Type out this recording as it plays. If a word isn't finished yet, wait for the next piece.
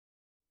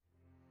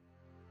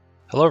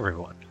Hello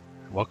everyone,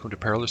 and welcome to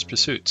Perilous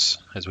Pursuits,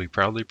 as we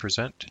proudly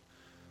present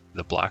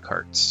The Black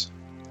Hearts,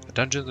 a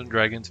Dungeons &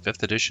 Dragons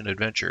 5th edition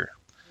adventure.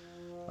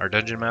 Our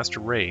Dungeon Master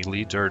Ray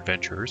leads our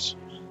adventurers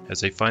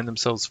as they find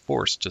themselves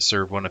forced to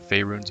serve one of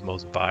Faerun's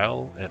most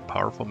vile and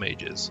powerful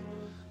mages,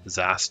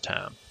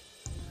 Zastam.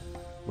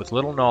 With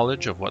little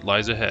knowledge of what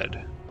lies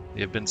ahead,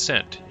 they have been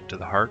sent into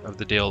the heart of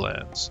the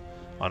Dalelands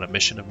on a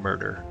mission of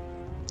murder.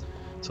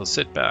 So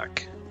sit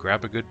back,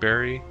 grab a good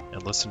berry,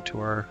 and listen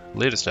to our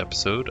latest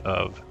episode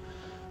of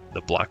The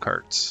Black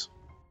Hearts.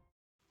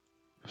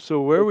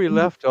 So where we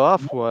left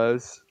off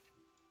was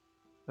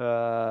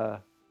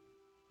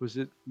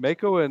it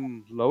Mako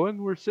and Lowen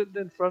were sitting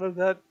in front of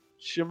that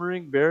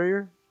shimmering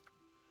barrier?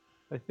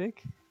 I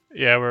think.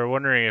 Yeah, we're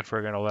wondering if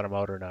we're going to let him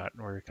out or not.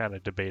 We're kind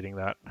of debating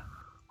that.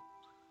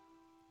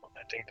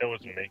 I think that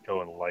was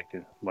Mako and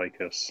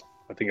Lycus.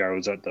 I think I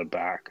was at the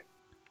back,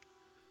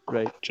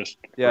 Right. just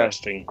Yeah.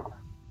 resting.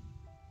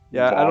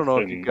 Yeah, I don't know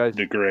Voth if you and guys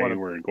DeGray wanna-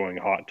 were going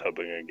hot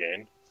tubbing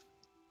again.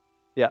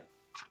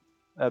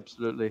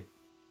 Absolutely.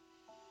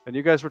 And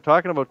you guys were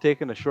talking about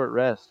taking a short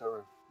rest,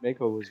 or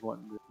Mako was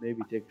wanting to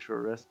maybe take a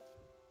short rest.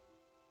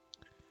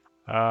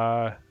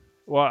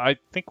 Well, I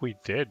think we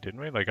did,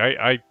 didn't we? Like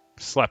I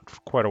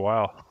slept quite a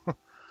while,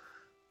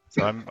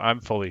 so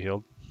I'm fully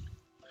healed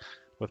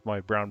with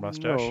my brown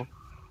mustache.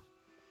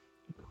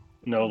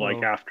 No, like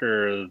No.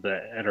 after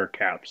the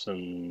Ettercaps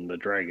and the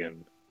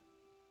dragon,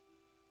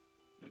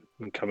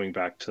 and coming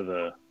back to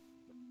the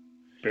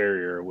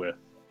barrier with.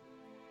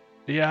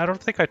 Yeah, I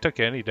don't think I took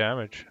any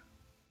damage.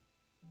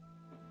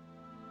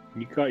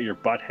 You got your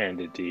butt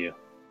handed to you.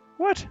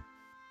 What?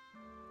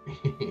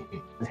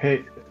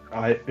 Hey,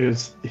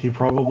 he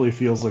probably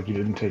feels like he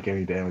didn't take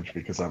any damage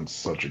because I'm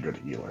such a good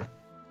healer.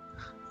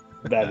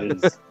 That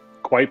is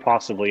quite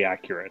possibly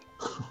accurate.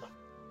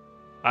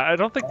 I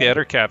don't think the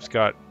Ettercaps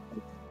got.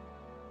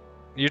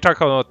 You're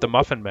talking about the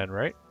Muffin Men,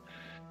 right?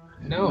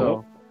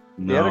 No.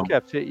 The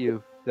Ettercaps hit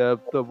you. The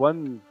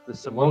ones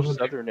most with the-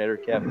 southern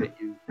Ettercap hit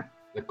you.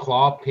 The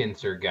claw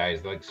pincer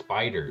guys, like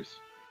spiders.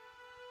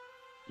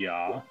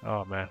 Yeah.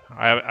 Oh man,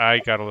 I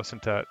gotta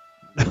listen to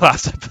that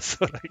last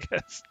episode, I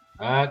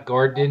guess.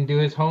 Gord didn't do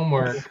his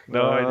homework.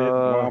 No, I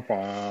didn't.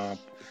 Womp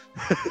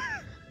womp.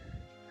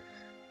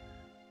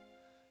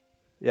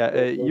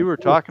 Yeah, you were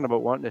talking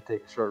about wanting to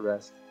take a short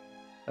rest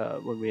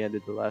when we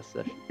ended the last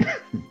session.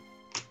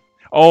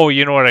 Oh,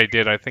 you know what I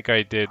did? I think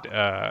I did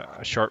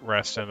a short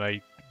rest and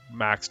I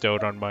maxed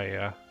out on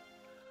my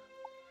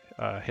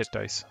hit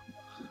dice.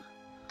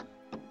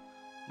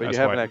 But That's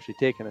you haven't why- actually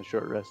taken a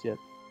short rest yet.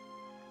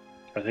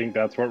 I think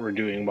that's what we're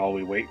doing while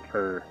we wait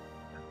for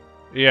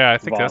Yeah, I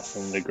think Voth that's.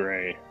 and the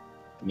Gray.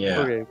 Yeah.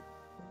 Okay.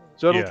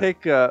 So it'll Yeah.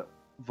 take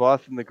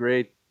Voth and the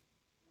Grey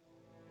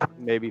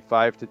maybe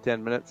 5 to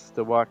 10 minutes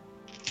to walk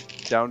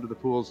down to the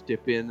pools,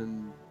 dip in,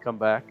 and come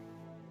back.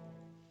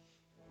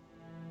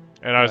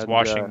 And I was and,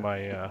 washing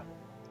my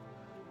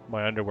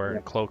my underwear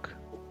and cloak.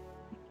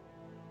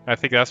 I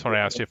think that's when I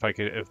asked you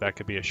if that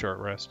could be a short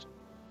rest.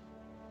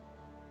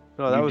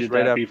 No, that We was did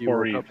right that after you before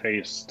woke we up.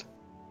 faced.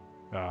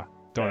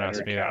 Don't Yeah,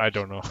 ask me. Ettercaps. I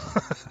don't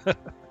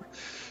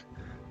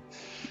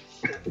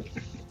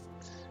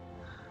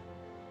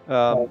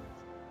know.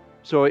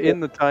 So in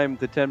the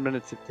 10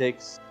 minutes it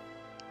takes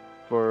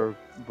for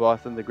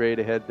Voth and the Grey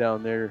to head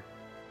down there,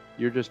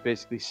 you're just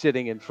basically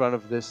sitting in front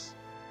of this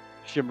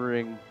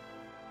shimmering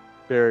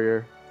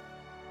barrier.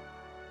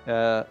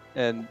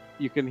 And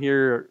you can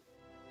hear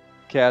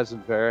Kaz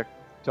and Varric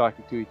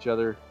talking to each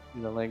other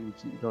in a language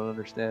that you don't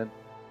understand.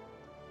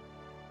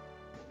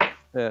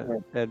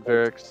 And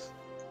Varric's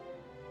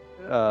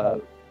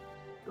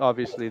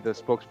obviously the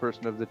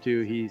spokesperson of the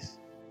two. He's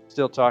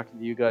still talking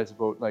to you guys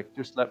about, like,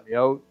 just let me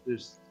out.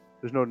 There's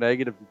no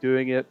negative to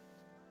doing it.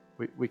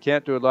 We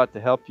can't do a lot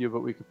to help you, but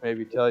we could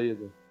maybe tell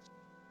you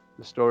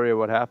the story of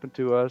what happened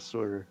to us,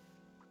 or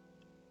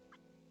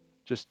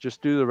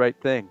just do the right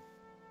thing.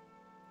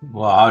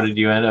 Well, how did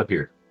you end up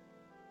here?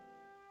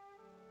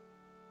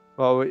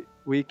 Well,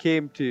 we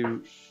came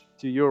to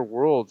your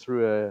world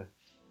through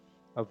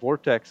a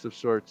vortex of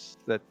sorts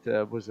that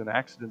was an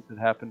accident that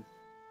happened.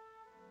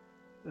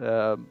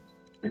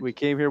 We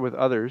came here with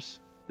others.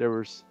 There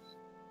were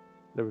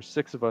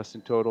 6 of us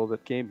in total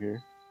that came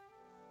here.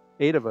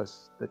 8 of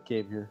us that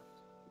came here.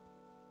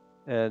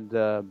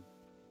 And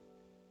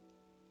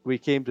we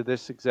came to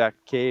this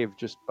exact cave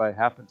just by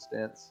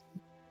happenstance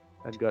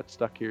and got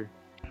stuck here.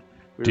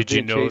 We Did were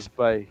you being know- chased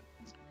by...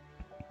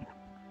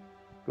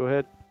 Go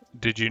ahead.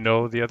 Did you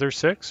know the other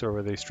 6, or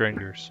were they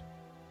strangers?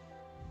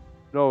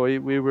 No, we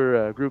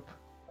were a group.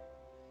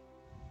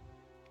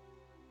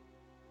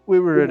 We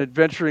were an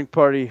adventuring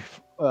party.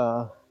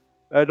 I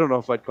don't know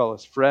if I'd call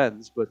us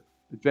friends, but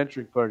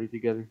adventuring party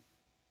together.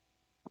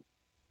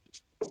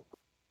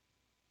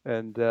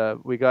 And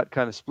we got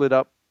kind of split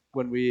up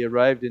when we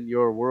arrived in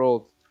your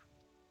world.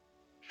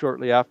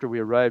 Shortly after we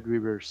arrived, we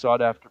were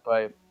sought after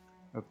by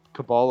a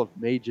cabal of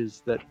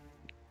mages that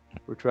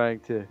were trying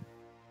to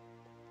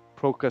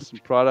poke us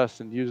and prod us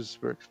and use us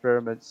for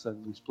experiments,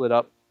 and we split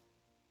up.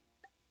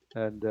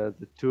 And the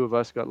 2 of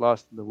us got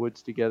lost in the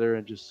woods together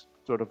and just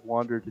sort of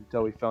wandered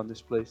until we found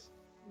this place.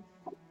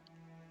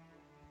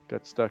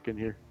 Got stuck in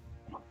here.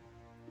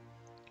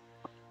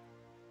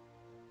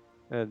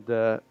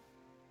 And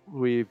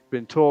we've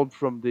been told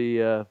from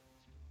the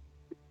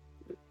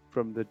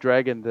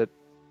dragon that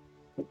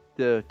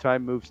the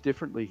time moves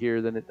differently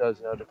here than it does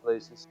in other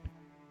places.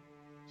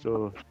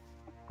 So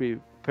we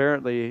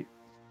apparently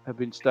have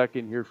been stuck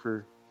in here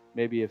for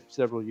maybe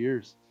several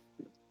years.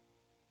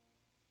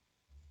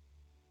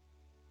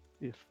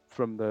 If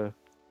from the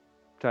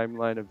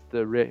timeline of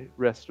the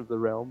rest of the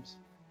realms.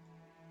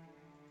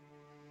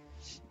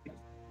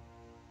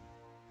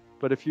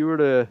 But if you were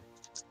to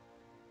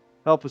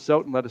help us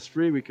out and let us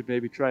free, we could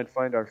maybe try and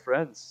find our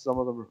friends. Some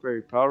of them are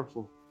very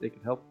powerful. They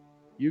can help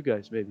you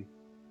guys maybe.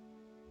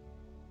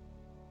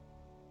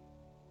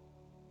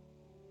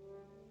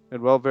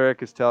 And while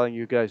Varric is telling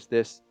you guys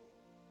this,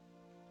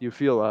 you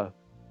feel a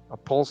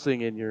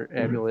pulsing in your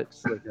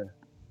amulets, like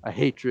a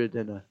hatred,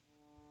 and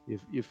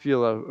you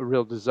feel a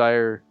real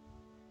desire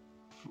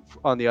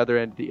on the other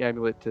end of the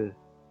amulet to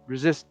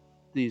resist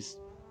these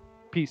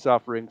peace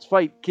offerings,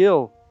 fight,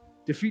 kill,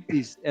 defeat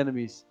these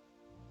enemies.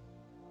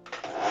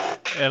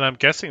 And I'm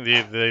guessing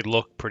they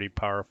look pretty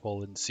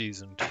powerful and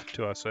seasoned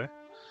to us, eh?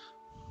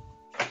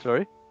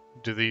 Sorry?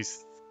 Do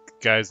these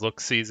guys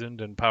look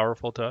seasoned and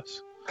powerful to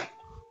us?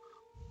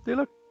 They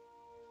look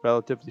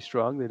relatively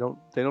strong. They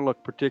don't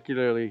look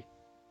particularly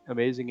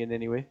amazing in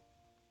any way.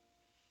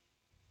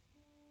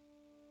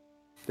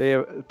 They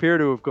appear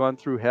to have gone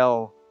through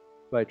hell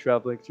by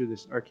traveling through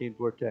this arcane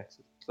vortex.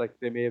 It's like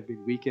they may have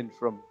been weakened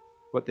from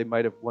what they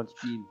might have once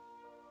been.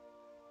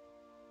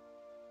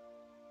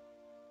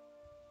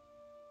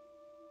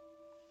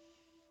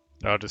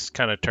 I'll just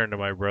kind of turn to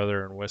my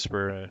brother and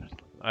whisper,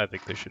 I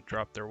think they should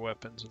drop their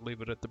weapons and leave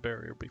it at the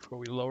barrier before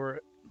we lower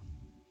it.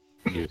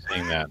 You're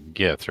saying that in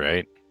Gith,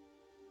 right?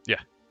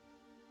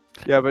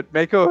 Yeah, but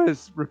Mako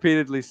has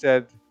repeatedly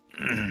said,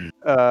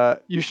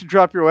 you should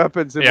drop your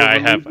weapons. And Yeah,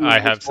 I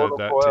have said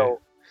that too.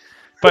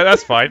 But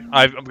that's fine.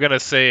 I'm gonna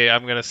say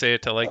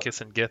it to Lycus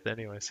and Gith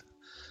anyways.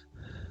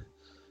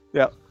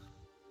 Yeah.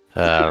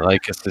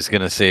 Lycus is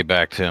gonna say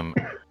back to him,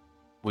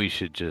 we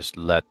should just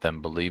let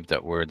them believe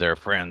that we're their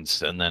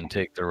friends and then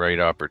take the right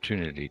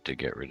opportunity to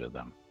get rid of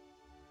them.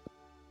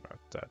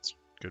 That's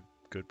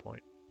good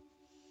point.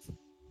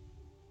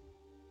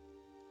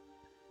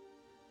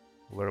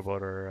 What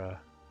about our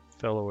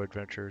fellow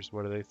adventurers?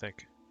 What do they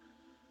think?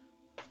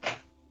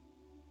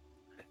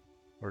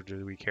 Or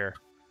do we care?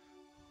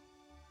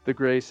 The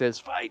Grey says,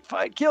 fight,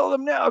 kill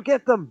them now,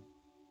 get them!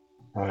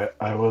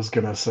 I was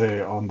gonna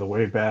say, on the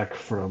way back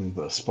from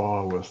the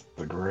spa with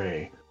the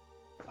Grey,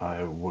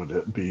 I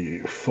would be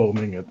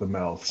foaming at the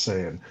mouth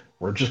saying,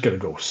 we're just gonna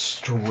go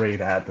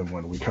straight at them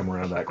when we come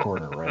around that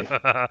corner, right?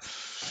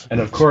 And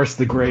of course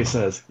the Grey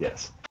says,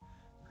 yes.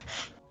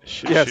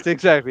 Yes,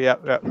 exactly, yeah.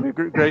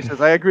 Grey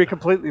says, I agree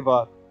completely,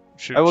 Bob.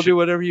 I will do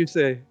whatever you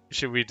say.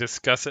 Should we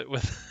discuss it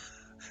with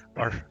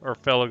our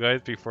fellow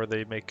guys before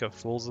they make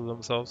fools of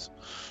themselves?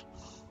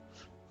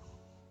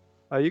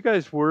 You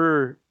guys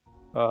were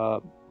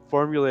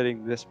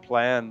formulating this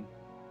plan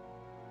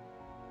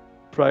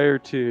prior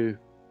to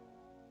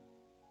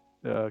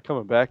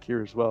coming back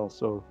here as well,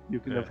 so you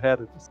can have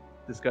had a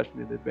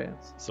discussion in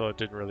advance. So it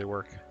didn't really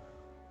work.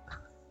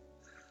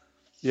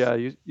 Yeah,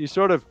 you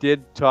sort of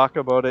did talk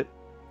about it,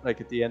 like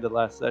at the end of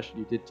last session.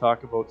 You did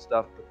talk about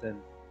stuff, but then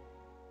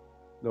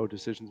no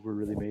decisions were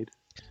really made.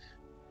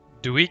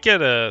 Do we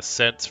get a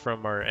sense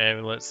from our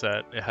amulets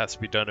that it has to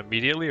be done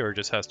immediately, or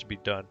just has to be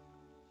done?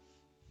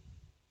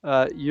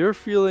 You're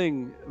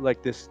feeling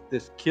like this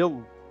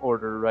kill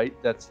order, right?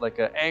 That's like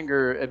a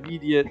anger,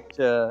 immediate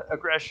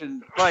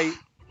aggression, fight,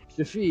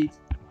 defeat.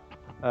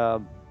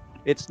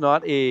 It's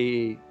not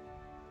a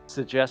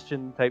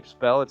suggestion type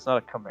spell. It's not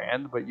a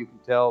command, but you can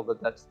tell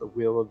that that's the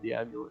will of the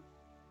amulet.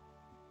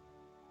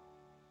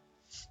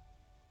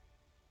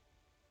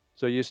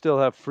 So you still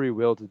have free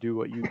will to do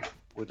what you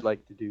would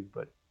like to do,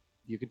 but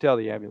you can tell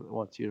the amulet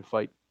wants you to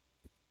fight.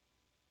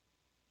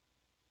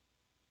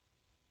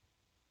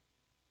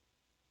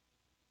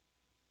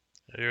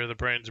 You're the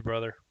brains,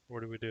 brother.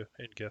 What do we do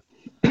in Gith?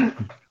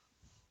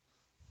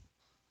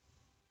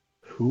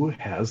 Who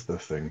has the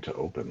thing to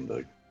open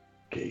the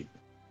gate?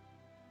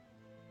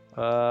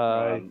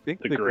 I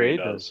think the Grey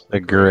does. The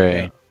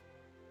Grey.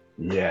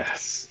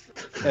 Yes.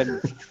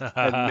 And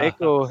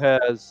Mako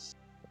has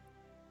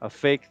a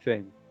fake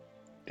thing.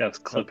 That's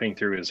clipping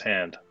through his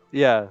hand.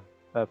 Yeah,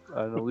 an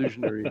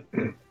illusionary.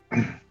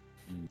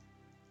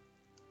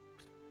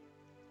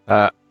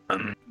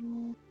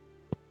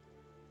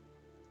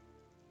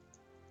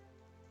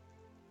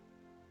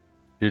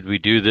 Did we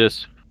do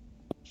this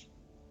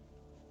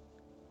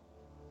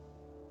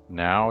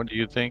now, do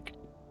you think?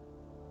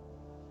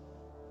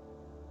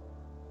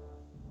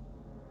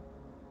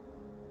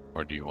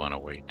 Or do you want to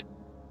wait?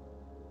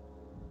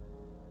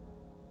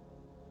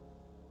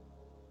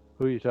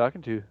 Who are you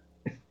talking to?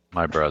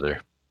 My brother.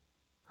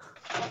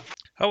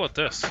 How about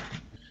this?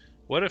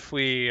 What if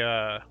we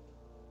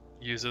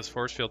use this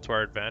force field to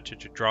our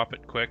advantage and drop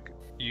it quick?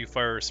 You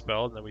fire a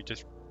spell, and then we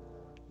just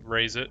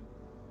raise it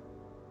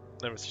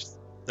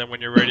Then when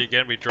you're ready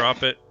again, we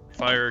drop it,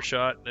 fire a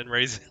shot, and then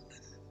raise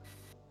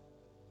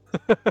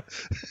it.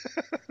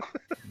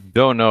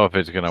 Don't know if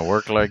it's gonna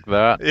work like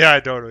that. Yeah, I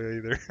don't know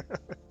either.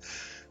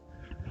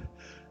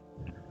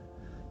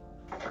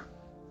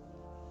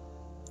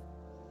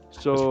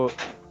 So,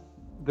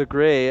 the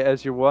Grey,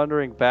 as you're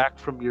wandering back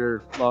from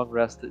your long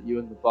rest that you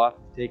and the Voth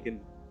have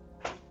taken,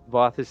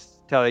 Voth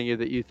is telling you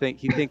that he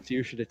thinks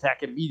you should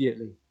attack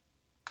immediately,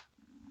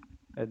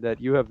 and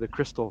that you have the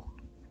crystal.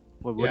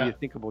 Well, what do you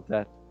think about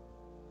that?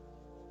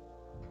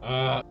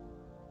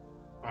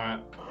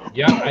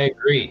 Yeah, I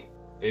agree.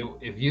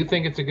 If you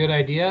think it's a good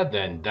idea,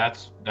 then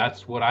that's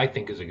what I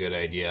think is a good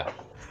idea.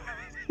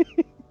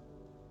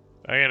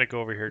 I'm gonna go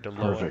over here to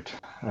Lowen. Perfect.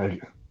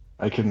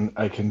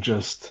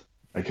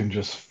 I can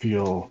just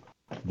feel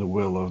the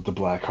will of the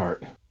Black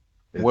Heart.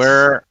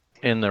 Where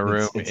in the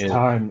room it's is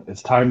time.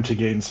 It's time to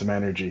gain some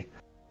energy.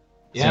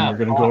 Yeah, So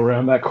we're gonna go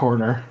around that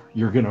corner.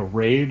 You're gonna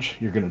rage.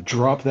 You're gonna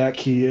drop that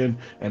key in,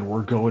 and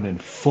we're going in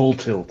full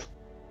tilt.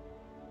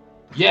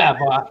 Yeah,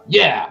 Bob.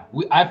 Yeah,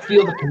 I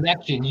feel the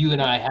connection you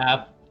and I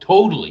have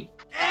totally.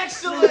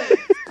 Excellent!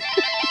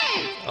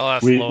 I'll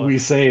ask We Lowen. we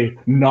say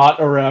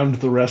not around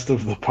the rest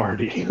of the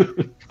party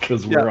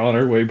because we're on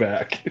our way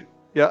back.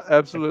 Yeah, I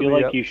absolutely. feel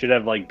like yeah. you should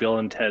have like Bill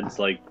and Ted's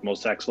like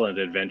most excellent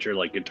adventure,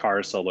 like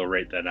guitar solo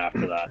right then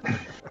after that.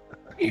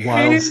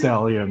 Wild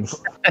Stallions,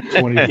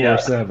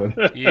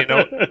 24/7.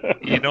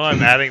 You know,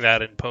 I'm adding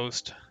that in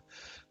post.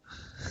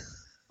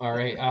 All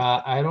right.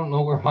 I don't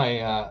know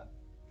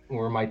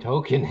where my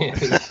token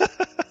is.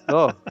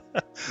 Oh.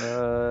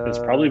 It's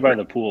probably by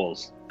the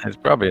pools. it's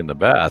probably in the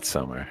bath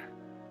somewhere.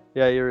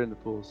 Yeah, you're in the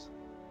pools.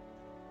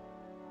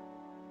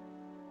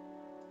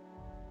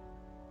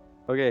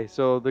 Okay,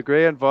 so the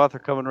Grey and Voth are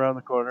coming around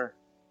the corner,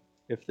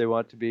 if they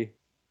want to be.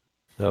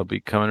 They'll be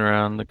coming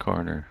around the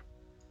corner.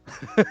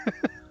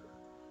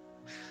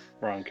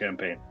 Wrong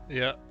campaign.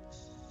 Yeah.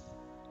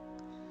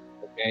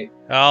 Okay.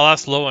 I'll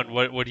ask Lowen.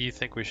 What do you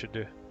think we should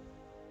do?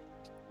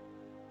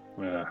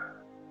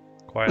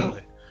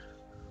 Quietly.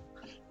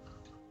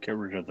 Get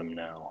rid of them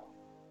now.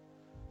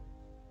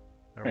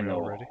 Are we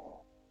all ready?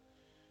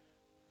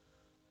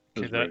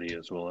 As Okay, that- ready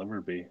as we'll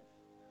ever be.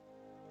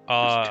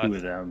 There's two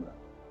of them.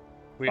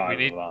 We Five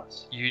need of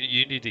us.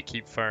 you need to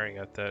keep firing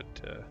at that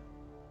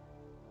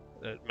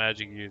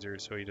magic user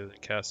so he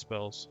doesn't cast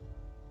spells.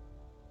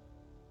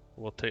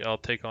 I'll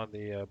take on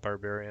the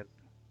barbarian.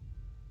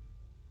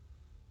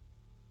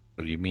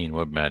 What do you mean?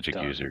 What magic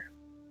Done. user?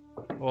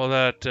 Well,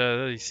 that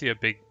you see a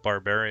big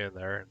barbarian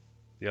there, and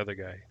the other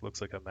guy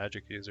looks like a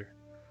magic user.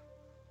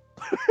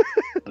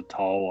 The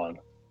tall one.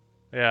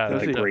 Yeah,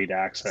 Does With he? the great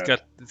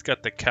accent. it's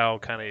got the cow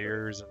kind of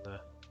ears and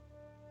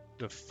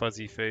the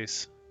fuzzy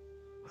face,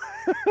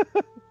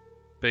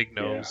 big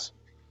nose.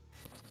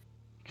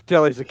 You can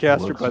tell he's a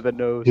caster Looks- by the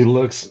nose. He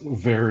looks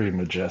very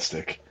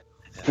majestic.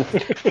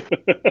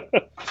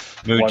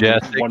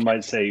 Majestic. One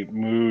might say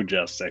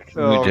majestic.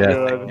 Oh,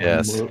 Majestic, God.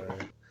 yes.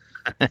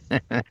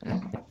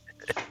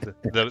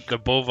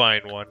 The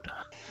bovine one.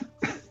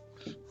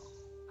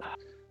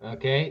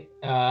 Okay.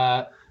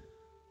 I'm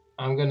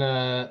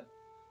gonna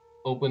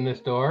open this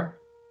door.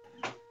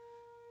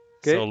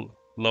 Okay. So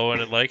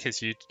Lowen and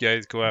Lycus, you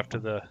guys go after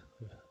the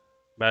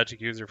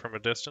magic user from a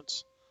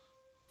distance.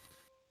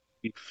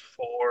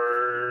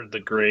 Before the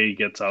gray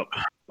gets up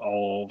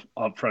all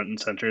up front and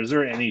center, is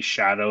there any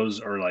shadows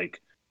or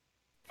like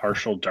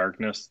partial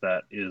darkness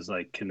that is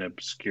like can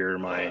obscure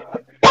my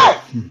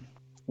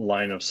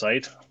line of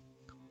sight?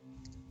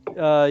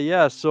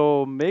 Yeah,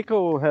 so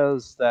Mako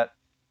has that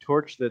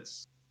torch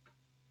that's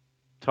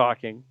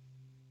talking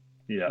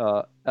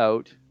Yeah.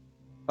 out.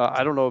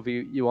 I don't know if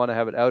you want to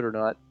have it out or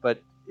not,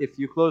 but if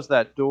you close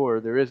that door,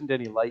 there isn't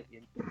any light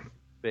in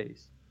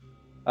space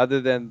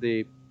other than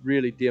the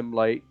really dim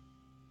light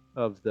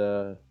of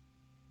the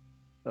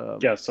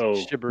Yeah, so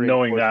shimmering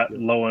knowing portion that, of-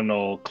 Lowen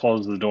will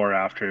close the door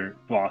after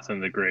Voth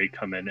and the Grey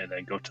come in and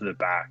then go to the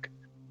back.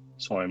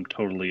 So I'm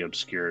totally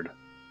obscured.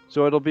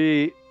 So it'll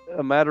be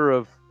a matter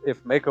of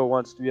if Mako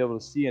wants to be able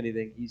to see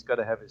anything, he's got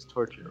to have his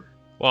torch out.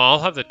 Well, I'll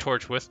have the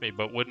torch with me,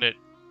 but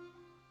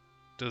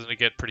doesn't it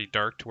get pretty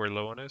dark to where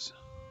Lowen is?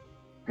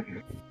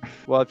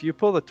 Well, if you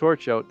pull the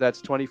torch out,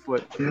 that's 20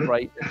 foot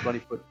bright and 20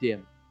 foot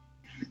dim.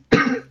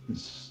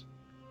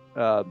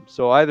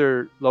 So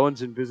either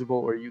Lowen's invisible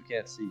or you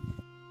can't see.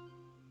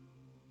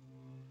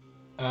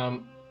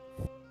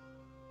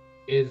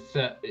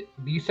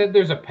 You said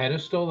there's a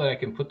pedestal that I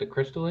can put the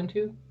crystal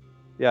into?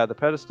 Yeah, the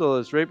pedestal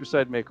is right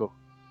beside Mako.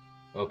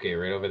 Okay,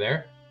 right over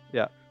there.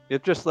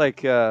 It's just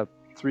like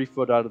 3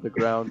 foot out of the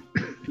ground,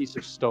 piece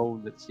of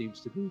stone that seems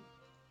to be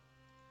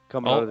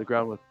coming out of the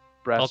ground with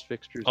brass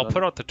fixtures. I'll on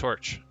put it. out the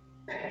torch,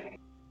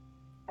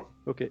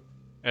 Okay.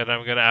 and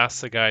I'm gonna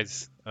ask the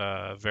guys,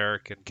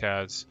 Varric and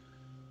Kaz.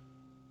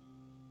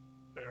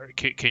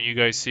 Can you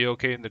guys see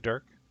okay in the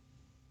dark?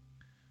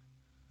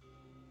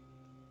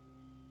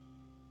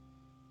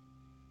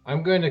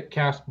 I'm going to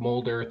cast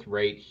Mold Earth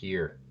right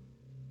here.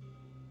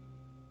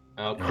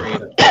 I'll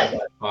create a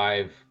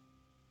 5x5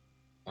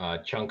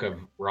 chunk of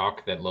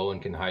rock that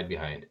Lowen can hide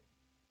behind.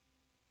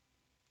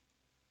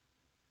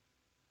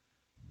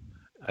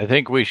 I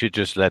think we should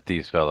just let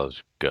these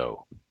fellows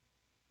go.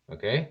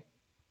 Okay,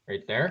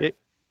 right there. Okay.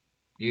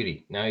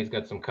 Beauty. Now he's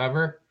got some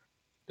cover.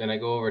 Then I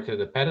go over to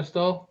the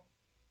pedestal.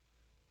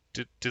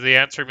 Do they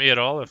answer me at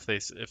all if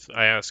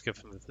I ask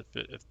if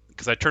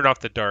because I turned off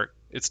the dark?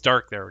 It's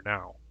dark there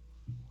now.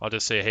 I'll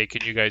just say, hey,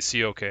 can you guys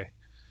see okay?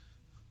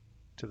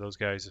 To those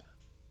guys,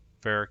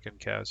 Varric and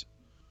Kaz.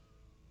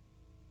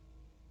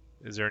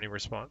 Is there any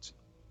response?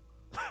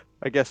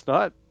 I guess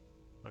not.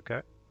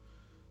 Okay.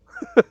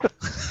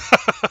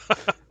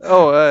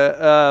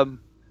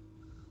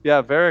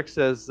 Yeah, Varric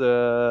says,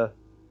 I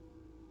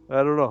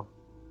don't know.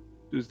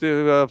 Just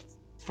do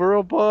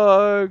furrow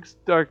bugs,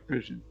 dark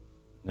vision.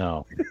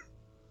 No.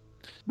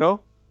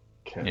 No?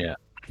 Yeah.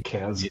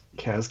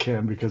 Kaz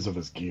can because of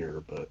his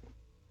gear, but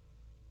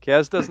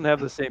Kaz doesn't have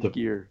the same The-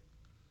 gear.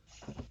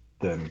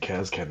 then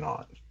Kaz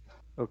cannot.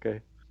 Okay.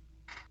 You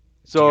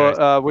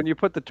So when you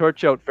put the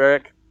torch out,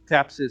 Varric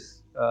taps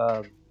his.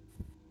 What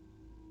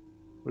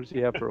does he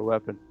have for a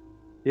weapon?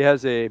 He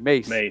has a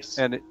mace. Mace.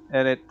 And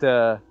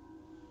it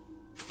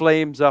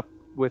flames up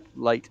with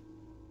light.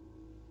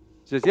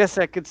 Says, "Yes,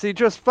 I can see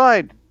just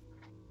fine."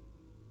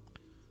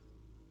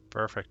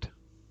 Perfect.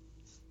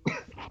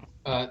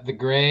 The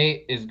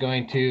gray is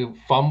going to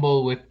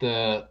fumble with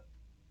the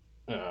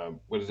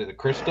what is it? The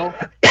crystal.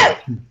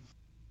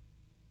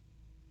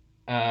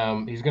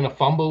 He's gonna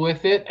fumble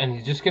with it, and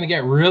he's just gonna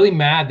get really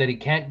mad that he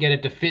can't get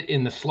it to fit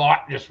in the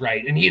slot just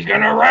right, and he's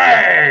gonna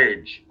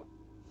rage.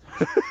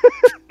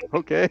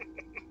 Okay.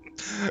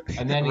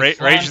 And then he Rage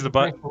slams the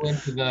button. crystal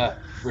into the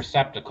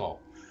receptacle.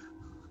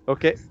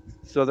 Okay.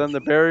 So then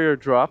the barrier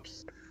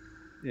drops,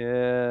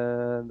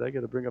 and I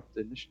gotta bring up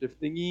the initiative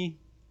thingy.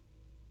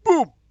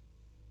 Boom.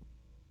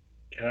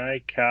 Can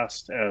I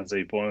cast as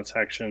a bonus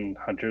action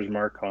Hunter's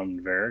Mark on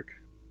Varric?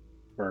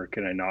 Or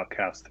can I not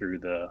cast through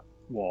the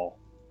wall?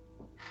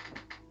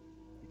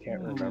 I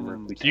can't remember if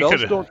we You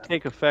Spells could- don't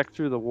take effect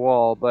through the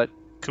wall, but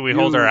Could we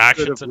hold You our could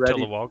actions have until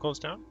ready- the wall goes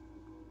down?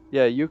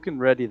 yeah, you can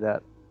ready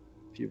that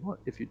if you want,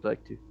 if you'd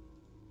like to.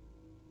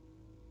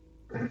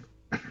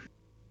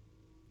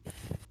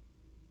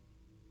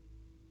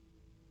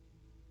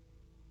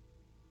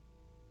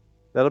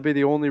 That'll be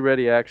the only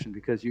ready action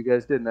because you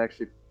guys didn't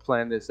actually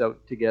plan this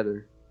out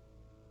together.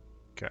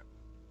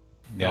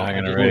 Yeah, I'm I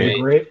gonna just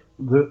ready. wait.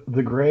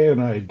 The Gray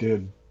and I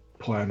did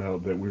plan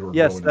out that we were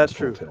Yes, going that's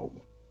full true. tilt.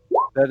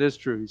 That is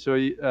true. So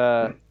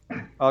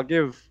I'll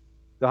give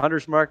the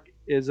Hunter's Mark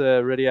is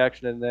a ready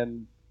action, and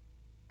then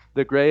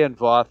the Gray and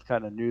Voth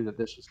kind of knew that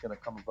this was going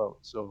to come about.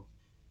 So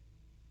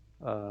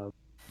Well,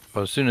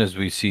 as soon as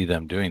we see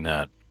them doing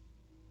that,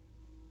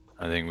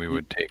 I think we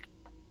would take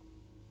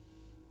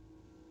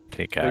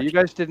so action. you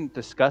guys didn't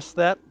discuss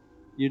that.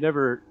 You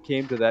never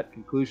came to that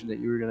conclusion that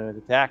you were going to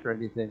attack or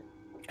anything.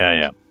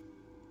 Yeah.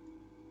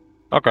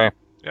 Okay.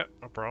 Yeah,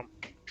 no problem.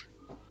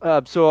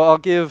 So I'll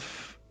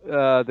give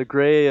the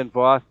Gray and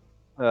Voth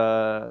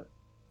a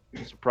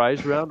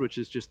surprise round, which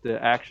is just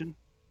the action.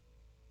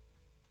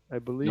 I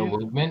believe. No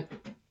movement.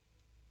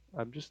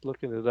 I'm just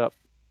looking it up.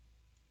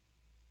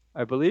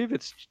 I believe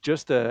it's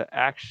just a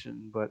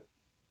action, but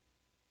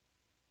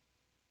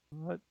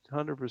I'm not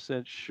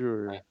 100%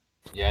 sure.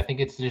 Yeah, I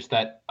think it's just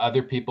that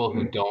other people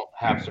who don't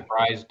have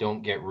surprise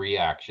don't get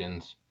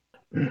reactions.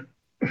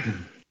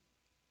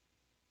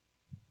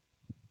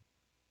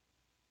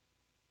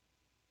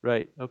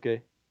 Right.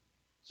 Okay.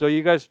 So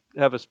you guys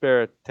have a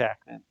spare attack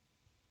then.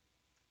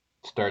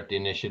 Start the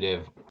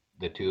initiative,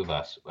 the two of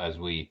us, as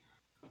we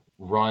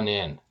run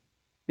in.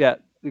 Yeah.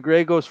 The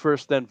Gray goes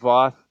first, then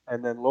Voth,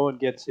 and then Lowen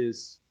gets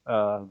his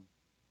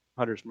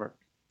Hunter's Mark,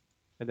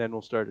 and then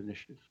we'll start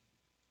initiative.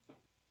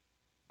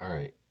 All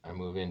right, I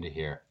move into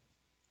here.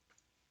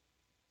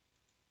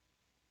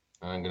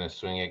 I'm gonna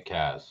swing at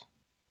Kaz,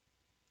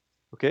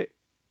 Okay.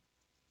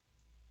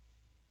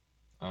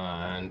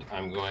 and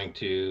I'm going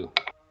to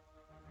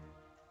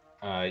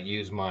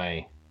use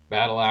my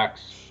battle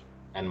axe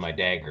and my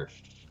dagger.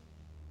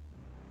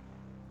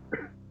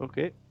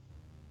 Okay.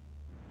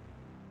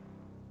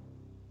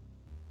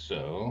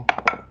 So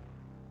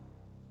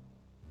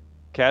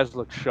Kaz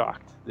looks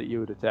shocked that you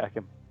would attack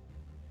him.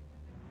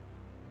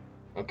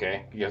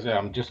 okay, because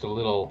I'm just a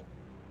little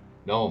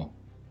gnome.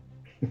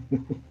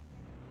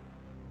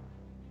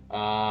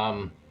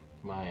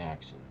 My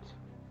actions.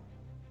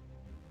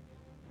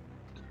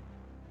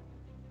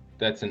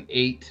 That's an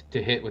 8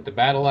 to hit with the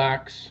battle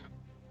axe,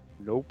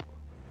 Nope.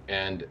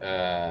 and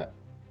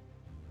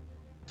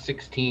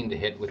 16 to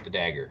hit with the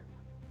dagger.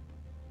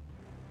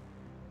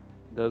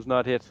 Does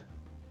not hit.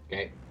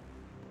 Okay.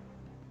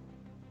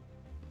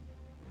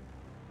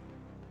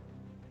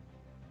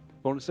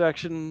 Bonus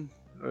action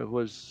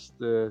was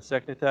the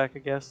second attack, I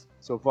guess.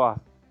 So Voth.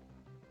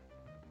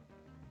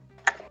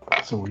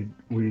 So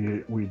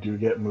we do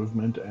get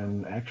movement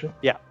and action.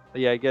 Yeah,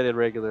 I get a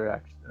regular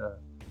action,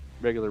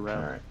 regular All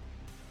round. right.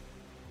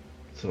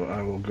 So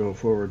I will go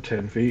forward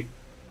 10 feet,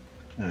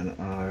 and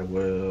I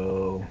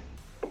will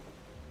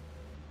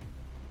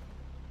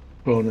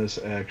bonus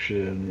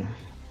action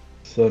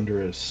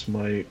Thunderous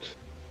Smite,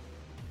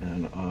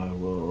 and I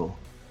will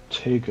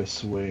take a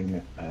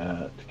swing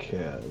at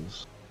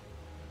Kaz.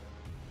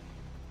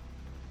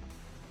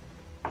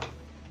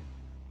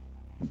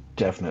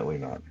 Definitely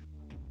not.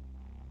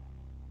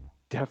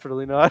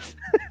 Definitely not.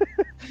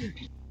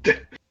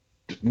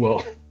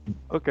 Well,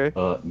 Okay.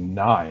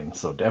 9,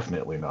 so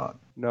definitely not.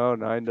 No,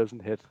 9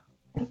 doesn't hit.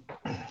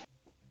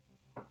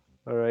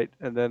 All right,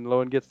 and then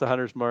Lowen gets the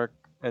hunter's mark,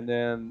 and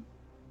then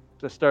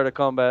the start of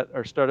combat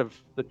or start of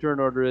the turn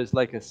order is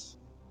Lycus.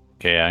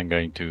 Okay, I'm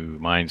going to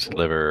Mind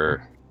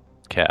Sliver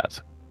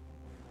Kaz.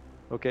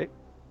 Okay.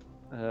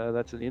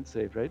 That's an int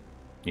save, right?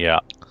 Yeah.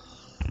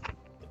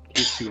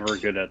 You two are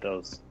good at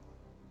those.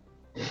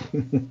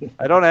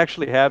 I don't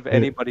actually have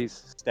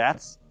anybody's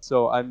stats,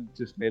 so I'm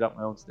just made up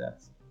my own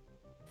stats.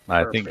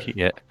 I think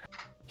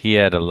he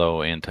had a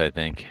low int, I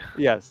think.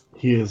 Yes.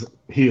 He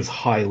is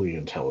highly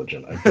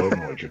intelligent. I don't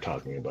know what you're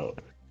talking about.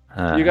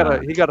 He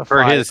got a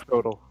for 5 his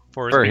total.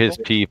 for his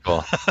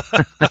people.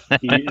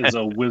 He is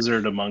a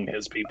wizard among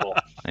his people.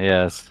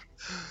 Yes.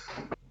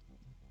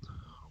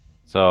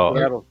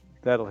 So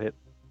That'll hit.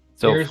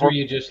 Here's where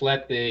you just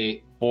let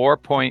the 4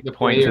 points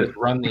players of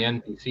run the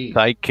NPC.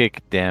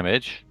 psychic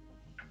damage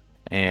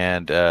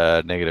and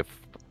negative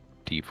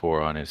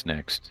D4 on his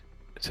next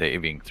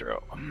saving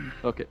throw.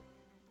 Okay.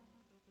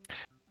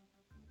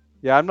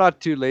 Yeah, I'm not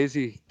too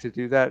lazy to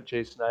do that,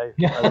 Jason. I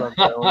run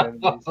my own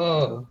enemies.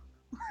 So.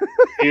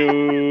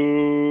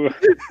 You.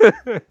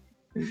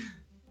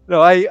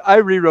 No, I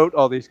rewrote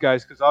all these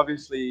guys because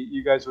obviously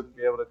you guys wouldn't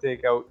be able to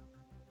take out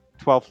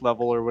 12th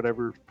level or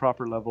whatever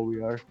proper level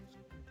we are.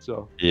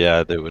 So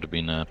Yeah, that would have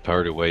been a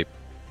party wipe.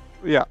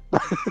 yeah.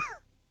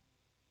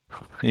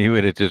 He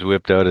would have just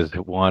whipped out his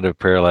wand of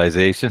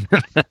paralyzation.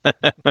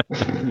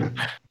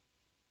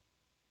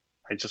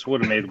 I just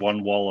would have made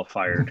one wall of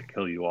fire to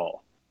kill you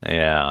all.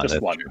 Yeah, Just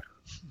that's one. true.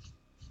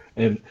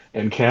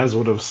 And Kaz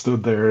would have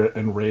stood there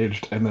and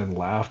raged and then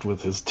laughed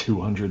with his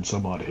 200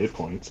 some odd hit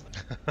points.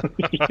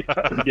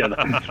 Yeah,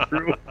 that's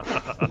true.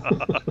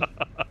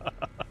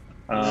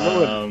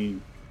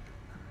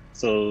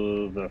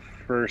 So the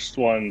first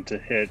one to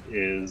hit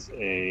is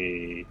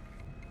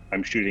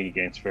I'm shooting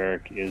against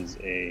Varric, is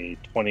a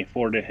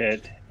 24 to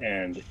hit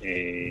and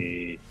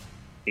a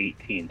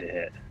 18 to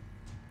hit.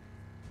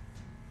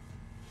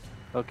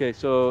 Okay,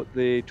 so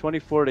the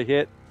 24 to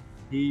hit,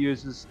 he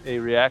uses a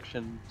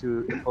reaction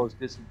to impose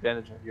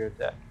disadvantage on your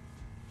attack.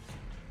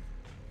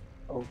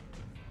 Oh,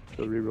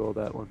 so reroll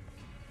that one.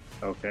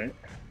 Okay.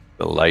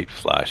 The light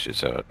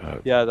flashes out.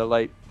 Yeah, the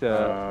light.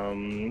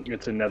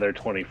 It's another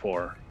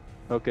 24.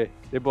 Okay,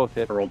 they both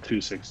hit. I rolled 2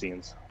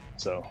 16s.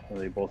 So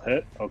they both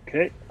hit.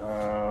 Okay.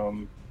 Now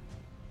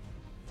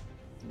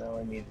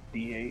I need a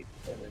D8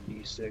 and a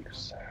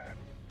D6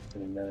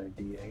 and another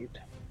D8.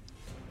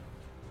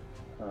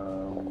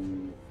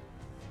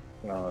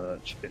 That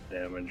should get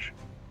damage.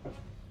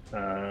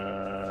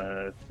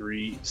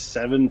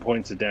 7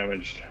 points of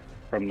damage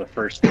from the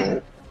first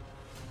bolt.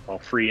 I'll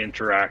free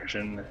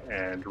interaction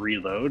and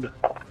reload.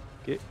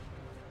 Okay.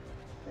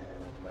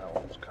 And that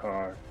one's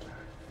cocked.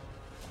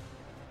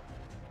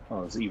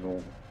 Oh, it's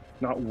even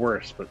not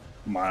worse, but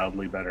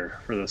mildly better.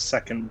 For the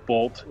second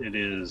bolt, it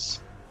is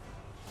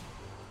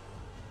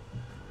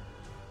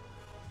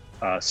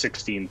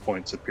 16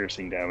 points of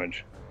piercing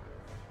damage.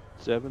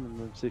 7 and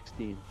then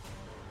 16.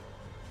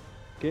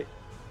 Okay.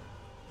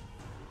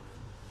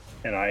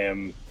 And I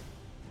am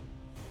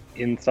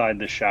inside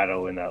the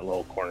shadow in that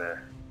little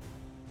corner.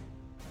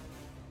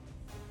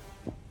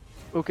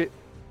 Okay.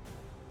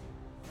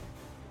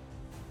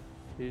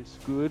 It's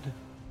good.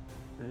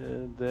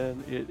 And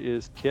then it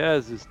is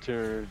Kaz's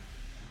turn.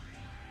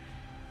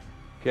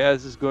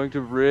 Kaz is going to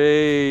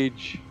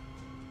rage.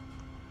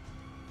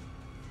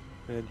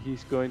 And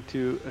he's going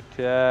to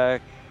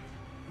attack.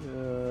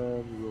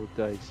 Roll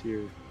dice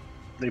here.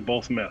 They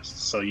both missed,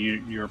 so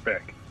your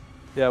pick.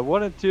 Yeah,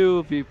 1 and 2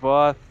 will be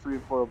Voth, 3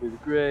 and 4 will be the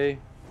gray.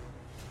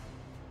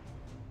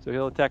 So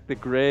he'll attack the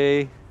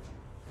gray.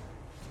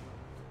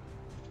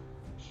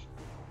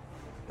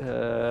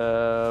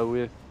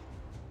 With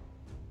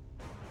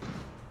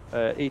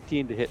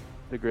 18 to hit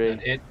the gray.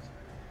 That hit.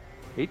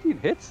 18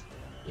 hits?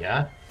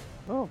 Yeah.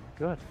 Oh my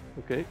god.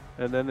 Okay.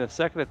 And then the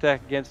second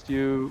attack against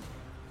you,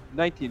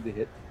 19 to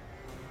hit.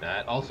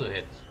 That also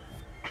hits.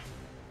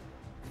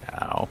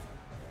 Ow.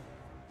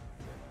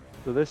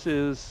 So this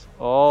is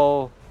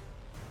all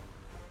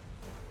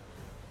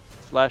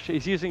slash.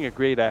 He's using a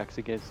great axe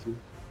against you.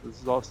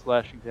 This is all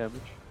slashing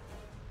damage.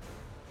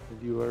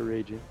 And you are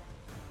raging.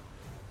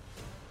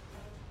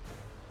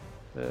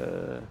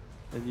 And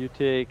you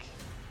take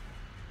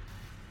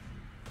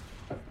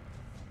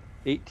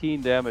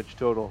 18 damage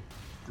total,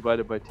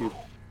 divided by 2.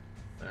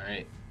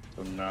 Alright.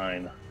 So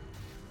 9.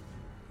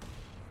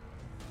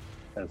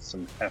 That's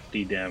some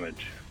hefty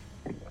damage.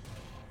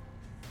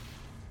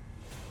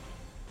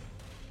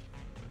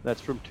 That's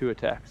from 2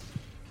 attacks.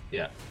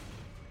 Yeah.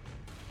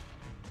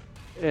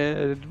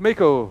 And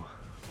Mako.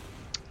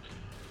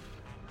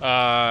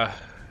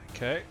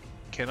 Okay.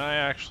 Can I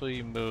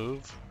actually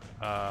move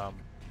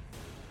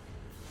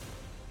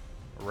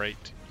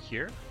right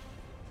here?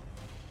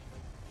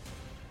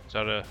 Is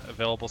that a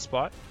available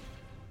spot?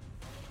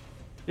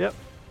 Yep.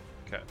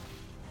 Okay.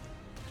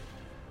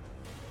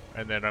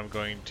 And then I'm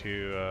going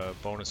to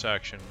bonus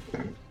action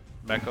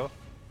Meko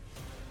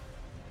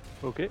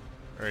Okay.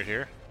 right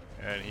here,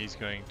 and he's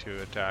going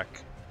to attack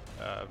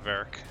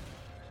Varric.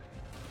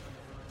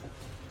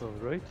 All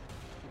right.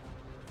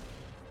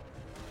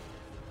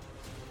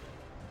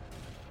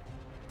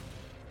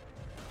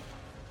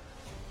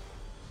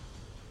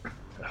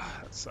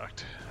 That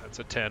sucked. That's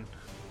a 10.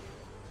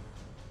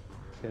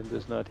 10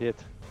 does not hit.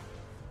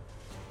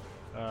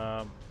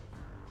 I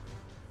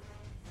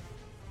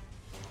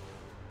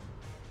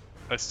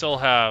still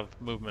have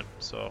movement,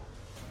 so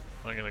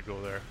I'm gonna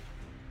go there.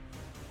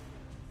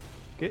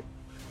 Okay.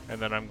 And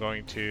then I'm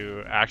going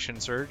to action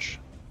surge,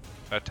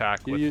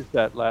 attack You with. used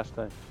that last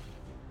time.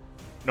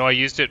 No, I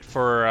used it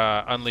for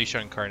unleash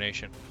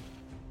incarnation.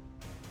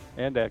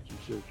 And action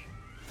surge.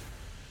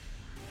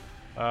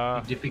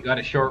 If he got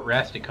a short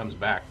rest, it comes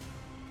back.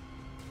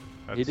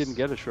 He didn't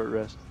get a short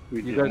rest. We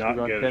You did guys not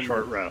were on get a 10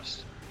 short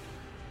minutes.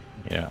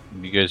 rest. Yeah,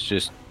 you guys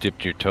just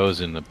dipped your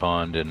toes in the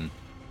pond and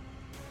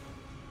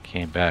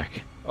came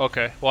back.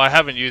 Okay. Well, I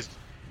haven't used.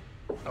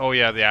 Oh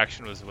yeah, the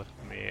action was with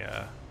me.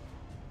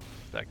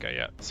 That guy.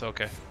 Yeah. So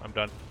okay, I'm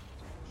done.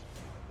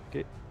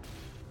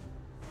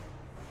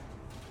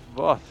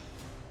 Voth.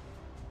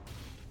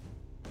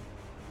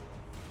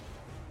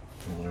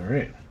 All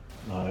right.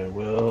 I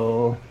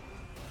will.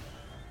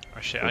 Oh,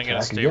 shit, I'm gonna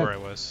Attack stay again. where I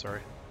was.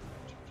 Sorry.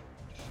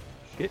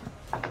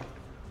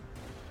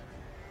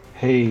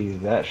 Hey,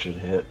 that should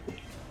hit.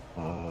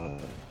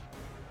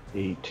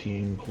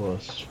 18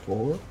 plus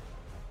 4.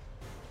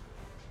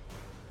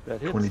 That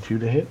hits 22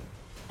 to hit.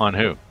 On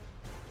who?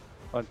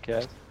 on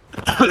Kaz.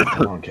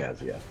 On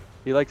Kaz, yeah.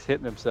 He likes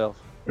hitting himself.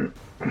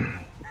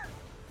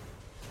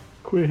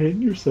 Quit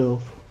hitting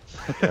yourself.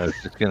 I was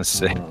just gonna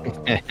say.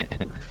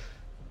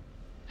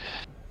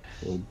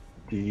 So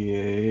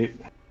D8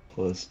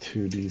 plus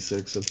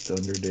 2d6 of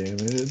thunder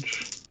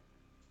damage.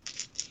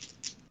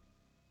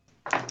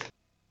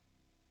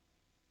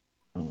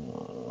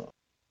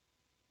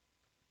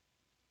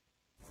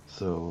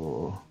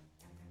 So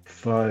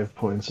 5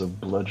 points of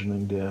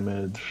bludgeoning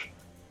damage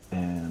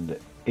and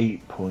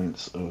 8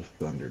 points of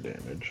thunder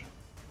damage.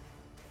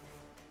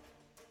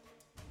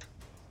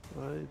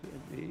 5 and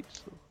 8.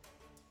 So.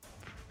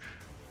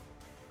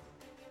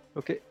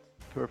 Okay,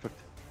 perfect.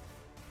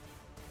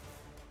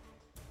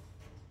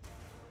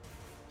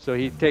 So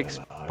he takes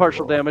I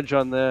partial will- damage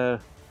on the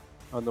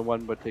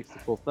one, but takes the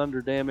full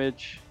thunder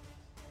damage.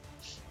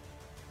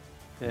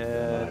 And I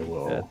And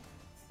will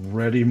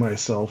ready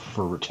myself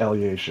for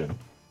retaliation.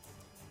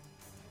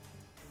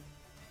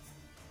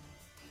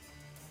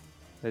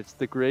 it's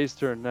the Gray's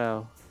turn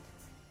now.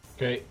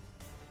 Okay.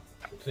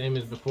 Same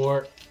as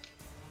before.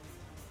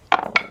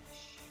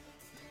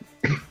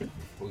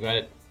 We got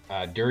it.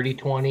 Dirty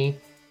 20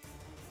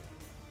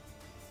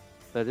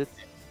 That it?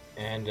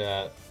 and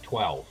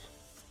 12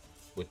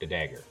 with the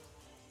dagger.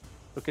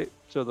 Okay,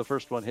 so the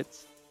first one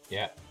hits.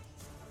 Yeah.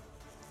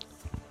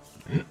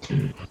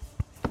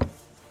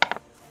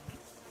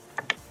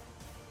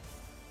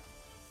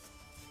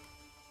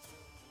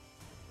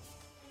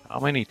 How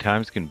many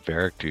times can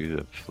Varric do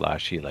the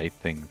flashy light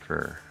thing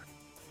for?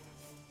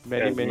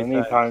 Many, as many, many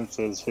times. times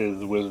as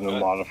his wisdom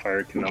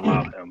modifier can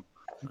allow him.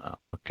 Oh,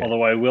 okay.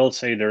 Although I will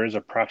say there is a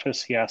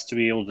preface, he has to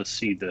be able to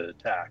see the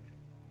attack.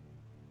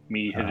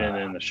 Me hidden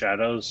in the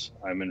shadows,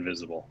 I'm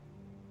invisible.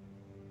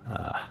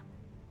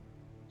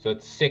 So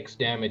it's 6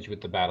 damage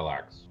with the battle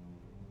axe.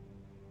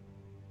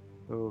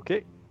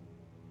 Okay.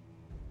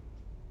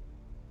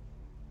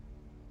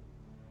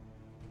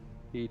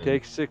 He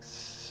takes 6.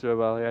 So,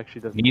 well, he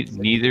actually doesn't. take 6.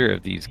 Neither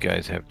of these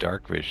guys have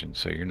dark vision,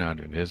 so you're not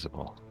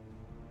invisible.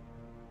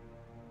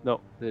 No,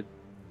 It's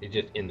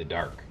just in the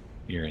dark.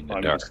 You're in the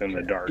I'm dark. just in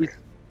the dark. He's-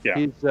 Yeah.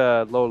 he's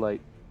low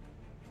light.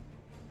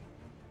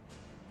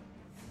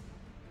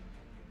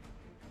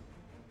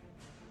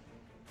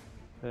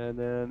 And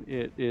then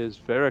it is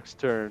Varric's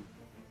turn.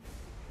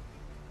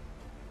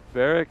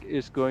 Varric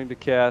is going to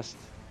cast.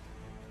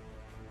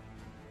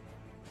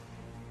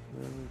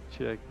 Let me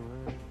check.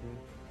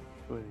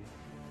 Wait.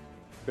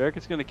 Varric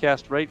is going to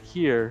cast right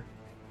here.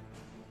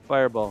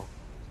 Fireball.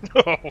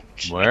 Oh,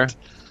 Where?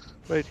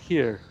 Right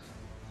here.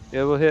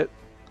 It will hit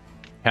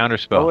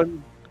Counterspell.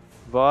 Owen,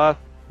 Voth.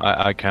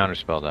 I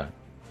counterspell that.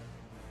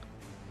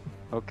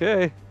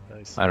 Okay.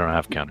 nice. I don't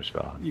have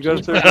counterspell. You got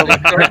to search on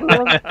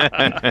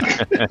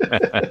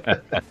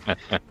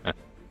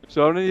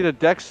So I'm going to need a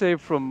dex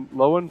save from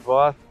Lowen,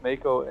 Voth,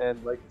 Mako,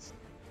 and Lycus.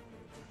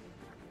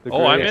 The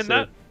Oh, I'm Grey in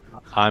that? save.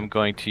 I'm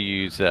going to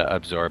use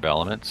absorb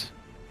elements.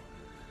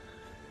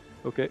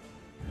 Okay.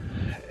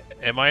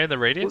 Am I in the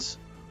radius?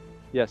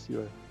 Yes, you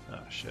are. Oh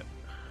shit.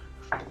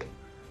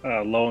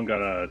 Lowen got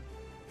a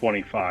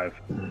 25.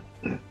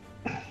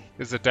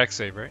 It's a deck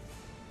save, right?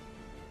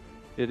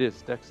 It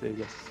is dex save,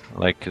 yes.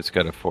 Like it's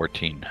got a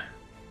 14.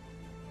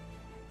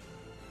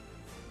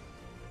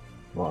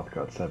 Loth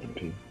got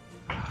 17.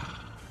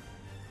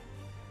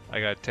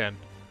 I got 10.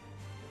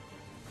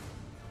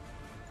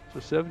 So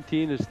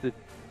 17 is the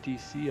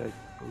DC, I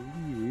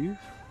believe.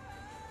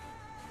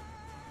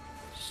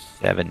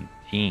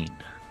 17.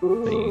 But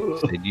you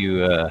said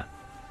you,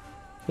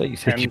 thought you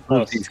said 10 you moved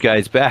plus. these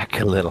guys back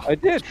a little. I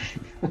did.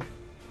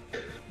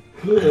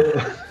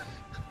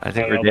 I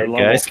think They're we're dead, level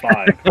guys.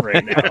 5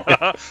 right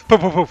now. Poof,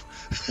 poof,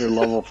 poof. They're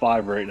level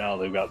 5 right now.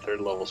 They've got 3rd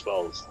level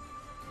spells.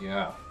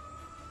 Yeah.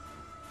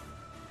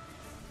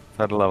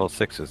 Thought a level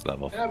 6 is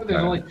level. Yeah, but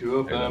there's only 2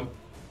 of them.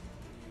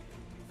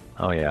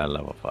 Oh yeah,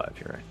 level 5.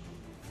 You're right.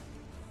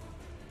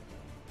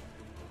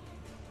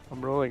 I'm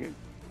rolling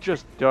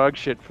just dog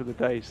shit for the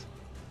dice.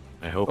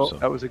 I hope Oh, so.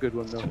 that was a good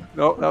one, though.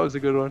 No, that was a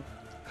good one.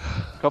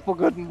 Couple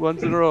good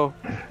ones in a row.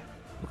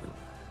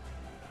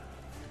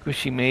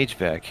 Squishy mage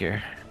back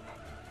here.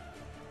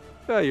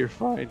 Yeah, you're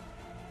fine.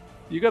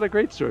 You got a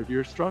great sword.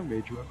 You're a strong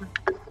mage, remember?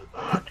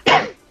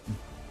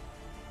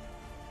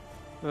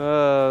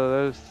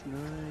 That's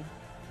 9.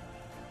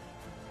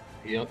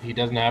 He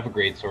doesn't have a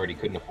great sword. He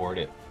couldn't afford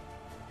it.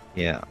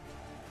 Yeah.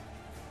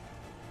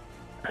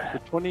 The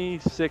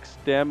 26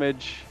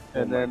 damage,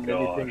 Oh and my then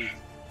gosh. anything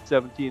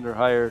 17 or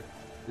higher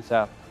is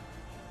half.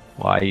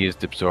 Well, I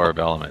used absorb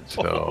elements,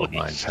 so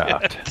mine's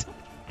halved.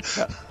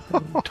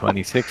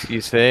 26,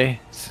 you say?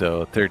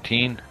 So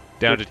 13.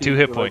 Down to 2 15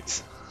 hit for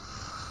points.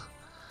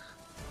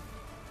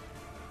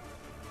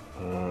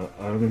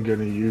 I'm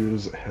gonna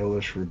use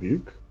Hellish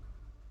Rebuke.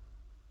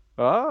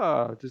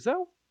 Ah, does that?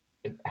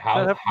 How?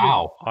 That have to be-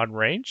 How?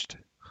 Unranged?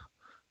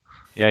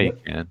 Yeah, you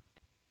Yep. can.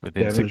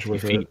 Within Damage 60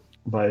 with feet. it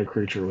by a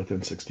creature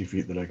within 60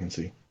 feet that I can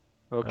see.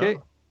 Okay.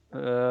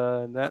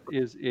 And that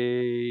is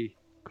a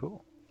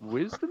Cool.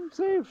 wisdom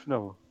save?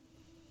 No.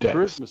 Dex.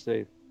 Charisma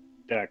save.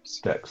 Dex.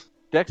 Dex.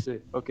 Dex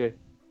save. Okay.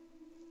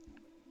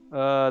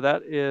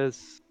 That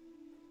is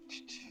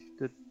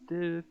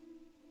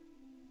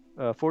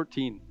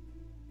 14.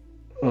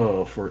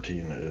 Oh,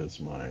 14 is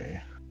my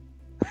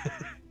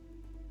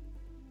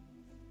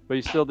But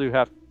you still do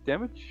half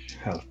damage?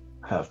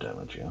 half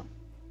damage, yeah.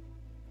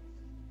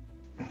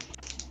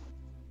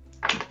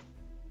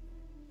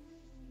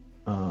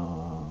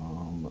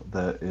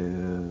 That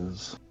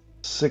is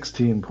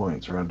 16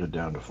 points rounded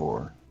down to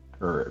 4.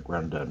 Or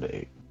rounded down to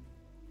 8.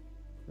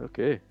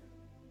 Okay.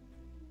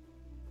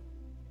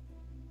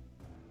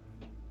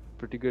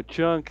 Pretty good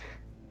chunk.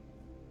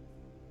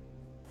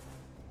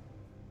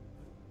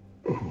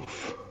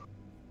 Oof.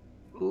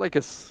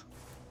 Lycus.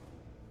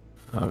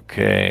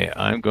 Okay,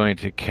 I'm going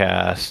to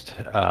cast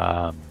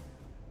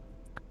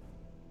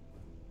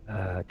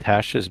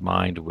Tasha's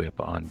Mind Whip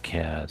on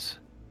Kaz.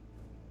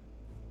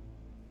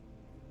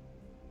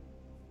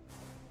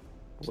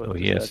 So What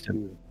he does has that to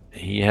do?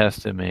 he has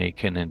to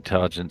make an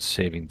intelligence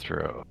saving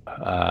throw.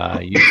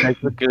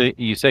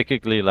 You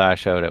psychically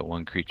lash out at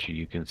one creature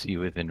you can see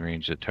within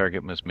range. The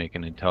target must make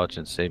an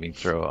intelligence saving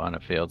throw. On a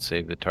failed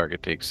save, the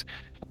target takes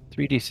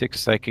 3d6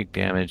 psychic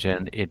damage,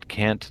 and it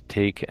can't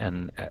take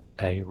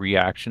a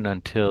reaction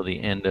until the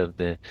end of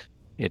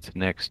its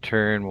next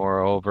turn.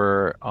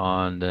 Moreover,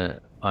 on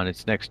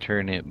its next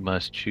turn, it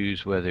must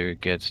choose whether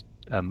it gets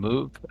a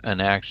move,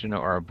 an action,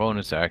 or a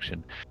bonus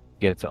action.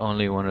 Gets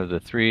only one of the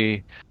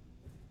 3.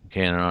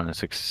 Okay, and on a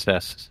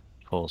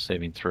successful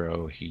saving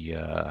throw, he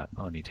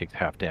only takes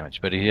half damage,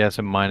 but he has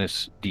a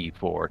minus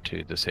d4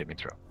 to the saving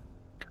throw.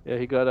 Yeah,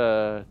 he got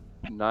a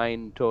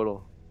 9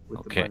 total. With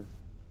Okay. The minus.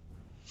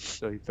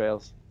 So he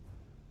fails.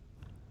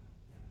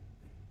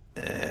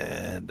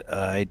 And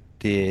I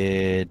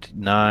did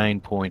 9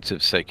 points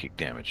of psychic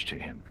damage to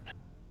him.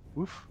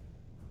 Oof.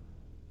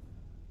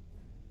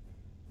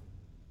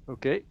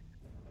 Okay.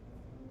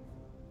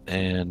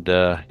 And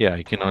yeah,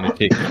 he can only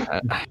take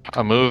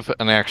a move,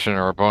 an action,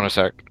 or a bonus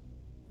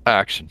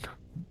action.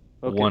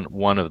 Okay.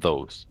 One of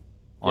those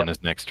on Yep.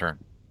 his next turn.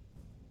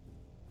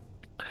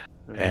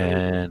 Okay.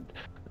 And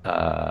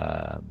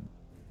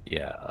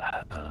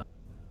yeah,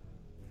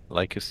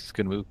 Lycus is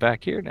gonna move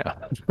back here now.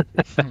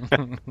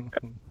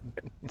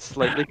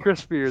 Slightly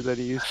crispier than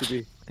he used to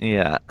be.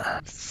 Yeah,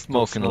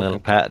 smoking a little,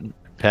 patting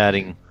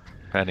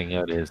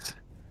out his.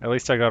 At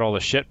least I got all the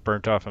shit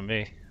burnt off of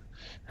me.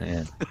 Yeah,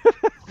 Yeah,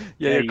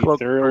 Yeah, your you cloak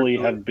thoroughly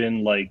burned have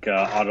been like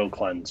auto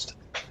cleansed.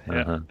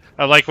 Yeah. uh-huh.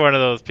 I like one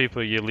of those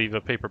people you leave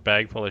a paper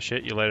bag full of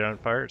shit, you light it on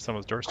fire at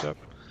someone's doorstep.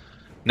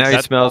 Now he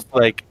That- smells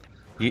like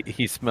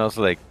he smells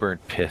like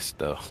burnt piss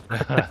though.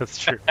 That's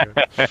true.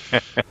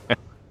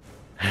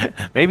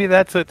 Maybe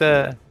that's what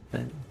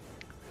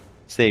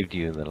saved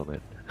you a little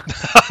bit.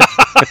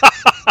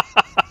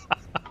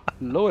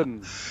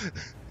 Lowen.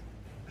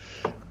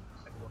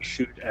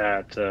 Shoot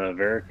at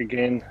Varric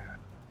again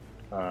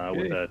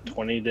with a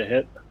 20 to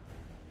hit.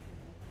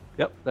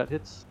 Yep, that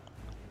hits.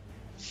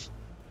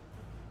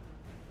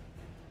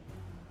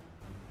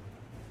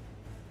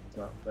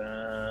 Not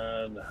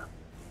bad.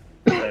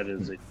 That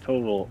is a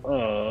total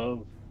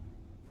of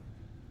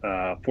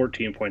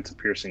 14 points of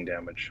piercing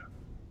damage.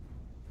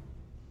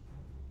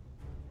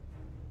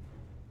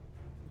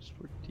 It's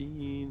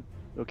 14.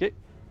 Okay.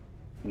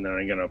 And then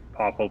I'm gonna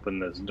pop open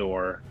this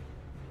door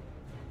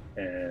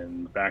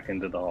and back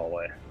into the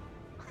hallway.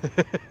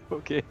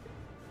 Okay.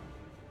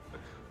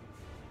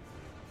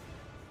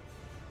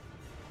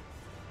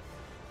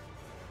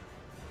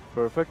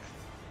 Perfect.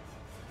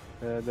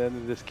 And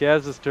then it is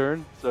Kaz's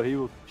turn, so he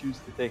will choose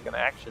to take an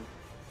action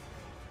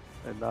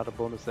and not a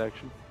bonus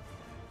action.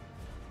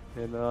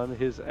 And on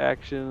his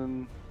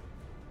action,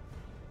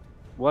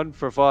 one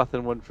for Voth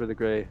and one for the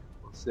Grey,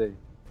 we'll say.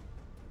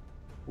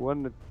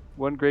 One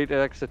Great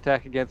Axe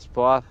attack against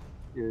Voth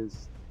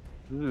is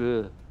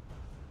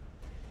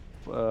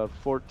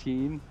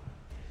 14.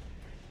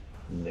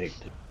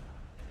 Negative.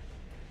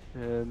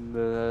 And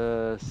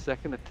the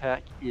second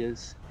attack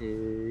is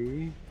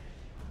a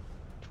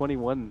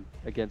 21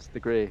 against the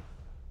Grey.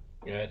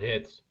 Yeah, it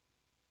hits.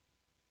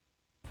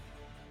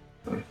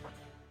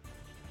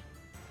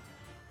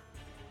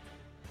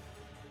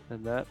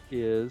 And that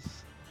is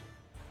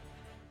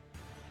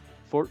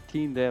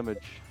 14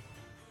 damage.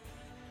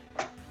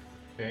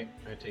 Okay,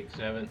 I take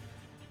 7.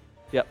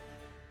 Yep.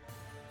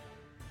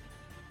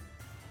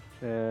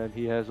 And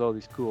he has all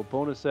these cool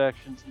bonus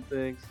actions and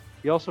things.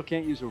 He also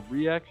can't use a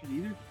reaction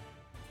either.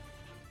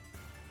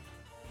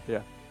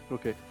 Yeah,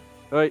 okay.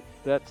 Alright,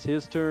 that's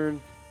his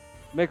turn.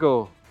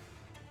 Miko.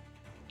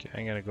 Okay,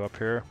 I'm gonna go up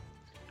here.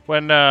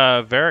 When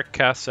Varric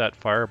casts that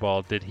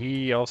fireball, did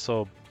he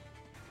also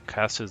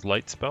cast his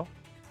light spell?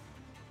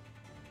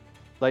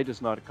 Light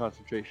is not a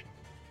concentration.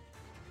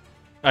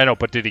 I know,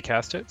 but did he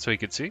cast it so he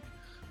could see?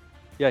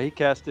 Yeah, he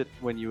cast it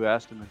when you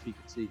asked him if he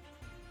could see.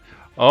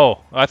 Oh,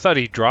 I thought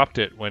he dropped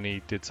it when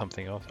he did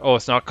something else. Oh,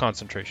 it's not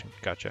concentration.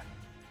 Gotcha.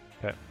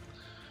 Okay.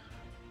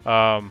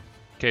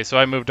 Okay, so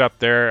I moved up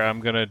there. I'm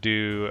gonna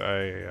do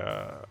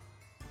a.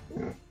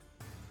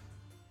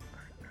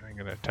 I'm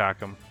gonna attack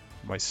him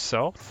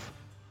myself.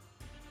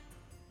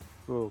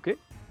 Okay.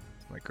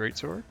 My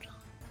greatsword.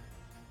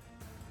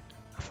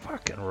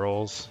 Fucking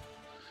rolls.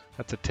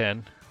 That's a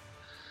 10.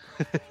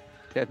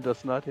 10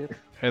 does not hit.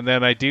 And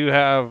then I do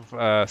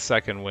have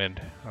second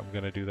wind. I'm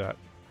gonna do that,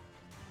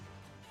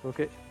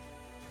 Okay.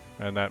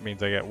 and that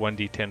means I get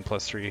 1d10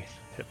 plus 3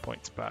 hit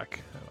points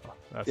back.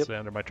 That's Yep. the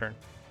end of my turn.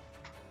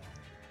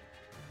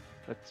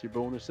 That's your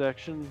bonus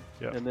action.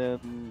 Yep. And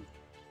then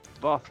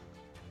Voth.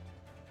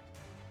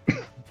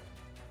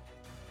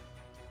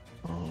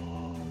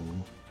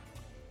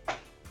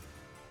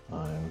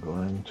 I'm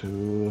going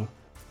to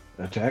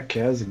attack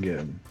Kaz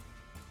again.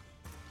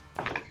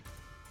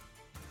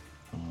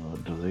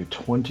 Does a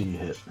 20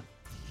 hit?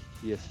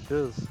 Yes, it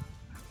does.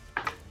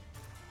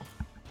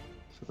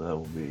 So that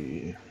will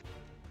be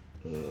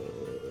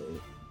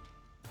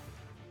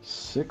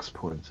 6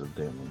 points of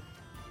damage.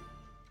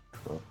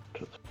 Drop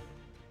to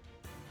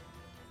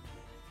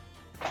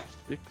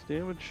 6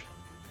 damage.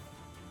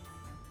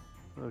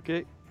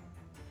 Okay.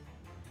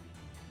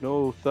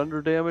 No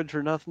thunder damage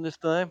or nothing this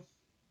time?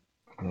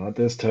 Not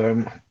this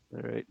time.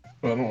 Alright.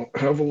 I don't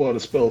have a lot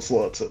of spell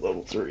slots at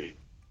level 3.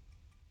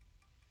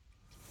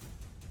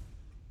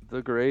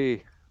 The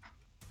Grey.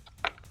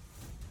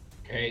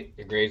 Okay,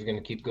 the Grey's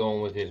gonna keep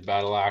going with his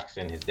battle axe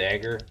and his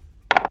dagger.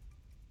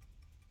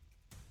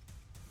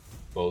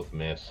 Both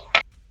miss.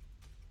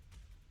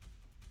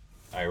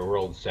 I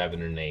rolled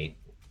 7 and 8,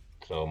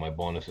 so my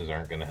bonuses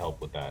aren't gonna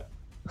help with that.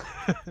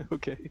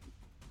 Okay.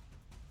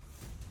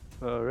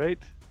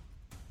 Alright.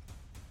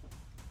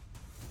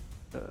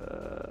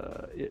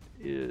 It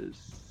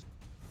is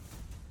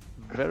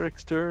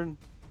Varric's turn.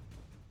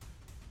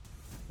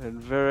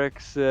 And Varric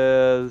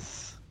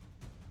says...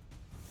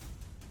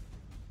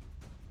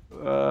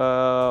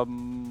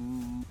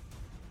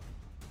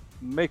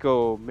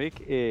 Mako, make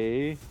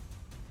a...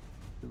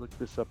 Look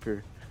this up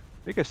here.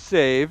 Make a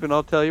save, and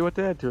I'll tell you what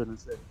to add to it in a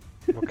second.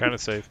 What kind of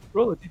save?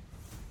 Roll it.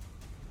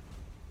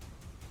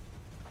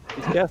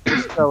 He's cast a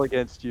spell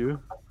against you.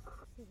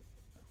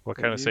 What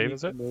kind of You save need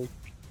is to it? make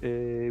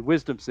a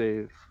wisdom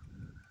save.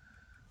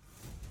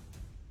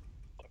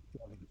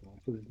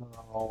 Is it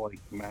not all like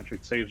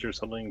magic saves or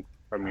something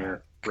from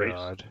your race?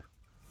 God.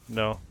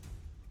 No.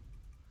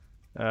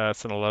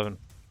 It's an 11.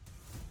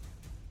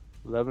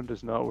 11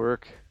 does not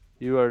work.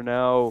 You are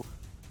now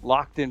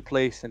locked in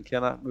place and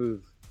cannot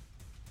move.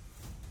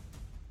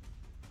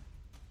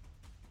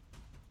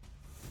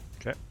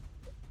 Okay.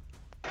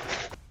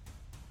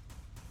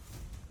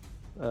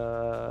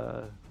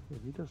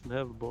 He doesn't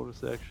have a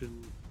bonus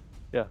action.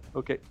 Yeah,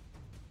 okay.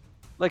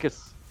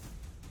 Lycus.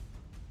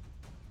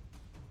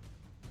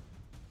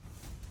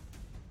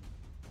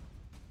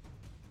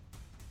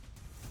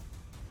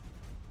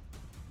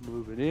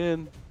 Moving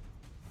in.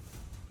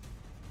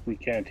 We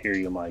can't hear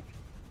you, Mike.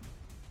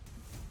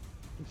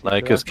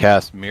 Lycus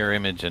cast mirror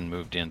image and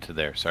moved into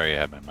there. Sorry, I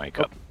had my mic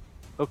up.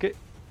 Okay.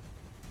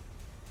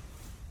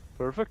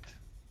 Perfect.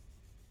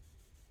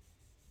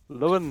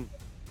 Lewin.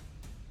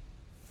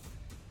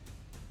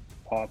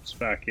 Pops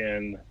back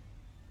in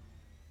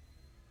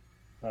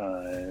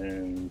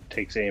and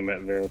takes aim at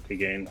Varric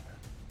again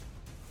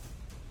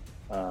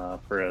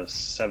for a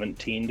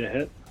 17 to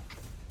hit.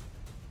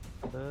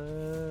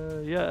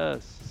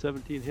 Yes,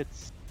 17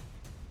 hits.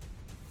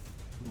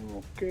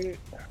 Okay.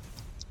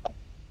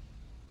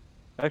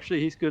 Actually,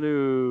 he's going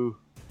to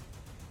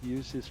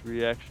use his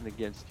reaction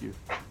against you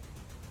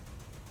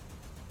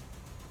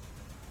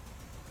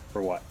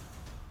For what?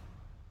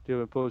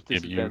 to impose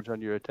Give you- disadvantage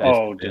on your attack.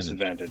 Oh,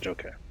 disadvantage.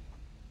 Okay.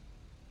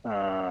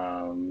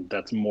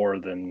 That's more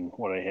than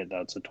what I hit.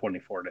 That's a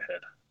 24 to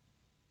hit.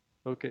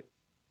 Okay.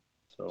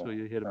 So So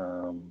you hit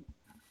him.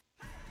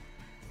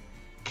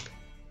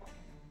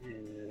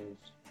 Is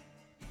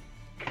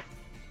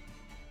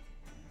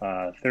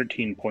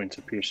 13 points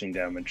of piercing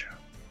damage.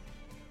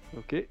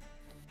 Okay.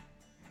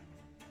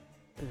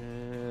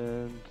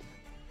 And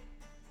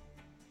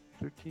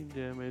 13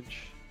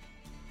 damage.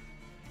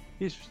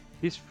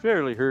 He's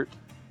fairly hurt.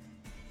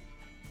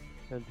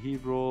 And he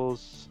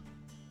rolls.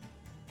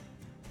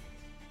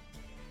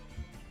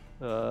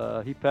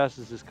 He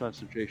passes his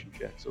concentration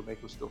check, so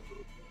Mako still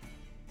frozen.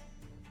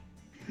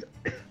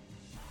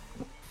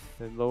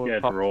 And Lowen You had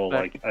to pops roll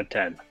back. like a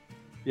 10.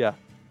 Yeah.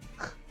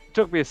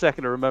 Took me a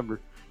second to remember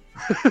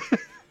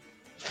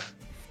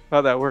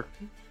how that worked.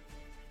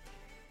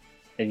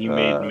 And you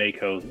made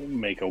Mako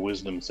make a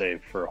wisdom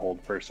save for a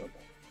hold person.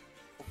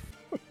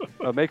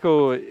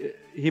 Mako,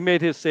 he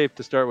made his save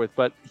to start with,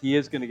 but he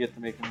is going to get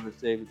to make another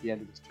save at the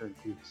end of his turn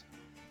too.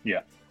 Yeah.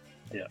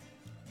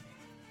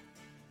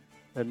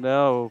 And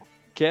now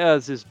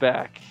Kaz is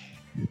back.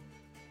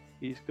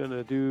 He's going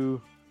to do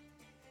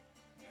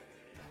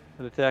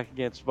an attack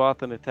against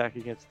Voth, an attack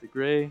against the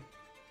Grey.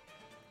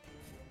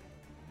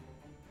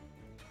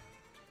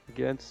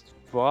 Against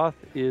Voth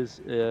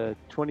is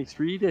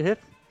 23 to hit,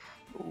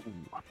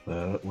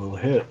 That will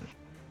hit.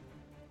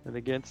 and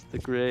against the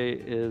Grey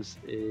is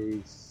a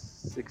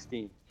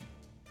 16.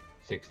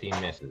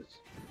 16 misses.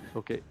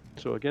 Okay,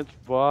 so against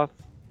Voth,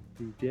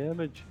 the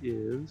damage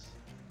is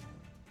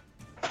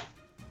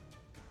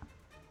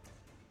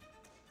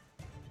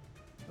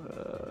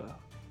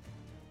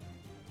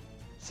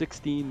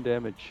 16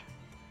 damage.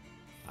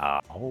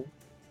 Ow.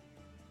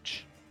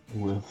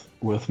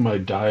 With my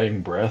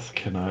dying breath,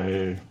 can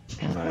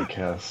I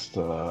cast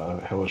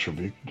Hellish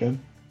Rebuke again?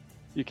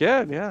 You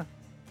can, yeah.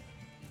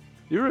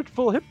 You're at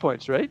full hit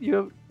points, right?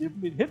 You've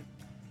been hit.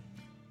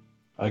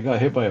 I got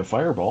hit by a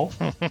fireball.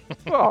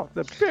 Oh,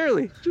 that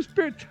barely,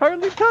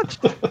 hardly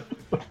touched. Right,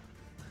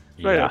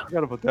 I Yeah.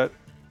 forgot about that.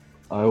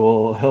 I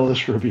will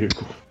Hellish Rebuke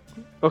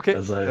Okay.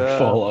 as I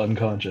fall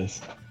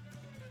unconscious.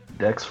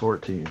 Dex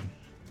 14.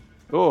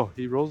 Oh,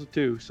 he rolls a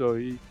 2, so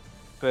he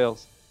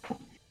fails.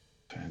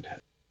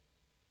 Fantastic.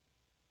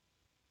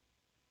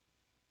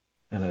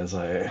 And as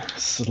I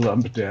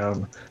slump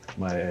down,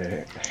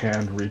 my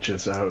hand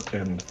reaches out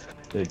and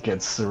it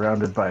gets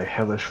surrounded by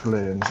hellish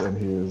flames, and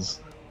he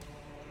is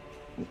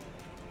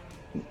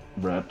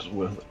wrapped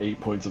with 8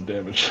 points of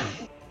damage.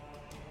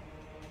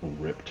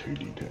 Rip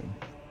 2d10.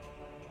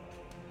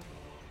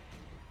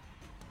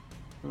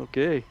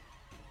 Okay.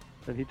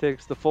 And he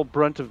takes the full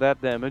brunt of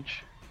that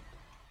damage.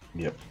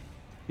 Yep.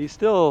 He's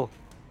still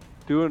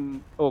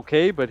doing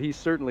okay, but he's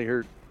certainly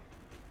hurt.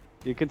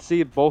 You can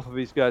see both of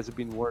these guys have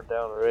been worn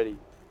down already.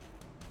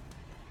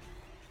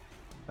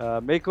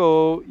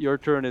 Mako, your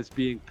turn is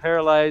being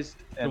paralyzed.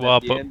 And Well,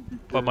 at the end,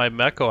 But my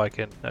Meko I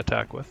can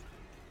attack with.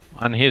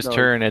 On his No.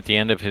 turn, at the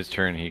end of his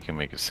turn, he can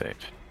make a save.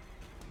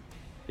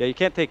 yeah, you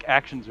can't take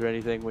actions or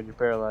anything when you're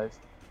paralyzed.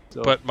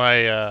 So, But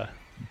my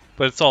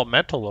but it's all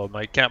mental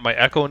though. Can't my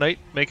Echo Knight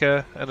make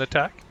an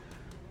attack?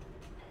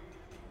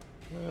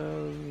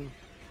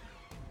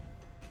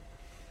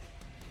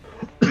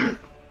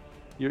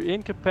 you're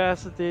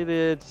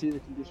incapacitated. See the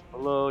condition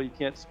below. You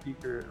can't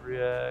speak or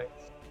react.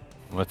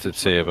 What's it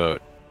say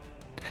about?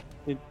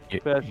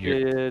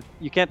 Incapacitated.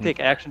 You can't take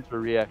actions or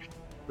reactions.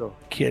 So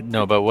Kid,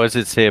 no, but what does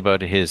it say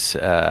about his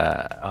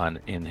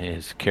in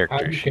his How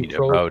character you sheet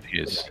control- about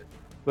his?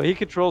 but he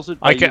controls it.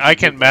 I by can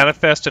using his-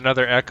 manifest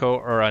another Echo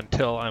or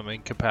until I'm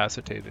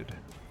incapacitated.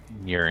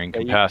 You're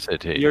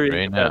incapacitated You're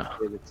right now.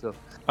 incapacitated. So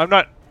I'm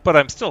not, but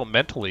I'm still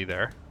mentally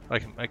there. I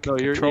can no,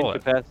 you're control it.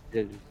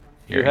 incapacitated.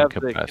 You're you have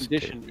the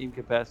incapacitated. condition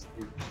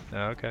incapacitated. Oh,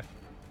 okay.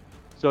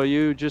 So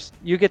you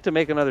get to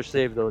make another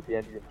save though at the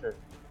end of your turn.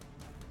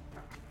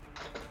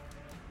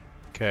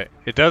 Okay.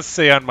 It does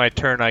say on my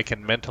turn I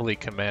can mentally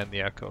command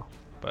the Echo.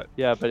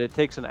 Yeah, but it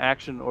takes an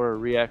action or a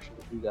reaction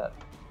to do that.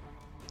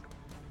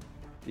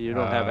 You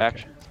don't have okay.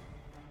 actions.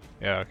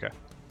 Yeah, okay.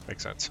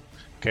 Makes sense.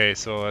 Okay,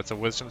 so that's a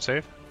wisdom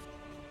save.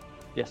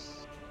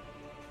 Yes.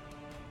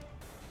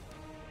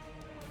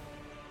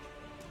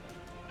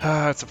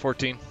 That's a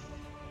 14.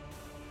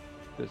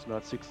 Does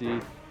not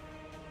succeed.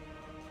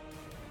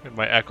 And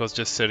my Echo's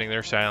just sitting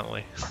there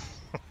silently.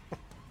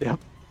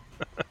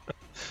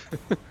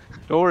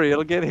 Don't worry,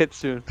 it'll get hit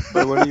soon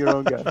by one of your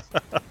own guys.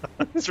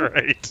 That's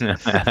right.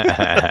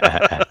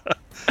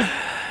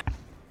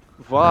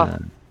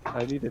 Voth,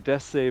 I need a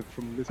death save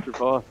from Mr.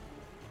 Voth.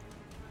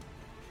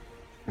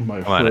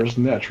 My Come on. first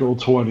natural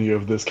 20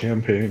 of this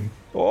campaign.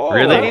 Oh,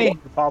 Really?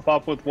 Pop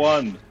up with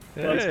 1.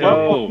 Let's Hey.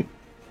 go.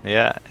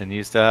 Yeah, and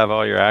you still have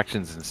all your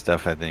actions and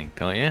stuff, I think,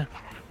 don't you?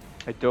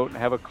 I don't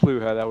have a clue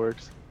how that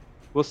works.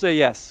 We'll say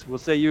yes. We'll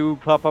say you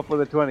pop up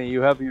with a 20.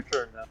 You have your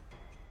turn now.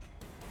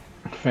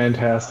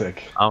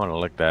 Fantastic. I'm gonna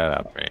look that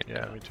up right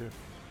Yeah, now. me too.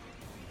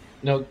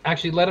 No,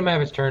 actually, let him have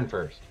his turn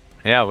first.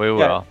 Yeah, we will.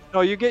 Yeah.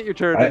 No, you get your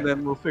turn, I- and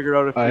then we'll figure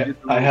out if we I,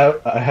 did the I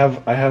rules.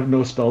 have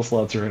no spell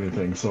slots or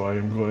anything, so I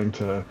am going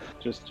to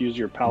Just use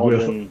your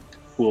paladin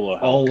hula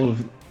hoop.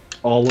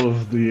 all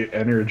of the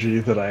energy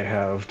that I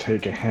have,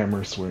 take a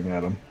hammer swing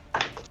at him.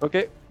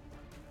 Okay.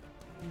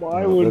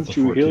 Why No, wouldn't that's a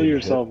you 14 heal to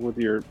yourself with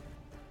your? Why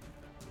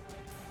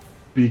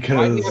do you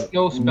Because have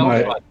no spell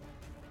my slot?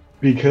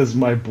 because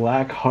my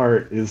black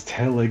heart is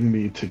telling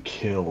me to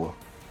kill.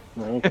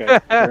 Okay,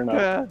 fair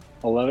enough.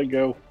 I'll let it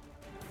go.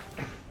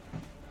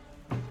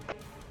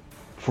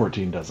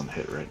 14 doesn't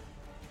hit, right?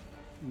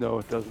 No,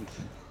 it doesn't.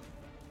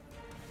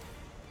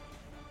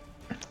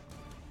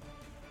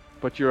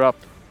 But you're up,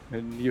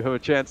 and you have a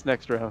chance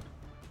next round.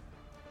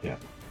 Yeah.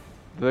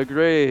 The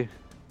Gray.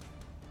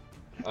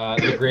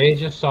 The Gray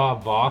just saw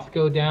Voth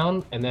go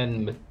down and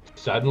then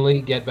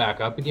suddenly get back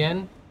up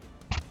again.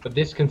 But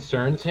this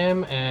concerns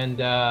him, and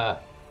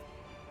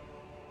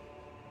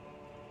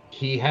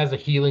he has a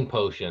healing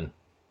potion.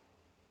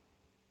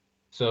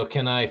 So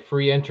can I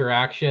free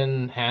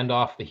interaction hand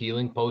off the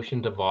healing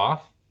potion to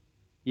Voth?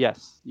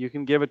 Yes, you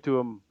can give it to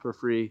him for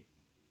free,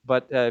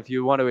 but if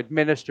you want to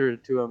administer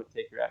it to him and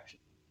take your action,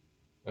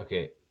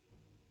 Okay.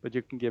 but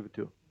you can give it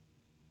to him.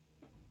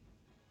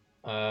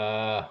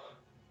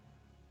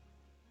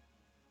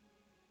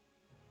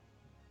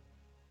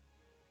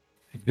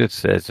 It just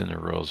says in the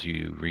rules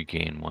you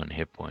regain 1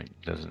 hit point.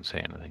 It doesn't say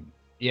anything.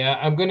 Yeah,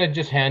 I'm going to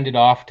just hand it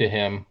off to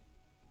him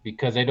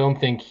because I don't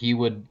think he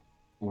would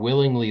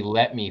willingly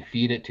let me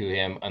feed it to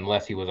him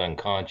unless he was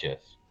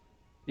unconscious.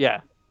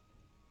 Yeah,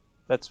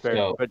 that's fair,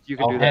 So but you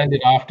can I'll do that. hand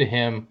it off to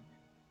him,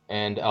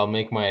 and I'll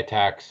make my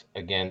attacks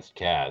against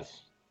Kaz.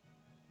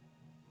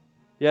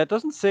 Yeah, it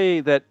doesn't say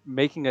that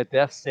making a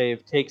death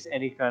save takes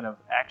any kind of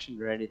action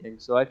or anything,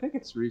 so I think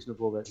it's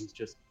reasonable that he's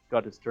just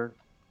got his turn.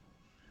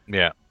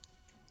 Yeah.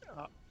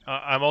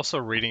 I'm also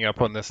reading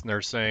up on this, and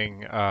they're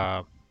saying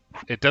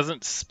it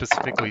doesn't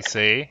specifically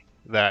say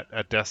that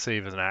a death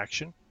save is an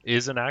action.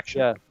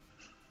 Yeah.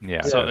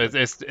 Yeah. So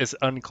it's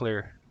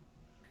unclear.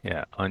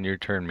 Yeah. On your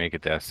turn, make a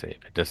death save.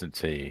 It doesn't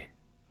say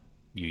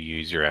you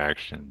use your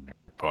action, or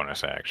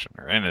bonus action,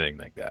 or anything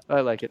like that. I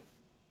like it.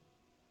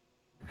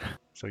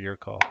 So your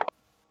call.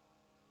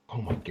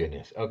 Oh my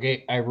goodness.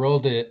 Okay, I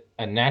rolled a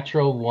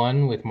natural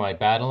 1 with my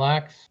battle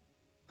axe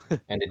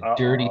and a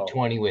dirty Uh-oh.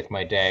 20 with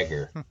my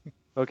dagger.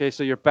 Okay,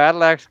 so your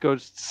battle axe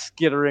goes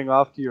skittering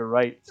off to your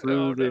right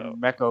through Oh, the no.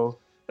 Meko.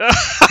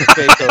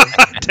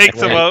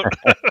 Takes him out.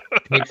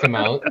 Takes him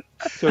out.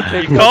 So it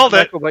takes You out called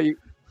the it. Meko,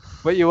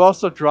 but you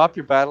also drop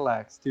your battle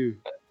axe too.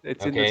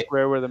 It's in the Okay.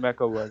 square where the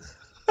Meko was.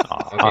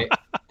 Okay.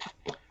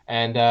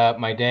 And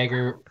my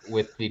dagger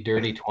with the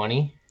dirty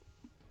 20.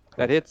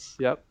 That hits.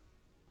 Yep.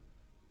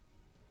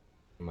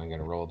 Am I going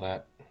to roll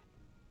that?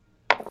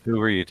 Who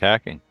were you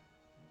attacking?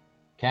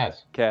 Kaz.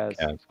 Kaz.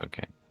 Yes.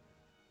 Okay.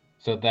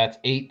 So that's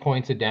 8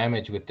 points of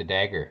damage with the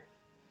dagger.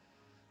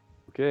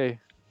 Okay.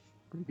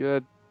 Pretty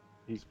good.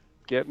 He's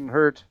getting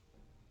hurt.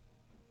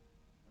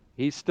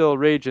 He's still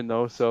raging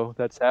though, so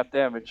that's half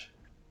damage.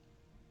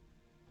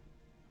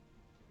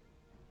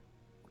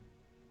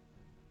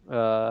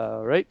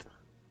 Right.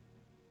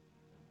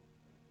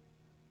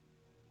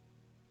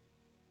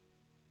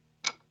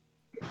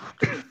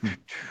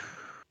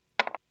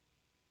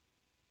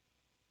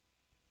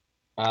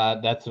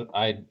 That's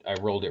I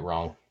rolled it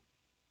wrong.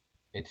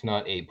 It's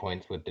not 8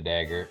 points with the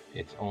dagger.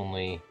 It's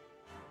only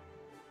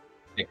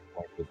 6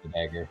 points with the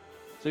dagger.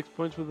 6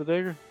 points with the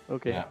dagger?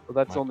 Okay. Yeah, Well,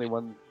 that's my only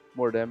 1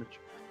 more damage.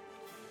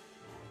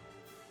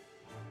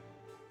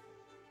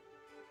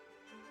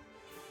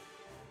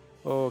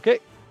 Okay.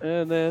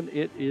 And then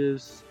it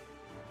is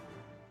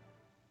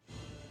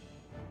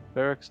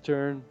Varric's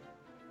turn.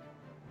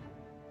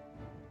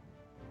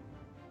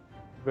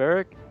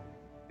 Varric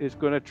is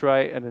going to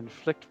try and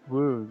inflict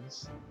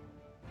wounds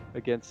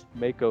against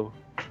Mako.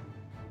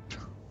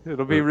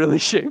 It'll be really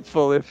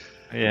shameful if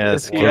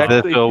Yes, If he because this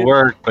actually will hit-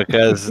 work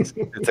because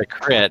it's a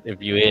crit if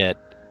you hit.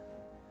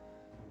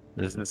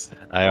 This is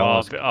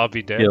I'll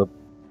be dead. killed.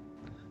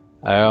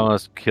 I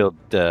almost killed.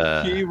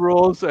 he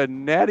rolls a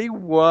natty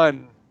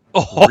 1.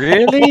 Oh,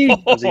 Really?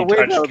 Does he Oh, wait,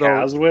 touch no, though.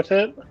 Kaz with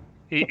it?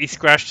 he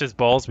scratched his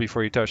balls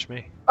before he touched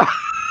me.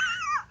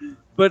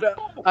 But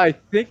I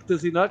think,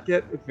 does he not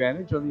get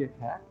advantage on the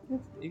attack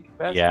against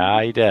incapacity?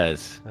 Yeah, he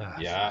does.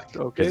 Yeah.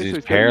 Okay, Because so he's got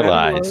a natty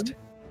paralyzed. 1.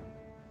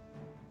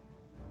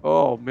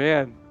 Oh,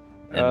 man.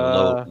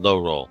 And low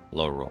roll.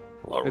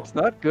 It's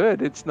not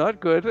good. It's not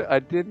good. I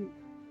didn't.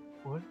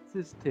 What is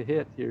this to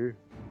hit here?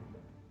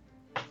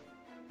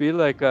 Be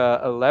like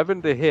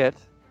 11 to hit.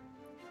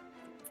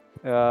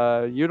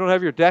 You don't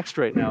have your dex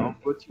right now.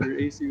 What's your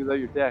AC without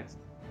your dex?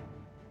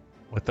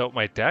 Without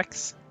my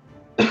dex?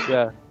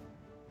 Yeah.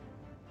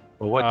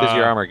 Well, what does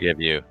your Uh, armor give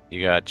you?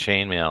 You got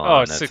chainmail Oh,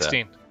 on. it's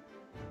 16.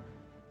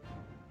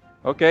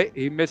 Okay,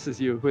 he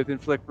misses you with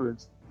inflict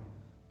wounds,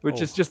 which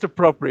Oh. is just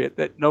appropriate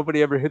that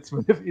nobody ever hits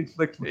with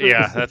inflict wounds.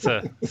 Yeah, that's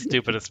a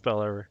stupidest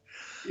spell ever.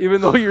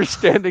 Even though you're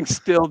standing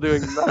still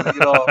doing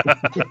nothing at all.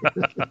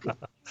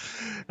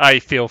 I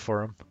feel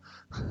for him.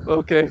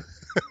 Okay,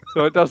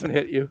 so it doesn't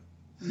hit you.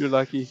 You're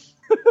lucky.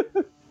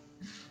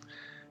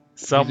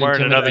 Somewhere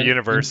in another He's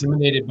universe,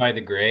 intimidated by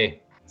the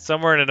gray.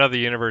 somewhere in another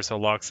universe,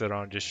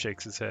 Aloxodon just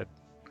shakes his head.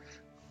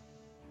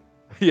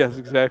 Yes,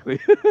 exactly.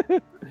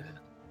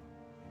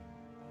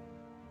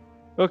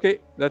 Okay,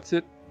 that's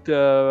it.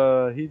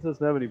 He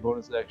doesn't have any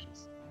bonus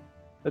actions.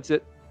 That's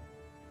it.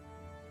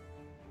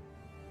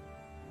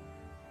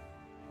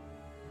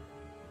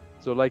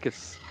 So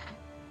Lycus.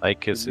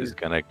 Lycus is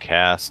going to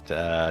cast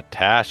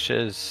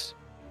Tasha's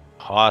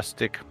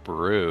Caustic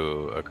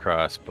Brew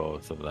across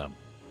both of them.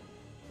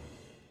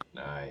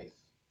 Nice.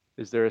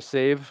 Is there a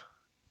save?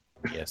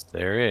 Yes,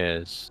 there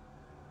is.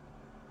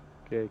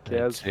 Okay,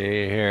 Let's Kaz.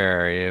 see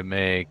here. You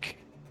make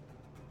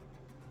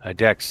a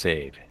dex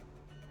save.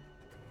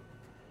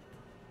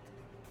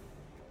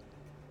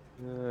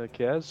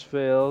 Kaz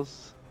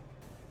fails.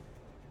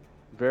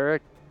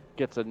 Varric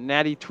gets a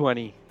natty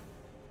 20.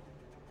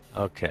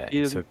 Okay.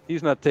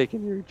 He's not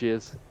taking your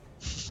jizz.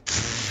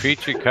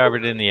 Creature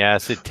covered in the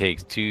acid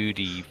takes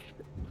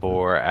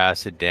 2d4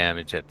 acid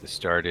damage at the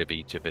start of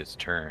each of its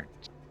turns.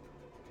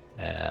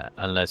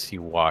 Unless he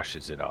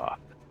washes it off.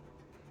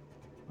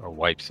 Or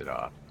wipes it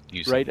off.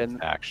 Using his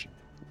action.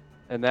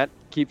 And that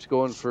keeps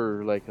going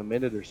for like a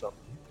minute or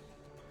something.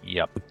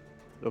 Yep.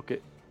 Okay.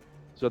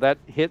 So that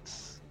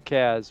hits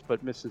Kaz,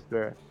 but misses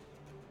Varric.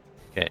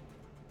 Okay.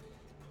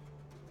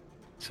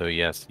 So he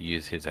has to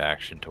use his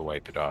action to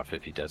wipe it off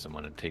if he doesn't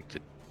want to take the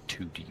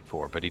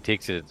 2d4. But he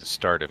takes it at the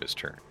start of his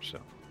turn, so...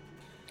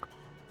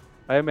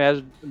 I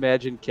imagine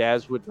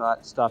Kaz would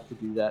not stop to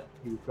do that.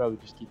 He would probably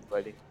just keep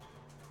fighting.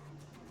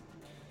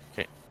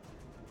 Okay.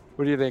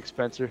 What do you think,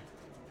 Spencer?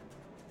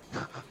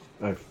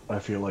 I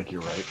feel like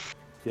you're right.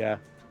 Yeah.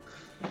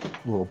 A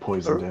little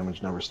poison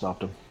damage never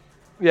stopped him.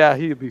 Yeah,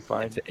 he'd be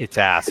fine. It's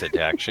acid,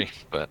 actually,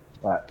 but...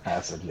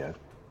 Acid, yeah.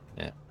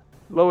 Yeah.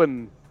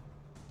 Lowen.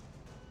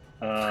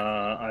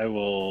 I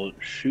will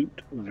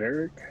shoot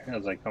Varric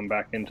as I come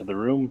back into the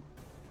room.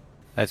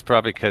 That's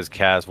probably because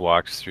Kaz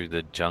walks through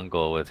the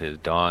jungle with his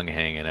dong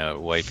hanging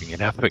out, wiping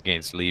it up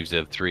against leaves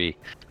of 3.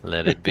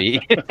 Let it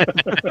be.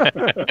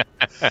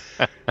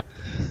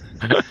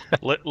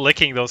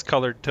 Licking those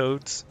colored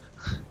toads.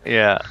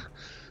 Yeah.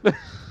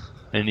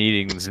 And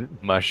eating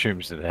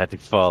mushrooms that had to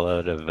fall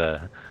out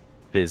of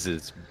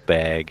Biz's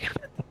bag.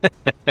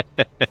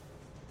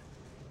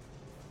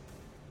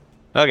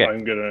 Okay.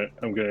 I'm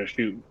gonna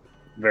shoot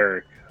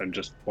Varric. I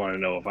just want to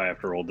know if I have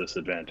to roll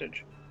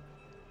disadvantage.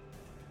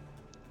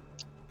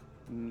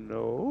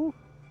 No.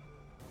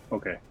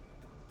 Okay.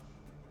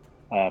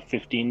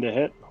 15 to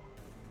hit.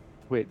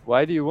 Wait,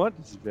 why do you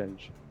want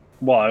disadvantage?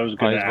 Well, I was I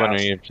going was to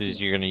wondering ask. if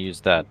you're going to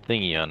use that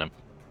thingy on him.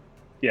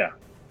 Yeah.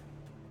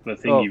 The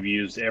thing Oh. you've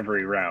used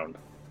every round.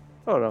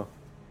 Oh, no.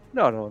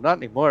 No, not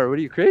anymore. What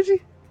are you,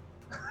 crazy?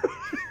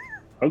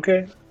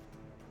 Okay.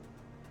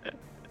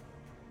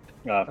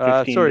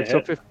 15 sorry, to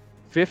so hit.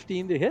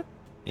 15 to hit?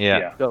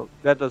 Yeah. No,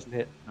 that doesn't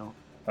hit. No.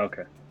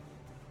 Okay.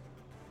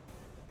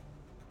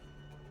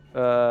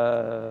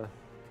 And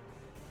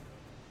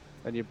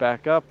you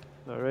back up.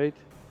 All right.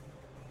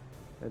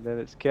 And then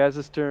it's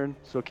Kaz's turn.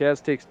 So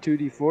Kaz takes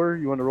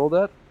 2d4. You want to roll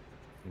that?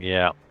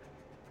 Yeah.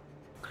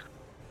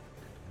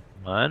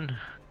 1,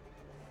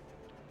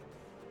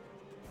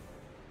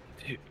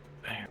 2,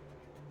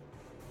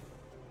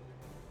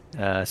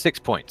 6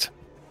 points.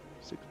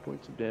 6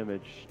 points of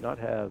damage, not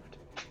halved.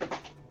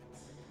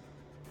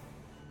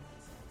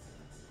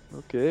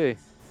 Okay.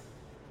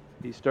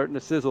 He's starting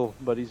to sizzle,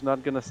 but he's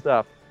not going to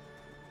stop.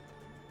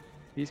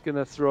 He's going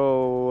to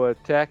throw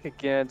attack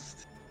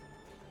against...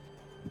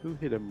 Who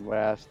hit him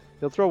last?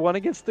 He'll throw one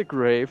against the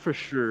Gray for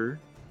sure.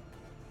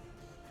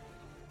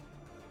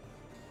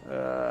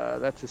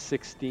 That's a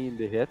 16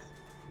 to hit.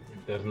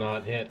 Does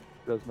not hit.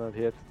 Does not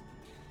hit.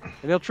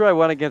 And he'll try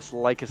one against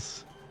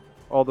Lycus.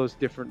 All those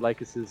different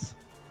Lycuses.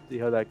 See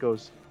how that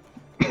goes.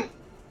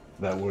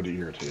 That would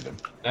irritate him.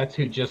 That's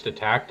who just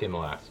attacked him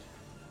last.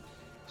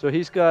 So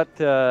he's got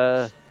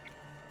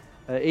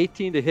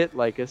 18 to hit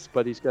Lycus,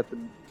 but he's got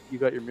you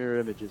got your mirror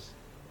images.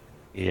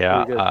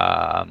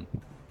 Yeah.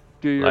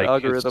 Do your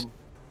Lycus- algorithm.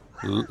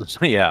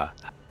 Yeah.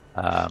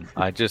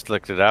 I just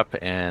looked it up,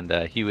 and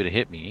he would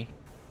hit me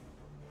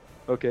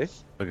Okay.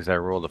 because I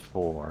rolled a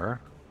 4.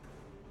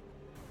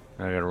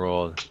 I gotta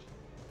roll.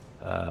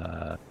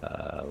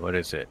 What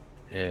is it?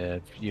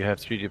 If you have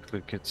 3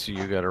 duplicates,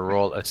 you gotta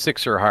roll a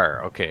 6 or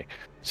higher. Okay.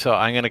 So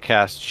I'm gonna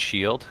cast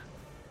Shield,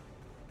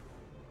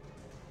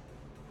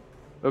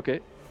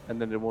 Okay.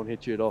 And then it won't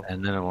hit you at all.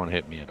 and then it won't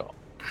hit me at all.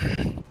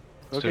 Still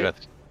Okay. got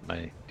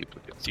my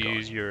duplicates. Do you going.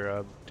 use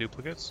your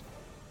duplicates?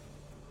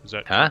 Is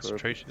that Huh?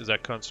 concentration? Is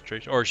that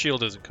concentration? Or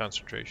shield isn't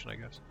concentration, I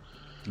guess.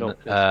 No.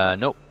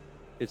 Nope.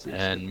 It's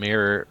And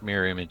mirror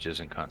image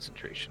isn't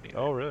concentration either.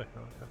 Oh, really?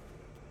 Okay.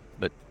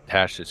 But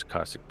Tash's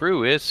Caustic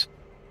Brew is.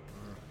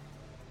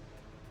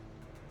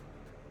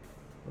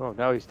 Oh,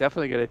 now he's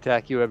definitely going to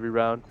attack you every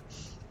round.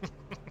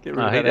 Get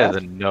rid of He that acid.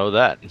 doesn't know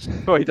that.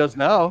 Oh, he does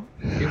now.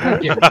 You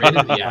won't get rid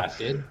of the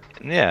acid.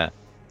 Yeah.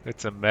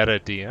 It's a meta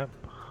DM.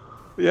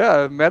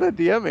 Yeah, meta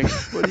DMing.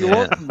 What do you Yeah.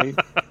 want from me?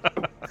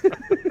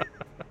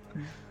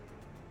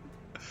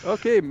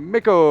 Okay,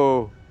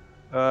 Miko.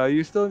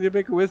 You still need to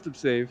make a wisdom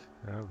save.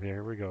 Oh,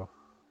 here we go.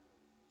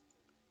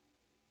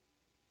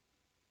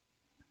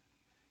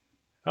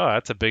 Oh,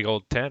 that's a big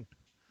old 10.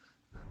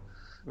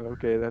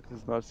 Okay, that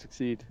does not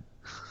succeed.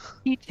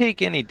 he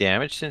take any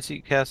damage since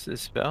he cast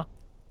this spell?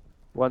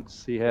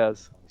 Once he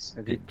has.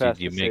 And he Did passed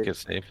you the make save. a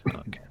save?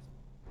 Okay.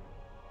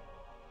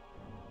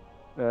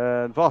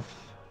 And Voth.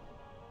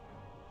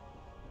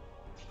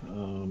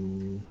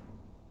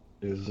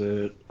 Is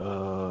it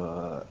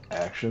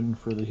action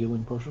for the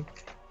healing potion?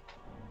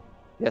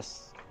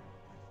 Yes.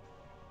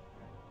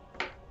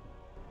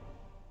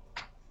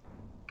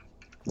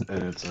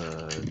 And it's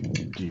a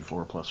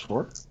D4 plus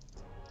 4. Is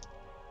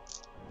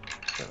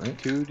that right?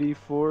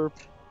 2d4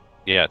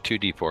 Yeah,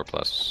 2d4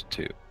 plus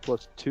 2.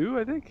 plus 2,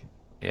 I think?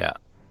 Yeah.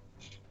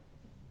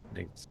 I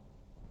think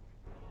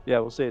Yeah,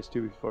 we'll say it's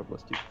 2d4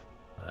 plus 2.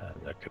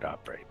 that could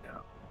operate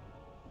now.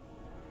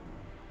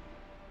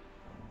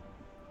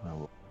 I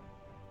will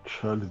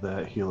chug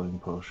that healing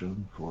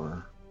potion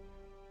for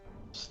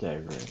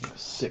staggering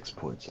 6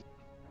 points.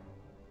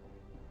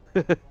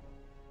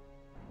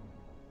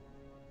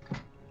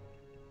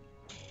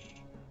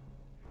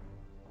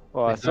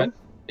 Awesome.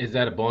 Is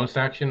that a bonus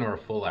action or a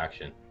full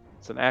action?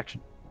 It's an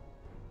action.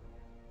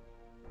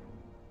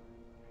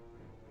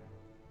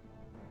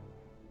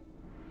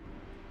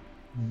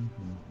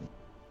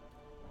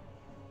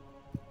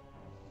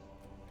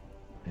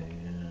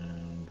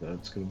 And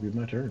that's going to be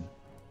my turn.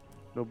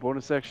 No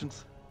bonus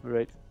actions?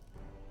 Alright.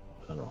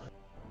 I don't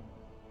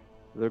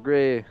The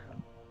Gray.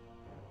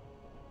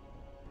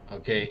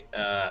 Okay,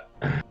 the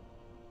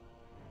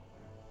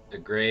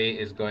Gray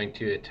is going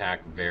to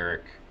attack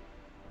Varric.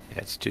 Yeah,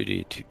 it's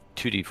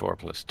 2d4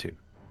 plus 2.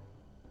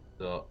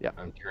 So Yeah.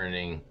 I'm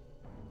turning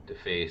to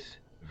face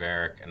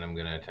Varric, and I'm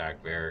going to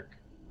attack Varric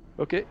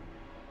Okay.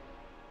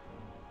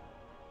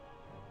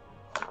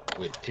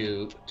 with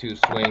two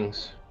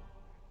swings.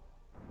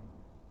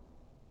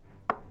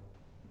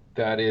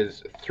 That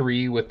is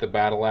 3 with the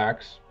battle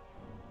axe.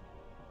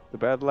 The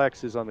battle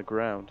axe is on the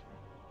ground.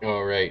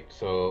 All right,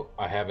 so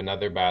I have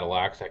another battle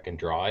axe. I can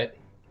draw it,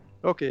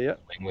 Okay, yeah.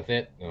 swing with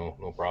it. No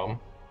problem.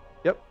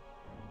 Yep.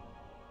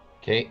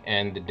 Okay,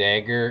 and the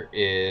dagger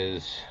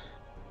is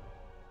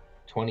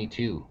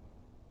 22.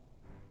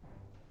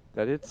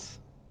 That hits.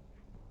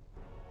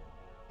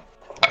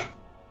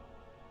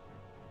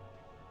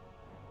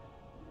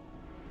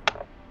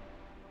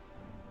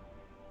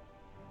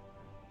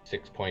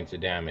 Six points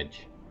of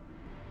damage.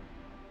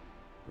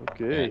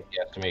 Okay. And he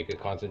has to make a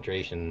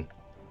concentration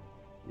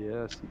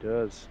Yes, he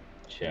does.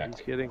 check.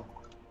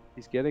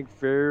 He's getting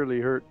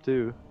fairly hurt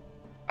too.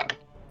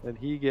 And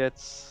he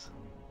gets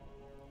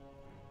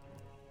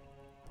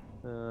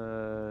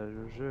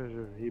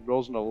he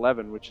rolls an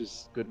 11, which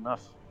is good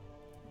enough.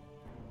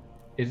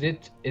 Is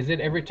it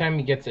every time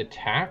he gets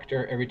attacked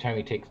or every time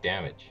he takes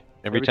damage?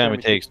 Every time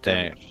it takes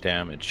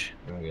damage.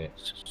 Okay.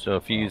 So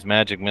if you use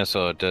magic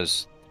missile, it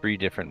does 3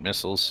 different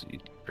missiles.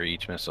 For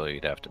each missile,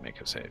 you'd have to make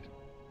a save.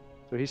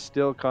 So he's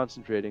still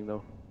concentrating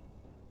though.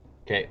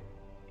 Okay.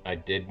 I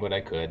did what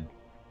I could.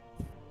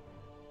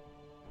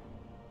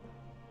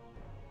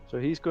 So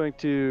he's going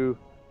to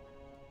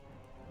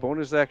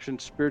bonus action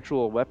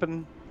spiritual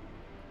weapon.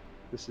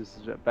 This is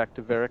back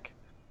to Varric.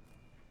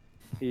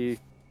 He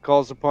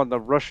calls upon the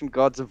Russian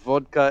gods of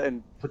vodka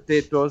and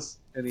potatoes,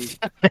 and he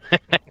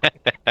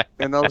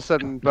and all of a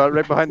sudden,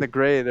 right behind the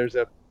Gray, there's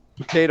a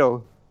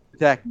potato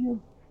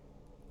attacking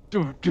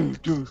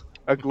him.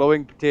 A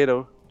glowing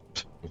potato.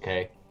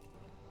 Okay.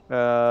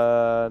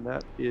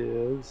 That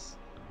is.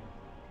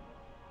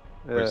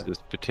 Where's this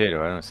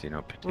potato? I don't see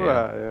no potato.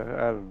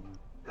 I don't know.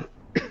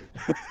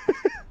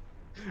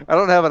 I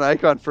don't have an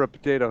icon for a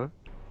potato.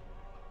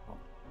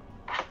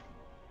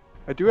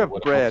 I do have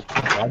What bread.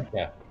 else?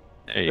 Yeah.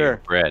 There you There.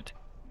 go, bread.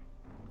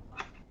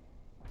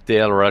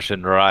 Stale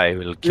Russian rye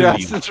will kill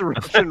Yes, you. it's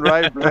Russian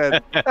rye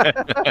bread.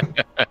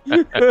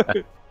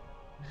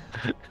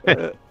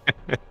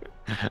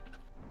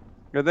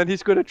 And then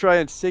he's going to try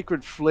and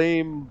sacred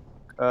flame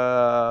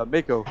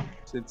Mako,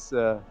 since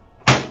would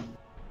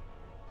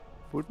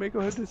Mako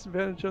have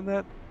disadvantage on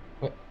that?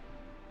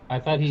 I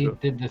thought he So-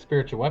 did the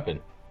spiritual weapon.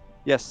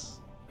 Yes,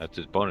 That's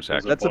his bonus That's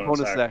action. that's a bonus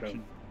bonus action.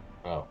 action.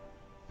 Oh.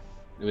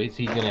 Is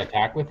he going to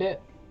attack with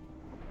it?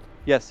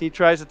 Yes, he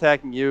tries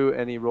attacking you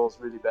and he rolls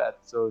really bad,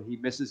 so he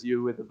misses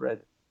you with the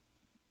bread.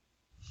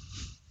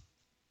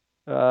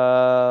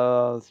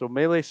 So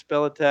melee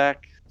spell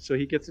attack. So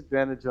he gets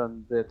advantage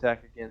on the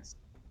attack against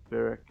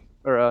Varric,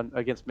 or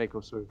against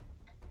Mako. Sorry.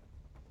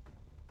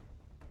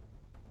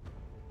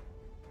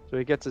 So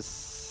he gets a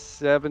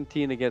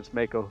 17 against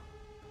Mako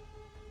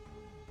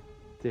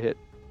to hit.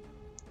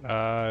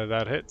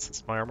 That hits.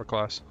 It's my armor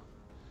class.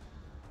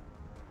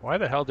 Why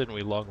the hell didn't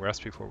we long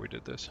rest before we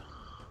did this?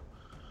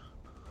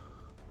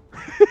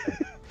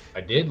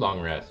 I did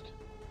long rest.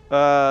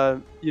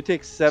 You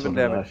take 7 Some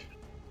damage. dash.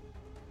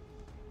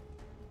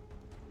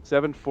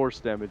 7 force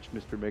damage,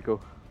 Mr. Mako.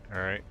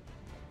 Alright.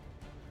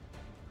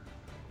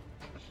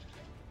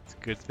 It's a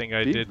good thing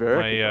I Beat did Varric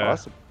my is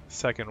awesome.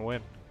 second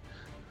win.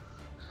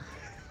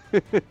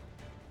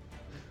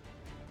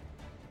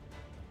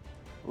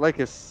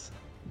 Lycus.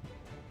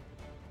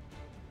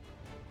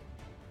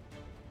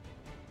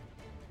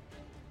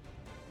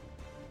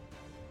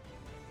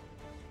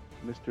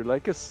 Mr.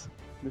 Lycus?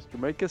 Mr.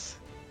 Micus?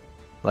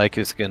 Like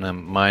it's gonna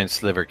mind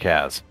sliver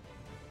Kaz.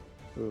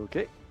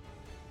 Okay.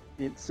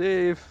 Int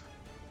save.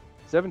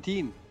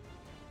 17.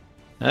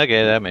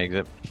 Okay, that makes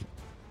it.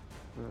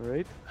 All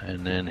right.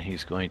 And then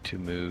he's going to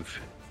move.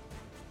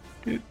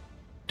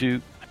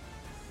 Doop.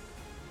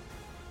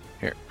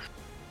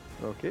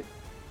 Okay.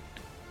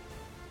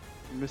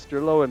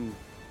 Mr. Lowen.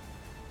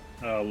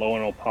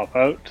 Lowen will pop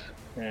out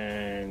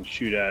and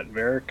shoot at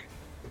Varric.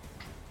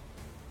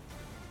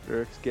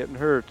 Eric's getting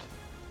hurt.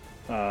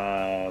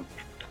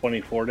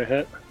 24 to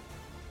hit.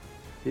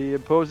 He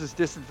imposes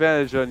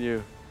disadvantage on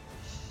you.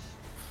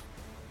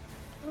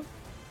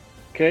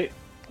 Okay.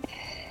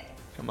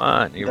 Come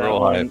on, you that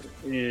roll high. one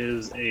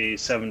is a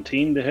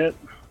 17 to hit.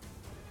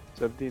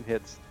 17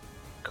 hits.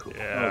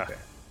 Yeah. Okay.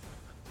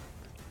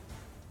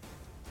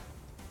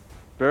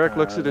 Barrick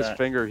looks at his that-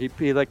 finger. He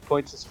like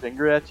points his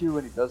finger at you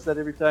when he does that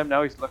every time.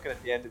 Now he's looking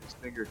at the end of his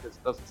finger because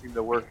it doesn't seem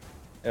to work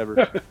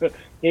ever.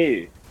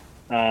 Hey.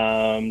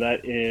 That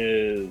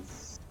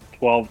is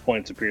 12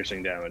 points of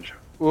piercing damage.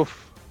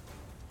 Oof.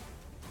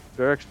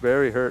 Barrick's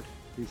very hurt.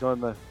 He's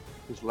on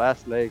his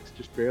last legs,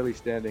 just barely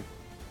standing.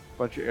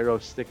 Bunch of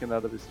arrows sticking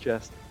out of his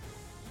chest.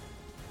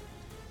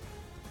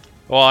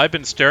 Well, I've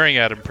been staring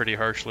at him pretty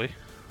harshly.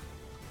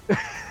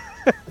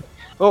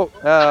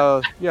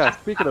 Oh, yeah.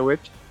 Speaking of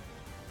which,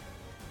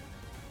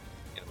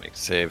 Gonna make a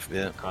save.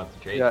 Yeah.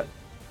 Concentration. Yeah.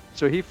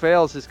 So he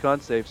fails his con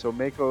save. So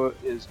Mako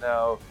is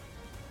now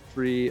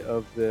free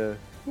of the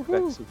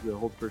effects of the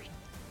hold person.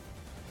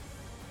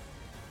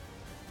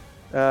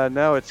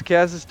 Now it's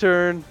Kaz's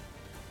turn.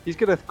 He's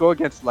gonna go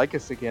against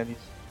Lycus again. He's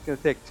gonna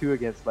take 2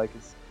 against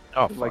Lycus.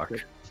 Oh Doesn't like fuck.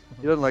 that.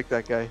 He doesn't like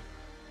that guy.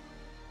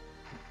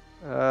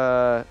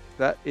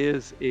 That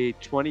is a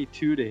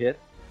 22 to hit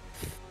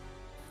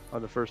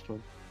on the first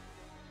one.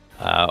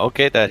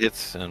 Okay, that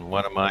hits, and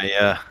one of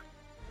my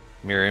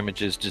mirror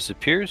images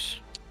disappears.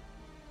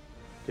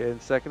 Okay,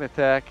 and second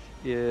attack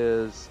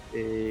is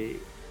a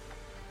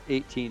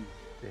 18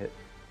 to hit.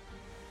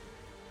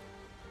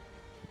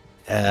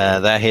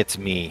 That hits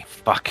me.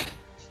 Fuck.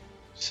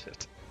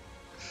 Shit.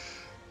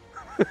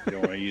 You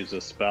want to use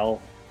a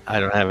spell? I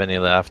don't have any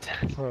left.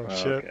 Oh,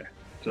 Okay.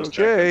 Just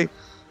Okay.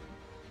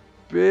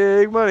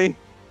 Big money.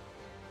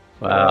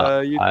 Wow.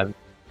 You- I've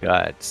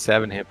got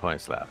 7 hit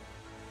points left.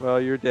 Well,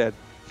 you're dead.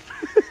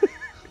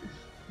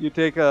 You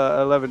take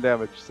 11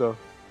 damage, so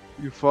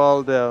you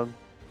fall down.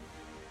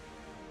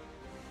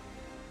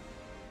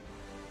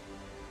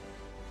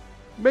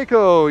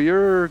 Mako,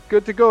 you're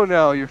good to go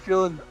now. You're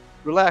feeling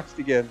relaxed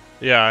again.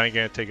 Yeah, I'm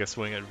gonna take a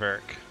swing at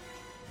Varric.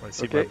 I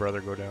see my Okay.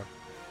 brother go down.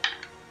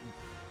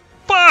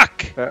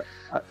 Fuck!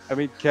 I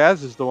mean,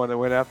 Kaz is the one that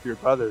went after your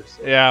brothers.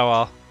 Yeah,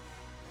 well,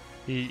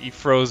 he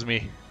froze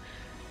me.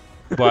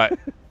 But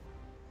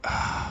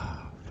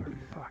for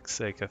fuck's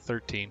sake, a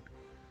 13.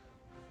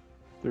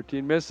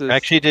 13 misses.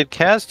 Actually, did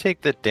Kaz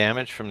take the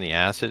damage from the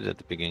acid at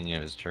the beginning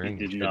of his He turn?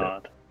 did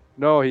not.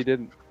 No, he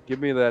didn't. Give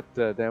me that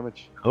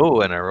damage.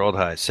 Oh, and I rolled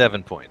high.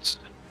 7 points.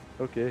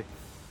 Okay.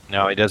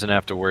 Now he doesn't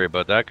have to worry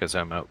about that because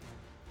I'm out.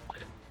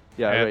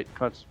 Yeah, Yeah. right.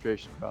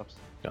 Concentration drops.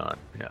 Gone.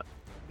 Yeah.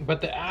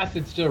 But the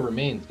acid still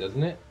remains,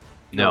 doesn't it?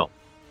 No.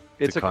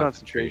 It's a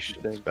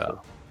concentration thing.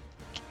 spell.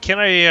 Can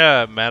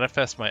I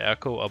manifest my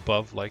echo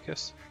above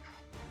Lycus?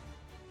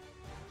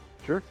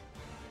 So. Sure.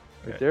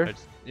 Right Okay, there?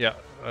 Yeah,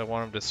 I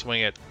want him to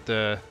swing at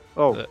the.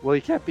 Oh, well,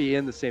 he can't be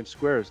in the same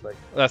square as like.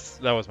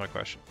 That was my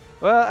question.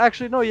 Well,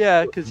 actually, no,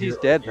 yeah, because he's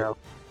dead now.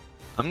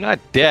 I'm not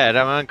dead.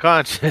 I'm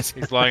unconscious.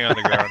 He's lying on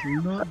the ground.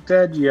 I'm not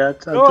dead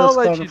yet. I've No, I'll just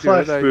let got you a do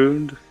flesh it.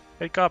 wound.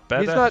 It got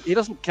better. He's not. He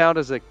doesn't count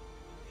as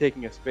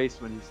taking a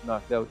space when he's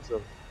knocked out.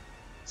 So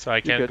So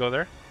I can't good. go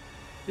there?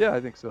 yeah,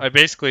 I think so. I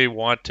basically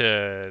want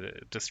to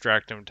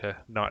distract him to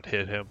not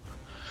hit him.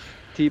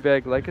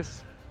 Teabag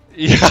Lycus.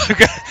 Yeah,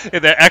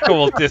 the echo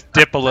will just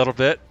dip a little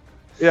bit.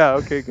 Yeah.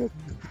 Okay. Good.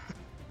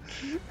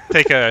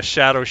 Take a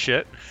shadow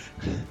shit.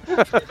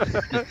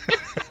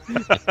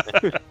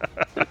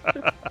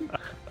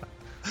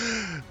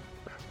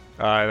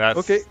 Alright,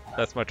 Okay.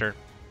 That's my turn.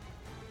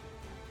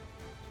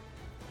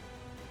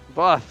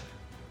 Voth.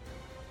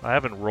 I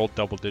haven't rolled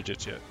double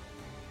digits yet.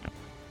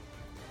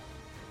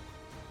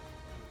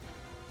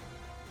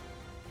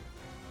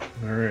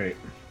 All right.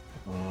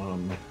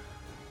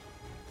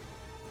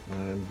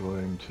 I'm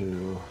going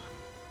to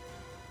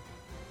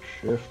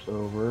shift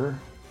over,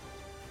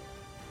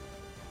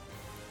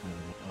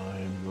 and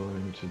I'm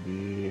going to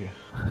be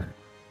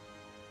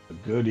a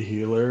good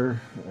healer,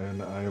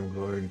 and I am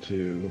going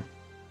to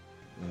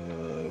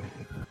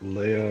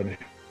lay on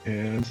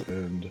hands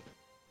and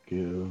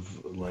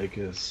give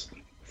Lycus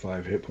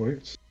 5 hit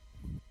points.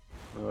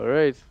 All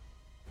right.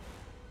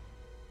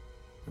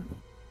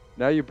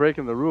 Now you're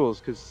breaking the rules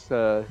because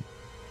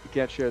you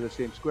can't share the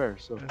same square.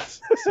 So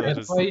So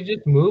That's why you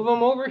just move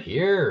them over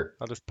here.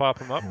 I'll just pop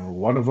him up.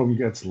 One of them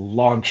gets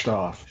launched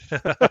off.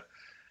 okay,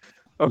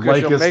 so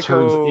Lycus Mako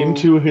turns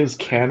into his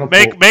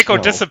catapult Mako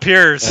self,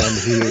 disappears.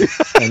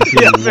 and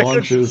he Yeah, Mako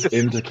launches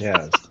into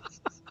Kaz.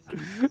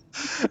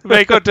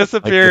 Mako Like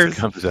disappears. just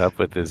comes up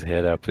with his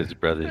head up his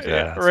brother's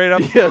Yeah, ass. right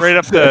up, Yes. right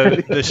up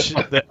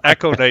the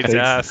Echo Knight's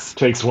ass.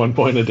 Takes 1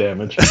 point of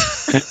damage.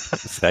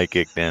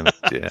 Psychic damage.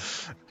 Yeah.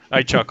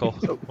 I chuckle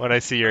when I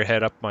see your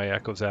head up my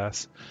Echo's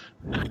ass.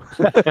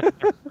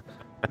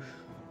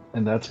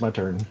 And that's my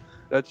turn.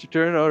 That's your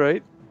turn, all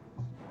right.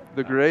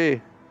 The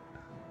gray.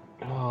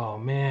 Oh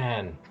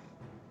man.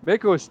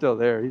 Mako is still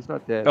there. He's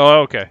not dead.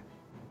 Oh, okay.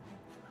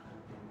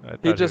 I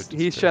he thought just would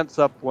he shunts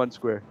up 1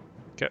 square.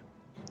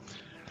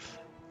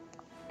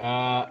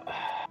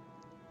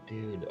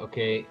 Dude.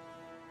 Okay.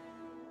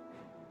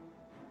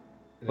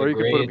 Or you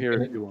can put him Gray here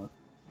is if gonna- you want.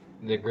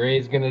 The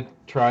Gray's gonna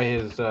try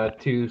his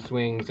 2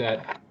 swings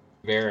at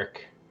Varric.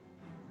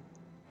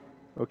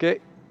 Okay.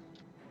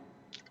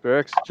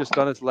 Barrack's just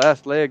on his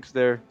last legs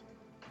there.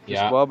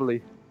 Just Yeah.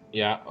 wobbly.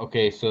 Yeah.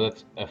 Okay. So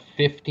that's a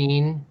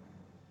 15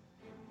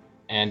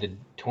 and a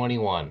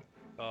 21,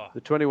 Oh,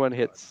 The 21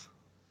 hits.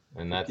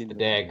 and that's 15 the hits.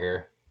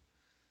 dagger.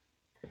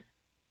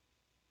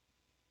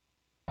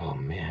 Oh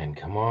man,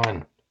 come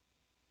on.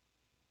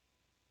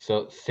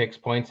 So 6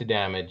 points of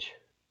damage.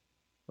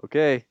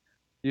 Okay.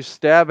 You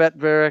stab at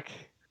Varric,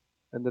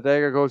 and the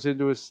dagger goes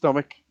into his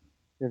stomach,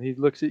 and he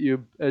looks at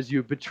you as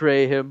you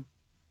betray him.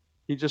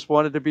 He just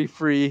wanted to be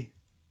free,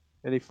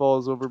 and he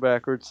falls over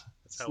backwards,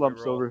 That's how we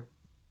slumps roll. over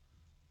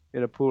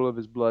in a pool of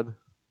his blood.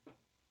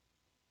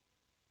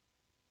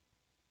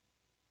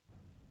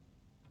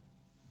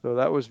 So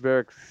that was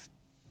Varric's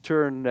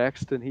turn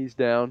next, and he's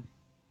down.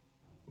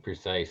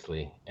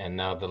 Precisely. And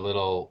now the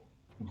little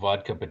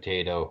vodka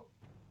potato.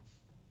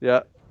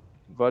 Yeah.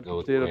 Vodka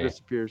Goes potato away.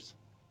 disappears.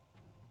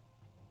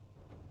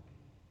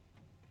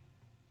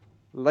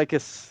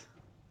 Lycus.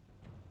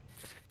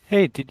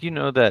 Hey, did you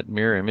know that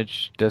mirror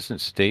image doesn't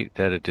state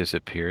that it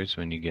disappears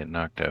when you get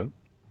knocked out?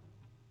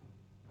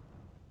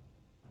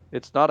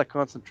 It's not a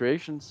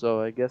concentration,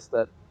 so I guess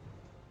that.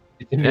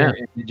 It's a mirror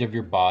image of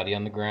your body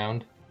on the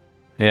ground.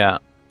 Yeah,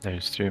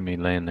 there's 3 of me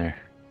laying there.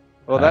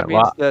 Well, that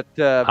means well,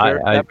 that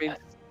I- that means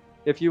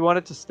if you want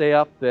it to stay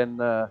up, then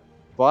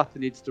Voth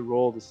needs to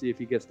roll to see if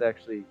he gets to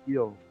actually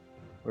heal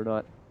or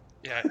not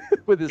yeah.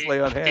 with his lay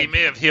on He hand.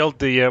 may have healed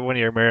the one of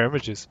your mirror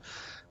images.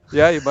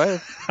 Yeah, you might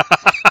have.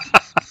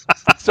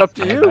 It's up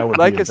to Yeah, you. that would be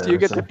Lycus, you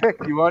get to embarrassing.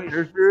 pick. You want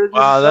your spirit?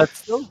 Wow, that's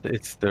still?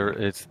 it's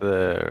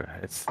the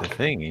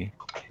thingy.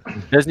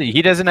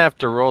 He doesn't have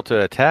to roll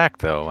to attack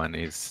though when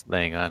he's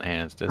laying on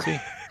hands, does he?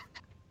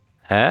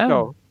 Huh?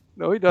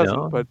 No, he doesn't.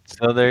 No? But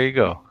So there you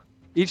go.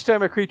 each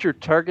time a creature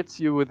targets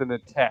you with an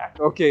attack.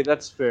 Okay,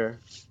 that's fair.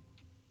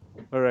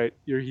 All right,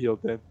 you're healed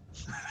then.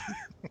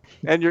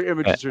 And your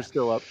images are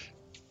still up.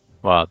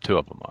 Well, 2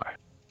 of them are.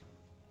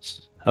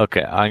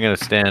 Okay, I'm gonna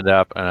stand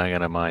up and I'm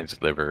gonna mind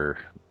sliver.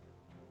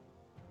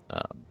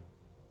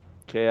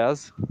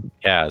 Kaz.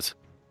 Kaz,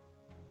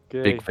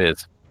 Okay. Big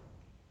Fizz.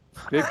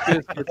 Big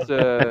Fist gets,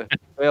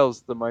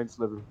 fails the mind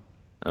sliver.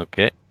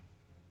 Okay.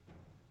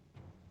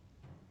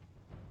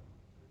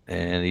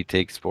 And he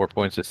takes 4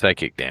 points of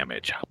psychic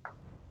damage.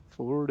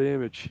 4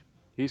 damage.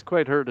 He's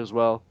quite hurt as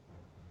well.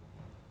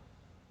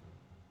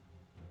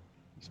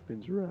 He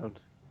spins around,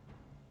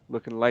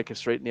 looking like us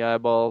straight in the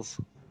eyeballs.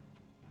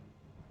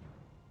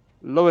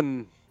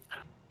 Lowen.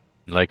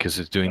 Lycus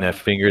is doing that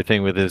finger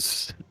thing with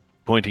his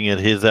pointing at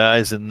his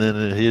eyes and then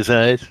at his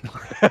eyes.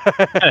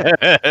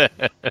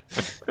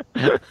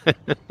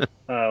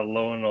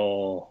 Lowen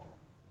will.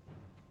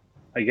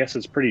 I guess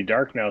it's pretty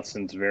dark now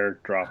since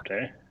Varric dropped,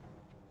 eh?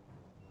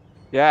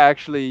 Yeah,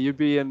 actually, you'd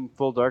be in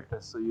full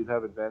darkness, so you'd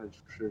have advantage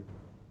for sure.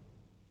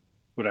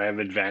 Would I have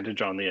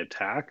advantage on the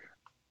attack?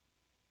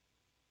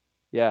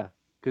 Yeah,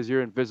 because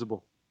you're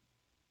invisible.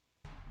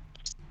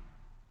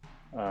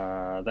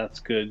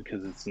 That's good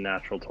because it's a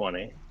natural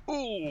 20.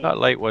 Thought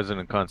light wasn't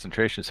a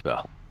concentration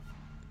spell.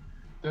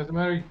 Doesn't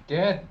matter, he's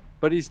dead.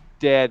 But he's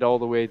dead, all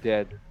the way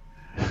dead.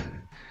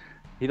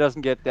 He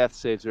doesn't get death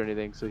saves or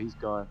anything, so he's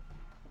gone.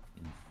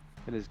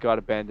 And his god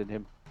abandoned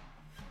him.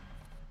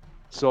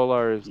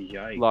 Solar is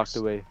Yikes. locked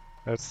away.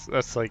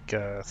 That's like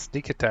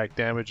sneak attack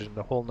damage in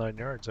the whole 9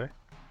 yards, eh?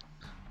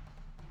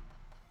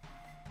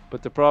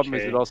 But the problem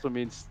is Okay. it also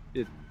means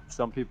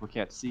some people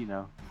can't see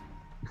now.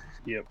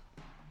 Yep.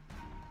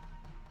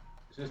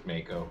 It's just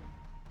Mako.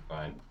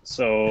 Fine.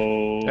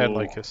 So. And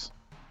Lycus.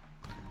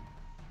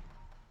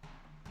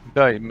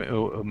 Thought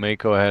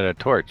Mako had a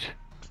torch.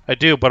 I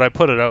do, but I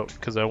put it out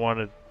because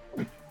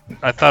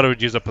I thought it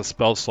would use up a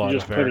spell slot. You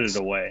of just put Varric's.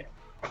 it away.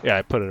 Yeah,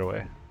 I put it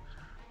away.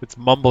 It's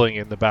mumbling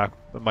in the back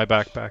of my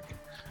backpack.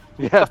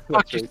 Yeah, What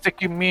that's you right.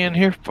 sticking me in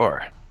here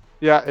for?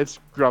 Yeah, it's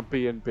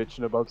grumpy and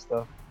bitching about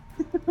stuff.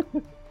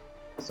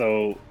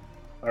 So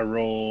I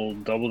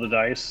rolled double the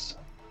dice.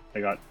 I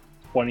got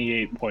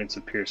 28 points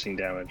of piercing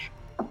damage.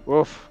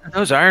 Woof.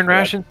 Those iron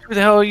rations? Who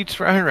the hell eats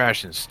iron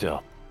rations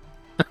still?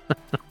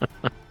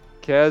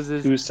 Kaz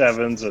is 2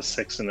 7s, a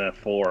 6, and a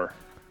 4.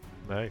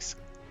 Nice.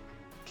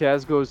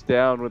 Kaz goes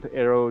down with an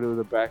arrow to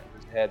the back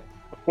of his head.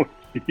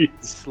 He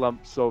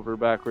slumps over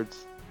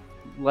backwards.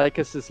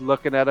 Lycus is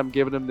looking at him,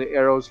 giving him the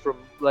arrows from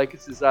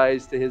Lycus's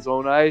eyes to his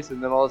own eyes,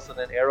 and then all of a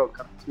sudden an arrow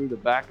comes through the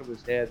back of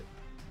his head.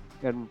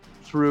 and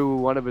through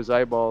one of his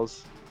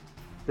eyeballs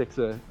sticks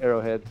a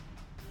arrowhead,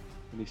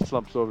 and he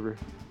slumps over.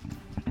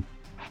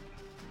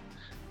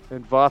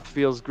 And Voth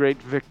feels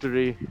great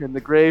victory, and the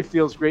Grey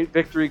feels great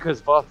victory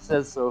because Voth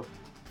says so.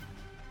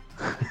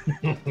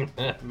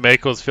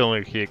 Mako's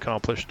feeling like he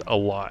accomplished a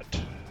lot.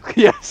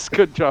 Yes,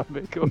 good job,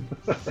 Mako.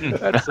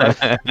 That's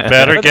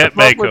Better get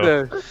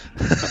Mako.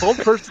 The whole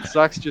person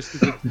sucks just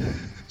because it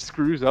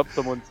screws up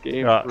someone's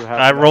game. For half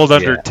I an rolled hour.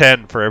 under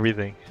 10 for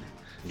everything.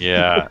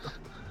 Yeah.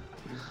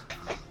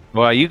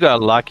 Well, you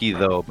got lucky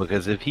though,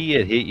 because if he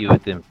had hit you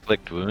with the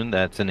inflict wound,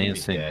 that's an He'd be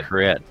instant dead.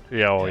 crit.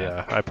 Yeah,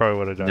 yeah. I probably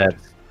would have done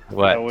That's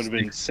what? That would have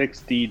been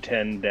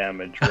 6d10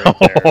 damage right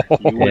there.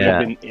 You would Yeah.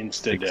 have been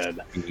insta-dead.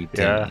 16,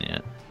 Yeah.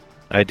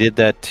 I did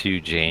that to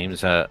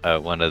James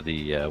at one of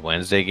the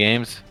Wednesday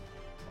games.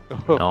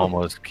 And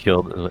almost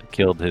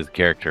killed his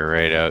character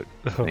right out.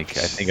 I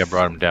think I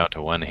brought him down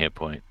to 1 hit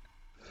point.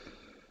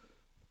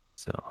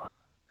 So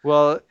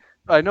Well,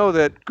 I know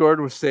that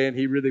Gordon was saying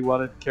he really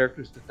wanted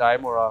characters to die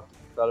more often.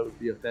 He thought it would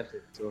be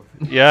authentic, so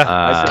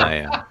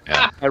Yeah.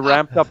 yeah. I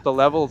ramped up the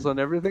levels on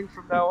everything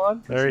from now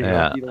on. There you go.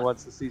 Yeah. He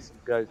wants to see some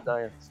guys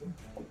dying. So.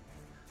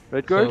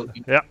 Right, Gordon?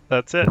 So Yeah,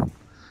 that's it.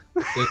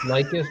 does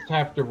Lycus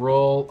have to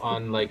roll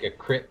on like a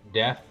crit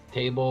death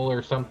table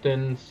or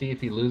something? See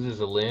if he loses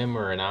a limb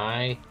or an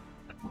eye?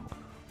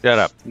 Shut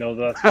up. No,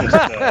 that's just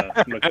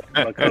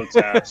Makote's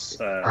ass.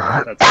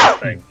 That's his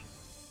thing.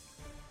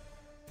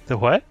 The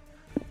what?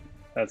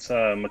 That's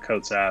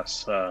Makote's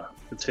ass.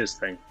 It's his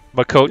thing.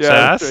 Makote's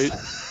Yeah, ass?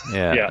 that's right.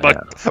 Yeah. Yeah.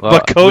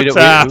 Makote's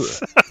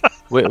ass.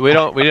 We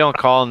don't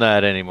call him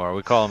that anymore.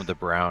 We call him the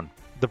Brown.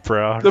 The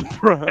brown. The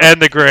brown.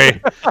 And the gray.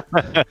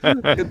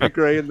 The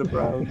gray and the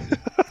brown.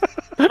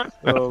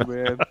 Oh,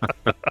 man.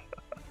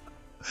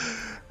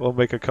 We'll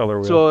make a color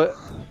wheel. So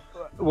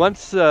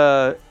once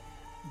the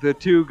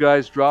two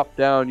guys drop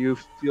down, you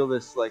feel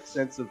this like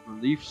sense of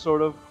relief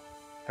sort of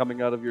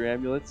coming out of your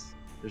amulets.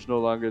 There's no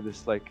longer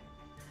this like,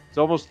 it's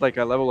almost like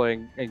a level of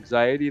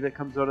anxiety that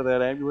comes out of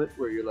that amulet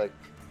where you're like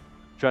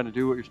trying to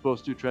do what you're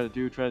supposed to, trying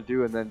to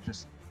do, and then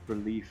just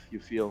relief you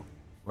feel.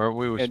 Weren't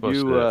we And supposed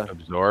you, to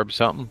absorb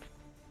something?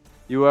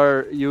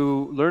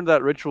 You learned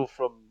that ritual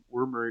from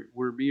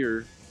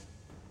Wyrmir,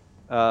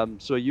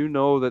 so you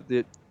know that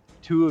the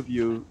two of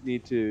you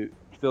need to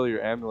fill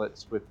your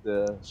amulets with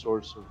the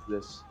source of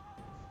this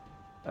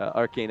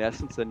arcane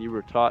essence, and you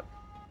were taught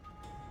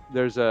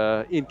there's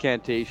a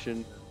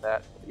incantation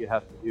that you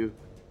have to do.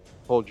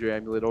 Hold your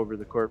amulet over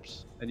the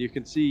corpse, and you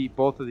can see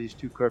both of these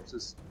two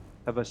corpses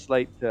have a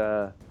slight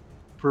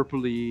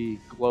purpley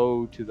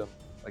glow to them,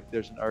 like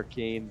there's an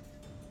arcane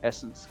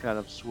essence kind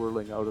of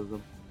swirling out of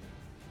them.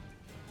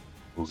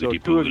 So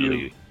two of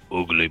you,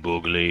 Oogly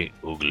boogly,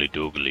 oogly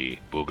doogly,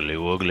 boogly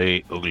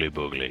woogly, oogly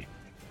boogly.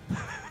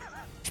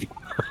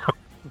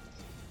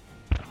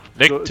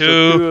 Nick so to two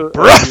of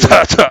you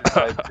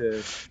decide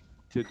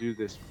to do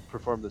this,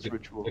 perform this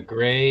ritual. The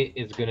Grey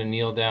is going to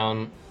kneel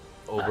down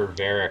over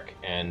Varric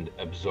and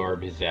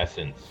absorb his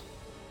essence.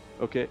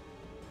 Okay.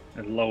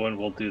 And Lowen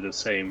will do the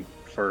same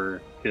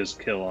for his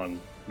kill on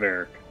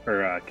Varric,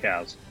 or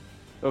Kaz.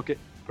 Okay,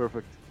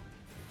 perfect.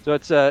 So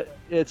it's a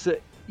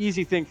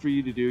easy thing for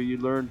you to do. You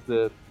learned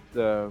the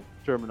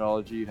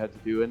terminology you had to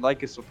do, and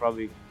Lycus will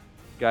probably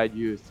guide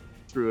you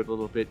through it a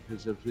little bit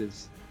because of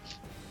his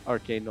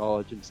arcane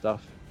knowledge and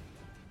stuff.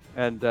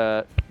 And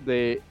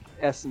the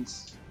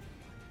essence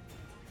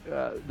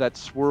that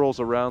swirls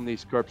around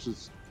these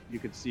corpses, you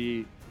can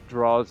see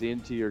draws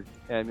into your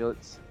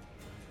amulets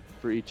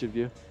for each of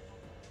you.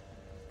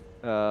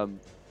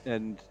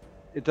 And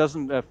it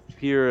doesn't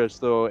appear as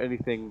though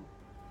anything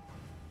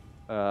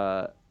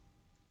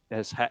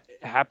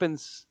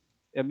happens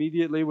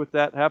immediately with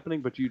that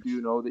happening, but you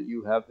do know that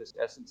you have this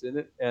essence in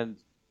it, and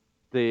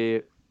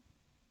the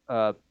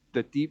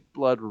deep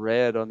blood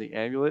red on the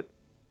amulet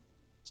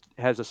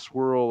has a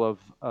swirl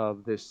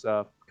of this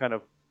kind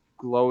of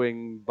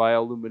glowing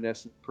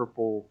bioluminescent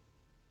purple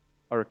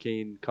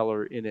arcane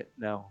color in it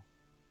now,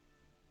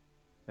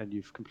 and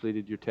you've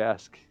completed your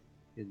task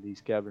in these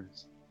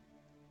caverns.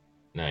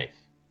 Nice.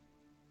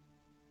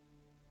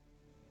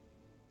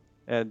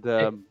 And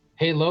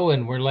Hey,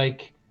 Lowen, we're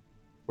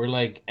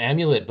like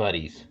amulet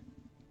buddies.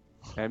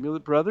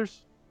 Amulet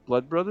brothers,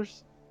 blood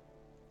brothers.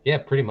 Yeah,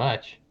 pretty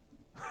much.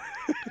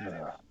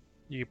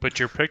 You put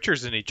your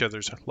pictures in each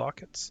other's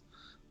lockets.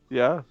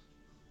 Yeah.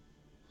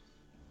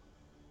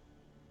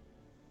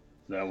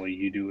 Is that what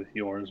you do with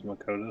yours,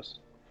 Makotis?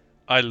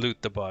 I loot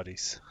the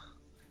bodies.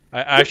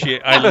 I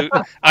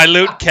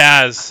loot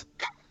Kaz.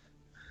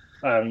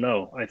 I don't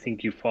know. I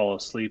think you fall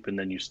asleep and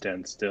then you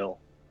stand still.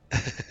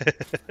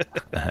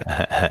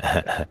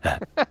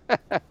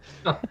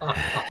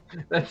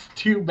 That's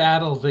two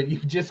battles that you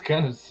just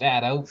kind of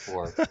sat out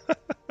for.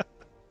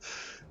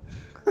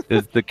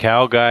 Does the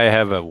cow guy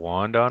have a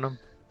wand on him?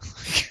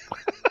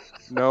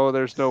 No,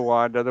 there's no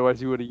wand. Otherwise,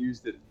 he would have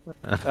used it.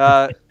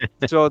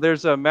 So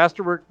there's a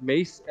masterwork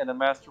mace and a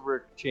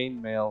masterwork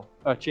chain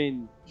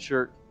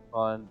shirt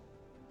on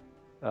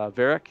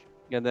Varric,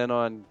 and then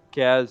on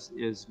Kaz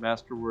is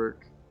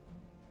masterwork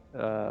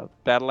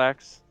battle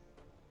axe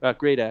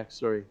Great axe,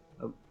 sorry.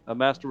 A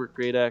masterwork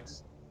great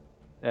axe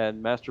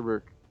and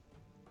masterwork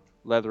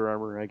leather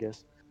armor, I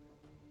guess.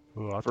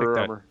 Ooh, I'll Fur take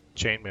that armor.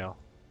 chainmail.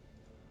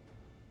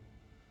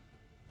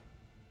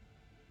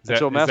 And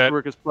so is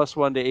masterwork is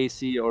 +1 to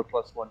AC or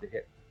 +1 to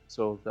hit.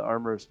 So the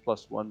armor is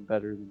 +1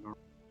 better than normal.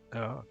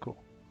 Oh,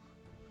 cool.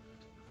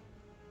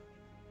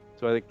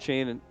 So I think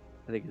chain,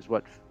 I think is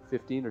what,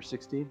 15 or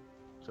 16?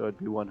 So it'd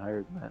be one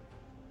higher than that.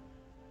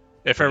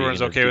 If What are you everyone's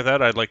gonna okay do? with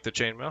that, I'd like the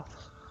chainmail.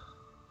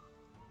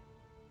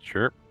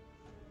 Sure.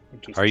 I'm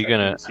just Are you checking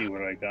gonna- to see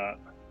what I got?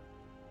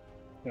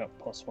 Got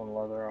 +1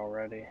 leather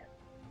already.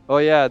 Oh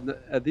yeah,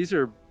 these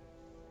are.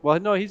 Well,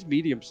 no, he's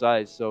medium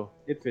sized, so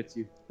it fits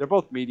you. They're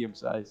both medium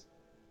sized,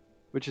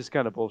 which is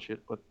kind of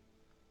bullshit, but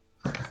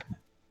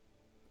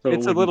So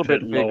It's it a little wouldn't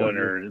bit fit big on Lowen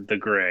or the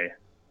gray.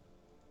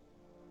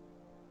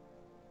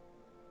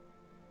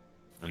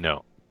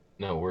 No.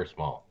 No, we're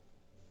small.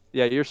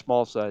 yeah, you're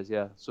small size,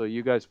 yeah. So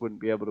you guys wouldn't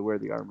be able to wear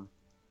the armor.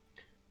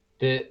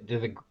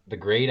 The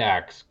great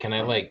axe, can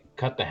I like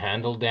cut the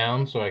handle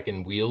down so I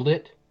can wield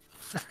it?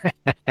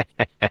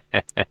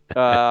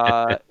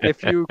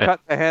 If you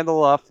cut the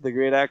handle off the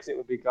great axe, it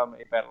would become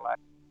a battle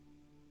axe.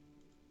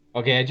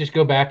 Okay, I just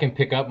go back and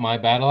pick up my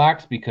battle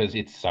axe because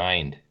it's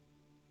signed.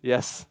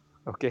 Yes.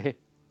 Okay.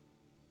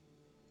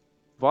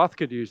 Voth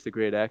could use the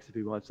great axe if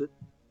he wants it.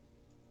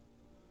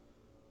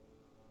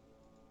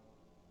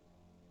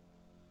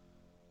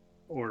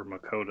 Or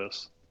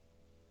Makotas.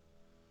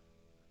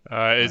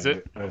 Is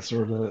it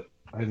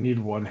I need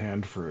one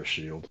hand for a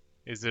shield.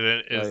 is it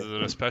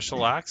a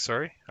special axe?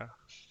 Sorry.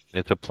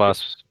 It's a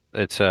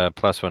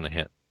 +1 to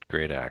hit.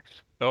 Great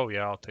axe. Oh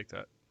yeah, I'll take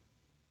that.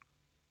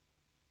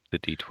 The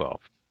D12.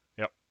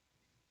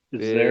 Is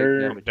Big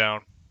there damage.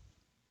 Down.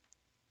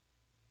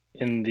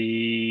 in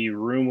the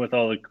room with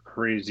all the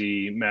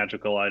crazy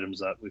magical items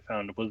that we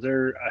found? Was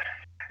there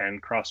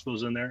hand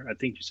crossbows in there? I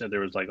think you said there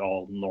was like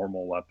all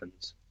normal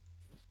weapons.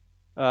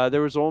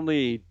 There was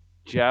only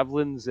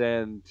javelins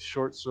and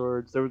short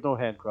swords. There was no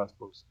hand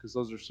crossbows because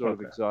those are sort of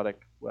Okay. exotic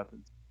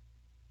weapons.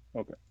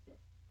 Okay.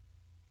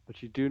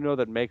 But you do know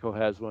that Mako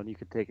has one. You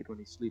could take it when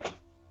he's sleeping.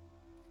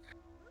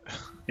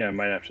 Yeah, I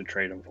might have to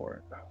trade him for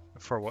it.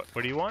 For what?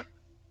 What do you want?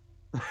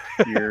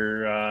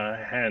 Your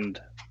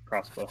hand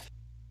crossbow.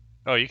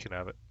 Oh, you can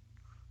have it.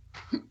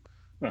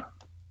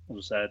 I'll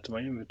just add it to my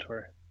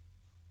inventory.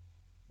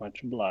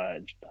 Much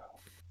obliged.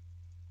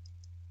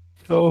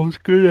 Oh, it's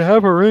good to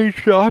have a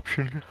ranged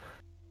option.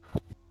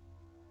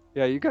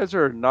 Yeah, you guys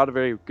are not a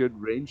very good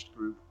ranged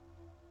group.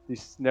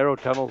 These narrow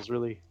tunnels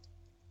really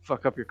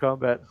fuck up your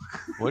combat.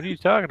 What are you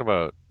talking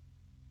about?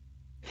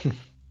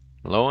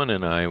 Lowen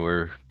and I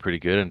were pretty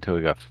good until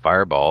we got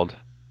fireballed.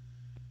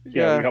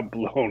 Yeah, we got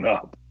blown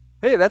up.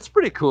 Hey, that's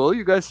pretty cool.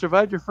 You guys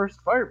survived your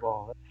first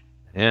fireball.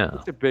 Yeah,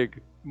 That's a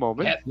big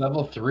moment. At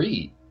level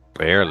 3.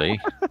 barely.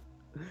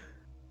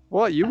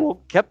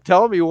 Well, kept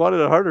telling me you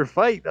wanted a harder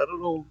fight. I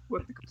don't know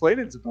what the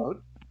complaining's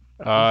about.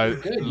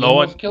 Good. You Lowen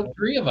almost killed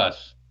 3 of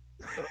us.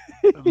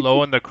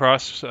 Lowen the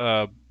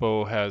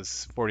crossbow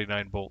has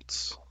 49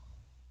 bolts.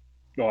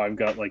 Oh, I've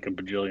got like a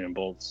bajillion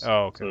bolts.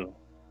 Oh, okay. So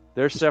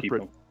They're just keep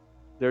separate. 'em.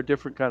 They're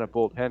different kind of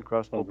bolt. Hand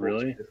crossbow Oh, bolts are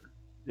really? different.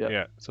 Yeah.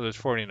 Yeah. So there's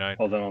 49.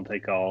 Well, then I'll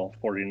take all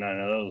 49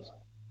 of those.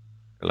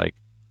 Like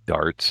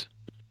darts.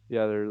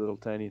 Yeah, they're little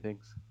tiny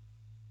things.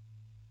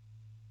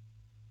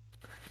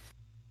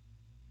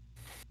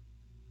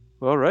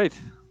 All right.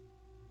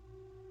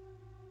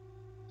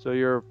 So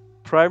your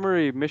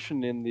primary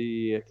mission in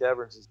the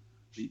caverns is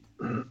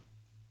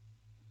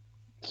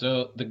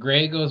So the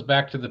gray goes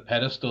back to the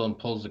pedestal and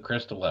pulls the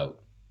crystal out.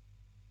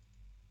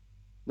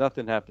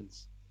 nothing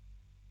happens.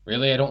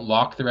 Really? I don't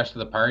lock the rest of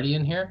the party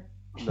in here?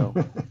 No.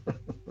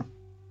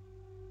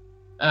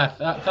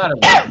 Thought it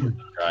was worth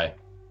a try.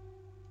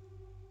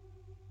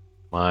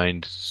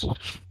 Mind.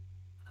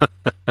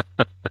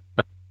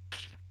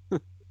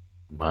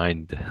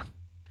 Mind.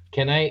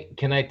 Can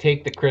I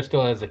take the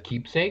crystal as a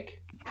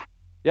keepsake?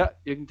 Yeah,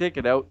 you can take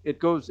it out. It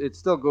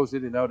still goes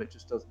in and out. It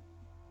just doesn't.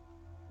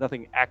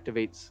 Nothing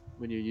activates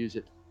when you use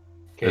it.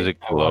 Does it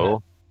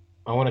glow?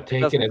 I want to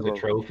take doesn't it as glow. a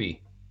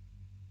trophy.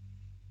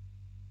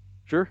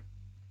 Sure.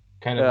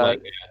 Kind of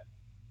like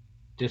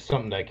just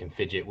something I can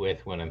fidget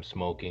with when I'm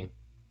smoking.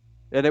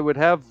 And it would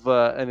have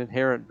an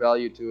inherent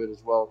value to it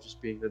as well,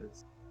 just being that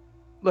it's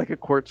like a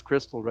quartz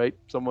crystal, right?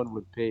 Someone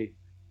would pay.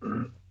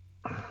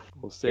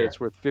 We'll say Sure. it's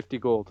worth 50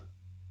 gold.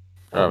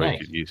 Probably nice.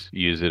 could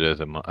use it as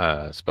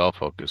a spell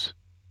focus.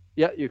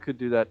 Yeah, you could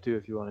do that too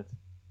if you wanted.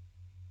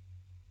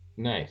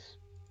 Nice.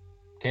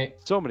 Okay.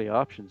 So many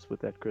options with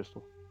that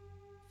crystal.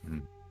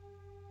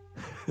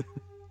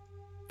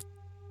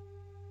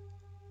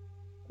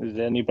 Is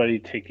anybody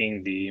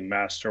taking the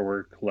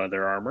masterwork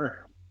leather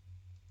armor?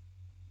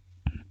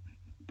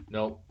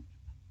 Nope.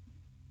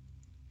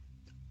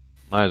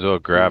 Might as well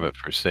grab it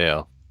for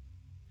sale.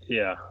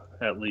 Yeah,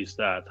 at least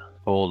that.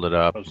 Hold it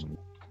up.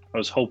 I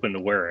was hoping to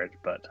wear it,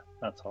 but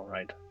that's all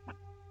right.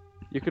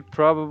 You could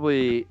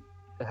probably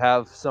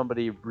have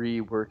somebody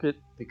rework it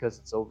because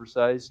it's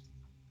oversized,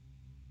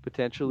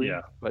 potentially.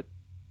 Yeah. But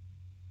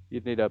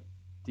you'd need a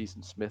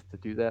decent smith to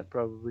do that,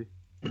 probably.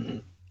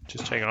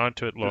 Just hang on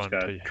to it long. Just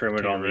gotta trim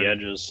it on the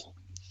edges,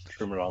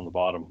 trim it on the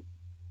bottom.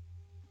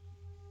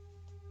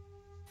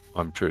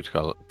 I'm sure it's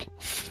got.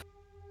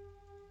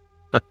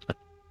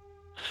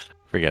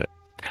 Forget it.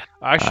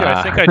 Actually,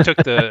 I think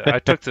I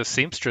took the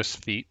seamstress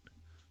feat.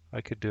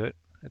 I could do it.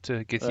 It's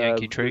a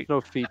Githyanki trait. There's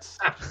no feats.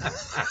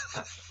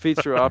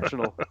 Feats are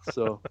optional,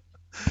 so.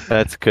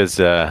 That's because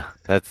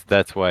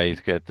that's why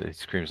he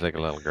screams like a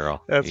little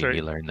girl. That's right.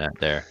 He learned that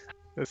there.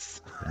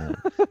 It's...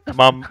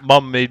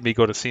 Mom made me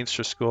go to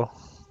seamstress school.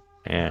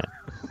 Yeah.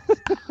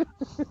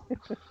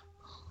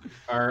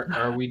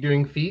 Are we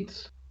doing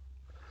feats?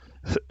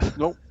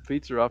 Nope,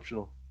 feats are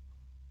optional.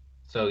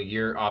 So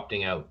you're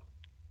opting out.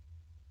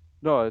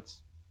 No,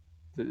 it's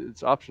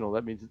optional.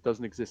 That means it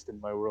doesn't exist in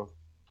my world.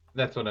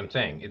 That's what I'm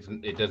saying.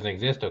 It doesn't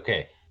exist.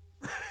 Okay.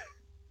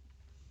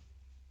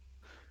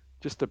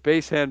 Just a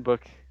base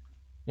handbook.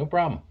 No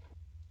problem.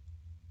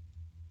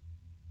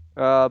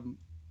 I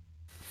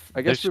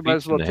guess we might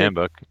as well the take.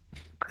 handbook.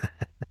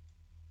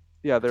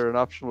 Yeah, they're an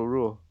optional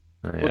rule.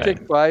 Oh, We'll yeah.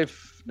 take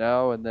 5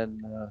 now, and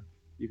then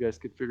you guys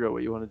can figure out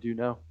what you want to do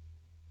now.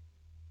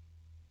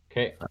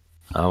 Okay.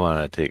 I want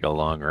to take a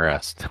long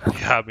rest.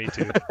 Yeah, me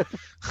too.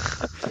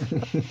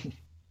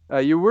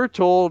 You were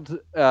told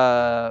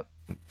that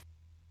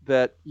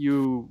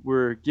you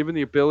were given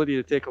the ability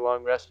to take a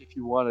long rest if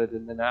you wanted,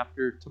 and then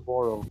after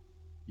tomorrow,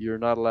 you're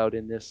not allowed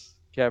in this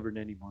cavern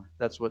anymore.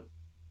 That's what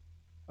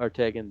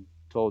Artagan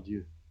told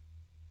you.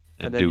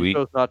 And then you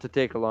chose not to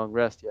take a long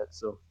rest yet,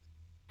 so.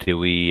 Do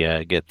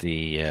we get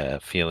the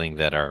feeling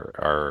that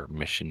our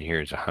mission here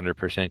is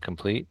 100%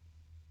 complete?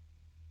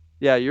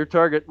 Yeah, your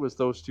target was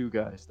those 2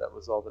 guys. That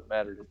was all that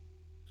mattered in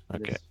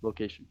Okay. this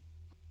location.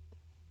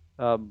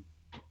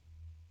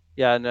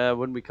 Yeah, and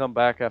when we come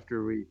back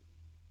after we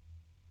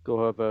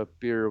go have a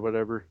beer or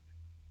whatever,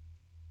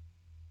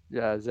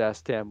 yeah,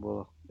 Zastam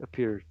will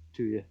appear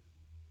to you.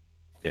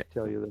 Yeah.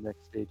 Tell you the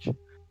next stage.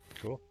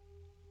 Cool.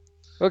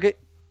 Okay.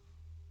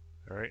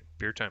 All right,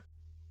 beer time.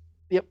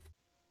 Yep.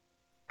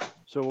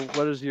 So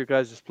what is your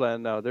guys'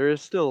 plan now? There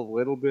is still a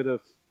little bit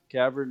of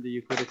cavern that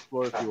you could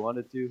explore if you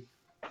wanted to.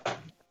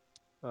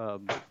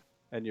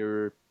 And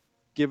you're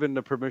given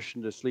the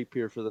permission to sleep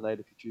here for the night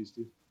if you choose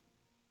to.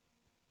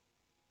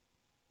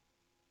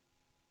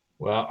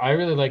 Well, I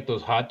really like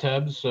those hot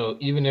tubs, so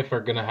even if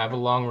we're going to have a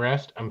long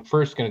rest, I'm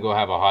first going to go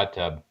have a hot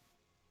tub.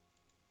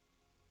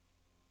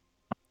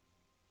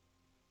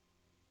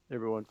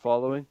 Everyone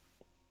following?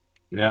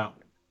 Yeah.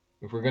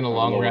 If we're going to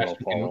long rest,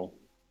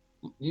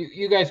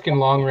 you guys can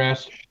long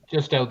rest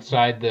just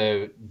outside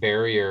the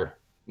barrier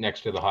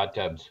next to the hot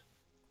tubs.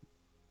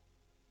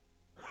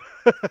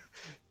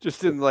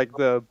 Just in like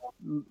the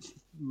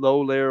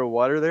low layer of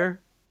water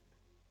there?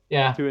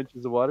 Yeah. 2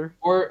 inches of water?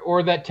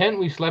 Or that tent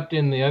we slept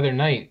in the other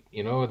night,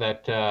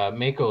 that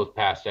Mako's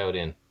passed out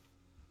in.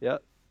 Yeah.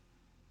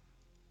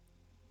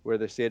 Where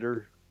the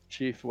satyr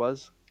chief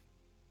was?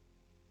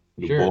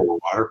 The Sure. bowl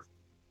of water.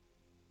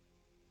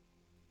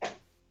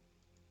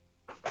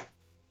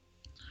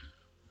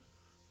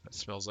 That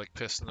smells like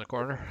piss in the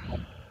corner.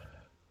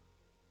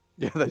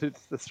 Yeah,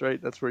 that's right.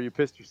 That's where you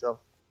pissed yourself.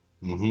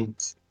 Mm-hmm.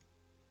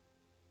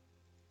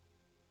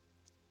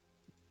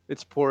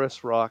 It's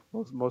porous rock.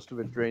 Most of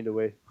it drained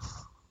away.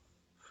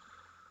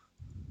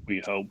 We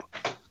hope.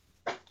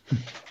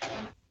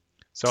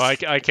 So I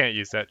can't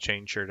use that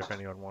chain shirt if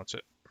anyone wants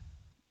it.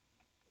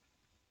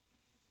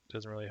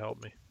 Doesn't really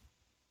help me.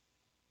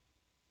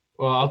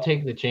 Well, I'll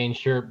take the chain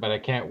shirt, but I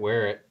can't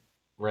wear it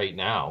right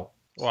now.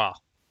 Wow.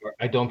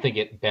 I don't think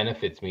it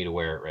benefits me to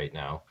wear it right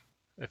now.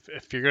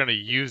 If you're gonna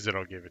use it,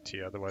 I'll give it to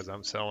you. Otherwise,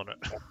 I'm selling it.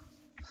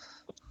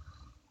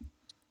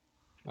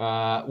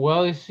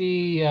 Well, you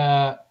see,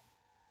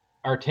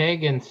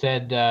 Artagan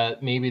said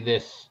maybe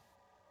this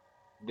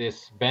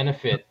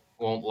benefit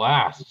won't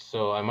last,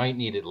 so I might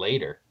need it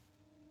later.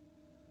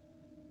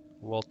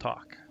 We'll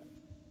talk.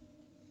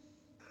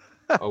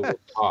 Oh, we'll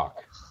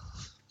talk.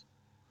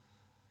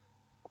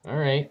 All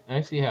right,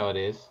 I see how it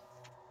is.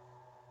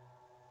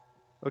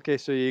 Okay,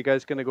 so you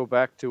guys gonna go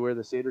back to where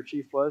the satyr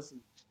chief was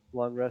and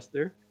long rest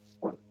there?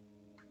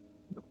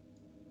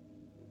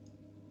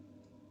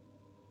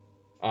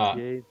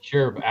 Yay.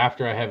 Sure, but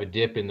after I have a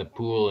dip in the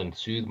pool and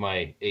soothe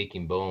my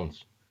aching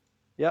bones.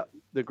 Yeah,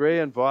 the Grey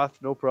and Voth,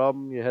 no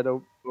problem. You head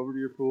over to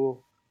your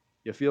pool.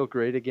 You feel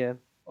great again.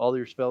 All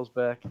your spells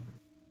back.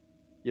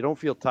 You don't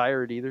feel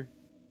tired either.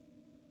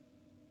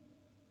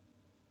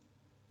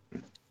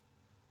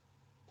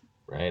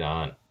 Right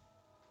on.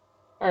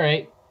 All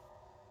right.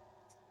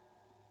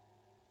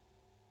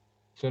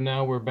 So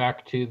now we're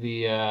back to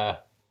the,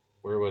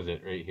 where was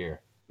it? Right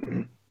here.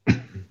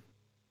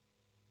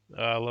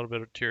 A little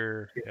bit of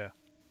tear, yeah.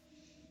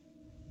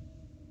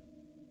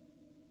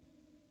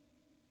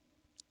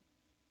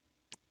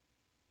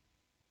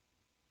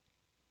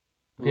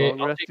 Okay,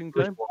 Long I'll resting take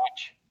first time?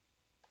 watch.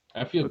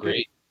 I feel Okay.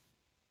 great.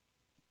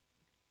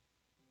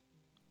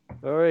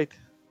 All right.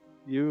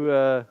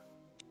 You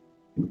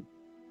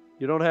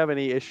don't have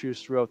any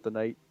issues throughout the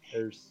night.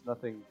 There's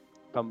nothing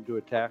come to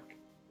attack.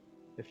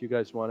 if you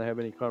guys want to have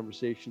any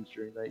conversations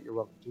during that, you're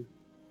welcome to.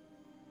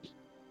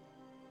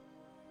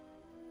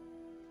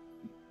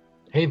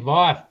 Hey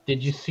Voth,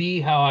 did you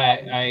see how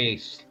I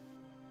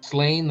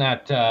slain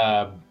that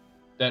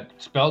that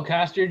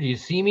spellcaster? Did you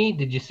see me?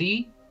 Did you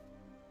see?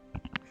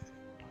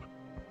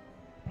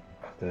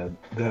 That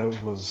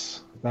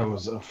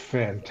was a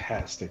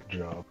fantastic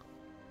job.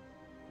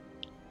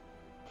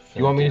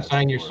 You want me to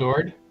sign your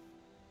Fantastic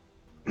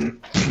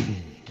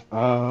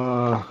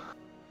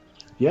sword?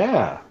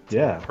 Yeah.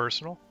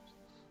 Personal?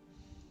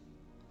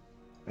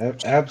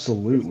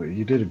 Absolutely.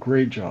 You did a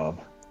great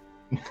job.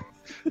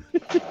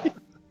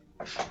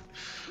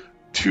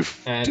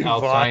 And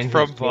I'll sign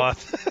from his sword.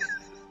 Voth.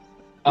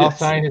 I'll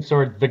sign his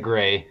sword, the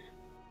Gray.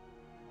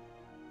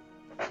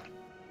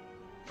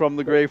 From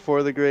the gray,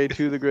 for the gray,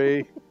 to the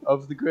gray,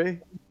 of the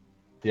gray.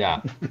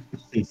 Yeah.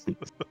 In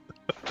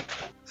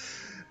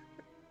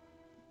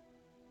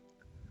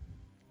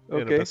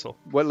Okay. abyssal.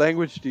 What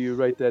language do you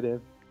write that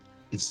in?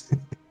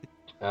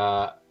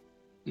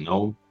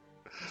 No.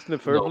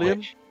 Snifferblian?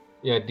 Gnomish.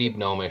 Yeah, deep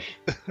gnomish.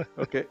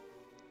 Okay.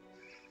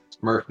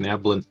 Smurf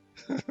Neblin.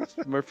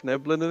 Smurf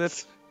Neblin in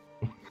it?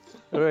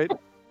 All right.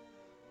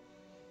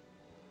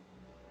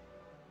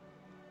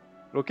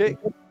 Okay.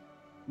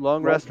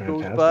 Long rest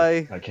goes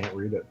Fantastic. by. I can't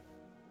read it.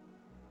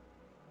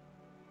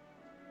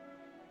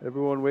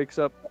 Everyone wakes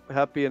up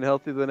happy and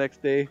healthy the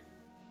next day.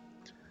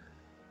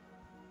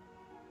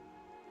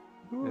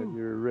 And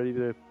you're ready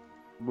to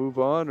move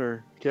on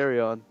or carry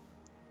on.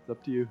 It's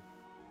up to you.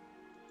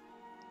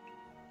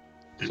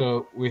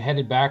 So we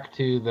headed back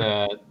to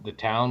the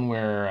town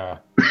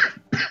where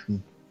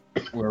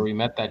we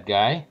met that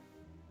guy.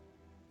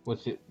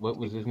 What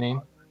was his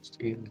name?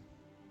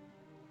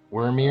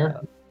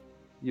 Wormir.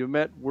 You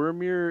met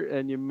Wormir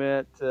and you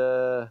met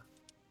I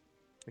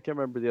can't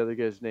remember the other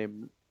guy's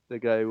name. The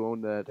guy who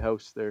owned that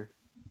house there.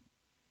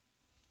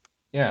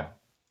 Yeah.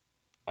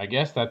 I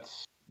guess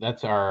that's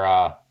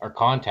our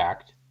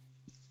contact.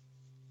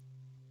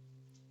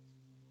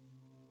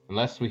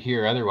 Unless we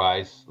hear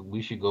otherwise,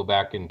 we should go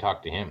back and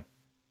talk to him.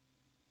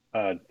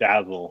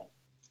 Dazzle.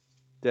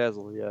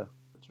 Dazzle, yeah.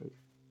 That's right.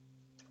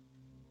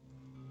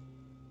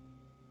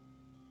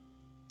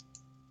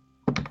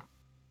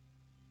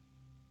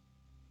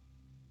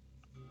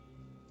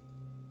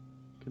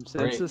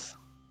 Consensus?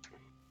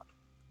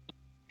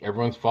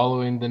 Everyone's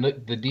following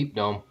the deep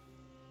dome.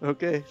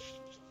 Okay.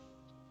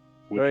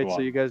 Which All right, one?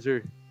 so you guys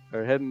are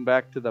heading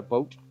back to the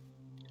boat.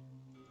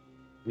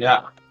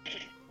 Yeah.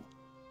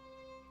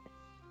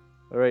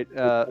 All right.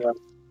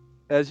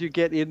 As you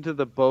get into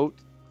the boat,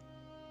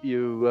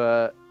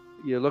 you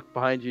look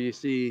behind you. You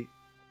see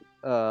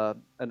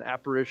an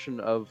apparition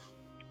of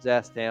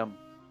Zastam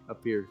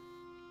appear,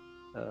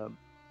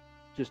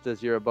 just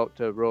as you're about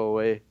to row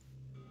away.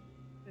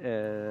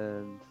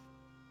 And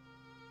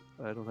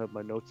I don't have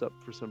my notes up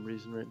for some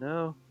reason right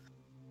now.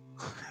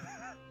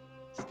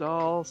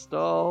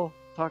 Stall.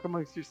 Talk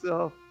amongst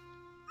yourself.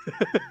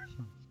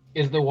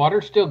 Is the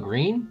water still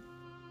green?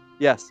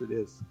 Yes, it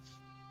is.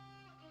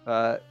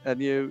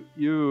 And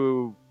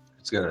you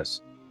It's good.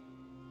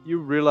 you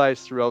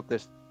realize throughout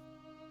this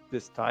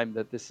time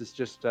that this is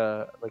just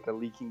like a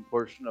leaking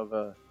portion of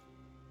a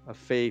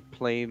Fey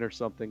plane or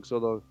something.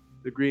 So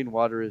the green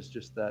water is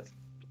just that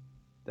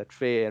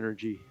Fey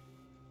energy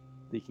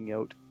leaking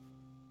out,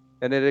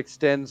 and it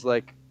extends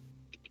like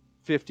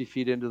 50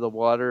 feet into the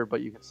water, but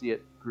you can see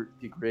it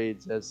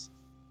degrades as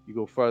you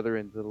go farther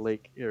into the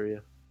lake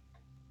area.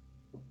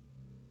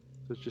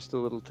 So it's just a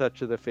little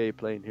touch of the Fey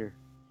plane here.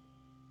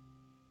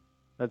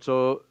 And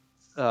so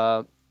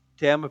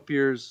Tam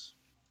appears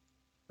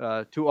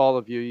to all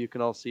of you. You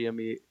can all see him.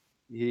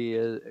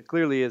 He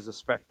clearly is a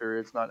specter.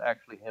 It's not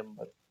actually him,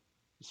 but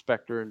a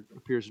specter, and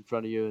appears in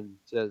front of you and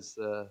says,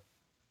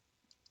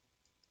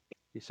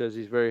 he says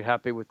he's very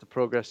happy with the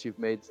progress you've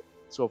made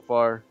so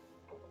far,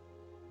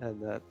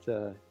 and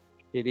that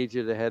he needs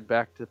you to head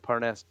back to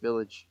Parnas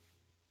Village,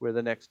 where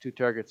the next 2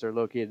 targets are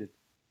located.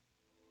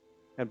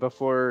 And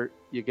before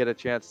you get a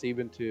chance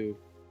even to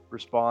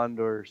respond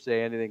or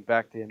say anything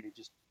back to him,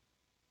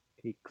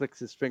 he clicks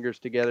his fingers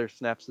together,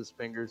 snaps his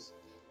fingers,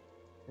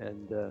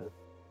 and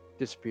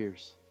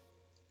disappears.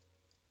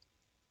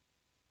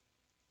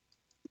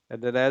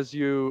 And then as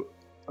you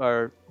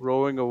are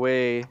rowing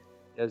away,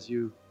 as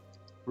you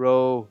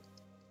row,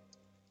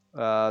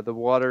 the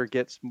water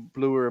gets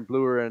bluer and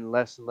bluer and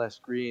less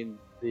green.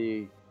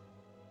 The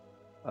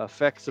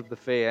effects of the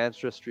Fey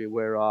ancestry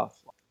wear off,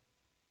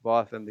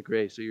 Voth and the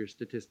Grey, so your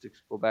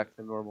statistics go back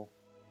to normal.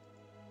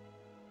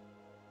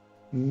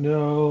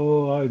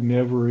 No, I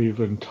never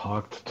even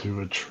talked to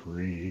a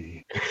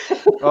tree.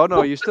 Oh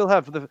no, you still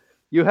have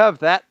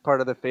that part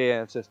of the Fey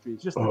ancestry.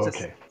 It's just the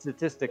Okay.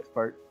 statistics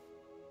part.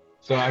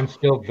 So I'm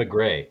still the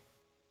Gray.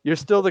 You're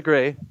still the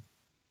Grey,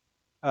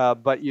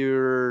 but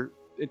your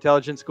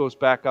intelligence goes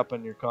back up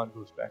and your con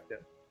goes back down.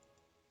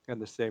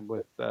 And the same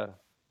with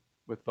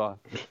Voth.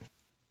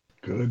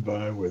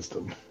 Goodbye,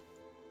 wisdom.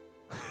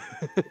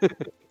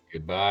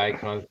 Goodbye,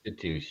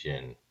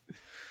 Constitution.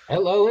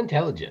 Hello,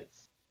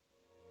 intelligence.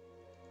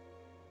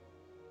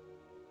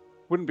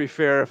 Wouldn't be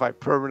fair if I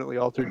permanently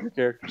altered your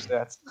character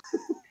stats.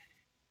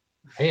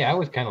 Hey, I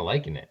was kind of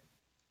liking it.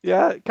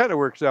 Yeah, it kind of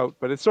works out,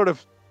 but it sort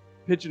of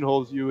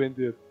pigeonholes you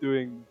into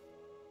doing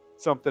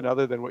something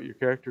other than what your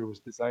character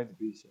was designed to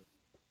be. So.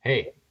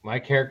 Hey, my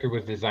character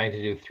was designed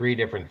to do 3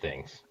 different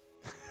things.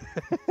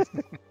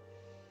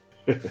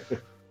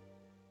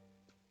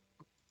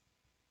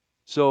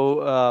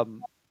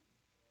 So,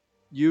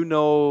 you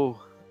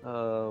know,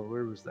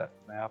 where was that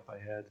map I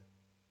had?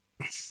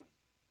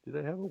 Did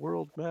I have a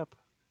world map?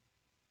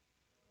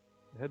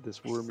 I had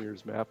this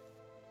Wormier's map.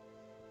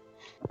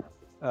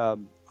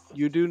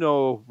 You do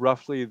know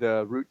roughly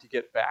the route to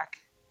get back.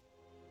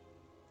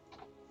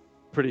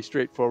 Pretty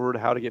straightforward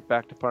how to get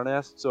back to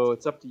Parnas. So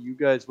it's up to you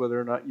guys whether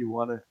or not you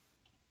want to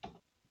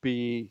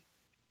be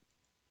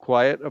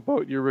quiet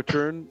about your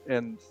return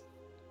and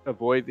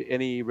avoid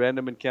any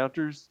random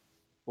encounters,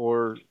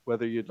 or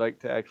whether you'd like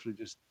to actually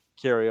just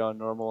carry on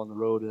normal on the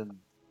road and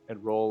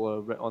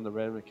roll on the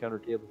random encounter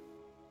table.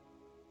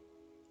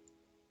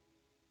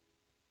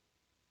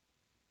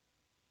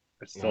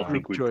 I still Yeah.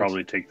 think we'd Choice.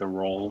 probably take the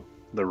road.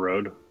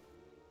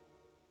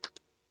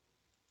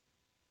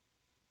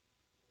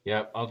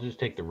 Yep, I'll just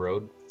take the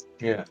road.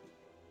 Yeah.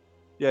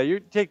 Yeah,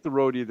 you take the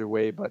road either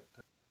way, but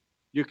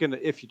you can,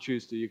 if you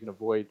choose to, you can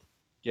avoid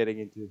getting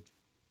into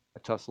a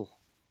tussle.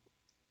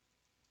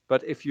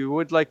 But if you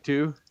would like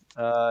to,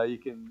 you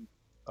can,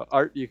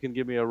 Art, you can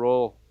give me a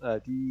roll,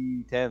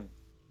 D10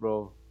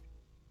 roll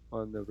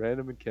on the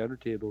random encounter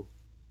table.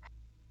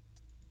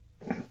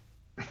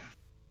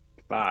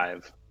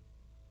 5.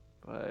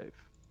 5.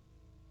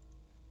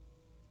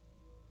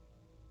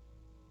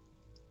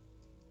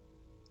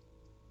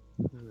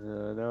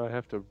 Now I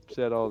have to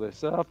set all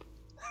this up.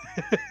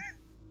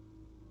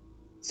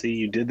 See,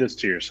 you did this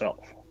to yourself.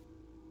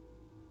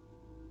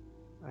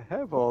 I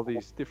have all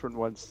these different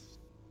ones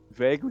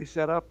vaguely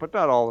set up, but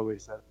not all the way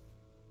set up.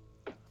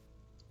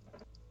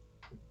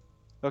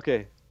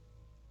 Okay.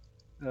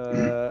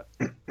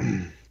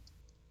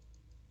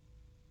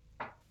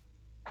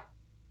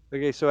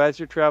 Okay, so as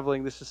you're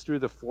traveling, this is through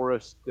the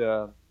forest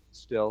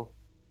still.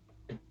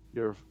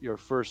 Your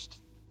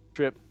first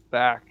trip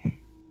back,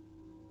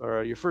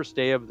 or your first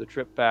day of the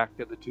trip back,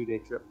 of the 2-day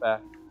trip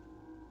back.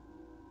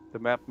 The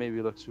map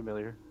maybe looks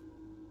familiar.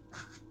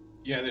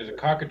 Yeah, there's a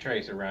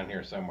cockatrice around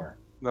here somewhere.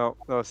 No,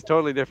 it's a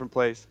totally different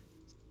place.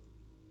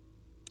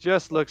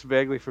 Just looks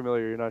vaguely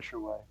familiar, you're not sure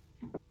why.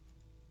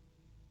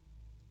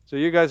 So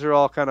you guys are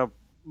all kind of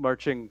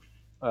marching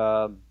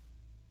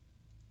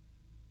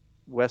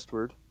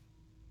westward,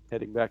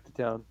 heading back to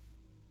town.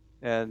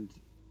 And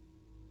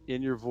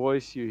in your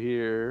voice you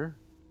hear...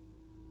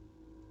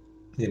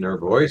 In our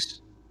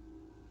voice?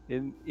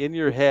 In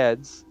your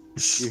heads,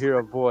 you hear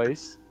a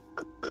voice.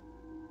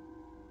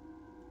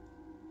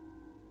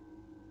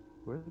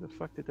 Where the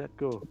fuck did that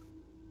go?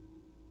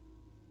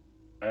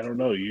 I don't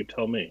know. You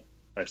tell me.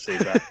 I say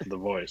back to the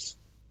voice.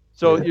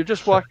 So you're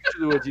just walking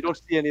through the woods. You don't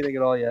see anything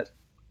at all yet.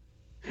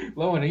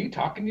 Lowen, are you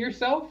talking to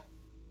yourself?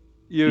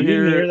 You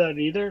didn't hear that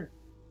either?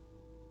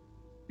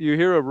 You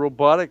hear a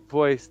robotic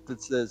voice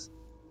that says,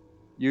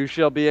 "You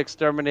shall be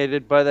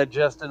exterminated by the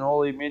just and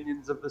holy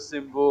minions of the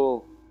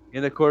symbol,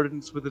 in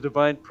accordance with the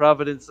divine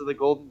providence of the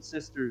Golden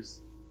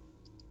Sisters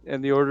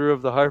and the Order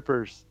of the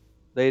Harpers.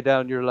 Lay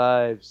down your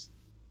lives."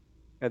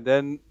 And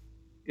then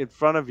in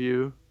front of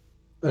you...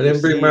 I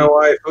didn't bring my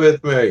wife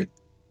with me.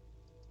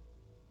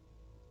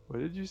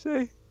 What did you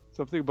say?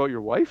 Something about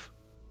your wife?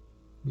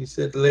 You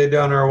said lay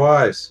down our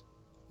wives.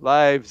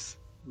 Lives.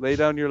 Lay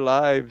down your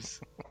lives.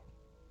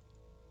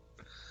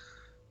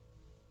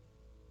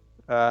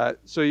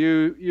 So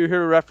you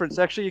hear a reference.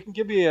 Actually, you can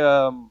give me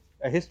a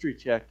history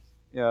check.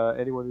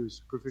 Anyone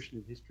who's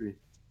proficient in history.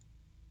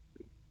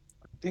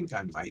 I think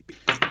I might be.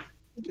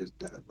 Just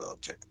double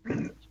check.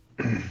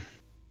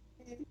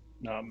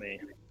 Not me.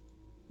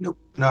 Nope,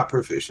 not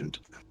proficient.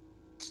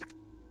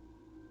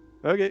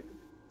 Okay.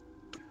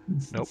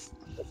 Nope.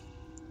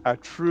 A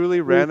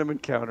truly random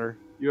encounter.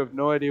 You have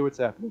no idea what's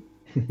happening.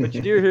 But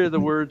you do hear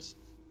the words,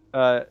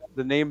 the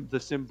name, the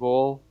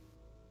symbol,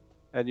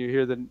 and you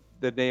hear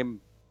the name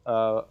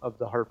of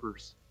the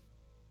Harpers.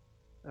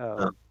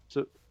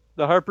 So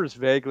the Harpers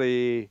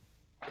vaguely,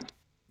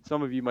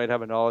 some of you might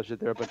have a knowledge that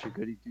they're a bunch of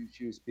goody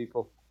two-shoes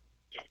people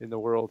in the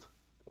world.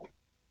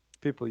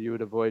 People you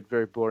would avoid,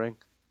 very boring.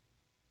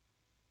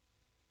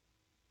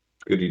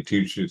 Goody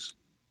two shoes.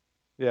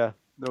 Yeah,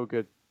 no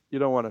good. You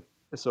don't want to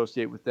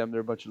associate with them. They're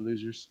a bunch of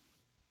losers.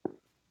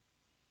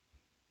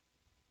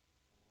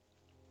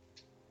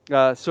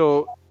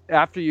 So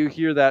after you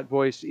hear that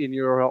voice in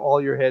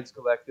all your heads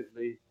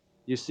collectively,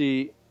 you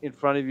see in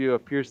front of you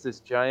appears this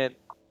giant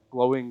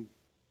glowing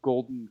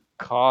golden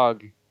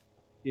cog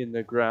in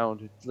the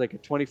ground. It's like a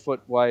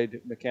 20-foot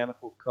wide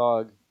mechanical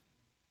cog.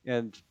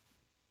 And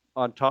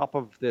on top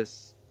of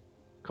this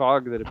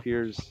cog that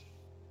appears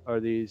are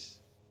these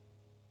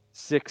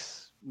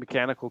 6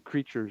 mechanical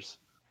creatures,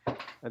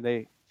 and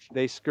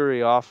they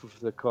scurry off of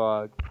the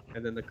cog,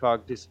 and then the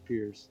cog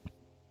disappears.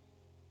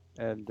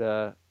 And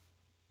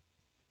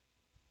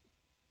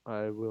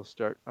I will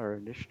start our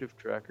initiative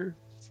tracker.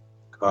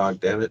 God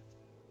damn it.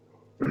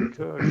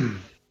 Cog.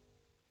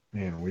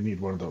 Man, we need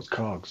one of those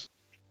cogs.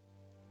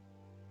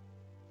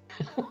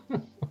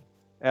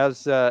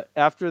 As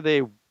after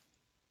they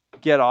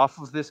get off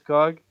of this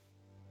cog,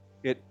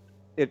 it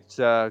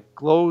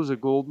glows a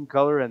golden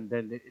color and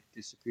then it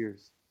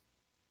disappears.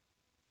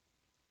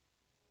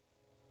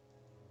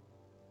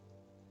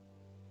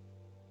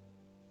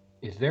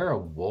 Is there a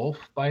wolf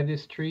by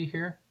this tree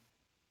here?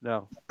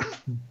 No.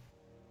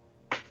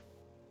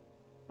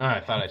 Oh, I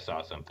thought I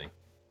saw something.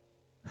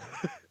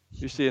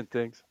 You're seeing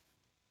things.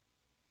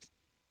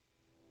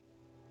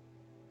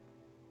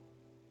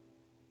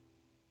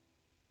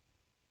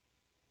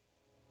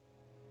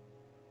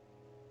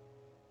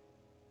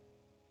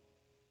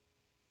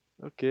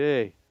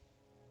 Okay.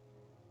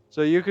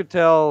 So you could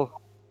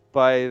tell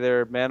by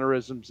their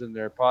mannerisms and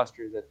their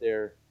posture that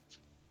they're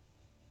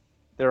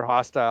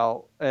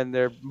hostile and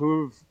they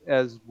move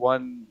as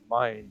one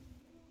mind.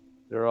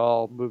 They're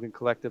all moving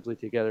collectively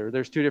together.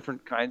 There's two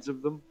different kinds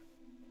of them.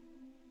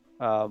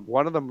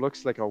 One of them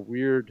looks like a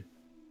weird.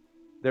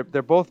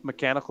 They're both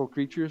mechanical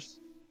creatures.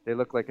 They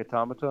look like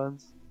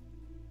automatons.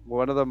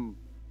 One of them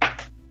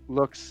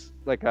looks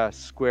like a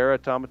square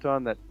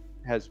automaton that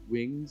has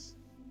wings,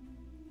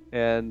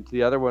 and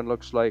the other one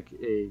looks like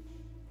a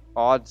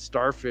odd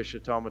starfish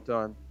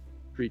automaton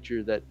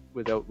creature that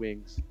without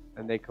wings,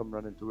 and they come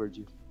running towards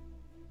you.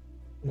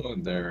 Oh,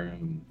 they're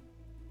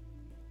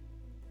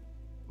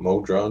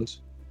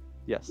Modrons.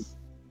 Yes.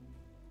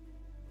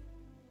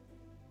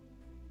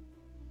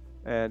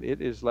 And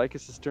it is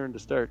Lycus' turn to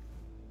start.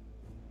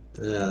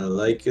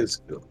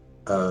 Lycus.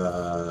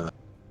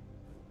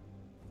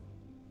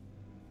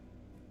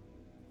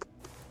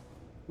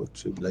 What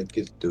should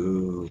Lycus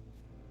do?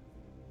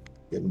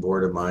 Getting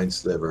bored of Mind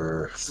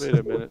Sliver. Wait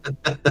a minute.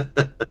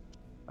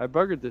 I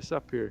buggered this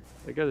up here.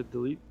 I gotta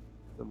delete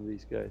some of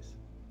these guys.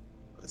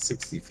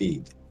 60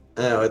 feet.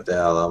 What the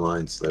hell? I'll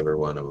Mind Sliver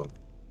one of them.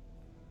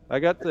 I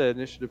got the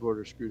initiative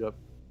order screwed up.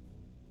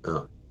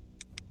 Oh.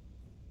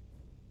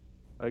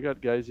 I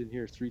got guys in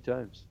here 3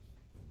 times.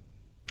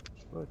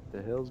 What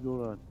the hell's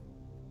going on?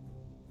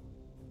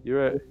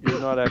 You're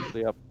not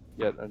actually up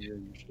yet on your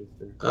initiative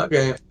there.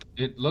 Okay.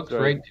 It looks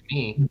Sorry. right to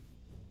me.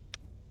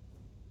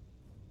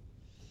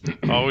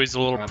 Always a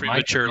little My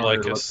premature, controller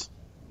Lycus.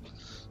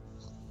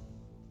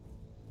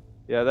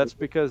 Yeah, that's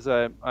because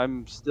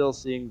I'm still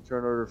seeing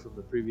turn order from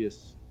the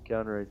previous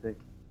counter, I think.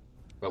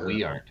 But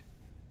we aren't.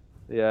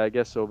 Yeah, I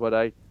guess so, but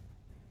I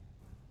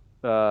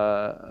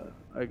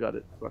got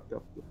it fucked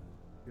up.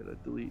 Gotta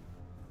delete.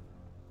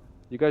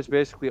 You guys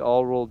basically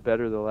all rolled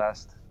better in the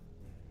last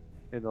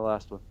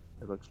one,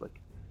 it looks like.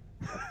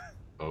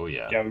 Oh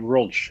yeah. Yeah, we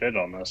rolled shit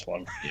on this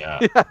one. Yeah.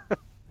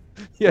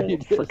 Yeah, you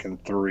Rolled did. freaking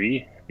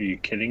 3. Are you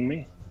kidding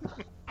me?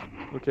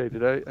 Okay,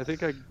 I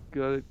think I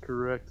got it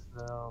correct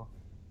now.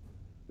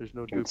 There's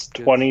no It's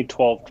duplicates. 20,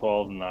 12,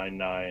 12, 9,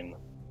 9,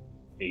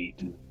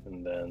 8,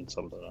 and then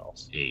something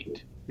else.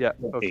 8. Yeah,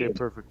 okay, 8.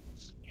 perfect.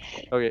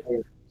 Okay,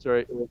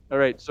 sorry.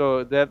 Alright,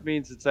 so that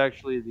means it's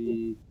actually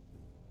the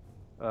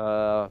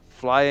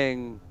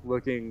flying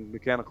looking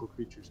mechanical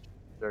creatures to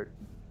start.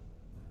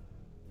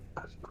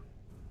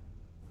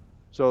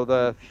 So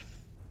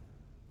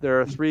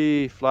there are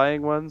 3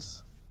 flying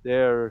ones.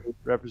 They're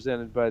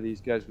represented by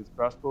these guys with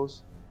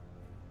crossbows.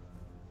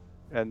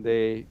 And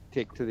they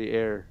take to the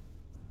air.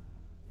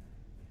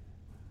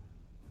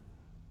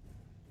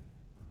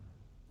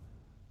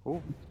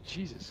 Oh,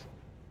 Jesus.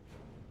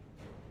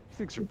 These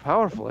things are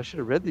powerful. I should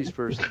have read these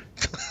first.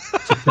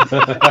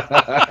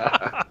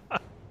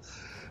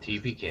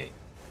 TPK.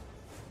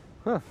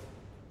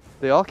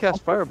 They all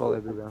cast Fireball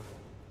every round.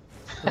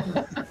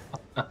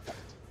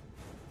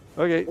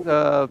 Okay,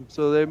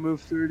 so they move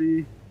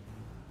 30.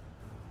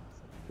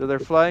 So they're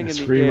flying I in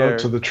the scream air. out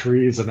to the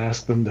trees and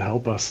ask them to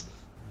help us.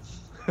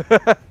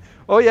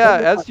 Oh yeah,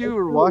 as you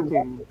were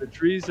walking, the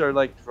trees are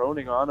like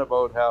droning on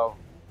about how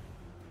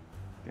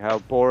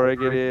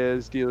boring it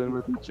is dealing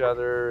with each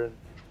other. And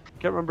I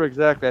can't remember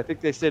exactly. I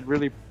think they said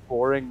really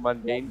boring,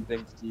 mundane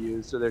things to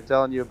you. So they're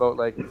telling you about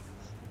like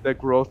the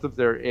growth of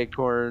their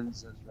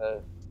acorns and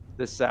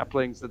the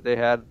saplings that they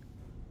had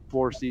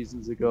 4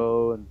 seasons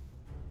ago, and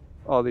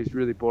all these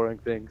really boring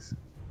things,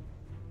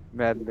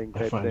 maddening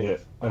type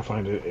things. I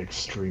find it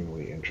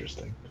extremely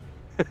interesting.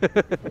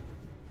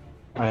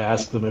 I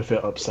ask them if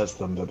it upsets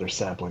them that their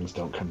saplings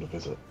don't come to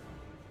visit.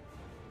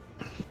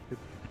 I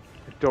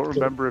don't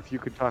remember if you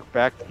could talk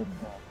back to them.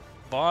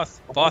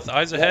 Both,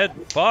 eyes ahead.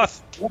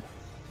 Both.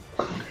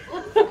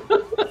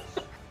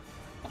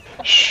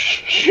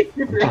 Shh,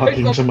 I'm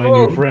talking to my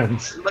new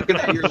friends. Looking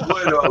at your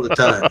wood all the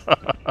time.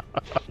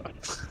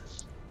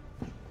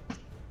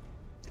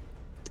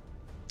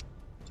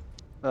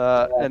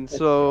 And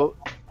so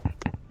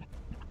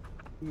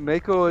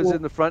Mako is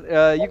in the front.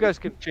 You guys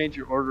can change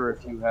your order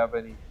if you have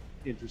any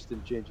interest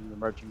in changing the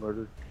marching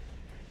order.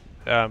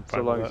 Yeah, I'm So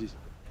fine long with as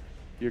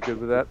you're good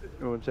with that.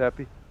 Everyone's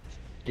happy.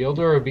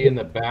 Gildor would be in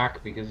the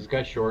back because he's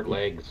got short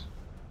legs.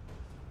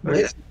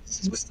 Yeah,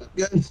 what's up,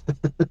 guys?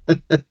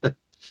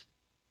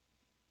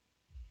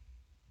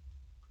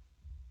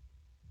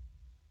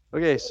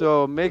 Okay,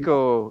 so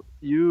Mako,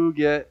 you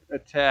get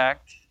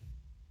attacked.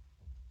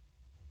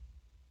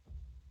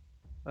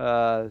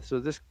 So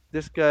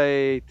this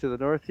guy to the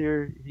north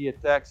here, he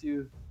attacks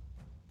you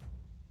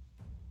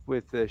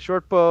with a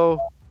short bow,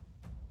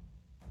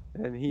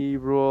 and he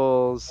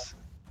rolls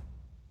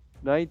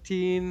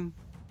 19,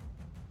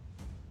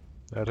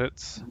 That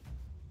hits.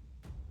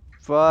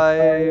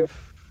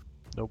 5.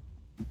 Nope.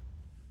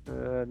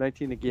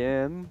 19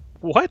 again,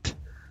 What?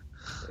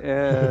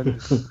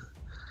 and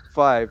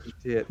 5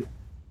 to hit.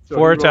 So 4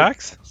 he rolled-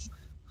 attacks?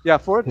 Yeah,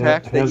 4 He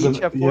attacks. They has each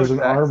have he 4 has an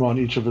attacks. arm on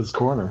each of his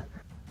corner.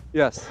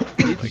 Yes, Oh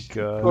my each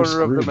god.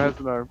 corner of them screwed. has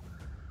an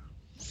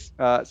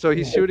arm. So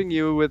he's shooting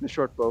you with a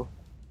short bow.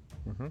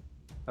 Mhm.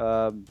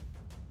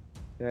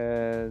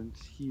 And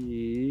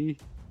he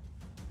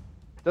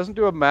doesn't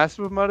do a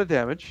massive amount of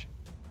damage.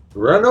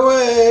 Run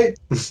away!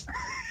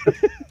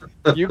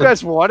 You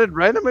guys wanted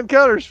random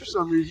encounters for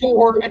some reason.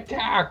 4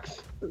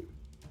 attacks.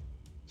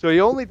 So he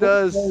only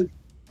does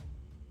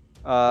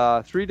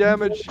 3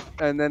 damage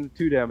and then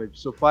 2 damage.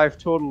 So 5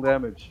 total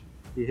damage.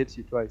 He hits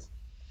you twice.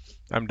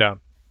 I'm down.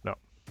 No.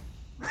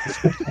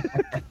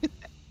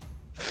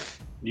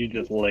 You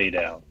just lay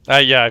down.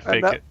 Yeah, I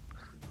fake that- it.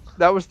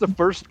 That was the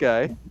first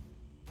guy.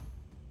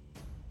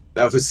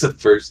 That was the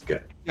first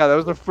guy. Yeah, that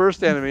was the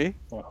first enemy.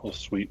 Oh,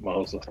 sweet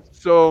Moses.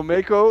 So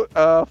Mako,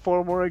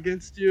 4 more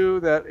against you.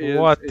 That is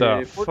What a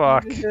the 14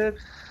 fuck? to hit,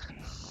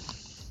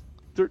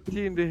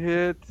 13 to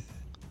hit,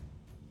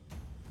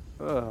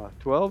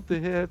 12 to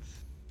hit,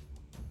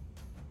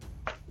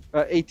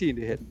 18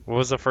 to hit, What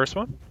was the first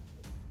one?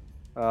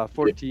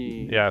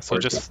 14. Yeah, so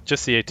 14.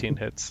 just the 18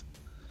 hits.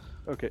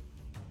 Okay.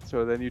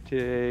 So then you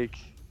take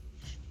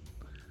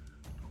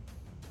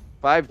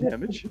 5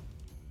 damage.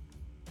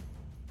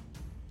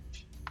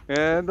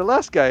 And the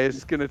last guy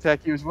is going to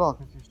attack you as well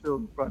because you're still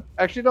in front.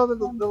 Actually, no,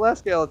 the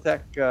last guy will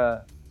attack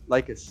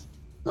Lycus.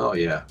 Oh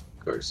yeah, of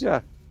course.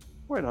 Yeah,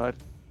 why not?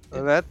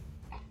 And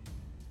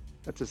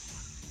that's a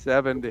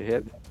 7 to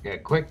hit. Yeah,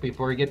 quick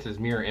before he gets his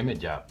mirror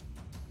image up.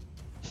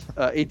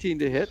 18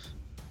 to hit.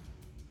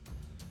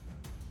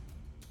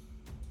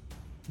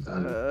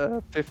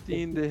 Uh,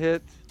 15 to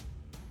hit.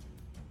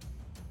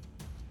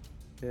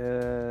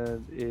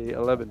 And a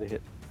 11 to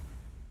hit.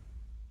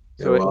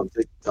 yeah, So well,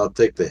 I'll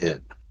take the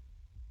hit.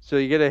 So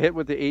you get a hit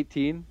with the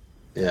 18,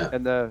 Yeah.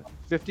 and the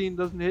 15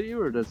 doesn't hit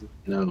you, or does it?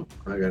 No,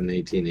 I got an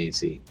 18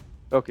 AC.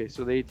 Okay,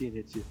 so the 18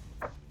 hits you.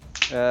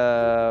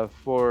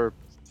 For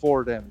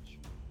 4 damage.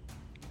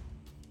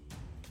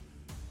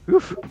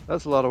 Oof,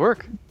 that's a lot of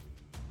work.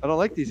 I don't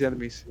like these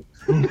enemies.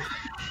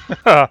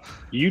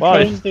 You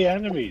Why? chose the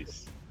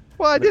enemies.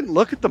 Well, I didn't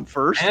look at them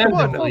first. Come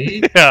on. now.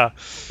 Randomly. Yeah,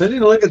 I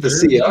didn't look at the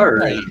CR.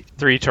 Right?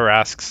 3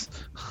 Tarasques.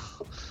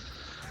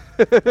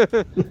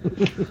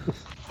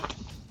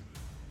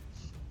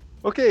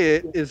 Okay,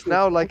 it is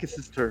now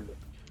Lycus's turn.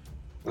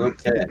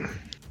 Okay.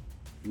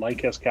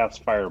 Lycus casts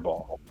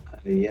Fireball.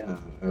 Yeah,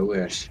 I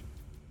wish.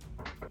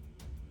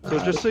 So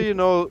just so you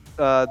know,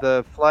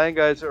 the flying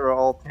guys are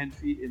all 10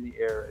 feet in the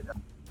air right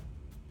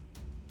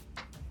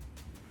now.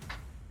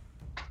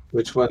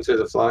 Which ones are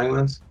the flying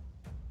ones?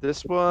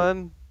 This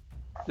one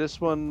The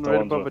right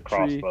ones above a with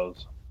tree,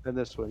 crossbows. and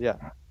this one, yeah.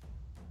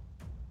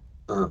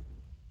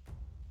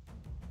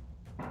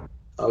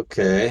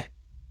 Okay.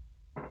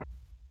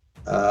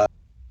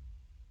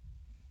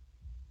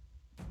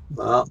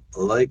 Well,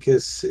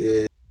 Lycus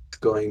is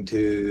going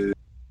to.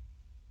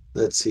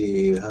 Let's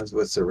see.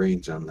 What's the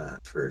range on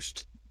that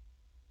first?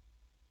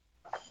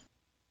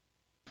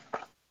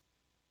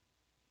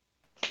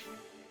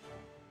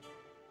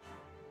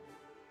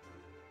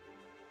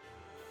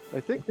 I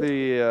think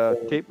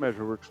the tape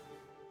measure works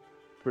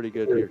pretty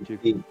good here too. 30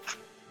 feet.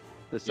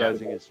 The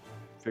sizing is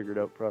figured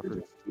out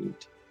properly. 30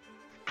 feet.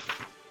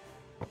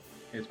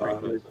 It's pretty 5,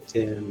 close.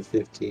 10,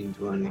 15,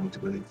 20,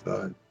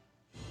 25,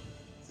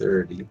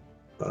 30,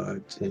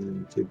 5,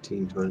 10,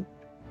 15, 20,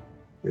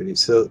 30.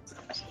 So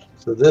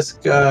this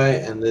guy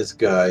and this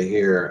guy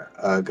here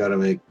got to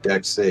make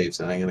dex saves,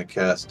 and I'm going to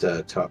cast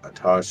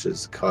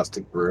Tosh's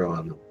Caustic Brew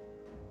on them.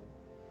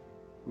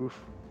 Oof.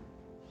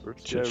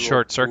 First Should guy rolled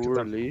short circuit them.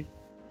 poorly.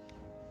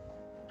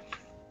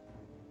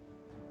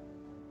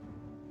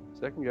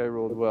 Second guy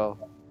rolled well.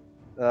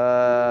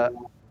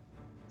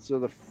 So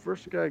the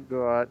first guy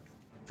got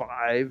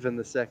 5, and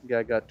the second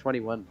guy got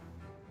 21.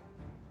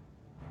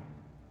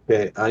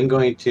 Okay, I'm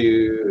going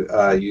to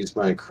use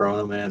my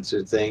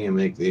Chronomancer thing and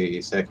make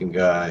the second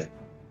guy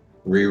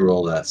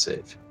re-roll that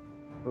save.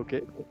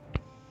 Okay.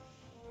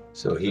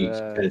 So he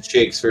Uh, kind of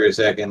shakes for a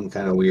second,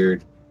 kind of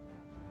weird.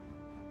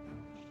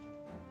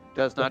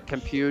 Does not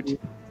compute,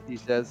 he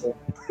says.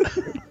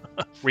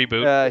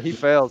 Reboot. He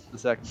fails the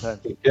second time.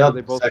 He failed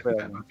they the both second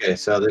failed. time. Okay,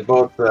 so they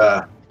both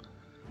have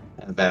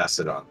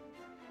acid on.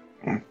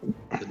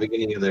 At the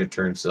beginning of their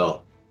turns,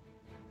 they'll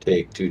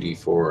take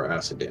 2d4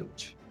 acid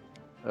damage.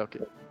 Okay.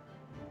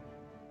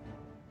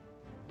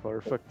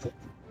 Perfect.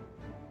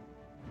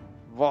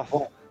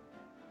 Voth.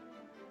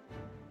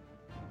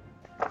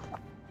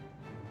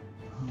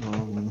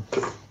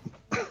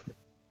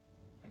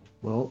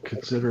 Well,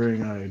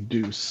 considering I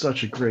do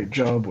such a great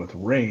job with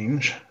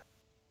range,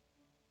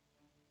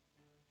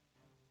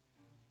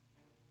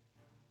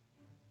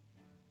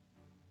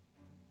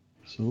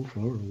 So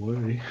far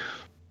away.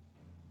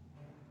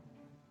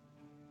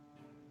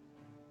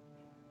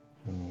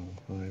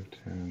 5,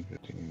 10,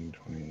 15,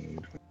 20,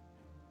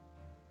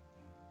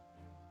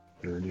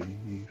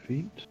 30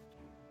 feet.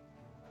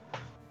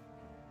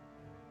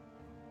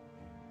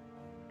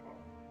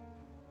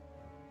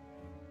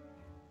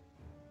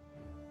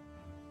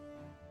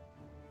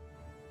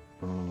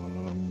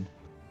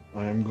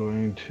 I am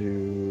going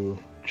to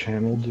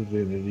channel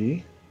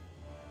divinity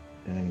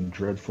and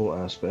dreadful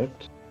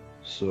aspect.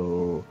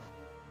 So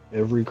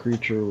every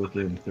creature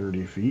within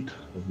 30 feet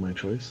of my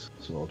choice.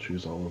 So I'll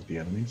choose all of the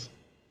enemies.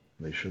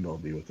 They should all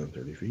be within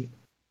 30 feet.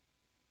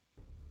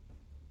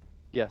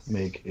 Yes.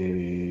 Make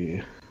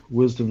a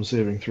wisdom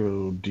saving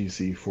throw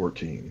DC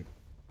 14.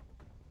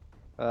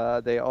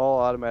 They all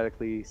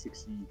automatically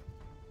succeed.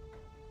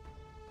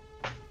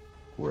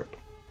 Rip.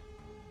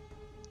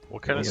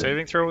 What kind of Yeah.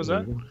 saving throw was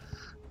that?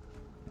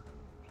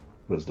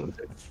 Wisdom.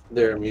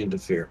 They're immune to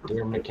fear.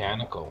 They're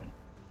mechanical.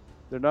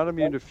 They're not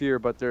immune to fear,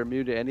 but they're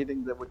immune to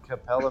anything that would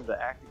compel them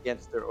to act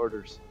against their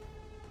orders.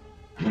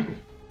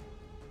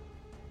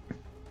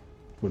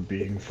 Would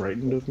being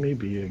frightened of me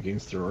be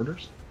against their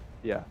orders?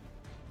 Yeah.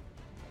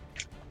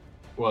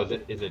 Well,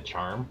 is it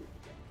charm?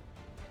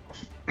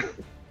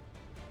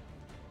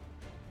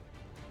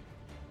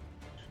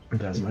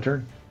 That's my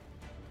turn.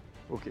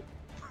 Okay.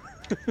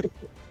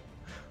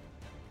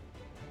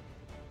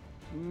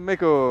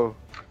 Mako.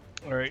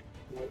 All right.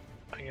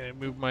 I'm gonna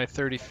move my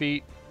 30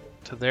 feet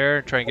to there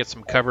and try and get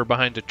some cover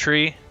behind a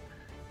tree,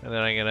 and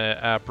then I'm gonna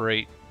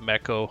apparate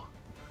Meko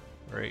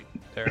right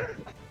there.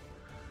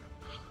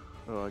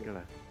 Oh, I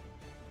gotta.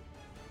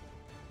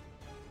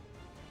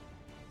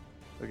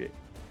 Okay.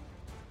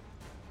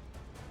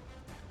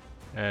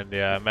 And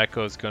yeah,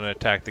 Meko's gonna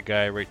attack the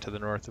guy right to the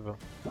north of him.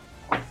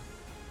 All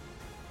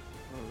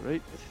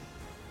right.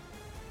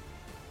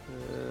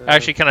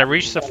 Actually, can I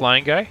reach the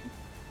flying guy?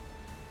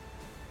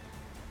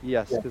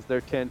 Yes, because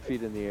they're 10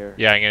 feet in the air.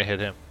 Yeah, I'm gonna hit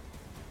him.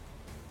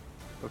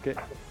 Okay.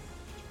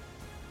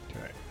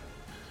 Alright.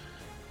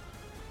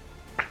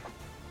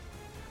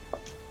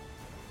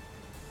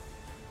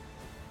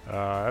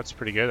 That's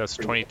pretty good. That's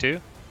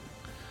 22.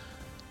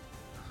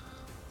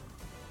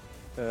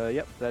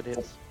 Yep, that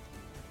hits.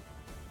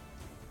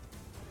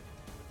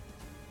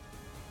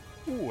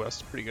 Ooh,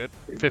 that's pretty good.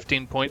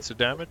 15 points of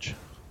damage.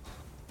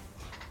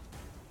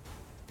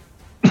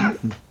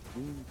 15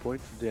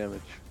 points of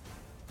damage.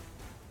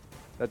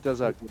 That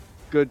does a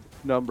good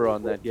number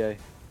on that guy.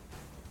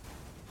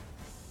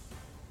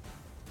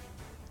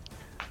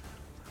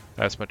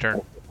 That's my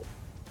turn.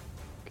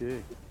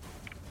 Okay.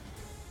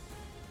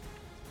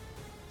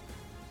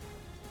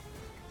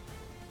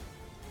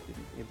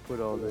 Didn't input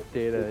all the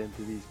data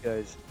into these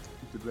guys.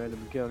 Stupid random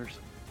encounters.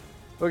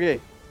 Okay.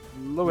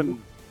 Lowen.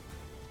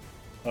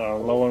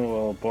 Lowen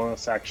will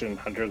bonus action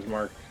Hunter's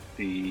Mark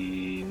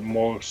the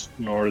most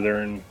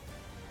northern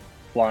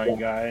flying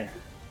guy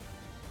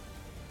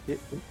Hit.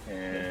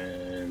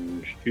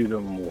 and shoot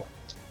him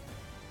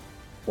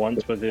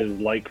once with his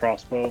light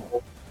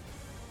crossbow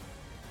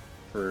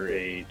for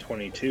a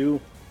 22.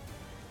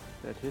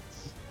 That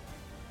hits.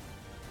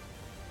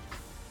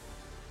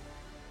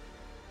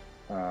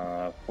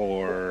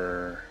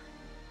 For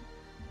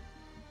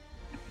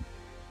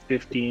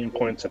 15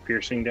 points of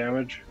piercing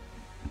damage.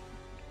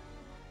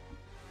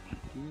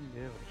 15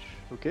 damage.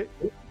 Okay.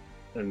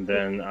 And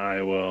then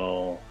I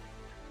will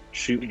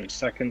shoot him a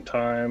second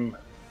time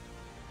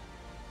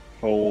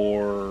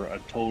for a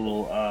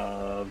total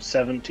of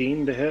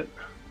 17 to hit.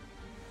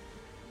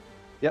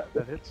 Yeah,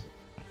 that hits.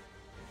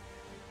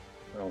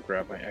 I'll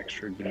grab my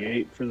extra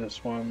D8 for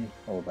this one.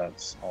 Oh,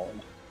 that's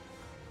solid.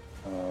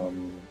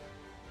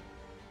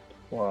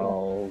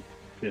 12,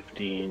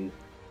 15,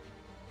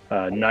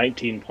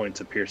 19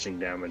 points of piercing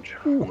damage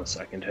on the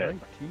second hit.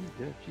 19,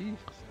 yeah, Jesus.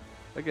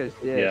 That guy's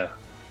dead. Yeah.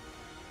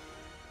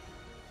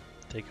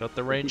 Take out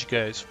the range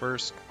guys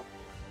first.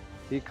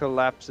 He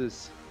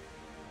collapses.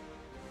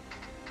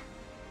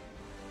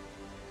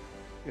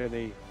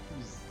 And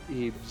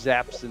he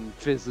zaps and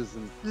fizzes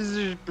and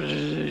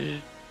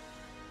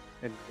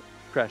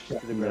crashes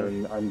to the And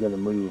ground. then I'm going to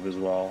move as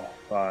well.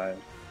 5,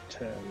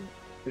 10,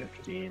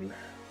 15,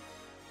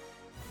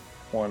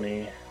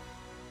 20,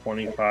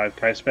 25.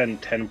 Can I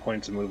spend 10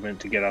 points of movement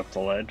to get up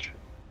the ledge?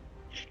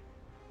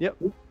 Yep.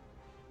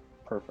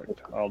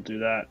 Perfect. I'll do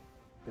that.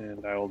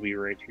 And I will be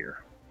right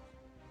here.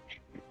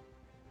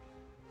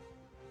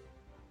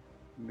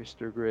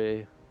 Mr.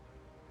 Gray.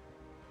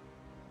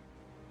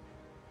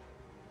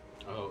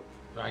 Oh,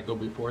 I go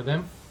before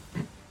them?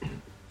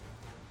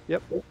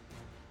 Yep.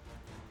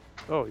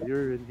 Oh,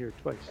 you're in here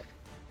twice.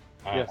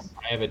 Yes.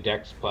 I have a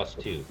dex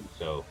 +2,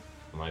 so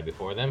am I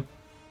before them?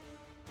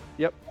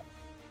 Yep.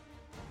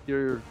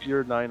 You're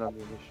 9 on the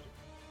initiative.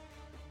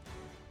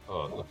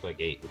 Oh, it looks like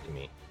 8 to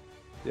me.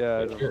 Yeah,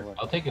 I But don't sure, know why.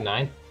 I'll take a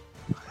 9.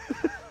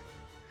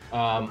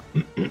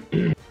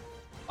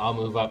 I'll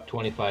move up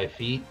 25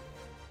 feet.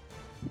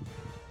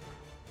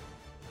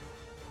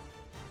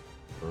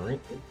 Alright.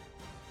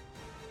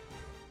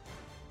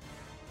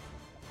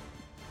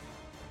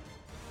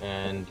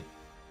 And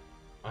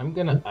I'm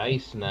gonna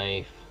ice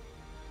knife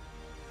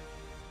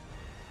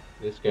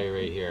this guy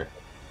right here.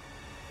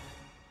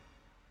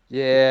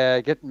 Yeah,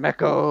 get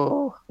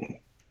Meko.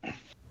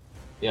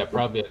 Yeah,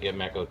 probably I'll get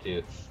Meko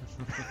too.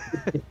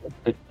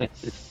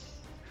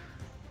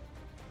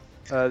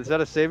 Is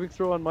that a saving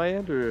throw on my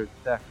end or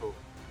attack roll?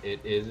 It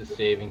is a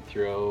saving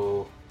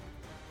throw.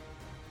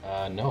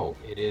 No,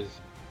 it is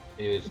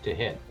to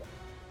hit.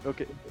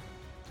 Okay.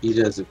 He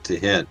does it to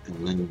hit,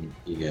 and then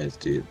you guys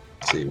do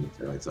saving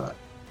throw. I thought.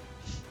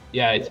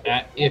 Yeah, it's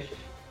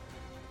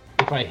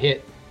if I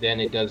hit, then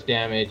it does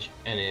damage,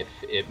 and if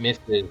it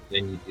misses,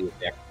 then you do a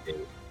dex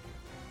save.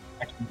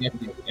 Actually,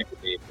 definitely a dex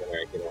save whether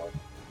I get on.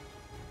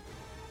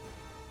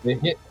 The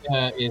hit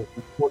is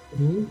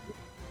 14.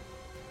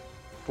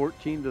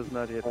 14 does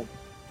not hit.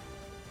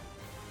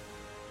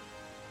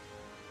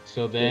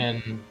 So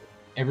then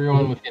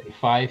everyone within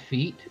 5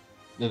 feet,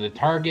 the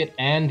target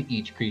and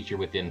each creature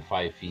within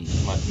 5 feet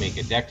must make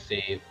a dex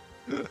save.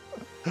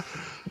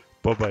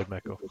 Bye-bye,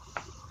 Meko.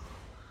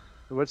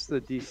 What's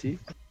the DC?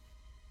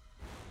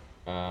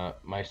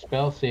 My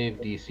spell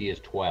save DC is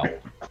 12. Okay,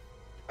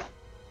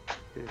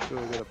 so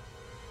we're gonna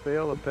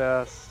fail, a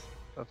pass,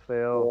 a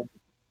fail,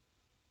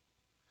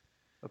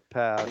 a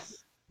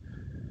pass,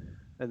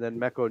 and then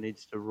Meko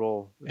needs to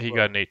roll. as He well.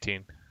 got an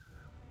 18.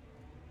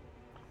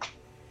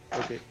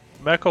 Okay.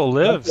 Meko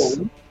lives.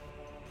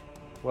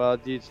 Well,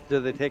 do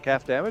they take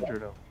half damage or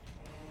no?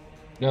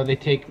 No, they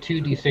take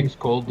 2d6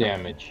 cold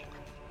damage.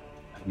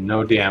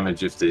 No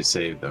damage if they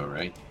save, though,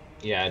 right?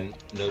 Yeah,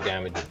 no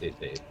damage if they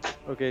save.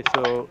 Okay,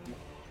 so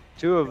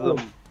 2 of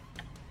them.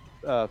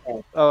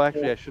 Oh,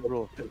 actually, I should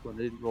roll a 5th one.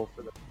 I didn't roll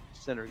for the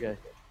center guy.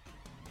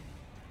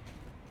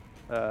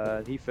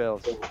 He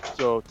fails.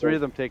 So 3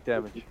 of them take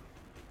damage.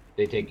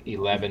 They take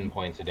 11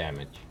 points of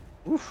damage.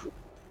 Oof.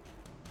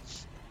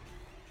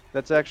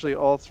 That's actually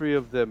all 3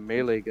 of the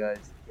melee guys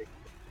that take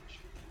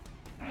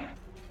damage.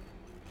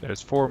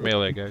 There's 4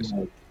 melee guys.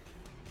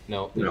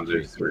 No, No,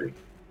 there's 3.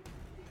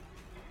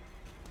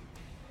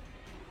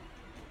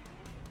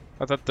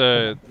 I thought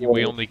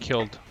we only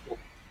killed. Is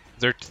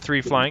there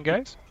 3 flying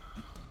guys?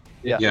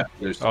 Yeah,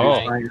 there's 3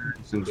 Oh.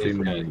 flyers and 3 This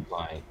guy men.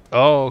 flying.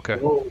 Oh, okay.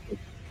 One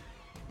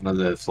of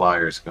the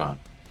flyers gone.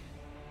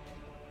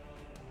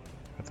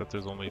 I thought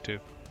there's only 2.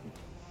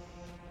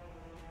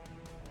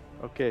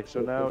 Okay, so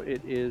now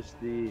it is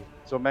the.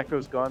 So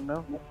Meko's gone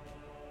now?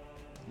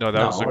 No,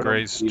 that was the No,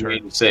 Gray's he turn.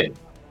 made a save.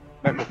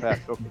 Meko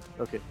passed.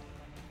 Okay.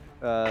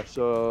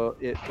 So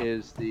it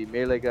is the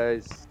melee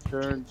guys'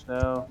 turns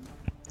now.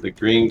 The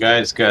green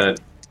guy's got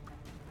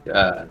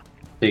to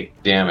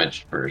take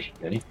damage first,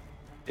 okay?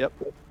 Yep.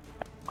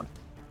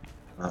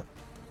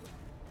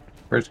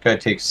 First guy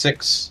takes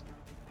 6.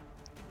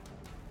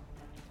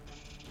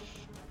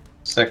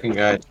 Second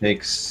guy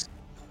takes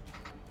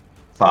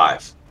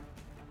 5.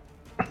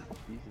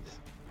 Jesus.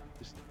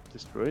 Just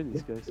destroying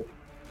these guys.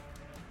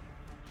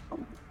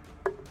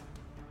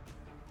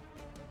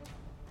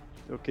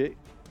 Okay.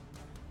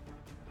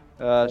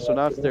 So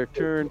now it's their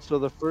turn. So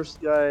the first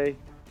guy,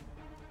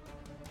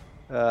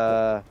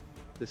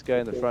 this guy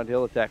in the front,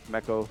 he'll attack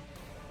Meko.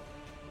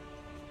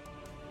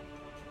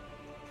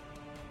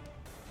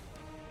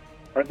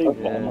 Are they Yeah.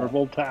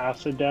 vulnerable to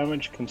acid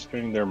damage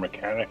considering they're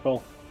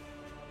mechanical?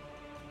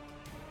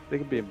 They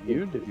can be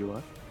immune if you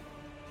want.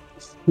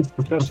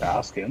 Just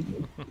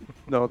asking.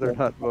 No, they're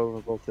not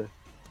vulnerable to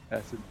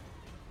acid.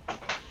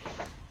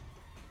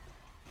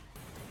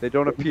 They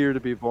don't appear to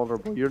be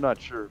vulnerable. You're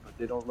not sure, but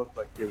they don't look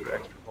like they were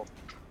extra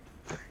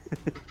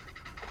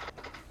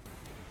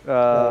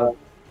vulnerable.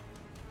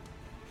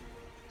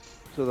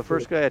 So the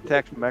first guy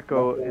attacks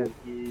Meko, and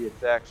he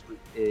attacks with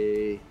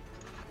a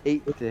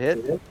 8 to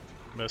hit.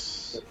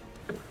 Miss.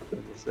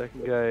 And the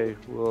second guy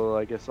will,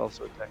 I guess,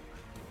 also attack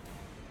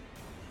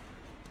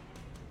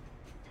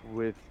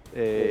with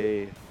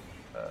a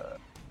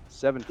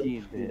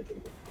 17 to hit.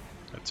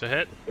 That's a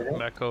hit.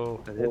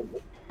 Meko That hit.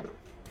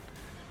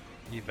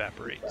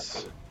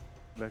 evaporates.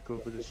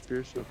 Meko with his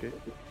spears, okay.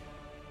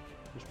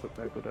 Just put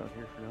Meko down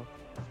here for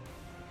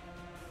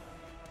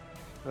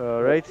now.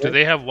 Alright. Do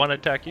they have 1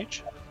 attack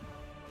each?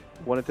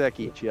 1 attack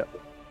each, yep.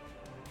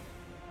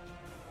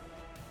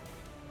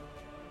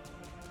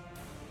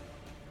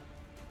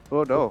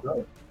 Oh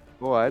no.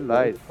 Oh, I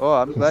lied. Oh,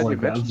 I'm glad you Like,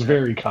 that's mentioned that.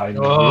 very kind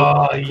of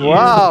Oh, you. you.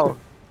 Wow!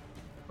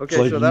 It's Okay,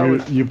 like so that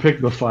was... you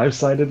pick the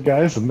 5-sided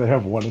guys and they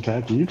have 1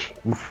 attack each.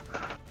 Oof.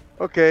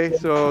 Okay,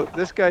 so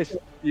this guy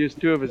used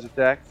 2 of his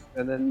attacks,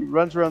 and then he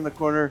runs around the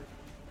corner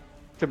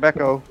to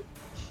Meko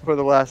for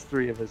the last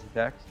 3 of his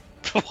attacks.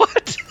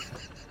 What?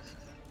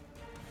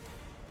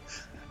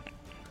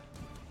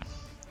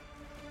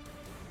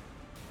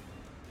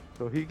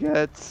 So he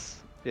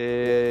gets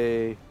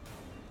a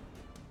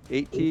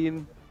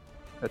 18,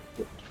 a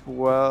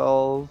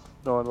 12,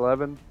 no, an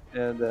 11,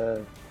 and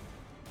a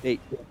 8.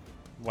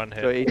 1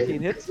 hit. So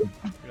 18 hits?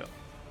 Yeah.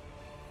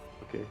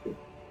 Okay.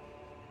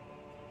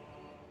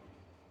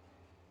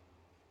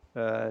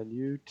 And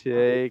you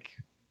take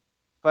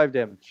 5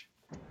 damage.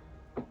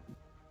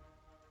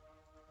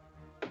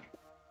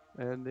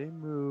 And they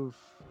move.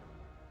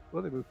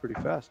 Well, they move pretty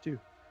fast too.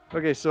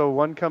 Okay, so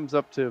one comes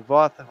up to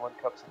Voth and one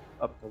comes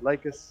up to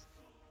Lycus.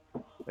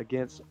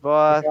 Against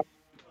Voth,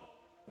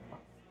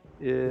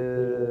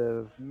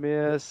 if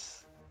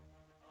miss,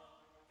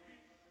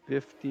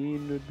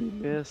 15 would be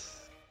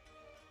miss.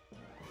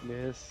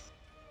 Miss.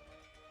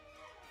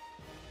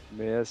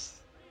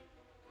 Miss.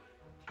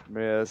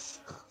 Miss.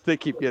 They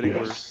keep getting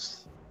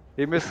worse.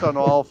 He missed on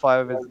all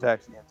 5 of his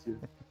attacks against you.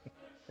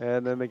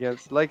 And then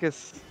against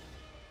Lycus,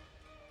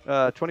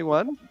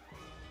 21.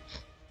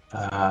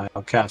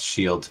 I'll cast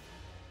shield.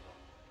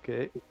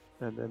 Okay.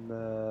 And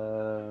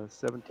then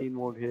 17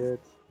 won't hit.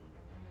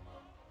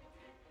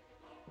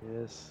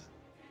 Miss.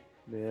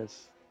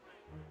 Miss.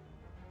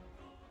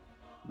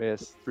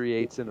 Miss.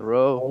 3 8s in a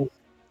row.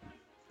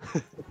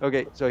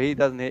 Okay, so he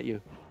doesn't hit you.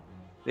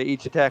 They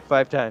each attack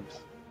 5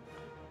 times.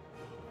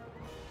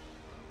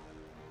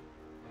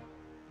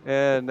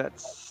 And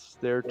that's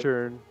their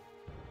turn.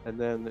 And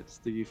then it's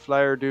the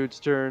flyer dude's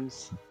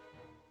turns.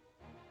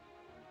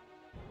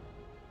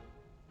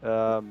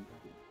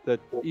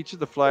 Each of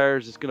the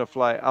flyers is going to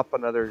fly up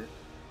another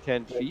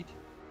 10 feet.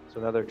 So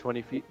another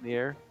 20 feet in the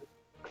air.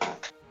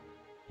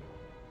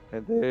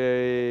 And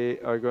they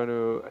are going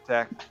to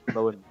attack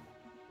Lowen.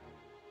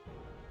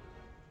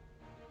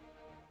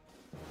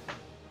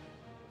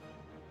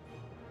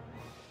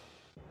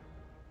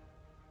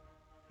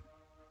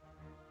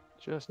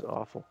 Just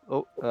awful.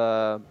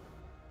 Oh,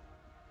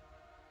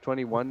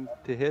 21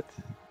 to hit.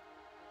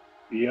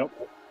 Yep.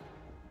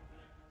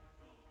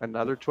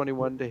 Another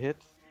 21 to hit.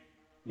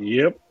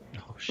 Yep.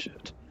 Oh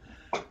shit.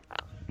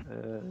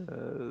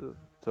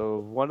 So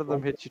one of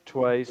them hits you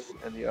twice,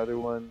 and the other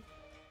one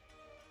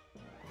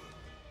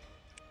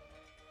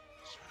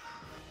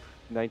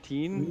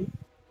 19.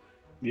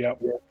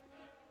 Yep.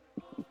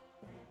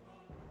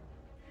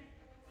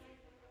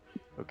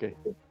 Okay.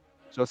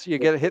 So you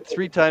get a hit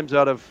 3 times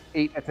out of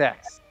 8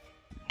 attacks.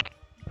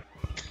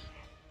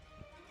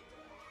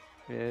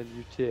 And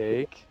you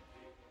take...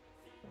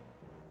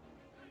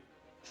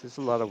 This is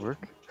a lot of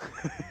work.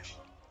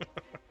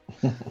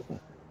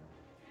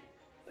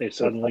 They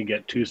suddenly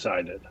get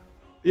two-sided.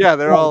 Yeah,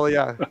 they're all,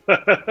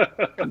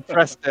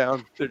 compressed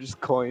down. They're just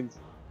coins.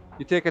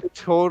 You take a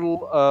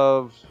total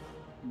of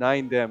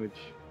 9 damage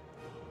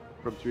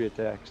from 3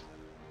 attacks.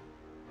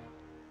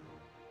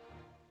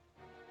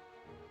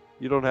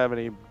 You don't have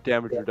any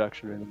damage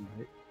reduction or anything,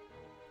 right?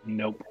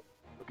 Nope.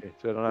 Okay,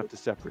 so I don't have to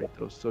separate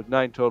those. So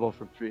 9 total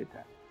from 3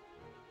 attacks.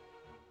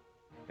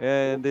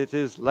 And it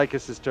is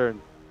Lycus's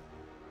turn.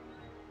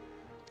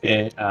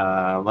 Okay,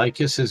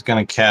 Lycus is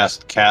going to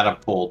cast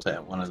Catapult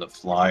at one of the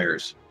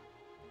flyers.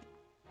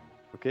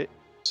 Okay,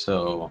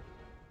 So,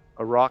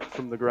 a rock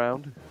from the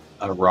ground.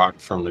 a rock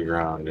from the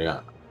ground,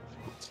 yeah.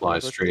 Fly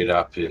straight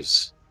up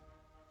his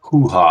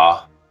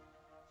hoo-ha.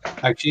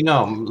 Actually,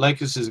 no,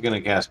 Lycus is going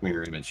to cast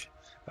Mirror Image.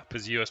 Up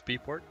his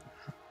USB port.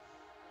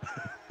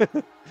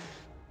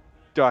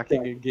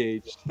 Docking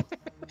engaged.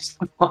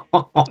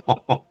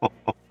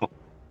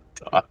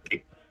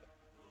 Talking.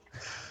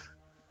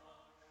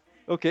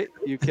 Okay,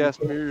 you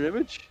cast Mirror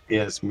Image.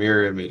 Yes,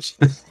 Mirror Image.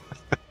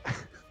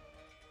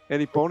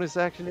 Any bonus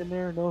action in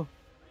there? No?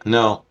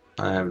 No,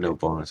 I have no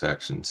bonus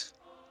actions.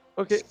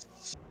 Okay.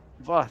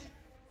 Voth.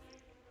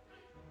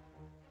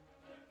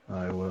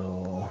 I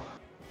will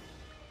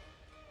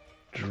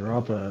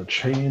drop a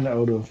chain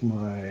out of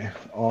my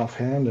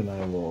offhand and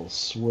I will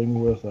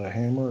swing with a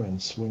hammer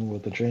and swing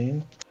with the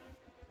chain.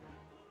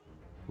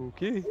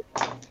 Okay.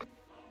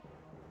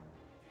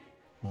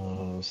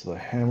 So the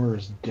hammer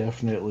is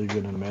definitely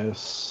going to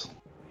miss.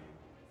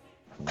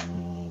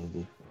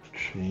 The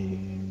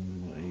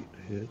chain might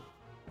hit.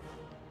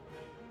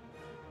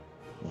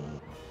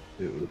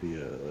 It would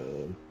be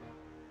a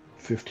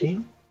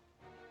 15.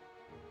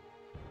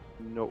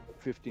 No,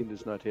 15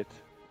 does not hit.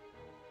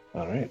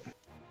 All right.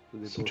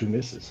 So 2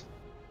 misses.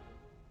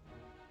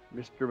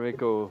 Mr.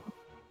 Mako.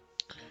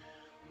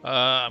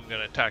 I'm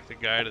gonna attack the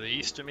guy to the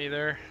east of me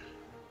there.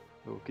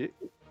 Okay.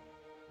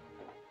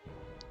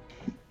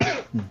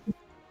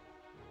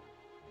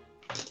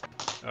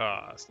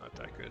 It's not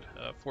that good.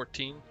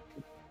 14.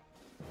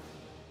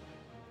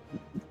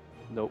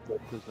 Nope,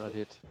 does not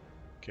hit.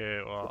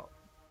 Okay, well,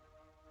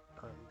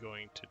 I'm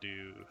going to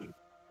do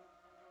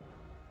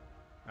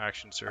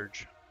Action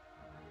Surge.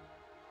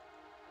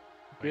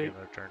 Okay.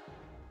 Another turn.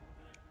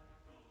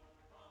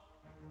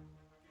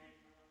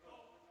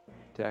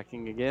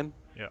 Attacking again.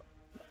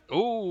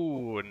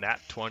 Ooh, nat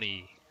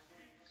 20.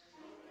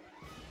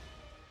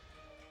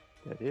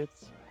 That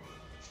hits.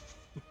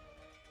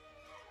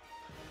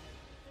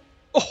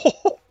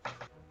 Oh!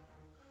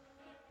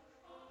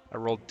 I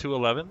rolled 2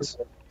 11s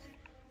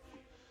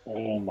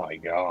Oh my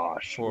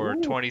gosh. for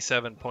Ooh.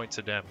 27 points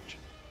of damage.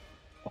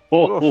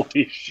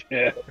 Holy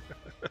shit.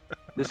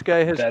 This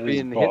guy has That is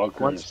been hit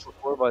once bonkers.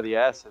 before by the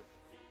acid.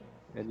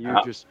 And you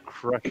Yeah. just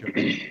crush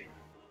him.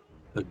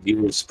 The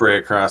gears spray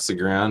across the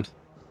ground.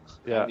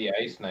 Yeah. The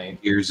ice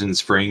knife. Gears and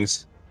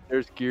springs.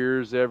 There's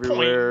gears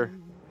everywhere.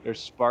 There's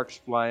sparks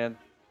flying.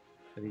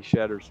 And he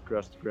shatters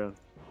across the ground.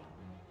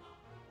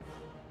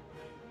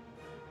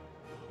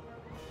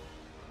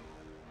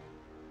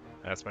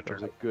 That's my That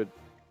was turn. a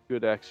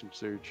good action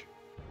surge.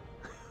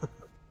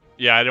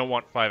 Yeah, I don't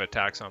want 5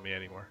 attacks on me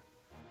anymore.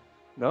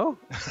 No,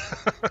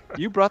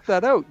 you brought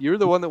that out. You're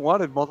the one that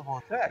wanted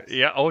multiple attacks.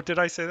 Yeah. Oh, did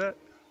I say that?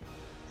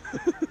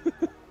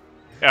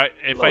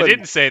 If Well, I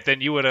didn't say it,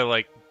 then you would have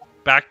like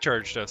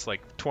backcharged us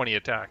like 20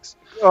 attacks.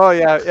 Oh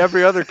yeah,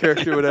 every other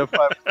character would have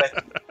 5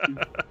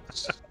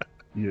 attacks.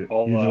 You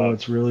I'll, know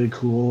what's really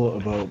cool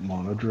about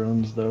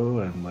monodrones though,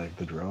 and like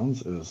the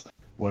drones is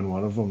when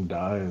one of them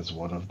dies,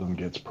 one of them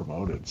gets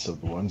promoted. So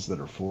the ones that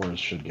are 4s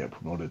should get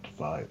promoted to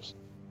 5s.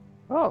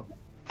 Oh,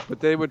 but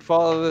they would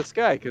follow the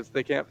sky because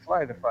they can't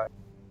fly to 5.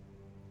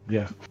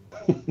 Yeah.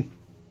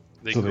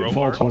 They So grow they'd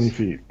fall arms? 20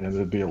 feet, and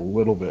it'd be a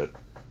little bit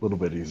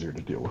easier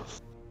to deal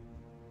with.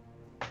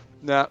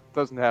 Nah,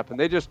 doesn't happen.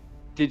 They just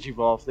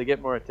digivolve. They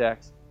get more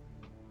attacks.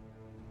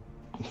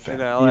 Fair.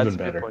 And I'll add Even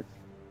some hit better. points.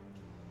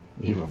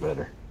 Even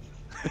better.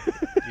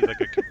 Be like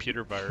a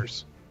computer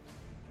virus.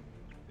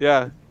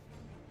 Yeah.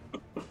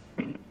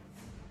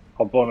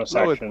 I'll bonus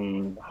No, it-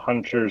 action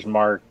Hunter's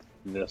Mark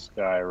this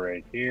guy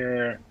right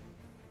here,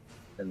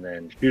 and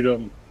then shoot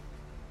him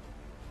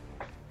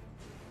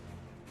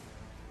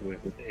with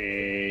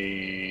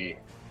a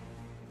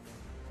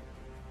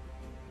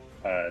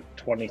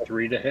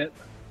 23 to hit.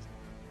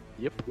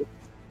 Yep.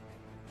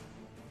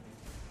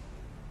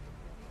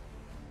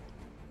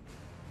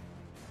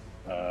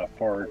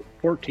 For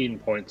 14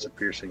 points of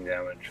piercing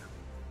damage.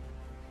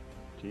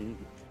 Gee.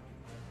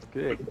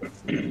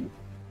 Good.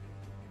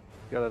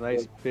 Got a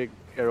nice big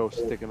arrow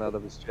sticking out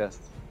of his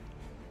chest.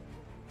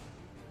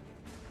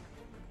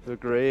 The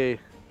gray.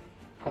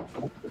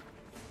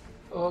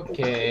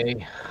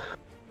 Okay.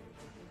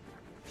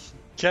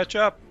 Catch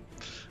up.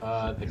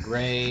 The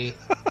gray.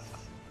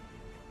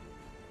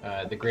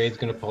 The gray's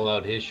gonna pull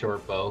out his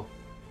short bow.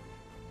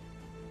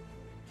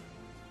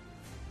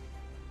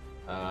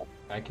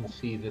 I can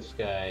see this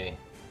guy.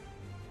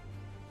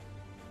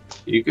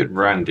 You could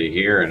run to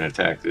here and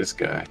attack this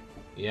guy.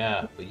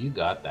 Yeah, but you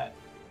got that.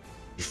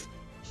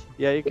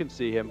 Yeah, you can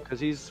see him because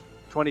he's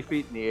 20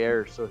 feet in the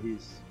air, so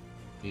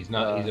He's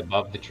not. He's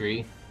above the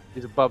tree.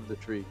 he's above the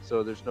tree,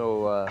 so there's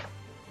no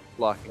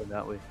blocking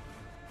that way.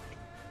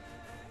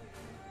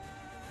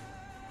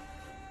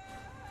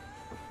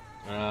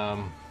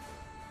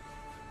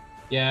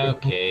 Yeah.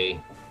 Okay.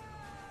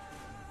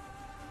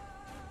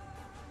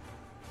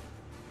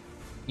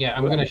 Yeah,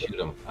 I'm gonna shoot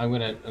him. I'm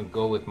gonna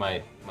go with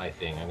my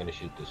thing. I'm gonna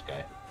shoot this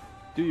guy.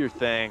 Do your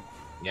thing.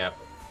 Yep.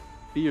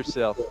 Be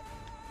yourself.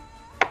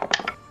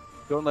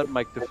 Don't let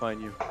Mike define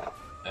you.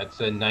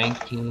 That's a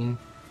 19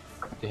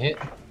 to hit.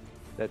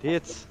 That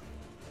hits.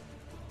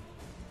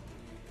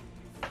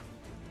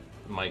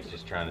 Mike's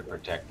just trying to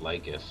protect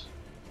Lycus.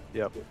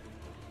 Yep.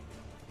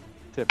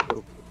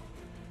 Typical.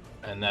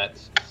 And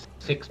that's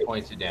 6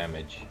 points of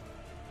damage.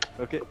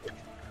 Okay.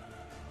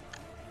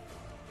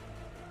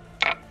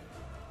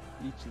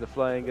 Each of the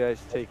flying guys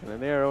taking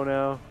an arrow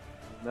now.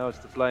 Now it's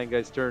the flying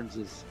guys' turns.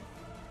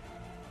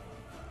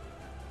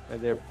 And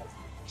they're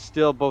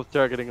still both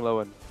targeting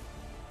Lowen.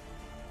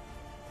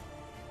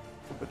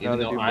 But now Even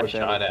they though do I more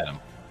shot damage. at him.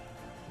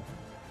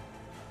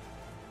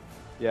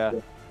 Yeah.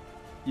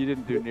 You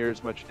didn't do near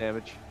as much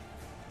damage.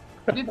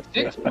 I did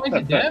 6 points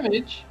of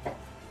damage.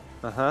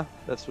 Uh-huh.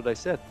 That's what I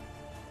said.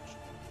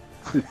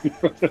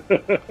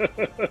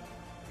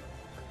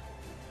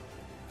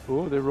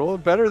 Oh, they're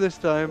rolling better this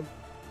time.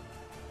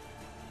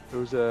 There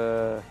was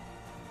a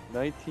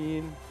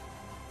 19.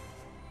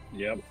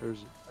 Yep.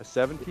 There's a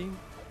 17.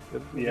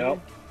 Yep.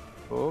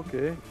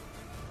 Okay.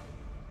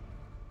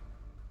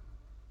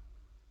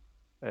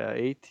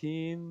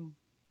 18.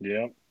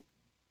 Yep.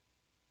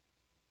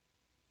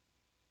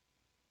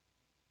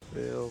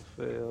 Fail.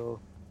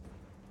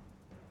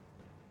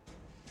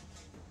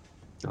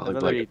 I look Another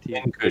like 18.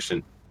 a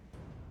pincushion.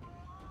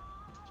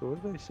 So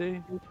what did I say?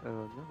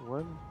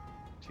 1,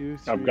 2,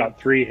 3. I've got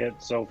 3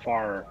 hits so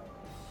far.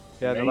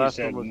 Yeah, the You last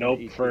said one was an nope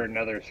 18. for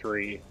another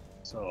 3.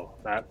 So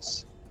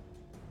that's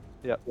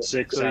Yep.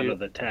 6 So out you- of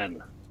the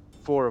 10.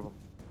 4 of them.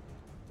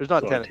 There's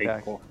not So I 10 take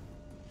attacks. 4.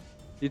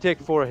 You take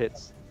 4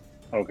 hits.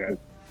 Okay.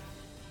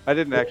 I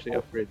didn't actually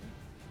upgrade them.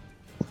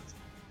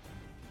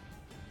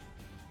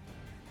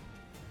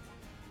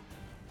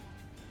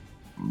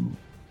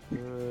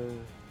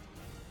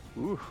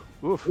 Oof.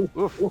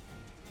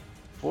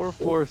 4,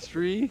 4,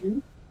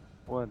 3,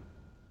 1.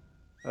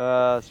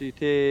 So you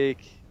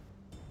take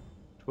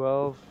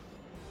 12,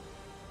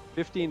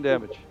 15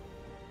 damage.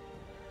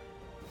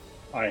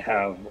 I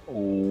have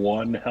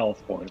 1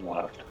 health point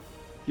left.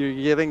 You're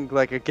getting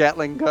like a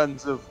Gatling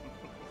guns of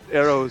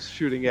arrows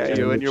shooting at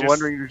you, and you're Just-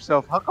 wondering to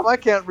yourself, how come I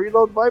can't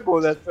reload my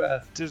bow that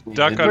fast? Just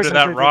duck under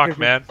that rock,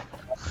 man.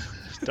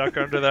 Just duck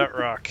under that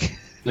rock.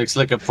 Looks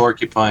like a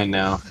porcupine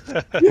now.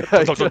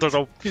 Yeah,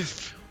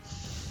 he's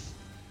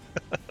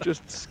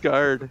just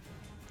scarred.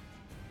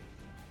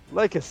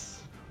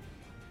 Lycus,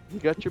 you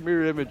got your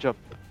mirror image up.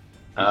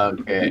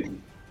 Okay.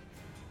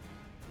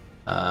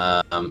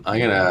 I'm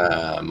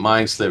gonna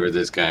mind sliver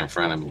this guy in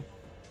front of me.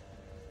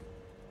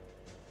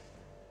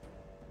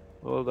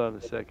 Hold on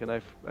a second,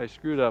 I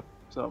screwed up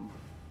something.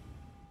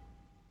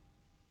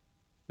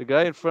 The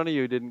guy in front of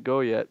you didn't go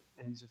yet.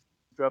 He's just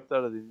dropped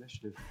out of the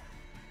initiative.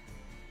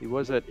 He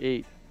was at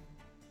 8.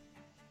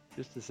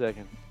 Just a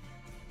second.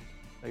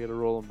 I gotta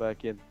roll him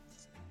back in.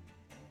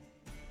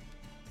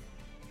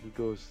 He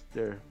goes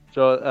there.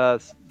 So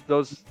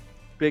those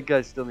big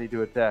guys still need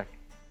to attack.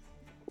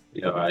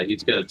 Yeah,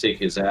 he's got to take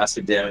his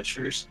acid damage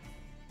first.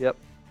 Yep.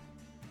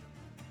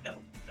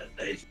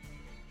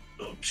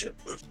 Oh, shit.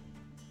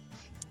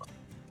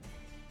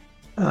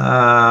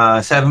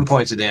 7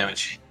 points of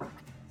damage.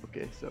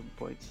 Okay, 7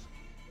 points.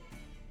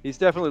 He's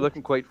definitely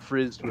looking quite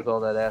frizzed with all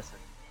that acid.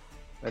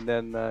 And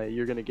then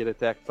you're going to get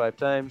attacked 5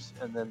 times,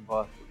 and then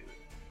Voth will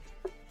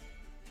get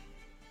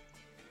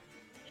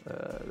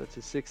it. That's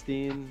a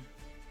 16.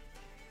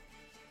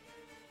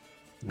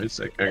 It's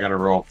like I got to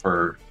roll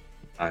for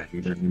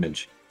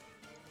image.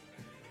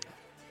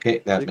 Okay,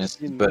 that 16.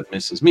 misses, but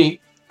misses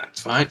me.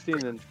 That's fine.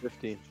 16 and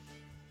 15.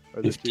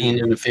 Are the 15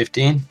 two. and a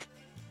 15.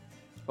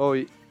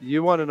 Oh,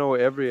 you want to know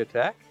every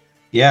attack?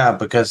 Yeah,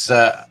 because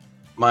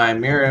my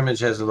mirror image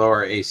has a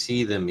lower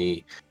AC than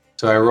me,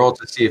 so I roll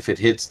to see if it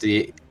hits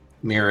the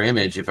mirror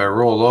image. If I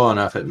roll low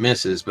enough, it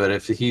misses, but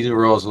if he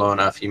rolls low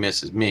enough, he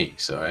misses me.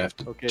 So I have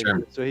to Okay,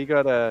 determine. so he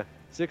got a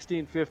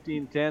 16,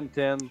 15, 10,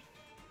 10,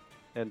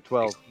 and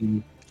 12.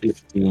 16,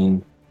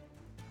 15.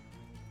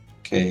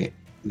 Okay,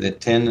 the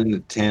 10 and the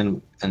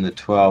 10 and the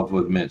 12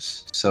 would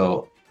miss.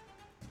 So,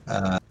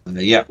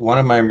 yeah, one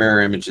of my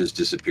mirror images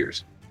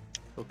disappears.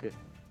 Okay.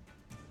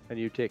 And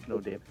you take no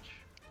damage.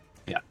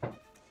 Yeah.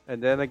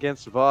 And then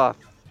against Voth,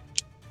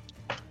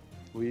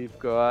 we've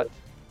got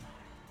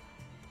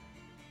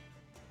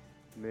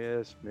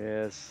miss.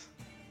 16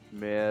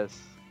 miss.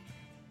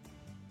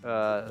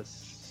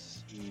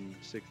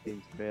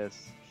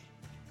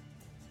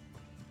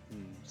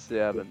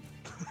 7.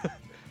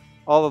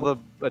 All of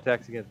the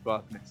attacks against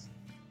Voth miss.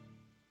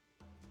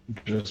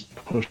 Just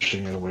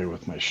pushing it away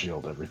with my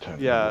shield every time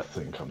Yeah. the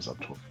thing comes up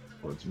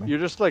towards me. You're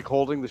just like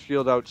holding the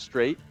shield out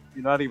straight.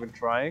 You're not even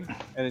trying,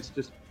 and it's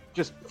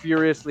just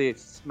furiously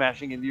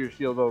smashing into your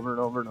shield over and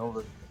over and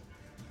over.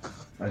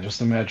 I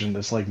just imagine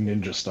this like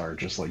ninja star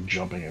just like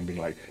jumping and being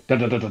like da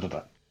da da da da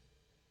da.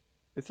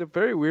 It's a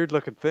very weird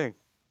looking thing.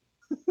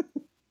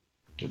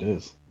 It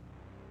is.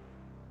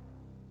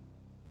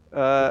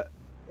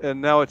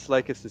 And now it's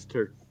Lycus's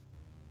turn.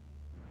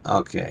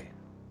 Okay.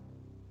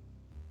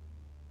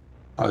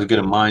 I was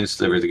going to mind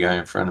sliver the guy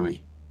in front of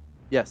me.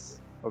 Yes.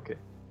 Okay.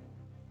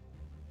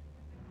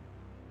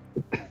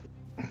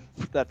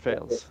 That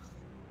fails.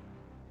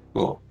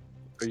 Cool.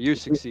 Or you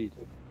succeed.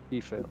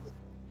 He fails.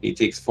 He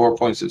takes 4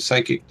 points of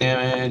psychic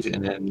damage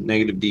and then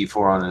negative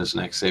D4 on his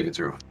next saving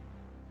throw.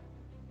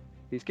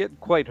 He's getting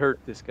quite hurt,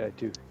 this guy,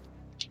 too.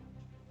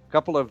 A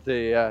couple of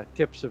the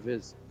tips of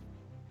his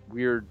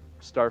weird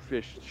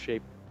starfish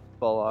shape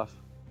fall off.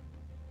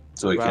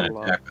 So he can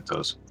Rattle attack with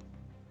those.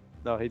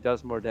 No, he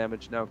does more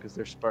damage now because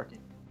they're sparking.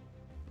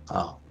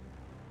 Oh.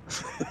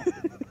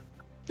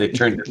 They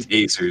turn to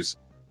tasers.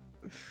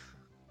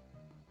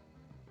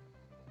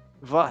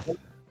 Voth.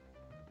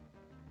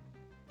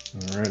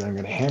 Alright, I'm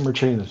gonna hammer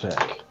chain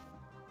attack.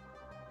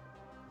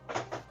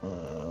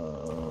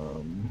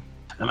 How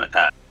about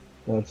that?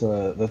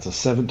 That's a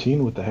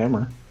 17 with the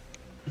hammer.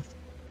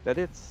 That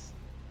hits.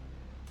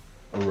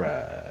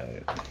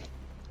 Alright.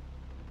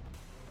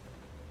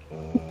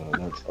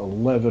 That's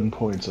 11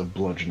 points of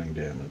bludgeoning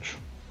damage.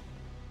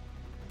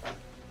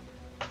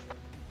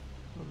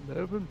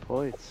 11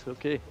 points.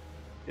 Okay.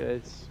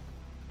 Guys.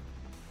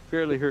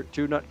 Fairly hurt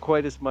too. Not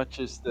quite as much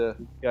as the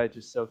guy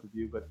just south of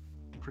you, but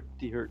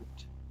pretty hurt.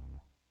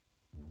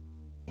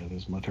 That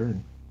is my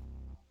turn.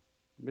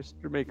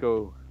 Mr.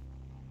 Mako.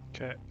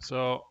 Okay,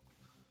 so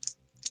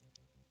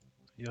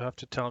you'll have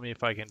to tell me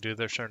if I can do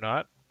this or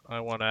not.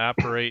 I want to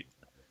apparate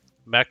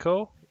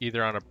Meko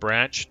either on a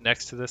branch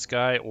next to this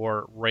guy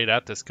or right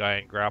at this guy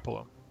and grapple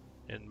him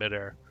in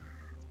midair.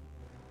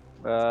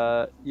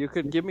 You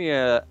could give me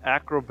a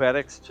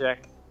acrobatics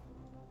check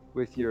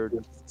with your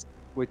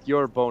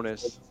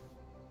bonus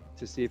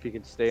to see if he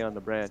can stay on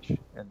the branch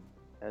and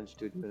manage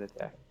to do an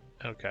attack.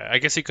 Okay, I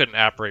guess he couldn't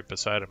apparate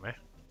beside him, eh?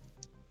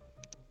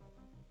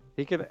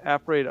 He can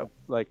apparate up,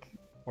 like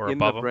Or in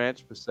above the him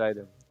branch beside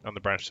him. on the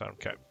branch side.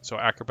 Okay, so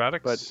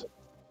acrobatics. But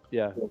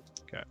yeah,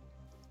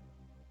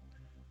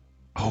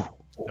 Oh,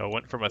 no, it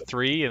went from a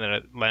 3 and then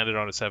it landed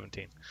on a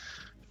 17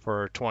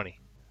 for 20.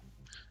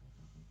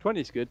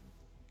 20's good.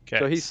 Okay.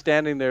 So he's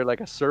standing there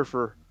like a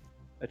surfer,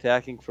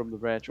 attacking from the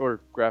branch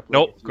or grappling.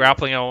 Nope, if you-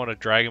 grappling. I want to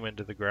drag him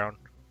into the ground.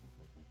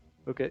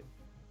 Okay.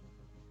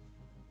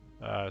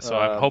 So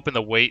I'm hoping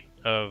the weight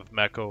of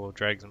Meko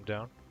drags him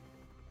down.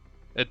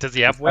 Does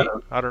he have weight?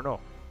 I don't know.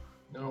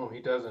 No,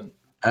 he doesn't.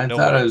 I No.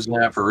 thought it was an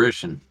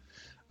apparition.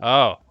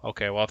 Oh,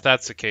 okay. Well, if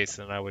that's the case,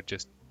 then I would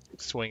just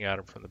swing at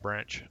him from the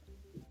branch.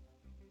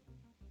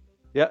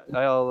 Yeah,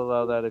 I'll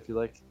allow that if you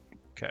like.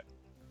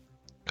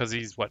 Because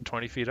he's, what,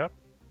 20 feet up?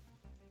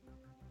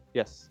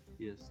 Yes,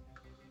 he is.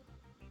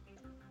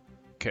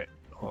 Okay.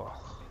 Oh,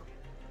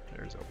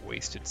 there's a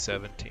wasted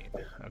 17.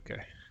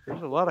 Okay.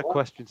 There's a lot of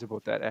questions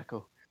about that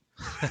echo.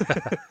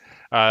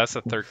 That's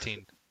a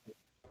 13.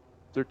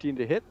 13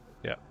 to hit?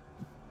 Yeah.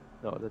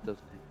 No, that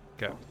doesn't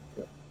hit. Okay.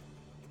 It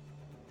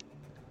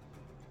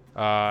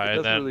And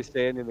doesn't then really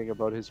say anything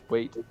about his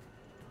weight.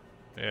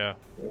 yeah,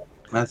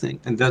 I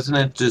think, and doesn't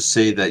it just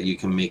say that you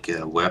can make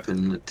a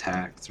weapon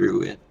attack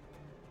through it?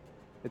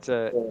 It's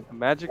a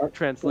magic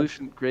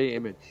translucent gray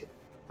image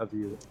of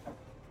you.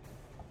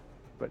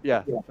 But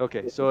yeah,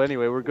 okay. So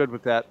anyway, we're good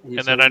with that. and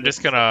then I'm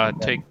just gonna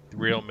take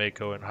real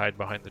Mako and hide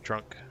behind the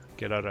trunk,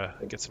 get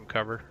some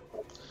cover.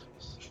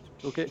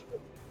 Okay.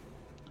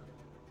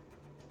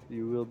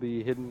 You will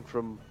be hidden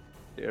from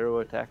the arrow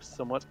attacks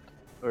somewhat,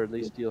 or at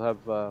least you'll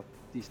have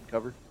decent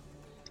cover.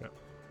 Okay.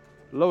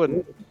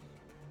 Lowen.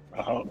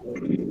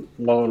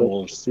 Lone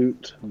will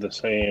suit the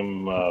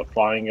same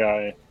flying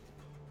guy.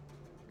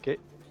 Okay.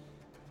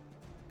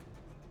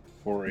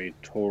 For a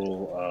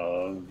total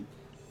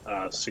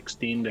of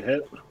 16 to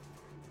hit.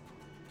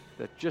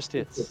 That just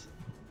hits.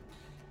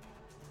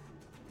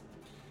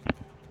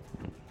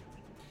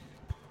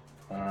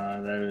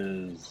 That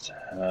is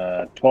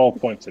 12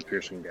 points of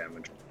piercing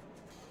damage.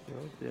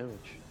 12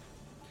 damage.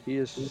 He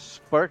is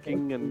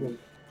sparking and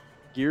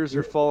gears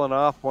are falling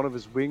off. One of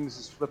his wings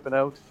is flipping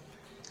out.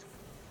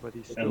 But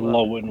he's And still up.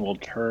 Lowen will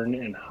turn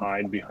and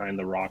hide behind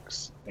the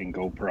rocks and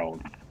go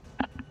prone.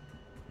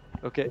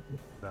 Okay.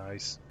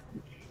 Nice.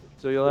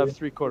 So you'll have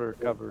 3/4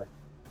 cover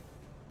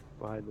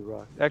behind the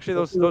rock. Actually,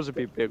 those would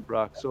be big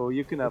rocks, so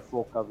you can have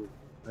full cover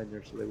behind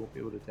there, so they won't be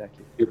able to attack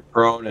you. You're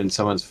prone and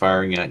someone's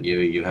firing at you.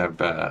 You have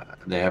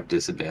they have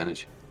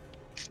disadvantage.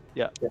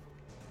 Yeah.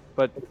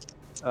 But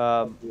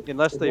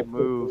unless they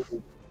move,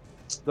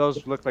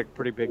 those look like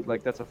pretty big.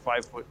 Like that's a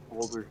 5-foot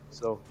boulder.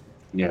 So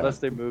Yeah. unless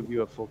they move, you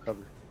have full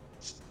cover.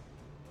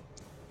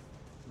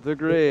 The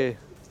gray.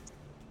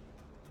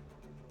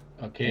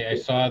 Okay, I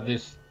saw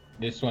this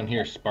one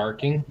here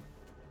sparking.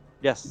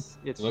 Yes,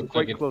 it's Looks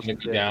quite like it's close gonna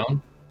to be dead.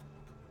 down.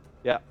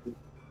 Yeah.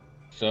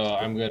 So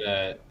I'm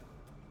gonna.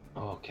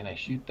 Oh, can I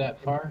shoot that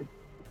far?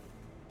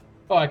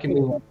 Oh, I can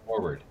move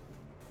forward.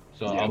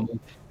 So I'll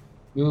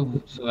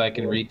move so that I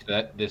can reach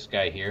this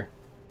guy here.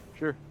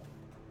 Sure.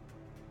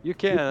 You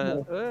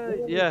can.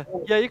 Yeah.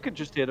 You could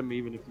just hit him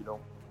even if you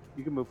don't.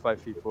 You can move 5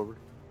 feet forward.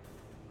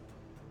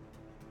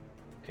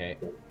 Okay.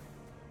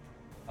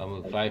 I'll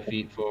move 5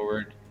 feet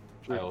forward.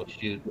 Sure. I will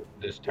shoot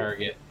this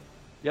target.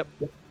 Yep.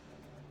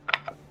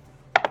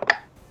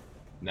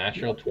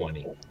 Natural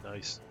 20.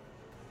 Nice.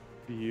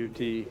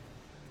 Beauty.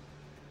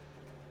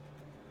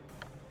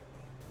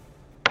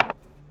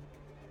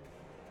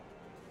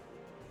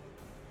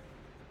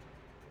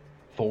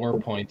 Four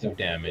points of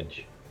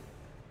damage.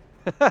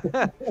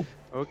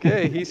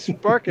 Okay, he's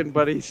sparking,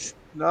 but he's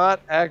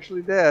not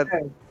actually dead.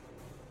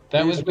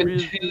 That He's was with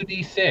really-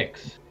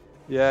 2d6.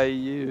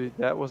 Yeah,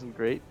 that wasn't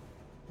great.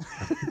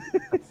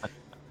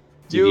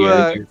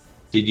 Did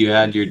you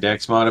add your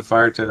dex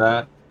modifier to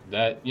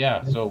that?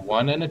 So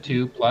 1 and a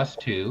 2 plus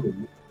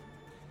 2.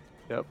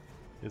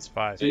 It's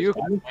 5. So you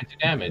 5 points of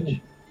damage.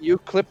 you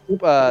clip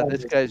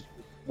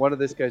one of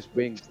this guy's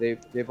wings.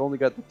 They've only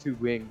got the 2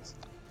 wings,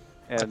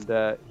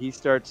 and he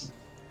starts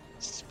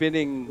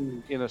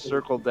spinning in a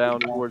circle down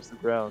towards the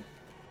ground.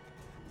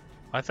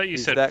 I thought you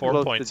He's said that 4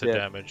 close to points of death.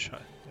 damage.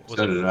 Was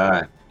So it- did I.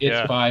 It's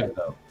Yeah. 5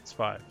 though. It's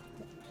 5.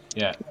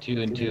 Yeah,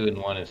 2 and 2 and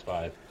 1 is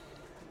 5.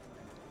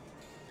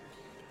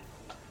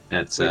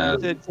 That's Wait, you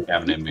said-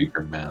 cabinet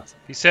maker math.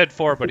 He said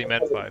 4, but he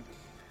meant 5.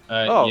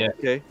 Oh, Yeah,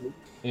 okay.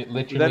 it Then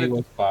literally it-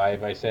 was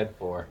 5. I said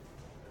 4.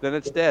 Then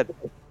it's dead.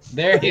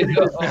 There you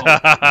go.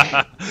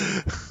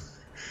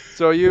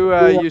 So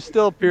you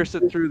still pierce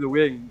it through the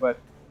wing, but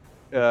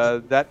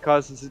that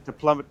causes it to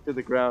plummet to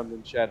the ground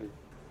and shatter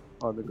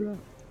on the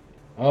ground.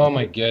 Oh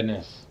my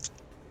goodness.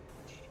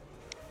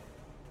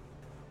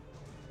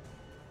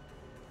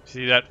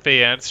 See, that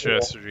Fey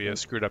ancestry has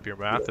screwed up your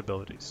math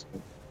abilities.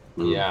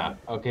 Yeah.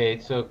 Okay,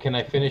 so can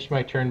I finish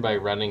my turn by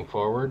running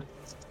forward?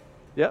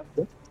 Yeah.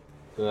 So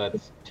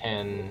that's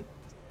 10,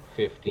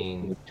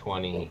 15,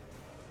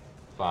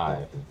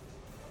 25.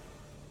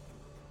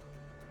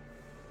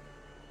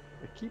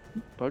 I keep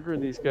buggering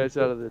these guys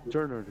out of the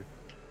turn order.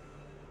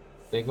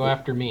 They go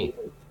after me.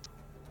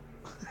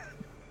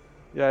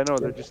 Yeah, I know.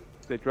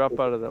 They drop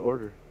out of the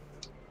order.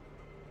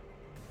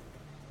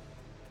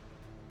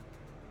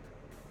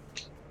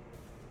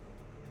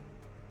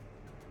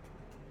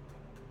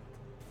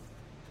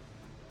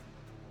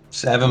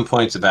 Seven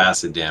points of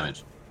acid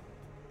damage.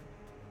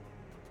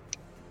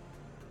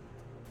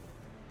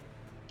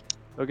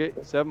 Okay,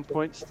 7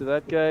 points to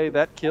that guy.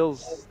 That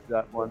kills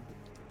that one.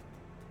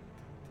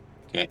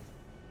 Okay.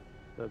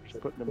 So I'm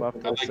just putting him off to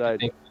I the like to side.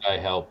 think that I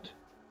helped.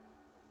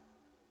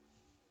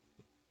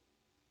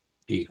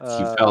 He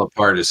Uh, fell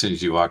apart as soon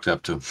as you walked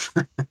up to him.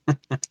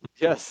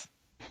 Yes.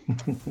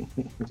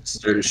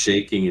 Started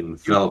shaking and You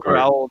fell apart.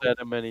 growled at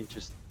him and he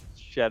just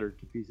shattered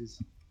to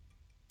pieces.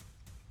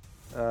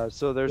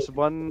 So there's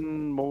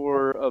one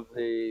more of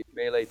the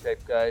melee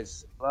type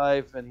guys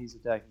alive, and he's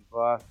attacking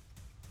Ba.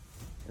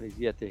 And he's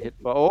yet to hit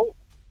Ba. Oh!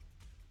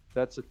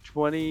 That's a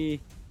 20.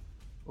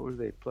 What were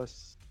they?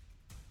 Plus.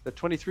 The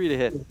 23 to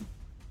hit.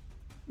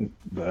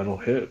 That'll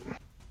hit.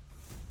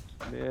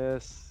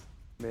 Miss.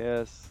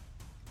 Miss.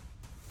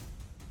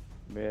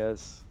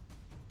 Miss.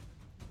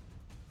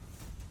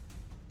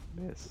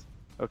 Miss.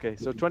 Okay,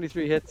 so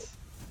 23 hits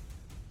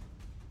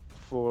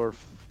for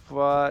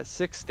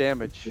 6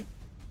 damage.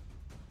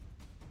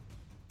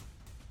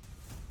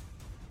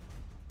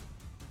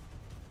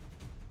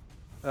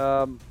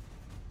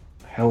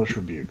 Hellish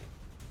rebuke.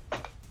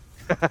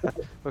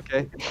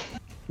 Okay.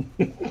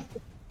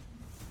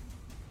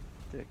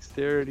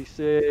 Dexterity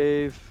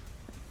save.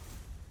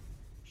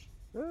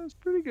 That's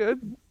pretty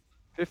good.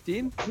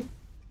 15.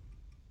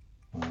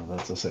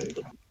 That's a save.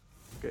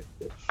 Okay.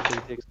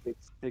 So he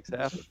takes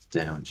half.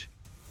 Damage.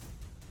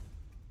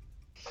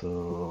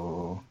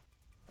 So,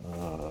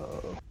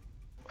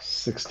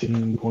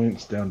 16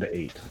 points down to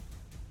 8.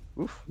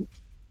 Oof.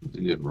 It's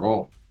a good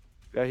roll.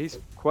 Yeah, he's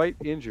quite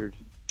injured.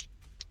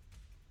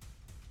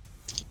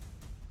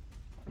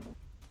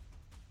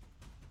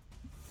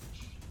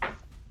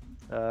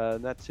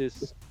 That's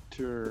his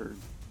turn.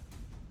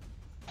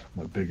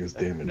 My biggest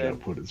damage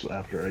output is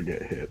after I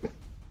get hit.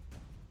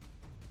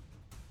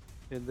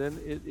 And then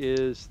it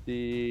is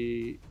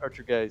the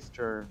archer guy's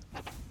turn.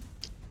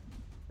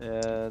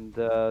 And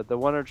the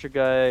one archer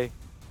guy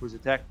was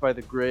attacked by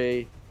the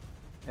gray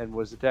and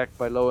was attacked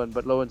by Lowen,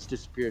 but Lowen's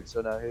disappeared,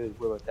 so now he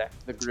will attack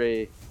the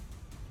gray.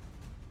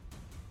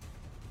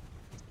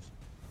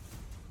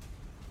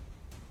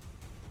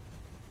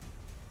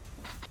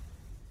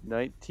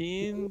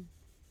 $19.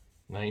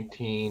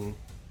 19.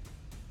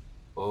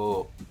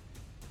 Oh.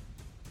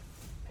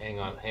 Hang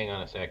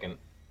on a second.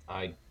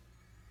 I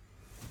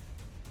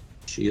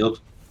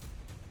Shield.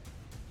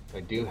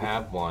 do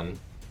have one,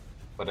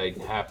 but I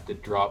have to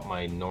drop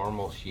my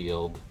normal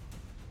shield.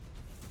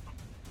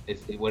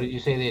 What did you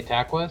say the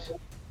attack was?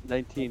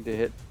 19 to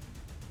hit.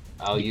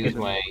 I'll use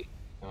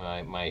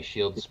my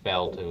shield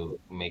spell to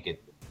make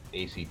it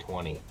AC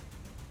 20.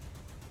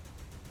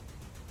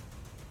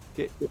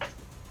 Okay.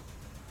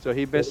 So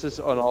he misses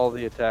on all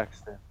the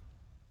attacks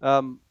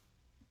then.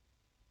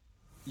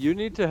 You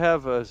need to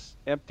have a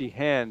empty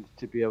hand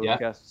to be able to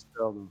cast a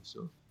spell though,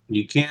 so.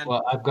 You can't.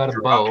 Well, I've got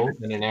a bow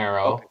and an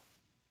arrow.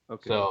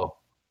 Okay. So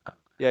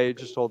yeah, you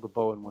just hold the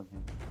bow in one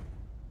hand.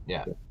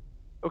 yeah.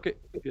 Okay,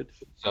 good.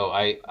 So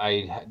I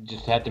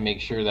just had to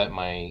make sure that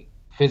my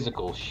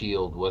physical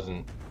shield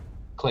wasn't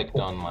clicked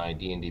on my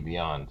D&D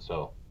Beyond.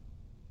 So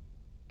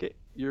Okay,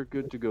 you're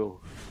good to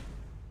go.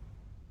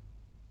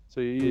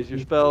 So you use your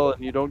spell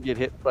and you don't get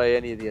hit by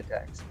any of the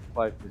attacks.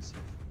 5 misses.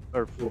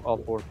 Or all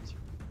 4 misses.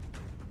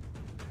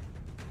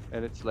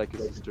 And it's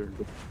Lycus' turn.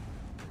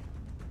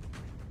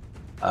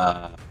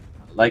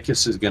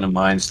 Lycus is gonna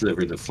mind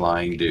sliver the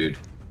flying dude.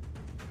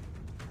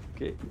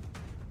 Okay.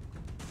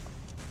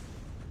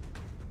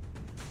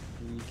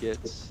 He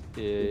gets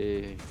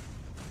a...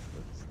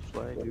 What's the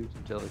flying dude's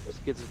intelligence?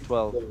 He gets a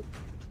 12.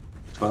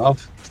 12.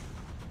 So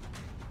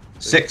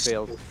he 6.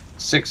 fails.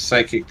 6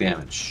 psychic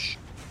damage.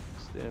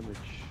 6 damage.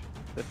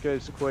 That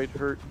guy's quite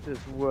hurt as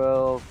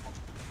well.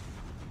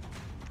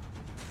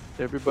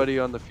 Everybody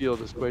on the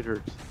field is quite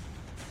hurt.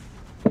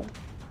 And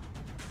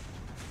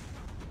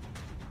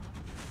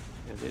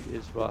it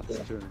is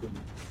Voth's turn.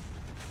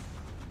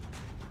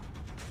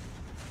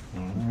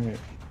 Alright.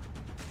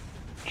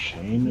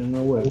 Chain and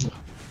a whip.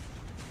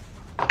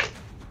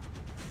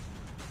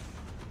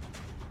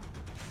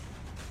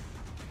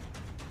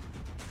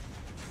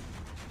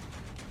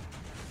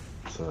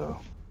 So,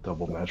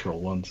 double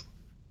natural ones.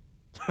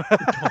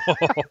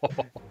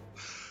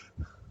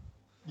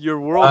 Your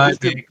world is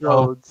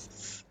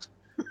implodes.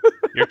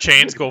 Your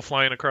chains go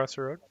flying across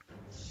the road.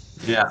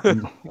 Yeah.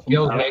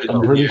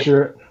 I'm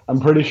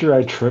pretty sure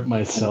I tripped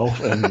myself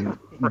and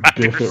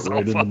biff it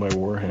right into my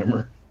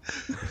warhammer.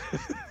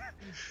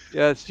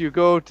 Yes, you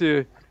go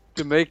to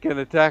make an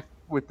attack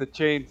with the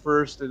chain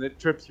first, and it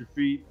trips your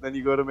feet. Then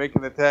you go to make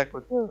an attack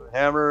with the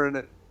hammer,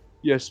 and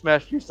you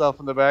smash yourself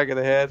in the back of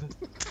the head.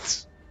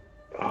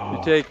 Oh.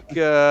 You take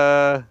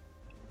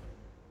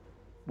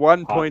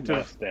 1 point Hot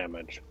of mess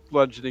damage.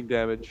 bludgeoning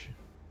damage.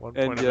 1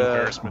 And, point of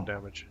embarrassment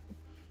damage.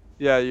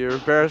 Yeah, you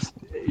embarrassed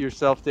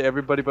yourself to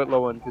everybody but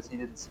Lowen because he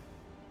didn't.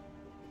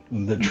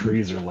 The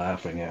trees are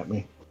laughing at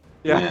me.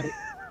 Yeah.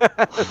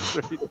 That's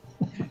right.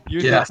 You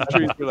Yeah. the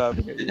trees were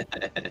laughing at you.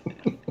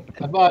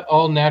 I thought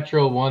all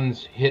natural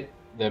ones hit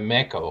the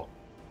Meko.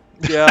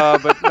 Yeah,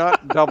 but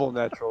not double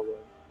natural one.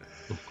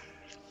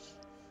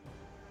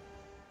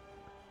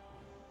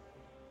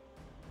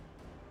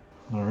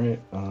 All right.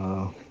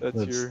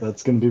 That's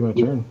That's gonna be my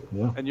turn.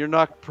 Yeah. And you're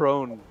knocked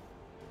prone.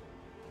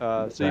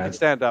 So you can Right.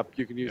 stand up.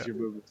 You can use your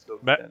movement still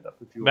to stand up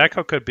if you want.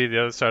 Mako could be the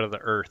other side of the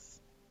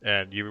earth,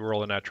 and you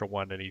roll a natural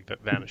 1 and he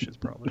vanishes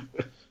probably.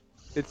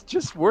 It's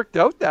just worked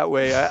out that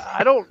way.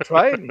 I don't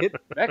try and hit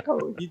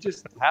Meko. He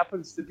just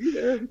happens to be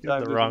there every time.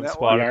 the Isn't wrong that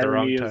spot The at the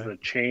wrong irony is time. the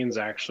chains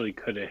actually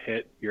could have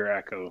hit your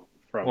echo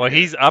from. Well,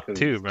 here, he's up 'cause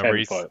too. it's Remember,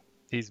 10 foot.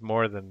 he's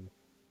more than.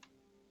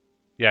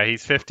 Yeah,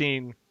 he's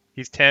 15.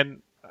 He's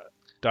 10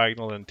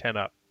 diagonal and 10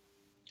 up.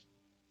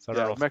 So I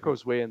don't Yeah, know. If,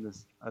 Meko's way on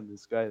this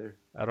guy there.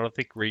 I don't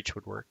think reach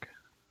would work.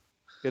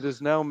 It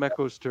is now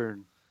Meko's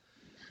turn.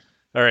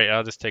 All right,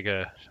 I'll just take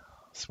a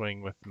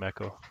swing with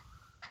Meko.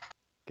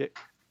 Okay.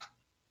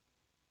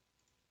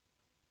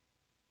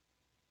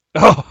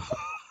 Oh.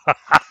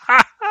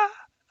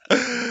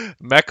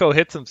 Meko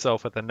hits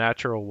himself with a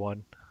natural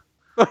one.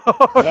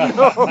 Oh,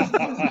 no.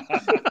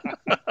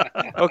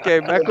 Okay,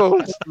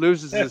 Meko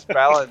loses his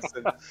balance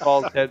and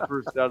falls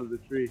headfirst out of the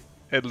tree.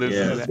 It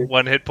loses Yeah.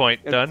 1 hit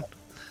point. And- Done.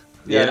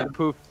 Yeah, Yeah. and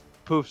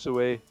poofs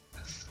away.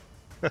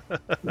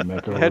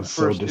 Meko Head was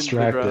so first into the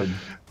distracted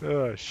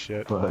Oh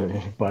shit.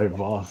 by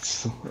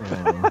Voth's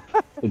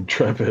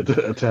intrepid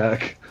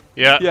attack.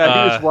 Yeah.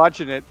 Yeah, he was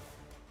watching it.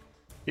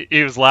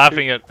 He was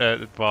laughing at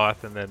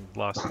Voth and then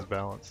lost his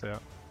balance. Yeah.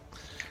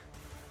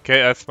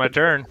 Okay, that's my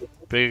turn.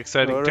 Big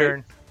exciting All right.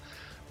 turn.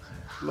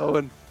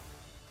 Lowen.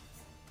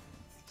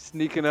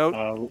 Sneaking out.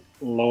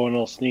 Lowen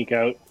will sneak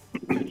out.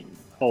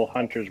 Full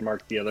hunters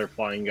mark the other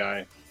flying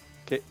guy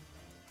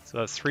So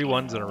that's 3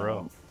 ones in a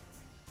row.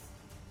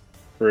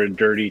 for a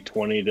dirty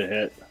 20 to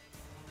hit.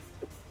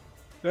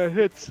 That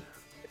hits.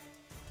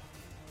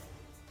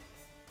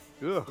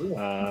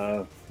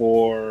 Ugh.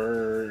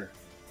 For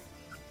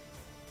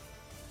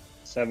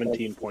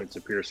 17 points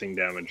of piercing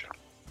damage.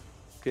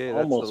 Okay,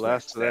 that's Almost the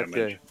last of max that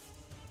damage. day.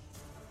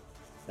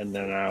 And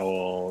then I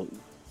will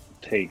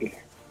take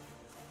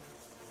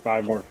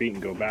 5 more feet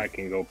and go back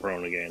and go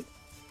prone again.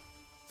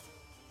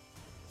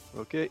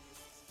 Okay.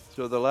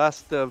 So the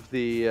last of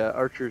the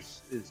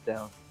archers is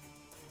down.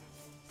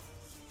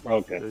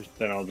 Okay, There's-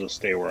 then I'll just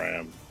stay where I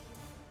am.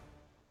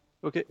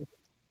 Okay.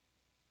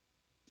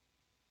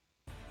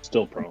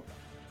 Still prone.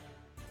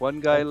 One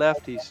guy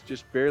left. He's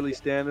just barely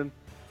standing.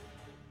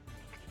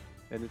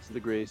 And it's the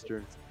Grey's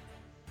turn.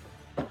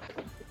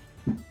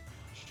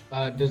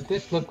 Does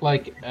this look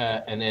like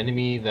an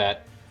enemy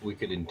that we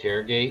could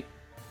interrogate,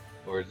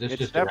 or is this It's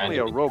just definitely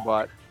a random?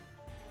 robot.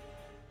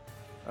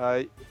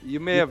 You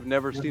may have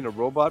never seen a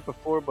robot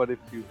before, but if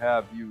you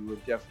have, you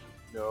would definitely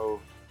know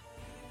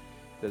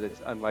that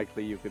it's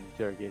unlikely you could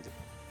interrogate it.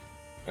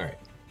 All right.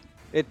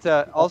 It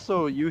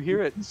also, you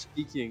hear it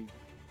speaking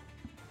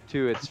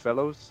to its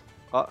fellows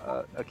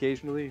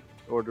occasionally,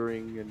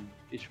 ordering and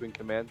issuing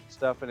commands and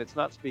stuff, and it's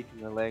not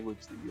speaking a language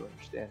that you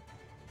understand.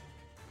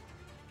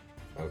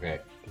 Okay.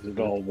 Is it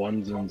all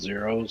ones and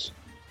zeros?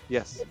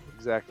 Yes,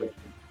 exactly.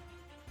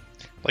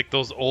 Like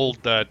those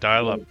old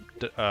dial-up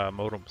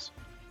modems.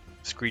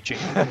 Screeching.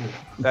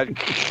 That.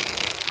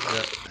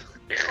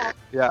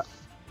 Yeah.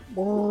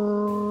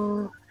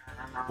 Well,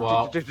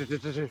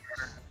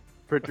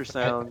 Printer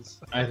sounds.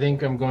 I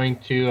think I'm going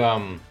to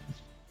I'm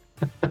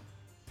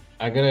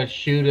gonna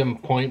shoot him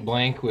point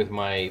blank with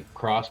my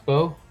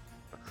crossbow.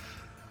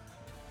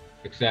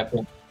 Except,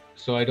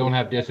 so I don't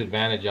have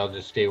disadvantage, I'll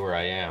just stay where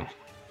I am.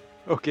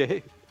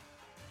 Okay.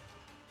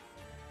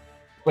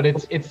 But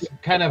it's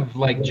kind of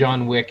like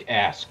John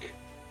Wick-esque.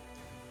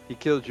 He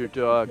killed your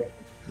dog.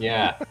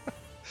 Yeah.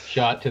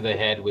 Shot to the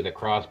head with a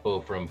crossbow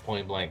from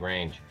point blank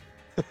range.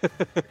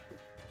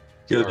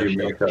 Killed Or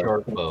your makeup.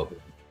 short bow.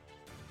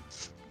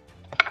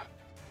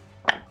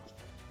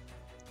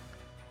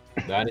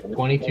 That is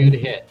 22 to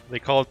hit. They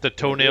call it the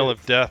toenail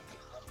of death.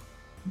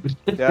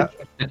 Yeah.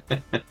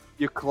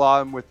 You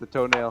claw him with the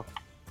toenail.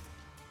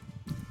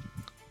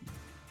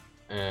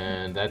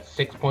 And that's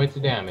 6 points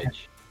of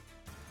damage.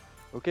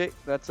 Okay,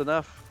 that's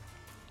enough.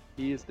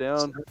 He is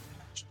down.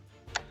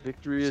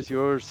 Victory is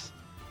yours.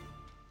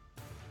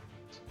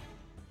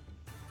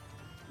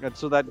 And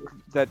so that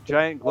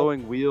giant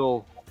glowing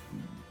wheel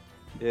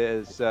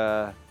is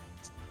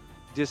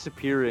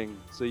disappearing.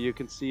 So you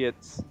can see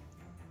it's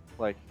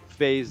like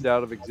phased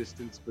out of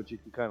existence, but you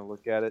can kind of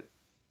look at it,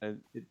 and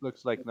it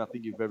looks like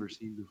nothing you've ever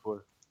seen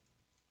before.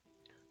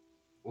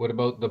 What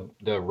about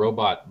the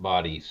robot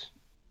bodies?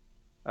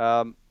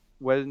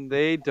 When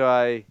they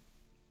die,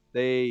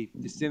 they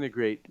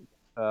disintegrate.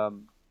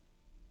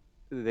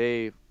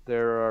 There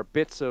are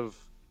bits of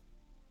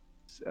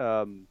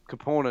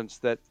components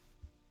that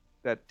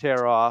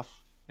tear off,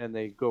 and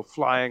they go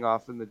flying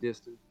off in the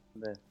distance.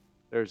 And then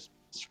there's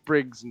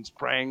sprigs and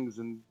sprangs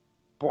and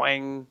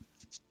boing,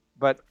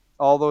 but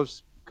all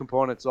those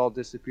components all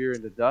disappear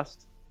into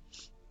dust,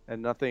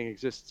 and nothing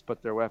exists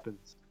but their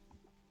weapons.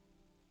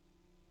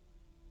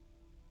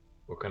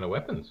 What kind of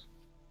weapons?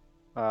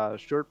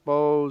 Short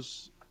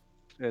bows,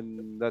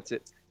 and that's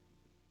it.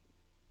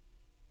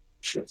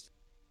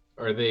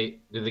 Do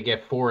they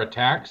get 4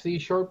 attacks,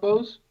 these short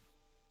bows?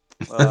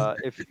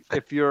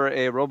 If you're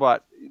a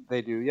robot,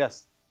 they do,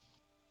 yes.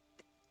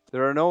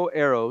 There are no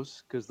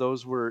arrows, because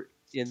those were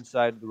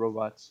inside the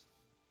robots.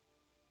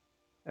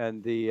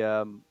 And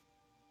the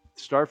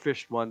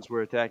starfish ones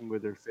were attacking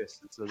with their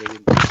fists, so they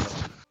didn't.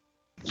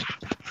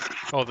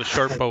 Oh, the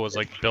short bow was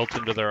like built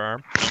into their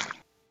arm.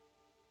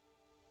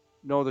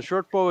 No, the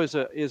short bow is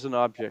an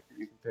object that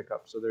you can pick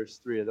up. So there's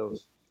 3 of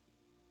those.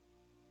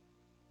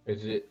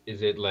 Is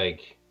it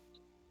like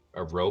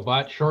a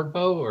robot short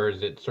bow, or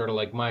is it sort of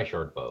like my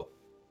short bow?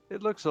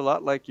 It looks a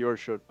lot like your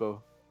short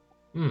bow.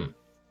 Hmm.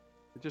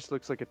 It just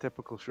looks like a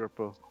typical short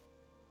bow.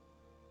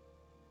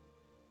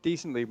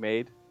 Decently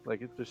made.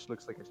 Like, it just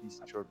looks like a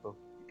decent short bow.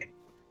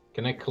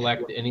 Can I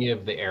collect any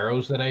of the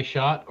arrows that I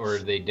shot, or are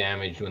they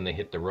damaged when they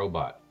hit the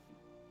robot?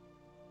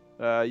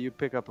 You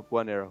pick up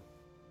 1 arrow,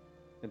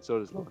 and so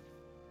does Lowen.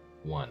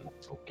 1.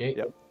 Okay.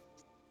 Yep.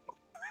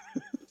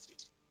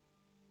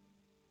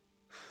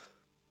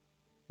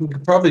 You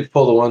could probably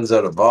pull the ones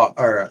out of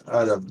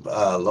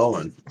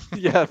Lowen.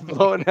 Yeah,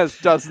 Lowen has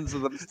dozens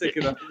of them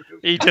sticking up.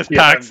 He just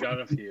Yeah, I've packs.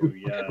 got a few.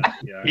 Yeah.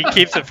 He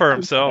keeps it for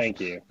himself. Thank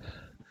you.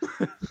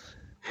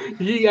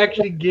 He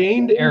actually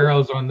gained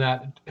arrows on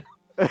that.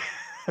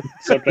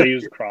 Except I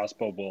use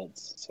crossbow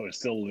bolts, so I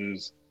still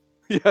lose.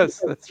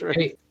 Yes, that's right.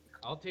 Hey,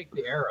 I'll take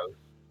the arrows.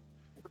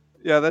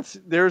 Yeah,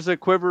 there's a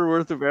quiver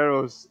worth of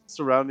arrows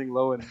surrounding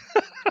Lowen.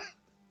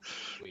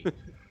 Sweet.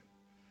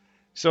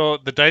 So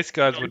the dice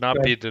gods would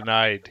not be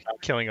denied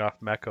killing off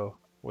Meko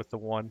with the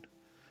 1.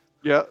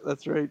 Yeah,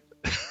 that's right.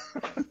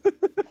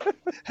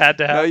 Had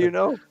to Now happen. you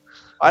know.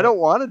 I don't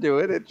want to do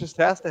it. It just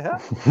has to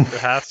happen. It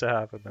has to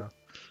happen now.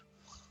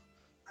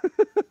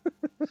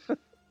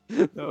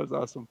 That was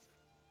awesome.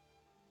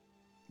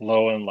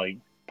 Lowen like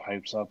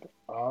pipes up.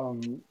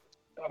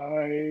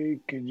 I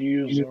could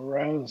use a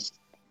rest.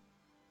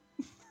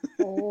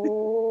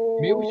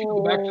 Maybe we should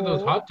go back to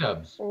those hot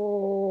tubs.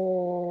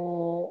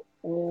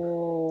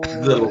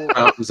 Little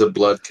fountains of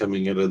blood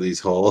coming out of these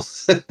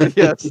holes.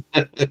 Yes.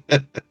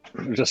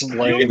 Just You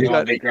laying only on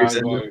got the 8 years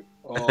ground going,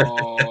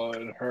 oh,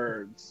 it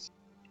hurts.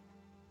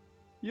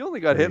 You only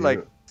got hit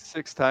like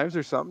 6 times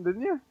or something,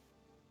 didn't you?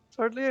 It's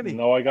hardly any.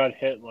 No, I got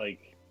hit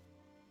like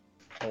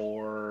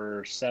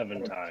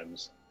 7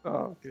 times.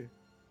 Oh, okay.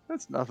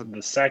 That's nothing.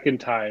 The second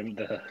time,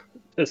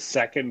 the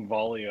second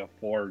volley of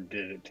 4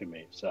 did it to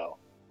me. So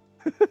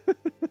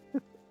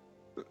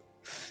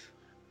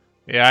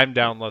Yeah, I'm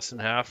down less than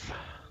half.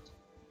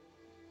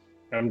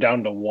 I'm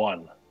down to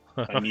 1.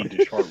 I need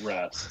a short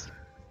rest.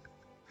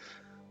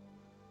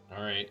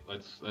 All right,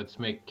 let's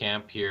make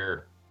camp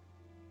here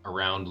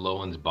around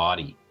Lowen's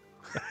body.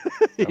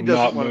 He I'm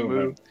doesn't not want to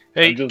moving. move.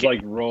 Hey, I just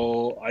like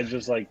roll. I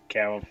just like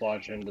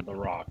camouflage into the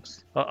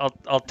rocks.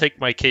 I'll take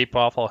my cape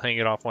off. I'll hang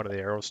it off one of the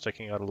arrows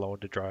sticking out alone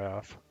to dry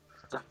off.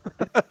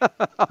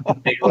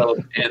 Make a little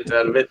tent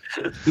out of it.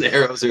 The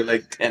arrows are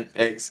like tent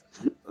pegs.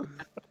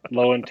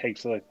 Lowen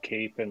takes the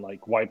cape and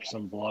like wipes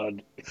some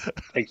blood.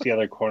 Takes the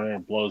other corner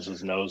and blows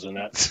his nose in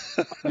it.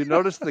 You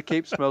notice the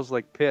cape smells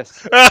like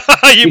piss.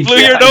 You blew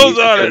your nose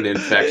on An it.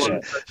 infection.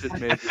 Touch it,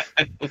 maybe.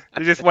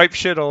 You just wipe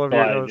shit all over But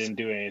your I nose. didn't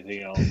do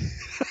anything else.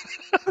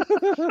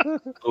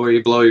 Where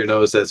you blow your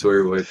nose, that's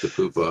where you wipe the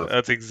poop off.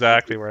 That's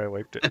exactly where I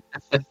wiped it.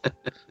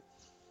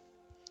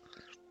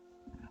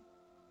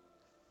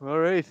 All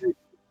right.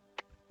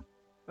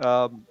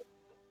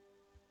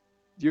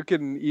 You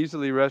can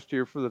easily rest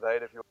here for the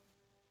night if you want.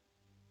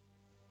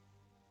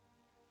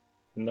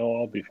 No,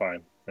 I'll be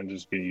fine. I'm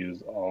just gonna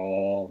use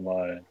all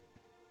my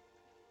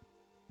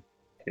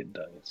hit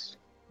dice.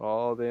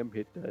 All them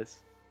hit dice.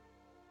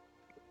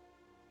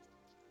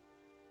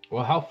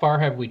 Well, how far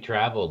have we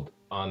traveled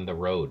on the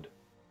road?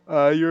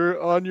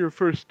 You're on your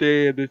first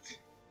day, and it's.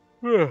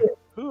 Oh,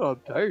 I'm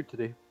tired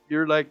today.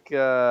 You're like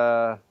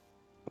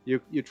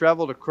you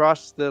traveled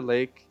across the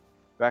lake,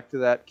 back to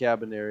that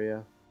cabin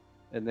area,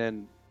 and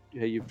then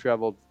you've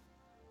traveled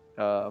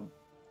to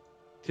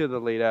the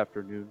late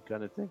afternoon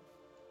kind of thing.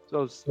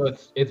 So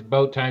it's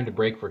about time to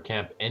break for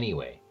camp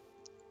anyway.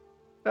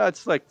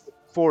 it's like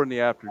 4 in the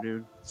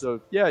afternoon.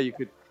 So yeah, you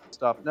could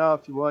stop now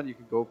if you want. You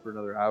could go for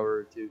another hour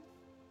or 2.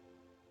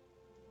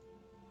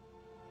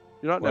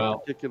 You're not in a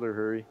particular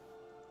hurry.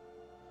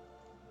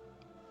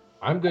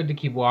 I'm good to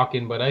keep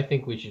walking, but I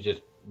think we should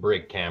just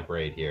break camp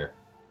right here.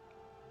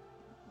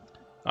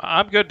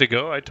 I'm good to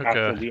go. I took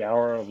After the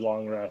hour of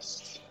long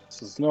rest,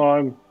 says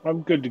no,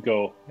 I'm good to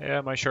go. Yeah,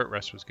 my short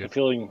rest was I'm good.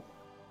 feeling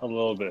a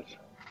little bit.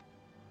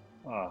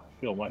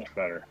 Feel much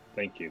better.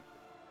 Thank you.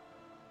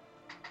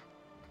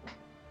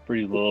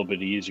 Breathe a little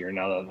bit easier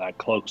now that that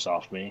cloak's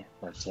off me.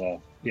 But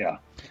yeah,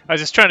 I was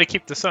just trying to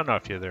keep the sun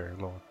off you there,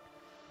 Lowen.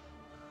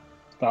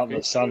 it's not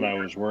the sun I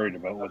was worried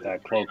about with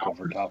that cloak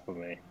over top of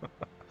me.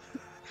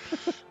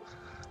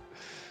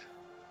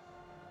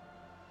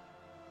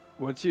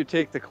 Once you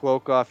take the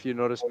cloak off, you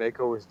notice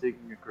Mako was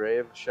digging a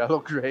grave, a shallow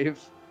grave,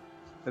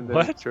 and then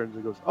What? he turns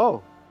and goes,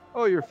 "Oh,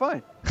 you're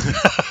fine."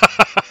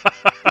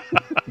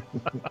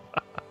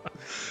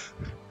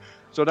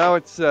 So now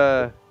it's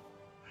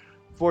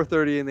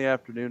 4:30 in the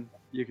afternoon.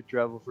 You could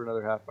travel for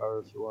another half hour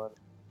if you want.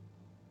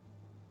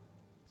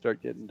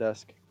 Start getting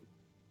dusk.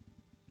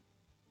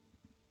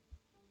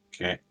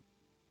 Okay.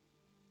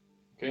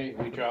 Okay,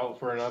 we travel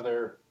for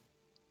another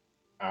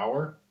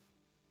hour.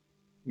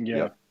 Yeah.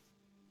 Yep.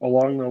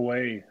 Along the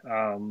way,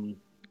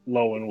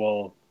 Lowen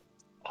will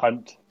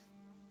hunt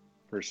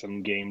for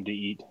some game to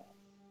eat.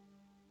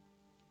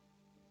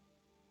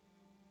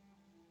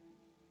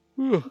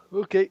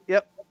 Okay,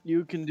 yep,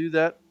 you can do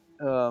that.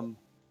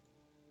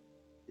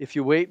 If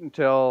you wait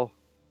until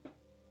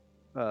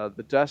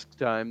the dusk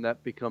time,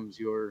 that becomes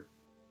your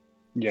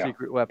Yeah,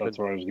 secret weapon. that's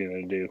what I was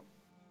gonna do.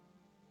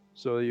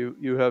 So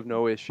you have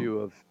no issue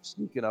of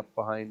sneaking up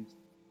behind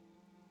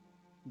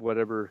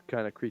whatever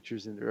kind of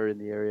creatures are in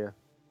the area.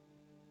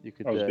 You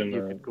could I was you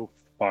gonna could go.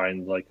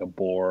 find like a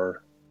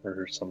boar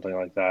or something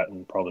like that,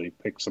 and probably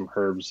pick some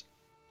herbs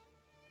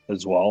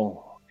as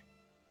well,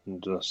 and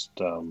just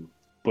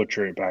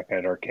butcher it back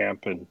at our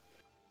camp and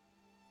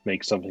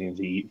make something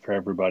to eat for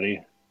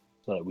everybody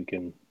so that we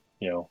can,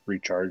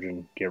 recharge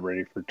and get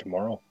ready for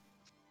tomorrow.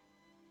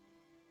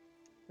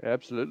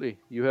 Absolutely.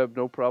 You have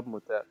no problem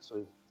with that.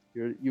 So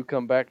you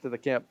come back to the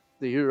camp,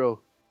 the hero,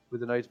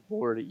 with a nice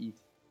boar to eat.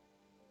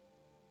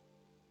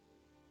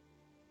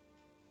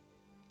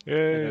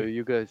 Yay.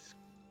 You guys,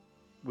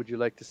 would you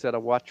like to set a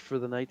watch for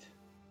the night?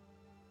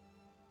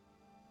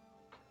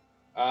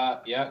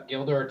 Yeah,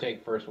 Gildor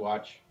take first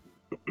watch.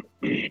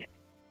 Yeah,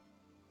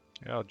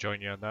 I'll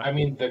join you on that. I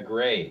mean, the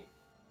Gray.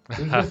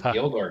 Who's this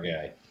Gildor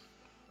guy?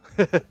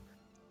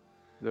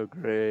 The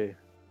Gray.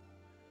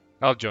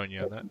 I'll join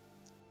you on that.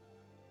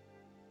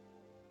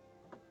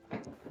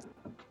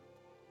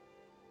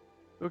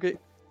 Okay,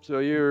 so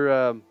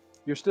you're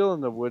still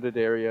in the wooded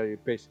area. You're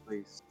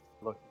basically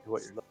looking to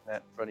what you're looking at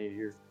in front of you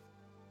here.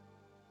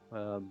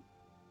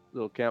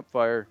 Little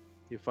campfire.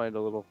 You find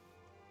a little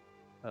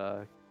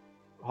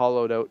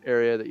hollowed out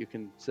area that you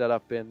can set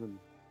up in, and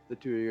the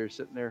two of you are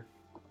sitting there.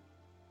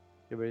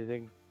 You have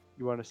anything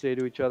you want to say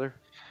to each other?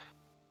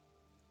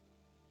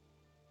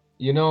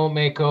 You know,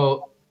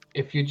 Mako,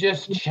 if you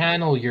just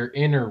channel your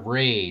inner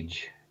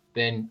rage,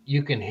 then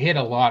you can hit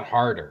a lot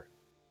harder.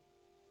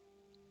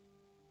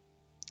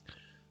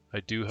 I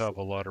do have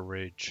a lot of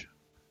rage.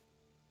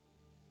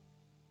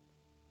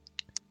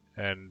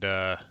 And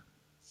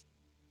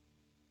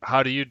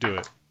how do you do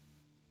it?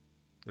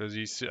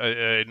 As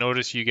I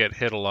notice you get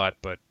hit a lot,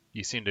 but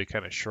you seem to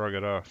kind of shrug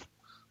it off.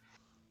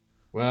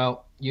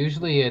 Well,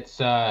 usually it's,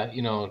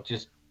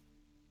 just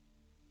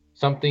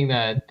something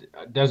that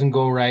doesn't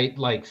go right.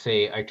 Like,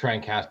 say, I try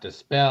and cast a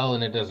spell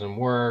and it doesn't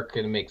work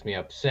and it makes me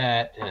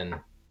upset. And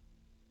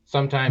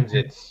sometimes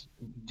it's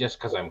just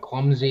because I'm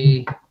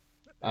clumsy.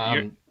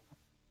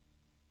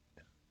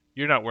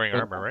 You're not wearing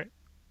armor, right?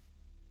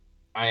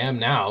 I am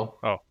now.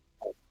 Oh.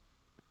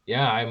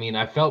 Yeah, I mean,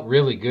 I felt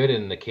really good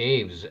in the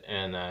caves,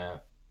 and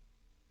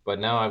but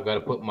now I've got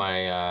to put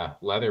my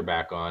leather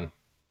back on.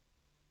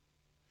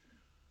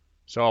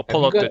 So I'll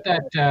pull out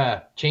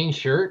that chain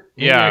shirt.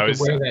 Maybe Yeah, I could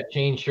wear that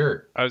chain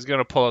shirt. I was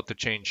gonna pull out the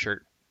chain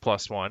shirt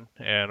 +1,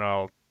 and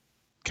I'll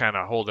kind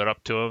of hold it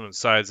up to him and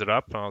size it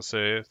up, and I'll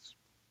say,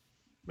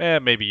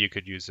 maybe you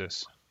could use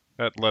this.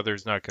 That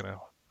leather's not gonna.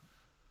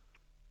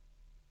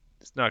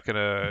 It's not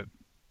gonna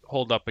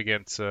hold up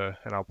against, and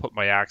I'll put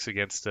my axe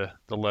against the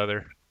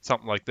leather,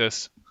 something like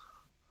this.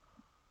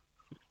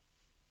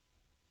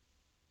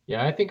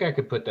 Yeah, I think I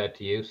could put that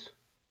to use.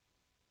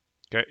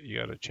 Okay, you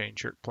got a chain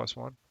shirt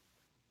 +1.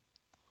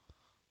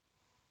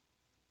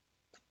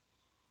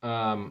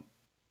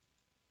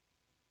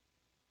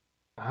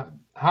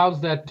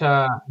 How's that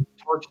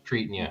torch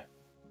treating you?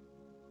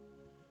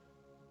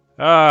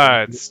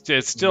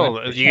 It's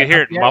still, you can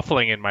hear it yet?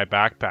 muffling in my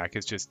backpack.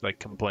 It's just like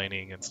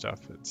complaining and stuff.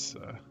 It's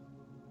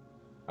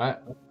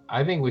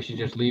I think we should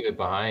just leave it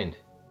behind.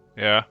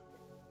 yeah.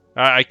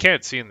 I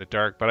can't see in the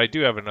dark, but I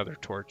do have another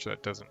torch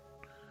that doesn't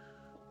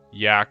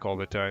yak all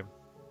the time.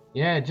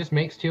 Yeah, it just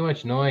makes too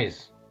much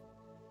noise.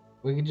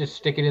 We could just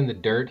stick it in the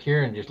dirt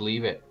here and just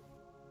leave it.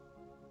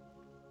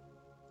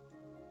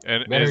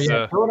 And Better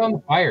yet, throw it on the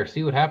fire,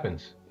 see what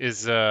happens.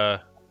 Is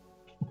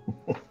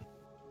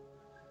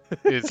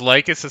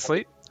Lycus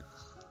asleep?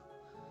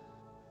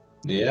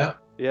 Yeah.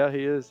 Yeah,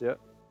 he is. Yeah.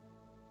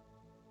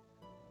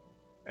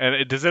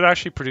 And does it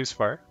actually produce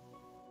fire?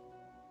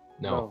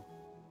 No.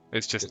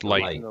 It's just It's a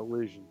light. light. An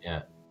illusion.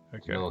 Yeah.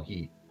 Okay. No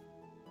heat.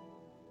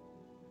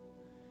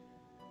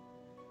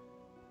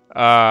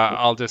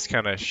 I'll just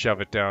kind of shove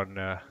it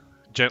down,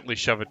 gently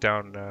shove it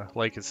down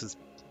Lycus's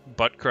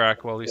butt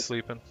crack while he's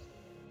sleeping.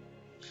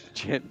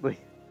 Gently.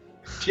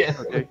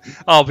 Okay.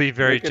 I'll be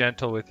very Make it-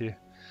 gentle with you.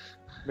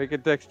 Make a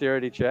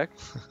dexterity check.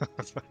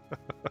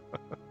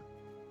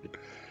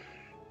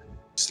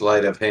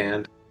 Sleight of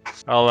hand.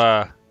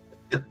 I'll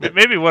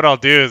maybe what I'll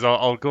do is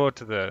I'll go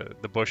to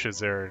the bushes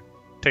there and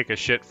take a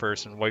shit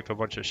first and wipe a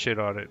bunch of shit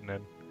on it and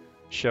then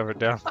shove it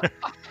down there.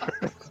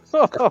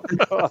 Oh God,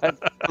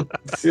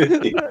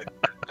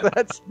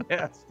 that's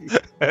nasty.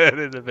 It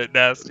is a bit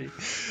nasty.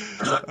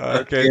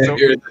 Okay, Yeah, so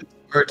you're the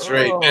torch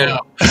right Oh. now.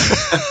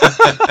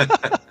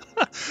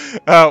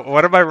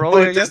 what am I rolling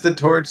What again? does the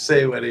torch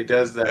say when he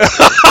does that?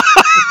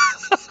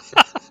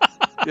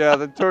 Yeah,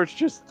 the torch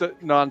just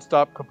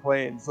non-stop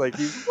complains. Like,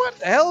 what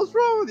the hell is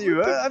wrong with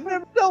you? I've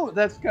never dealt with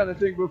that kind of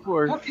thing How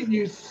before. can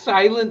you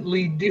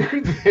silently do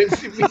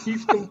this if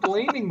he's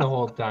complaining the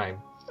whole time?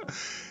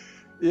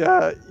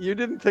 Yeah, you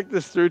didn't think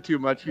this through too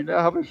much. You now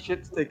have a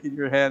shit stick in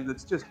your hand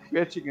that's just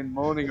bitching and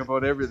moaning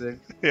about everything.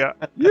 Yeah.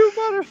 You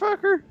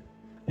motherfucker!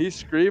 He's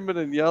screaming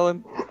and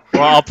yelling.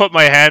 Well, I'll put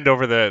my hand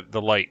over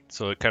the light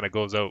so it kind of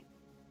goes out.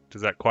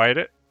 Does that quiet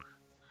it?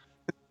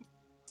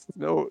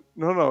 No,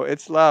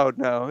 it's loud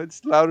now.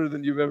 It's louder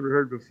than you've ever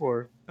heard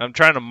before. I'm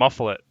trying to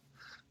muffle it.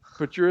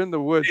 But you're in the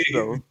woods,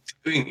 though.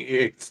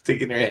 You're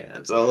sticking your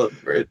hands all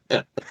over it.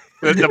 The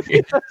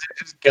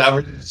Just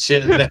covered in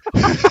shit.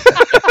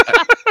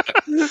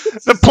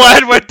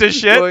 plan went to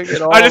shit. Blowing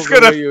it all I just the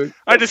gotta way you-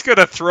 I just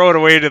gotta throw it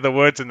away to the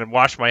woods and then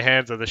wash my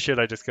hands of the shit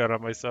I just got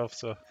on myself.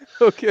 So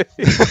Okay.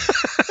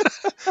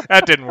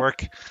 That didn't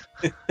work.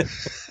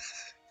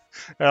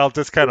 And I'll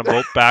just kind of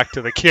mope back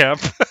to the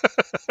camp.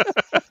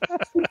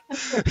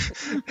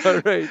 All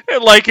right.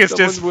 And like it's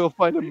Someone just will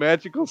find a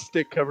magical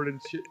stick covered in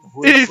shit. And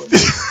wood,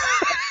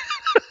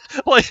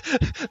 like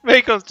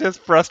Mako's just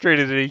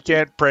frustrated that he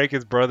can't prank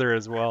his brother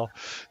as well.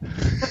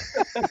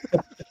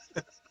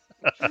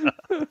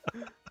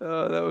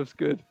 Oh, that was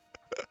good.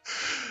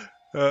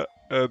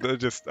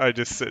 I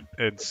just sit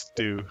and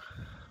stew.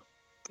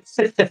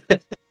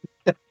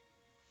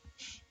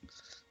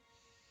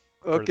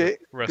 Okay,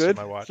 the rest good. of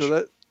my watch.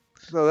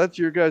 So that's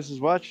your guys'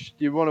 watch.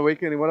 Do you want to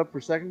wake anyone up for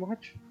second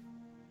watch?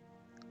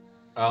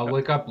 I'll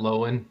wake up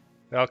Lowen.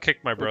 I'll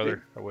kick my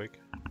brother awake.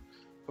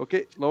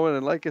 Okay, Lowen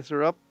and Lycus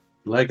are up.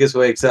 Lycus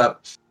wakes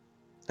up.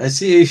 I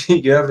see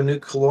you have a new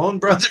cologne,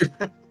 brother.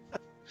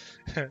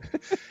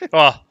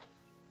 Well,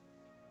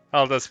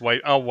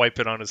 I'll wipe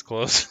it on his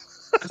clothes.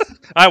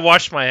 I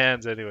washed my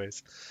hands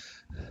anyways.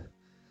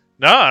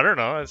 No, I don't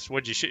know.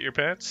 Would you shit your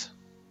pants?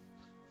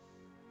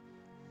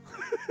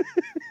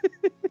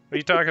 What are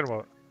you talking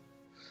about?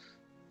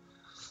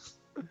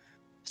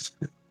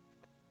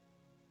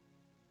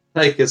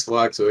 Lycus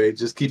walks away.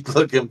 Just keep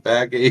looking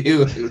back at you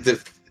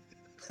with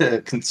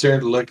a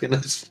concerned look in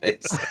his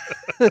face.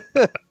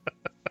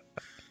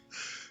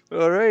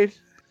 All right.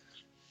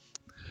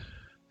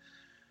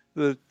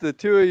 The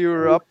two of you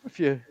are up. If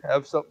you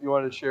have something you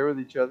want to share with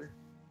each other.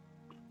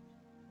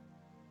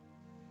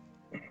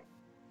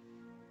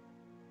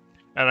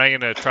 And I'm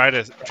gonna try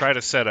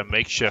to set a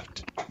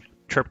makeshift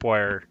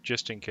tripwire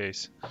just in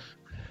case.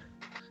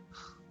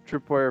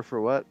 Tripwire for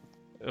what?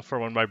 For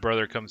when my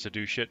brother comes to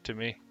do shit to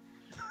me.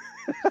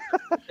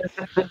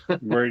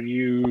 Where do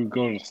you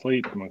go to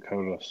sleep,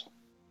 Makotos?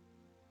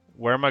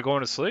 Where am I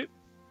going to sleep?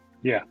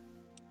 Yeah.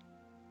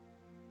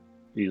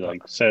 You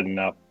like setting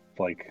up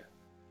like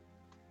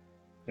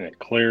in a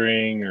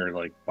clearing or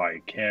like by a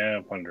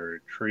camp under a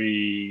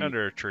tree?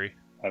 Under a tree.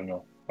 I don't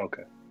know.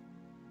 Okay.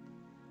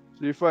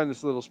 So you find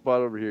this little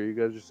spot over here. You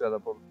guys are set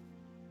up.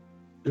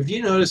 Have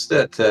you noticed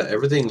that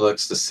everything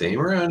looks the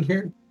same around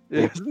here?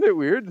 Yeah, isn't it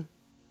weird?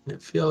 I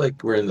feel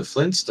like we're in the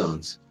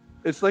Flintstones.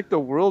 It's like the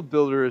world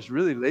builder is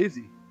really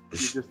lazy. You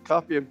just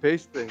copy and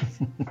paste things.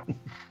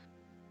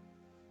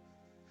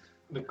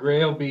 The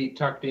gray will be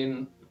tucked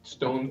in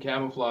stone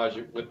camouflage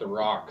with the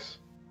rocks.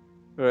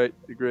 All right,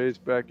 the gray's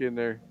back in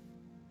there.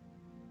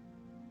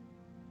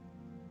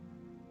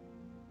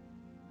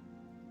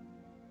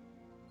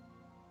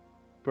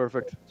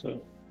 Perfect.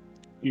 So,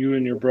 you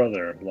and your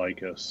brother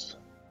like us.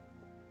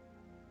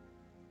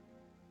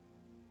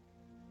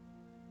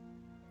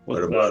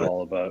 What's What about that it?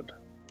 all about?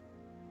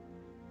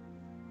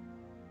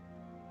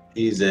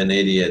 He's an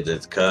idiot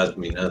that's caused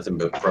me nothing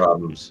but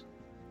problems.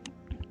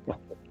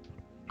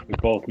 We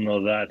both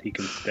know that he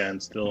can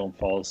stand still and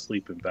fall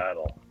asleep in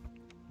battle.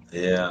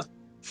 Yeah.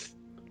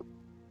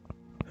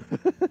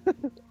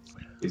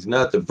 He's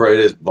not the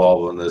brightest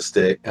bulb on the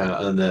stick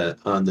on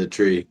the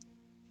tree.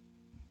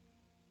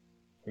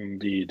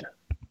 Indeed.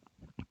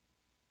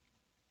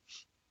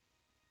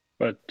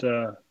 But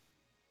how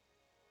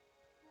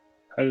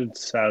did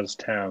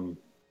Saztam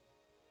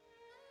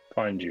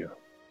find you?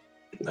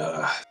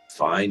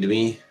 Find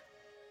me?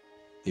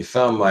 He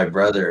found my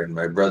brother, and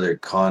my brother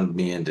conned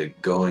me into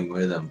going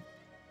with him,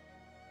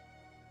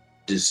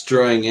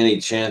 destroying any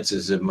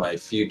chances of my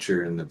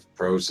future in the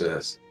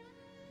process.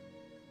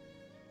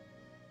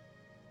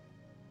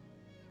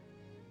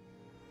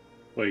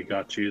 Well, he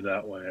got you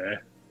that way, eh?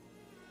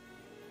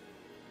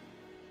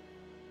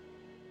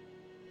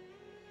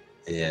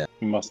 Yeah.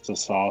 He must have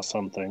saw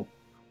something.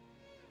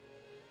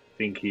 I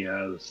think he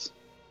has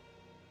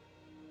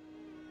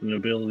an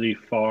ability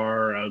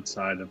far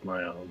outside of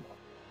my own.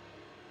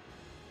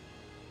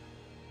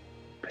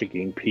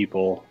 Picking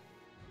people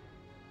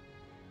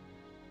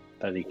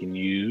that he can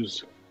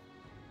use.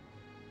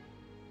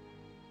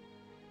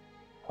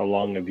 How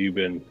long have you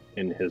been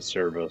in his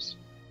service?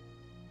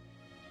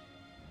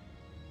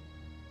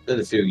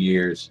 Been a few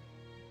years.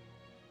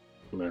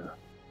 Yeah.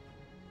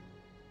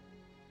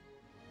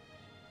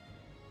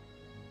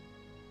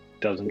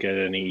 Doesn't get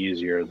any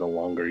easier the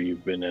longer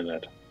you've been in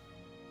it.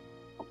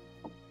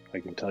 I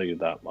can tell you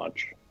that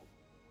much.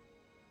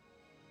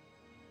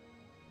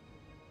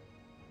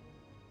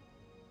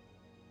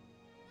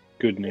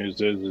 Good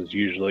news is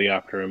usually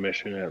after a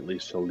mission, at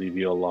least he'll leave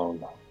you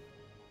alone.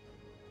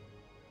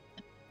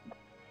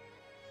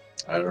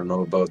 I don't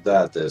know about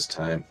that this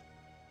time.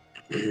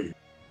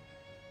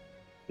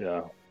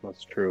 Yeah,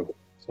 that's true.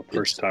 It's the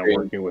first It's time strange.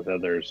 working with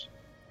others.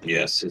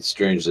 Yes, it's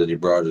strange that he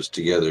brought us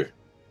together.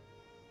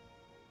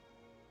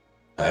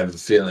 I have a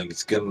feeling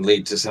it's going to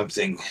lead to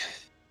something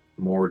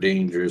more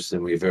dangerous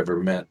than we've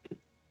ever met. It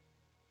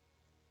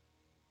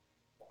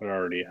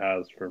already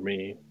has for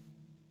me.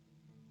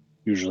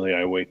 Usually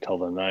I wait till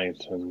the night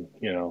and,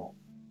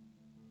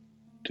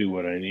 do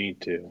what I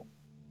need to.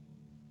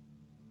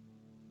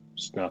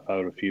 Snuff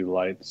out a few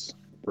lights,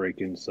 break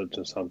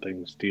into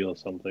something, steal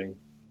something,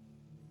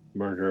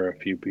 murder a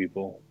few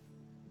people.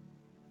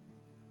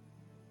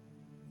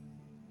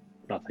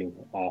 Nothing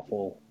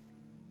awful.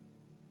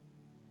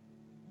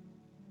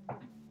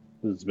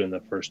 This has been the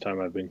first time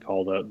I've been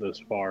called out this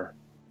far.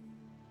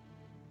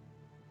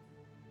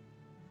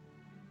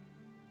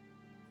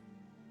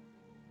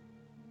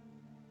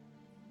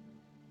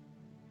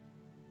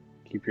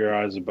 Keep your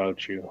eyes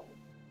about you.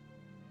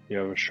 You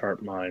have a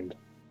sharp mind.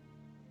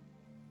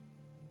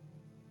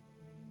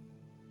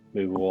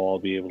 Maybe we'll all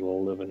be able to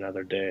live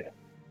another day.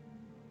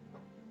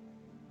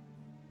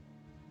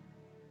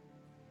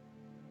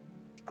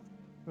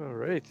 All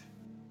right.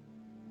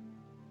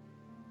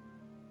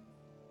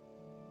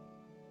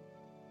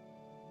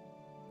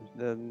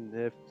 Then,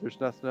 if there's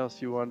nothing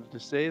else you wanted to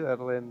say,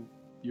 that'll end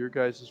your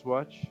guys'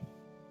 watch.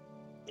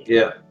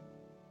 Yeah.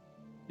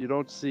 You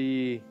don't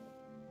see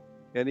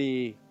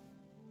anybody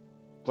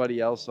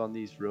else on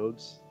these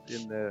roads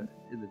in the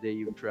day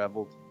you've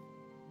traveled.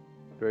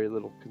 Very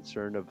little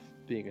concern of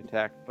being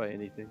attacked by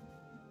anything.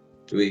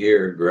 Do we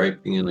hear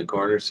griping in the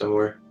corner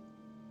somewhere?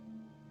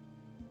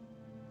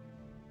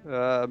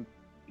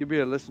 Give me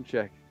a listen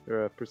check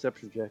or a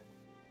perception check.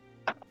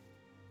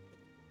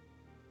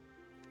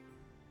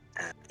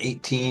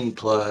 18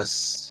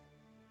 plus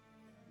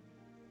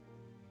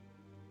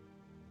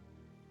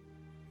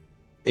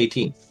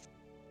 18.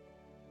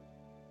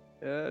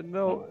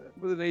 No,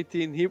 with an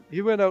 18,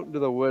 he went out into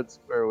the woods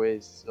fair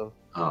ways, so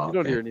Oh, you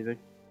don't okay. hear anything.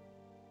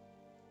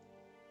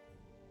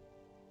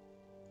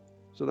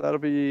 So that'll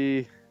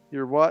be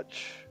your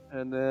watch,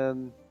 and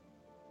then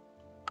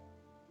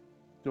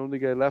the only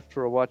guy left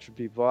for a watch would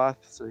be Voth,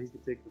 so he can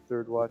take the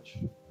third watch.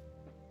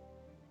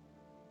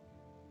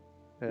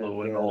 And,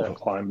 Lowen will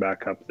climb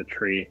back up the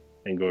tree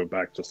and go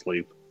back to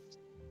sleep.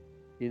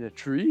 in a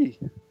tree.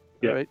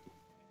 Yeah. All right.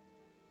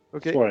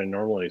 Okay. That's where I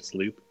normally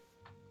sleep.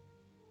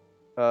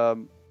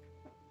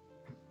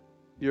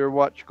 Your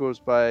watch goes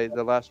by,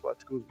 the last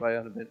watch goes by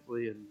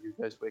uneventfully, and you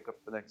guys wake up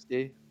the next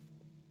day.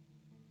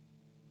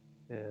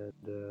 And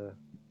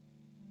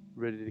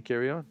ready to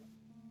carry on.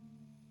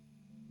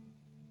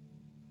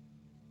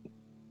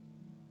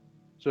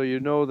 So you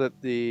know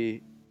that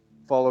the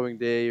following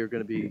day you're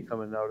going to be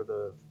coming out of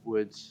the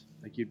woods.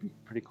 Like you'd be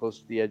pretty close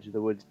to the edge of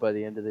the woods by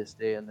the end of this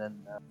day, and then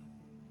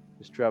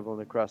just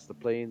traveling across the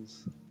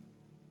plains,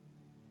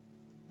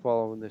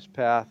 following this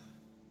path.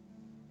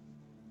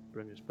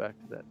 Bring us back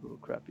to that little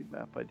crappy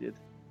map I did.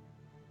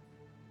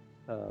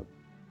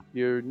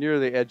 You're near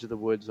the edge of the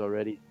woods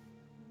already.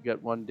 You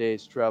got 1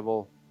 day's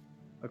travel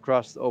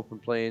across the open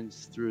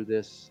plains through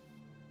this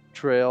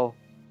trail,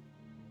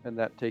 and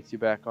that takes you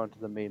back onto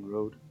the main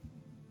road.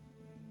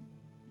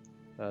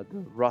 The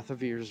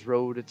Rothavir's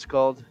Road, it's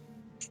called.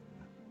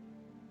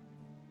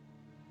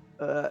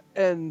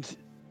 And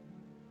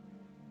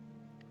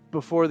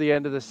before the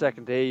end of the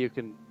second day, you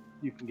can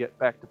get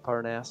back to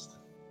Parnast.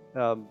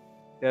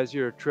 As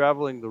you're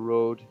traveling the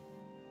road,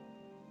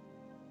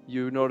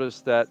 you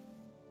notice that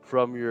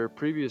from your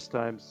previous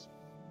times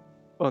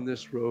on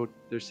this road,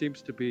 there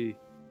seems to be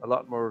a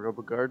lot more of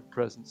a guard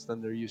presence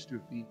than there used to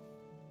have been.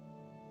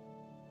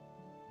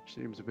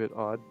 Seems a bit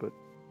odd, but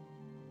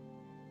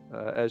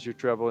as you're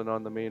traveling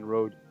on the main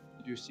road,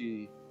 you do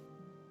see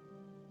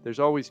there's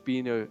always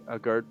been a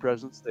guard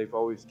presence. They've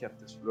always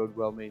kept this road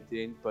well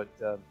maintained, but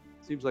it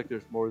seems like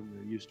there's more than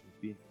there used to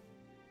have been.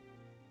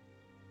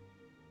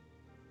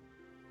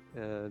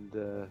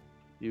 And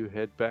you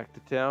head back to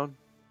town,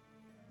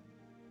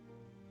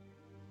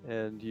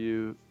 and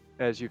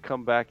as you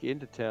come back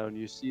into town,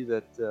 you see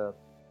that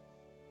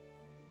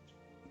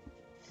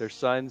there's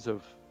signs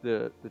of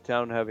the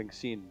town having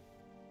seen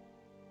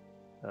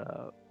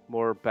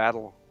more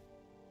battle.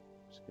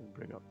 Just gonna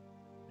bring up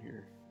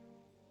here.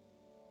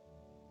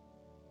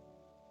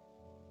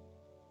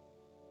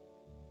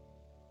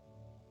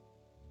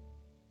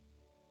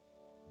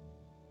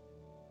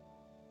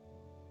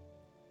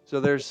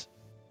 So there's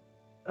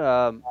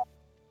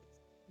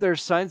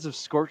signs of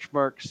scorch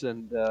marks,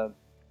 and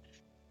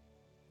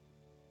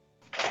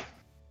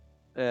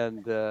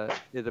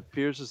it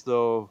appears as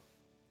though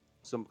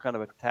some kind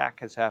of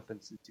attack has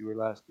happened since you were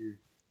last here.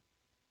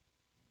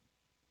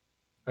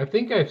 I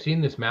think I've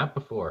seen this map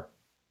before.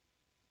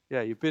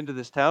 Yeah, you've been to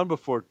this town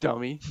before,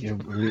 dummy. Yeah,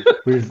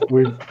 we've.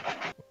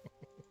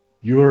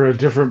 You were a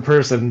different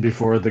person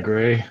before the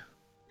Gray.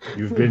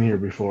 You've been here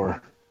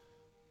before.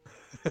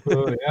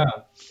 Oh yeah.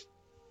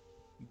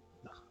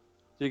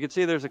 So you can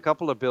see there's a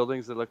couple of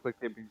buildings that look like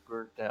they've been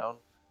burnt down.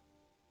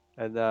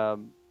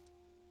 And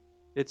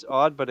it's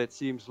odd, but it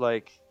seems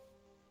like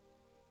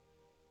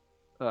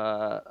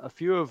a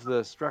few of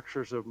the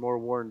structures are more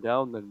worn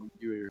down than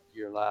you were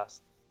here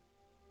last.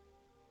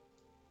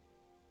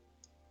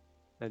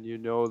 And you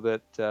know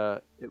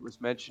that it was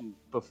mentioned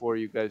before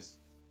you guys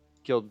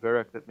killed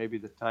Varric that maybe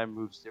the time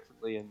moves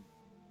differently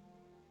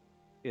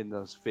in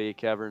those Fey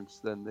caverns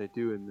than they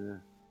do in the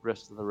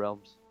rest of the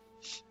realms.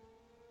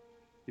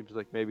 Seems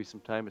like maybe some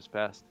time has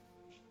passed.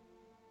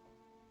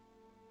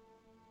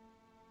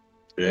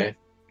 Okay.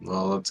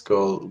 Well, let's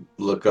go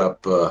look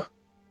up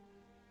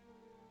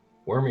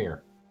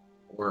Wormier.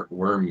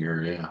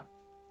 Wormier, yeah.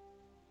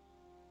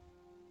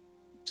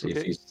 See if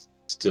Okay. he's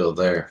still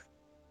there.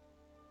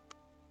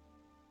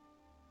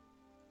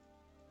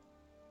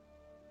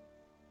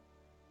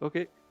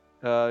 Okay.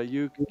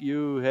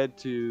 You head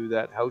to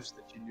that house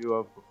that you knew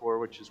of before,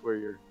 which is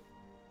where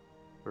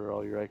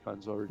all your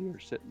icons already are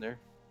sitting there,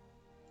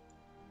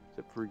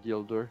 except for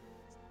Gildur.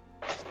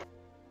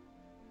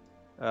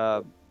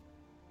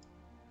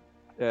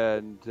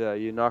 And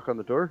you knock on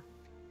the door.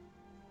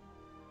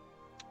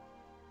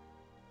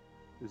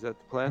 Is that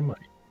the plan?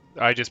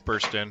 I just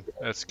burst in.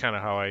 That's kind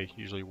of how I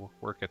usually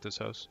work at this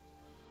house.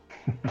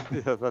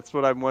 Yeah, that's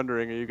what I'm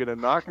wondering. Are you gonna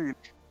knock? Or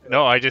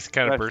No, I just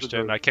kind of Smash the burst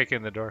in. door. I kick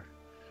in the door.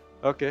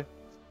 Okay.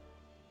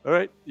 All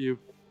right. You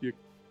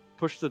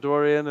push the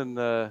door in,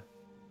 and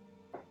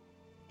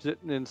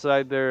sitting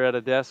inside there at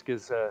a desk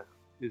is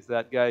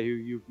that guy who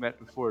you've met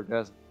before,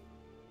 Desmond.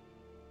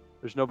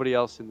 There's nobody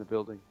else in the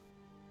building.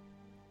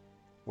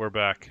 We're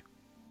back.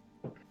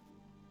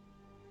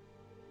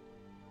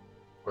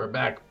 We're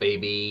back,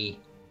 baby.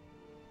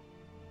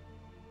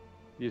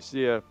 You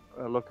see a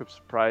look of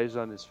surprise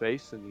on his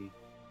face, and he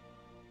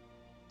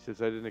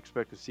says, "I didn't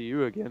expect to see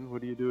you again.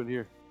 What are you doing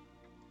here?"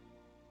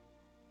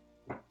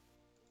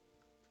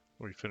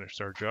 We finished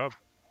our job.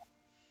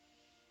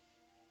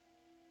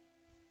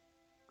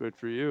 Good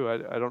for you.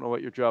 I don't know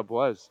what your job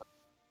was.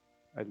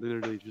 I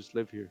literally just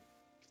live here.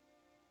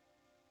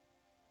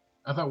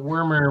 I thought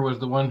Wormer was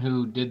the one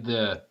who did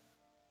the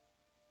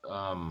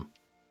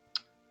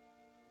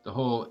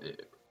whole.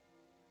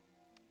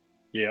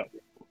 Yeah.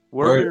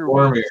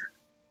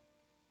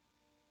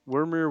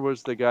 Wormir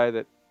was the guy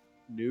that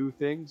knew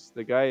things.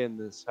 The guy in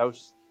this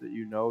house that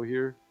you know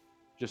here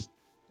just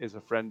is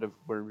a friend of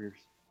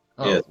Wormir's.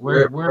 Oh, Yes,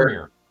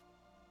 Wormer.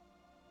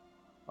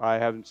 I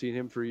haven't seen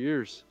him for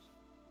years.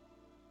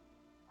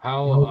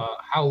 How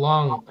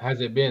long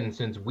has it been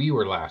since we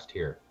were last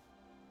here?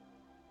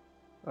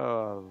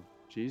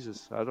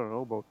 Jesus, I don't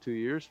know, about 2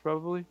 years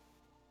probably.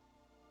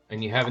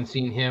 And you haven't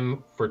seen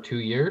him for 2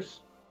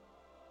 years?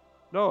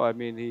 No, I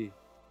mean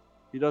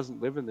he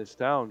doesn't live in this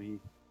town. He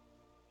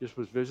just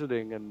was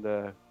visiting,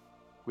 and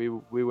we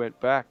went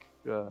back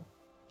a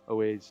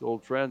ways,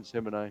 old friends,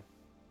 him and I.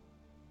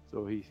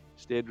 So he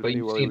stayed with But me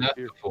you've while he seen was us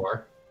here.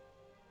 before.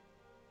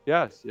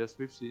 Yes,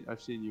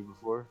 I've seen you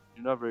before.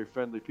 You're not very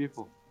friendly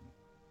people.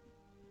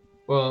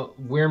 Well,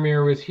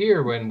 Wermir was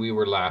here when we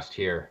were last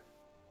here.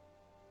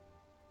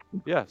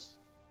 Yes,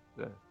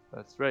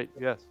 that's right.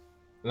 Yes.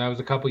 And that was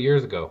a couple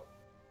years ago.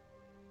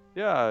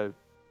 Yeah,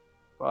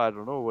 I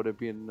don't know. Would it have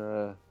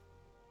been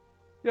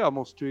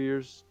almost 2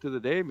 years to the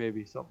day,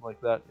 maybe something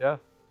like that. Yeah.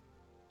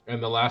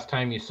 And the last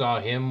time you saw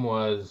him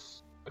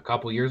was a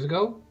couple years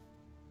ago?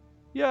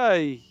 Yeah,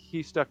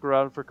 he stuck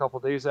around for a couple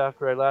days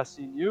after I last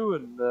seen you,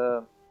 and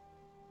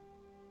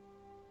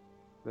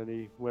then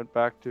he went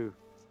back to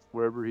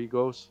wherever he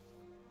goes.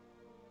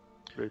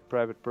 Very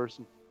private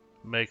person.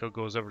 Mako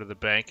goes over to the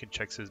bank and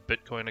checks his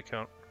Bitcoin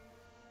account.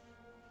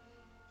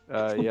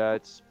 Yeah,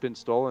 it's been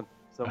stolen.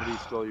 Somebody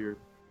stole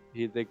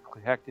they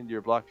hacked into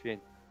your blockchain.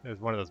 It was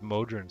one of those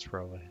Modrons,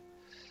 probably.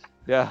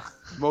 Yeah,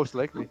 most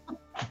likely.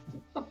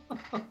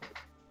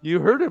 You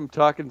heard him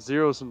talking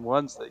zeros and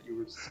ones that you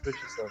were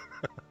suspicious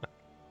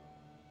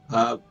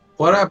of.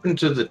 What happened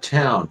to the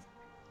town?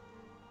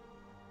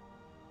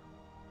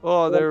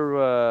 Oh,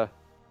 there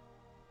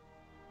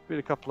been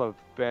a couple of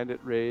bandit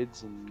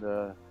raids, and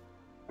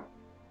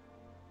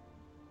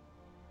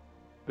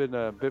been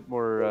a bit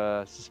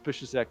more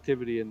suspicious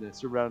activity in the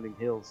surrounding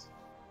hills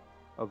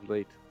of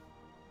late.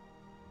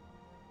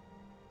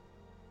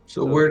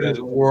 So where does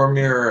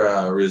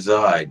Wormir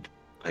reside?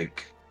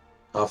 Like,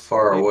 how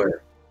far away?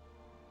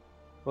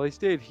 Well, he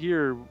stayed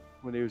here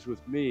when he was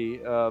with me.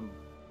 When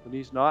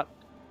he's not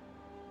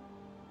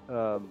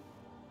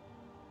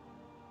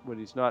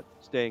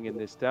staying in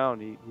this town,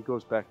 he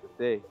goes back to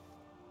Thay.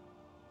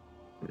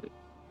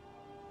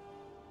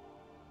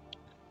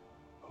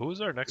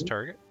 Who's our next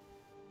target?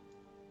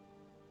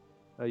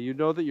 You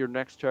know that your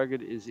next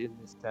target is in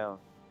this town.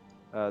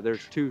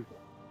 There's two.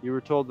 You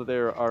were told that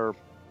there are.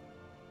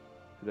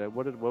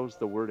 What was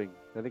the wording?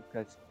 I think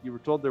you were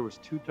told there was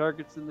 2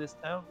 targets in this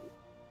town,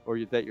 or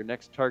that your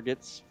next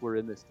targets were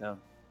in this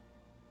town.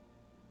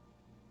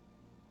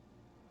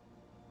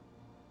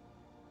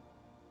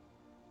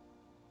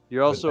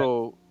 You're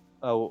also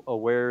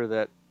aware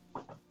that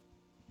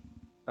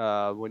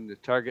when the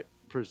target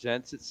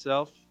presents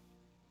itself,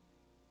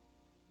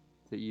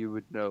 that you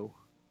would know.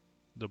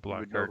 The You black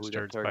would know heart who that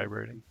starts target would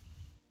vibrating.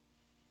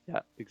 be. Yeah,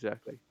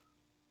 exactly.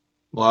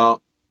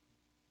 Well,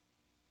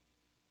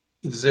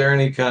 is there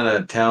any kind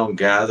of town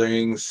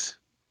gatherings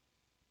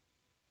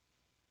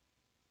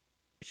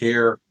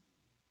here?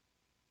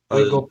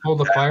 We go pull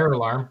the fire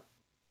alarm.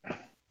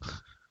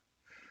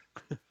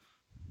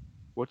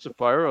 What's a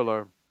fire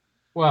alarm?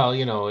 Well,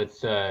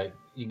 it's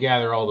you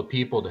gather all the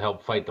people to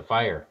help fight the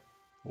fire.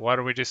 Why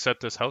don't we just set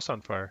this house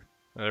on fire?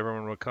 And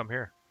everyone would come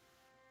here.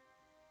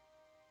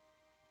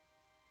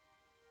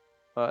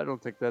 I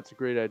don't think that's a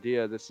great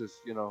idea. This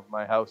is,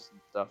 my house and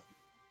stuff.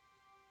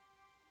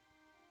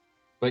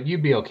 But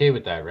you'd be okay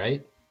with that,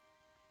 right?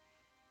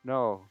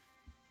 No,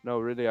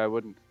 really, I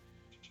wouldn't.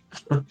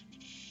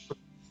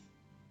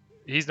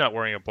 He's not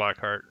wearing a black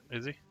heart,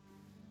 is he?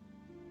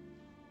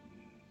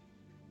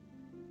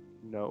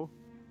 No.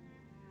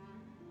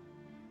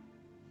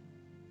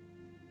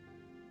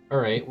 All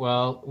right.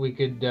 Well, we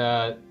could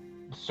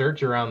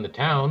search around the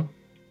town.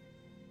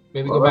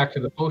 Maybe Well, go back to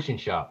the potion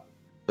shop.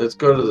 Let's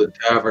go to the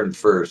tavern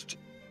first.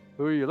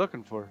 Who are you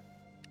looking for?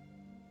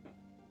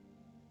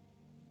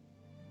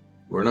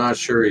 We're not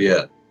sure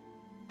yet.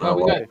 Well,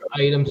 we well, got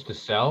items to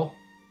sell.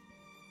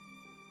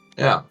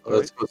 Yeah,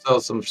 let's go sell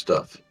some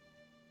stuff.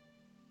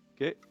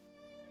 Okay.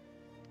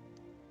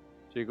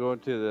 So you go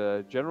into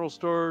the general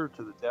store,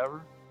 to the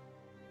tavern?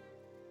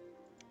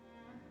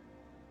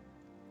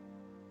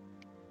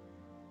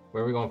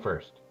 Where are we going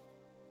first?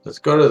 Let's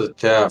go to the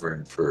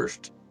tavern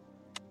first.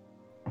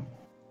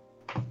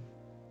 All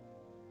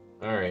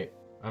right.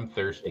 I'm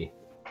thirsty.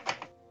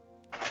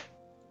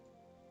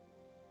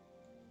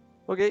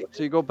 Okay,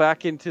 so you go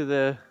back into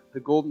the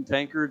Golden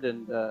Tankard,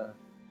 and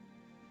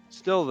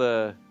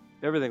still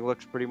everything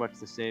looks pretty much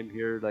the same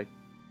here, like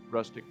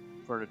rustic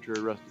furniture,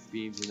 rustic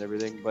beams, and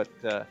everything. But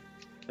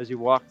as you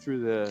walk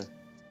through the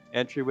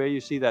entryway,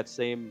 you see that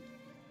same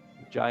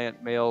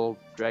giant male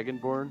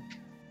dragonborn,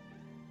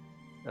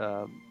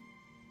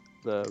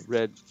 the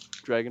red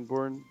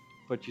dragonborn.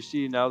 But you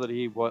see now that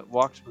he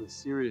walks with a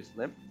serious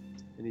limp,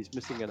 and he's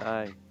missing an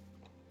eye.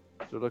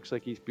 So it looks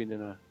like he's been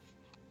in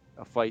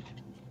a fight.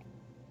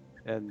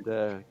 And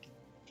the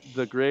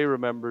Grey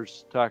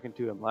remembers talking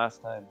to him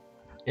last time.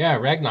 Yeah,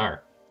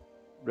 Ragnar.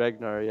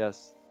 Ragnar,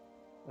 yes.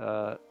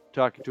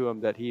 Talking to him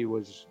that he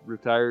was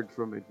retired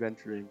from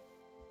adventuring.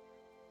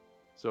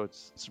 So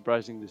it's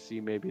surprising to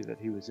see maybe that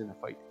he was in a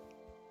fight.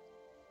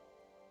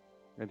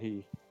 And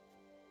he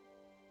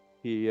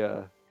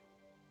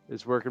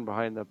is working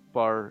behind the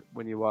bar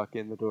when you walk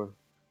in the door.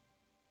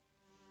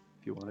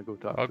 If you want to go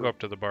talk I'll to go him. up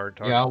to the bar and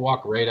talk. Yeah, I'll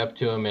walk right up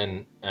to him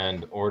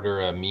and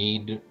order a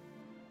mead.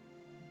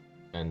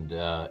 And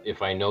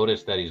if I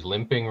notice that he's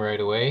limping right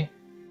away,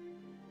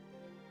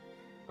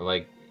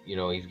 like,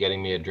 he's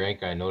getting me a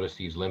drink, I notice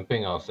he's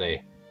limping, I'll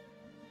say,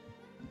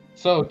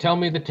 "So, tell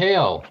me the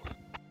tale.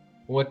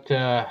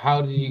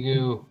 How did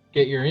you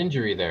get your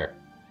injury there?"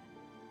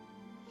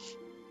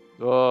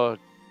 Oh, it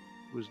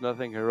was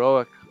nothing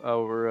heroic.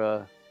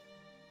 Our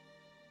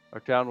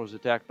town was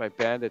attacked by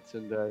bandits,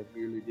 and I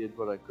merely did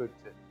what I could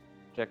to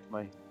protect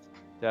my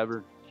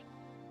tavern.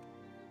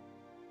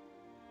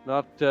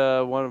 Not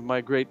one of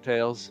my great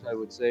tales, I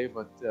would say,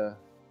 but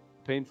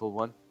painful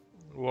one.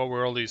 What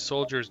were all these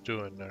soldiers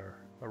doing there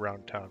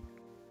around town?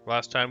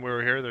 Last time we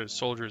were here, there's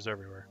soldiers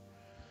everywhere.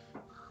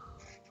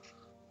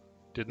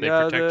 Didn't they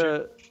protect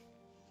you?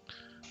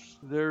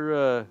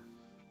 They're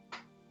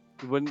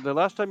when the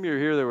last time you were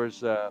here, there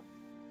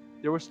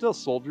were still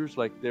soldiers.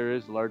 Like, there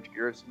is a large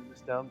garrison in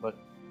this town, but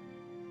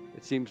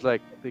it seems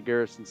like the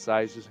garrison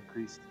size has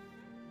increased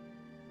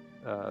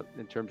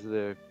in terms of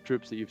the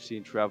troops that you've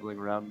seen traveling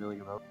around,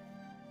 milling about.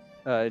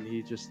 And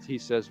he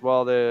says,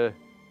 well, the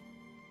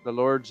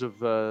lords of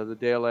the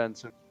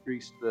Dalelands have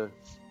increased the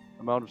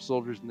amount of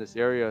soldiers in this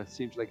area. It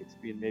seems like it's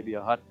been maybe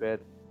a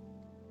hotbed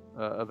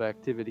of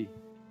activity.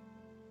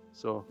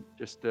 So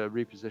just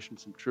reposition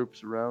some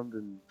troops around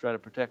and try to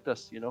protect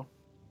us,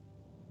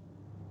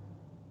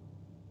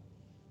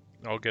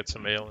 I'll get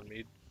some ale and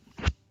mead.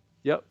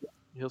 Yep,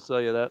 he'll sell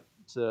you that.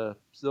 It's a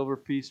silver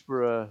piece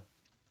for a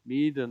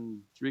mead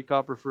and 3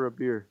 copper for a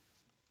beer.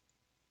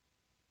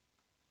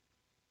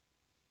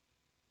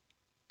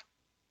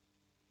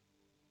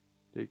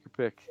 Take your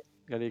pick.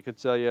 And he can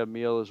sell you a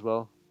meal as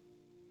well.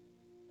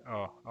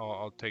 Oh,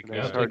 I'll take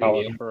Yeah, that. hard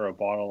 $2 for a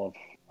bottle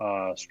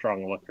of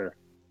strong liquor.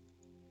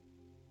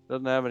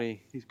 Doesn't have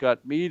any. He's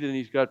got mead and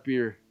he's got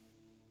beer.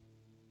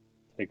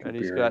 Take a And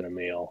he's beer got- and a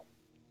meal.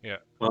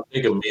 I'll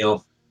take a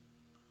meal.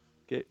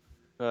 Okay,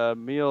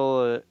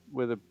 meal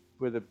with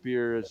a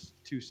beer is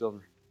 2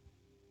 silver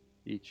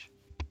each.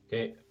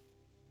 Okay,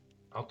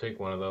 I'll take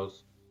one of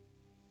those.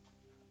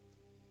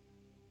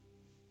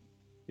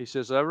 He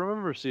says, I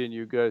remember seeing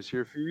you guys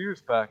here a few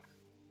years back.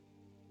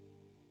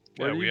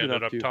 What Yeah, have we you been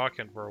ended up up to?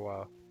 talking for a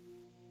while.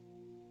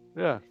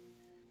 Yeah,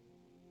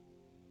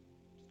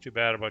 Too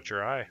bad about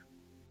your eye.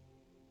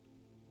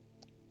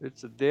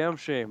 it's a damn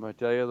shame, I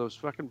tell you. Those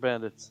fucking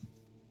bandits.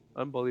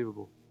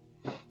 Unbelievable.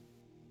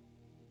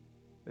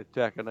 They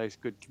attack a nice,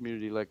 good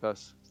community like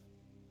us.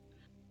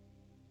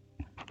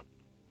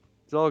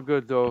 It's all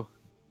good, though.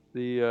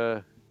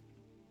 They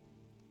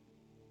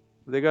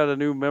got a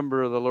new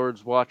member of the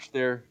Lord's Watch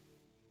there.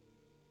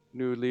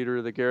 New leader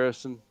of the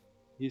garrison.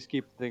 He's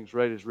keeping things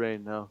right as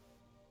rain now.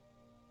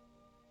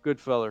 Good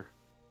feller.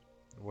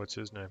 What's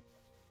his name?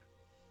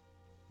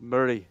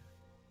 Murray.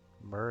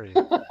 Murray.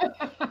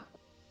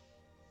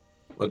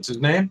 What's his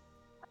name?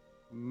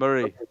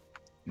 Murray.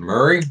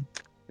 Murray?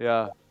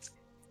 Yeah.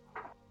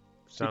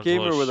 Sounds He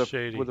came a here little with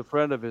shady. a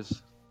friend of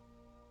his.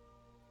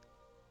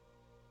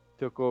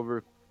 Took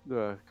over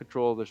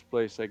control of this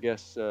place. I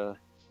guess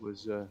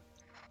was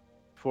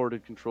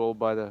afforded control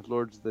by the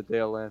Lords of the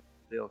Dale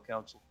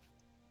Council.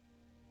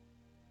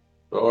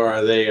 Or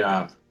are they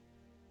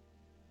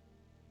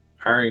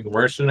hiring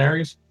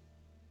mercenaries?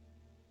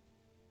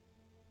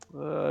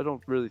 I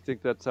don't really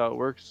think that's how it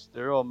works.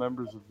 They're all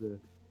members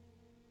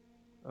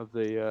of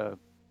the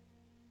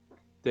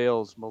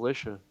Dale's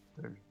militia.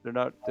 They're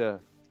not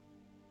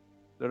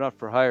they're not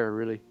for hire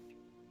really.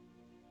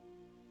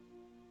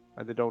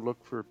 And they don't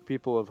look for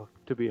people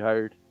to be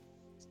hired.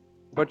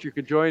 But you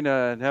could join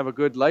and have a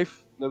good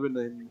life living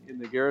in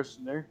the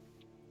garrison there,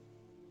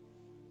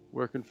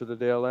 working for the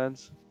Dale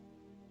Lands.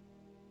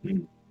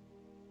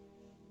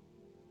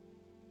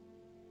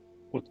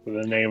 What's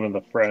the name of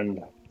the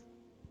friend?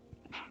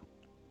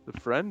 The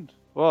friend?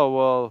 Oh,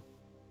 well,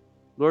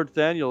 Lord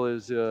Thaniel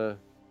is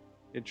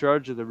in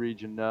charge of the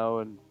region now,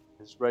 and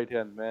his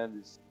right-hand man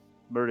is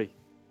Murray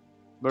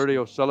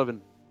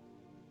O'Sullivan.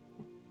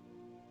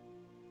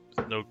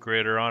 No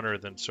greater honor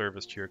than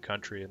service to your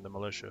country in the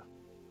militia.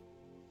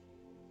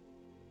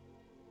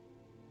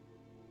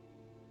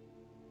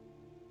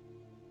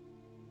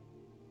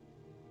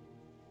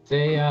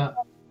 Say,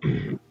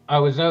 I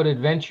was out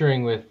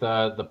adventuring with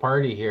the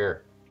party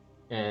here,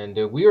 and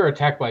we were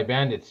attacked by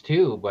bandits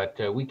too, but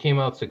we came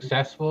out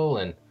successful,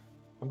 and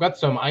I've got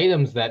some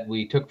items that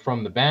we took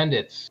from the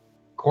bandits'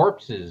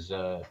 corpses.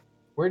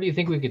 Where do you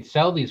think we could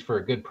sell these for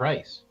a good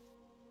price?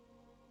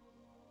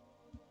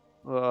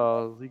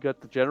 You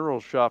got the general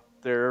shop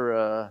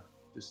there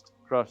just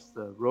across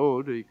the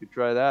road. You could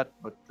try that,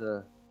 but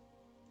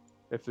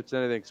if it's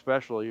anything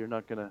special, you're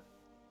not going to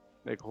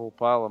make a whole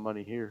pile of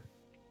money here.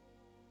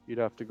 You'd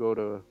have to go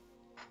to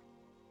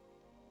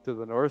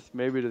the north,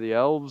 maybe to the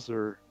Elves,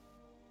 or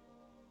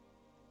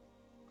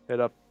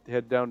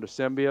head down to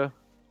Sembia,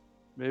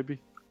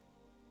 maybe.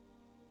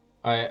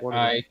 I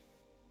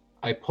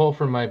pull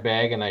from my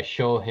bag and I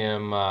show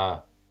him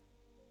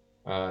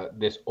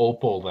this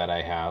opal that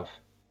I have,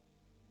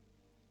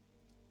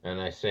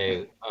 and I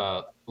say,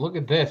 "Look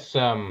at this.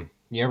 You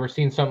ever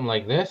seen something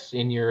like this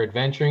in your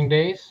adventuring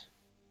days?"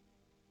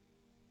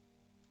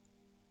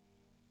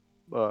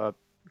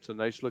 It's a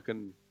nice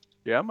looking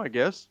gem, I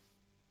guess.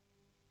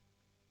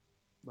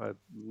 I'm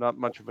not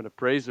much of an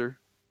appraiser,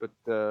 but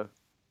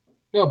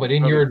no. But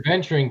in your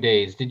adventuring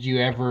days, did you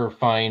ever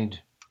find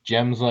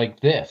gems like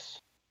this?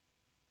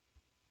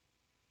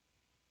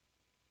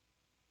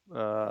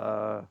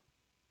 No,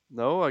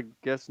 I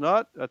guess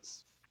not.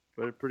 That's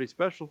pretty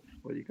special,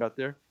 what you got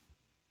there.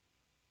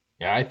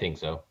 Yeah, I think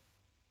so.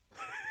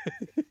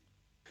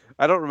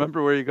 I don't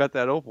remember where you got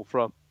that opal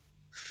from.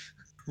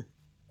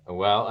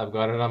 Well, I've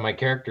got it on my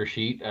character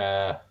sheet.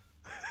 I'd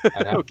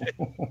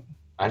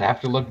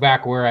have to look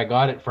back where I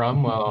got it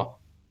from. Well,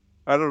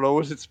 I don't know.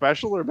 Was it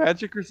special or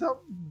magic or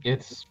something?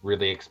 It's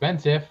really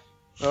expensive.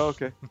 Oh,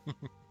 okay.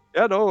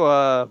 Yeah,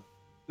 no.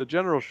 The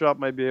general shop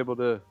might be able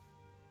to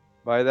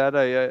buy that.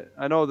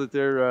 I know that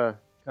they're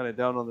kind of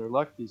down on their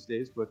luck these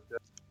days, but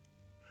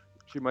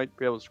she might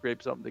be able to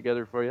scrape something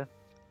together for you.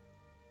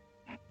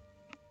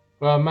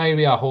 Well,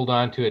 maybe I'll hold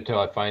on to it till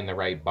I find the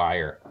right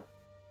buyer.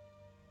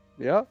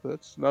 Yeah,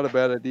 that's not a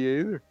bad idea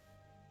either.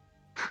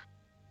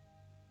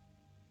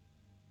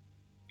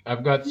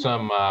 I've got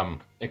some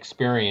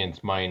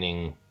experience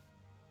mining,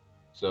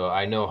 so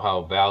I know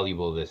how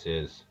valuable this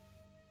is.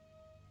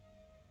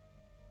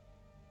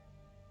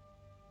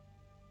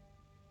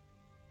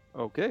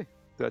 Okay,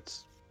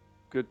 that's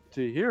good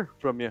to hear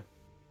from you.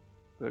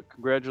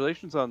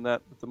 Congratulations on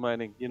that with the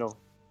mining. You know,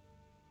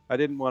 I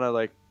didn't want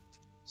to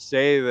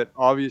say that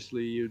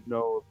obviously you'd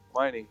know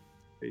mining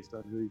based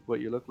on what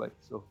you look like.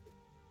 So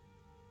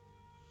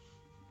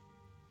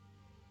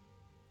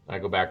I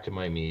go back to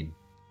my mead.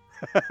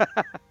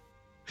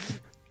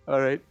 All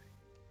right.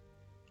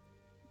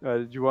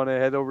 Did you want to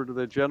head over to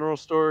the general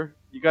store?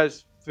 You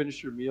guys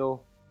finish your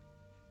meal.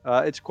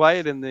 It's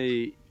quiet in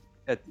the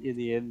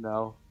inn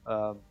now,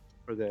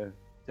 for the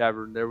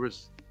tavern. It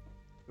was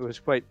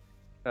quite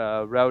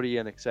rowdy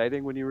and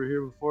exciting when you were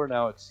here before.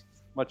 Now it's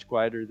much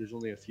quieter. There's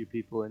only a few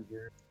people in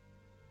here.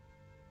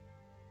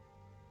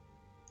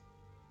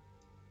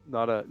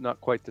 Not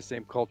quite the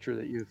same culture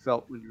that you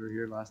felt when you were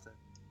here last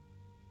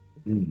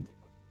time.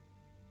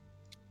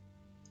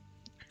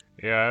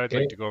 Yeah, I'd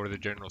like to go over to the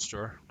general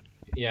store.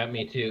 Yeah,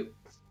 me too.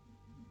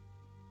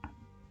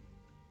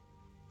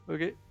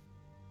 Okay.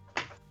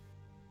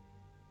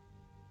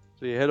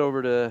 So you head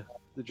over to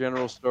the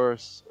general store.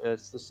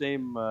 It's the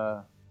same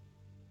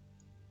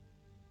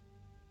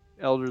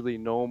elderly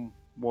gnome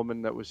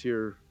woman that was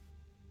here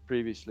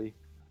previously.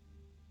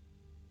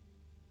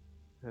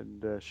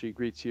 And she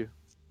greets you.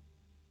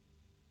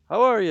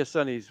 How are you,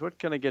 sonnies? What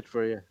can I get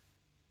for you?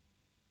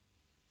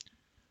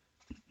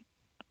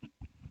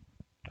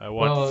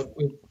 Well,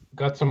 we've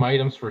got some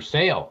items for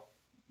sale.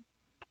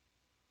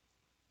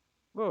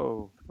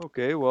 Oh,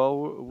 okay.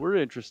 Well, we're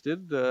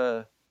interested.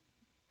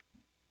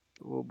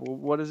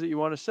 What is it you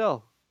want to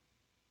sell?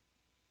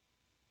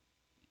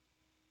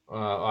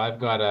 I've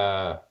got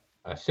a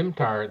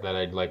scimitar that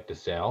I'd like to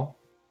sell.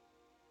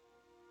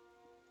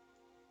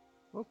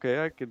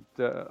 Okay, I could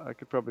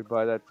probably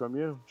buy that from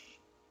you.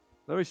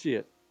 Let me see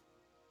it.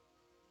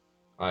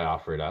 I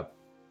offer it up.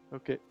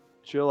 Okay.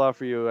 She'll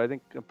offer you, I'm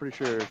pretty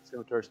sure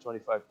scimitar's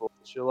 25 gold.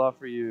 She'll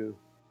offer you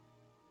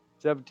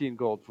 17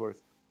 gold for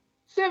it.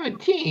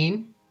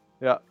 17?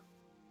 Yeah.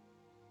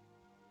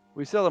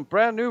 We sell them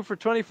brand new for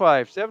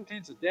 25.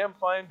 17's a damn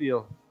fine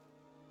deal.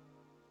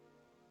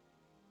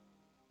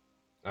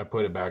 I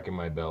put it back in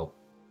my belt.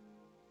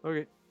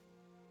 Okay.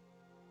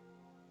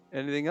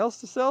 Anything else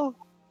to sell?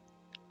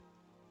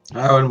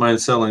 I wouldn't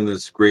mind selling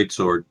this great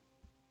sword.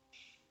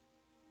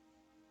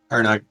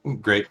 Or not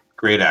great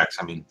axe,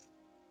 I mean.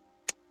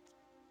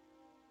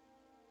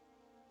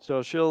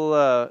 So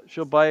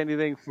she'll buy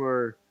anything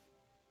for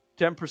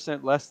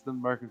 10% less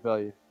than market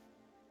value.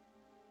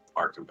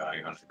 Market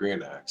value on a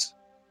great axe.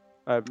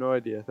 I have no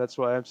idea. That's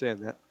why I'm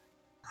saying that.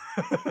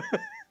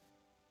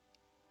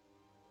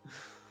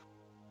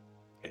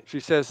 She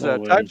says No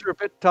way. times are a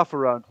bit tough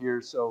around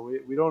here, so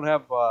we don't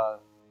have a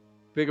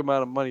big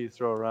amount of money to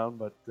throw around,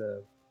 but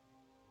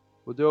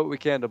we'll do what we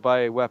can to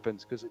buy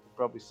weapons because we can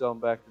probably sell them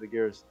back to the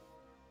garrison.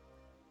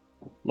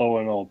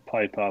 Lowen will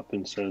pipe up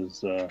and says,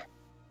 do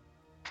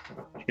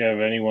you have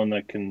anyone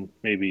that can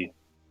maybe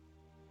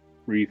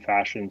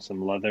refashion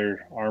some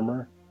leather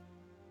armor?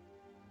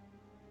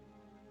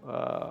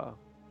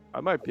 I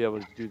might be able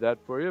to do that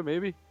for you,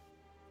 maybe.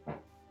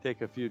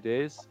 Take a few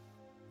days.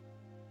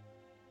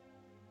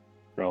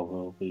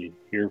 We'll be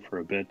here for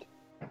a bit.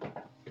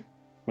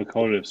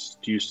 Makotis,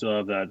 do you still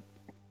have that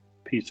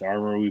piece of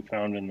armor we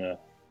found in the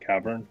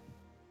cavern?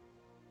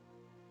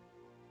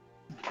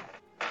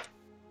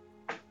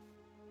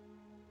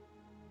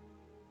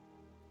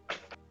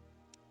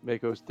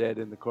 Mako's dead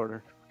in the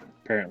corner.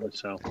 Apparently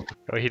so.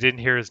 Oh, he didn't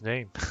hear his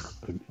name.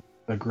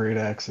 A great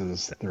axe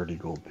is 30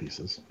 gold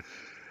pieces.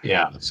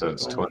 Yeah, so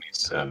it's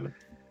 27.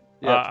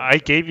 Yeah. I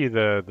gave you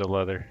the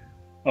leather.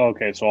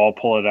 Okay, so I'll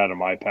pull it out of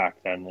my pack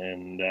then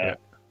and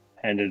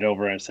hand it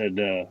over. I said,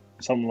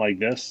 something like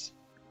this,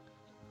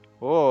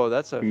 Oh,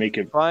 that's a make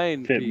it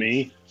fine fit piece.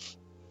 me.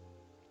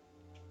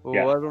 Oh,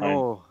 Yeah, I don't fine.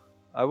 know.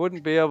 I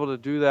wouldn't be able to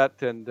do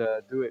that and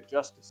do it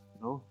justice,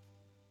 you know?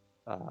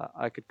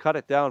 I could cut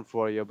it down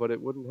for you, but it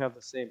wouldn't have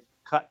the same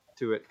cut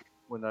to it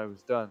when I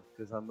was done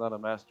because I'm not a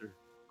master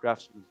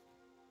craftsman.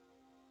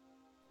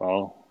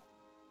 Well,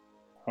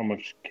 how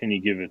much can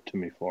you give it to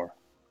me for?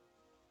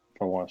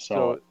 If I want to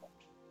sell it.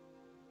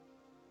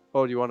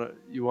 Oh, do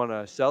you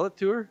wanna sell it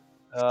to her?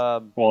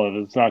 Well, if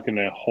it's not going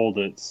to hold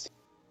its...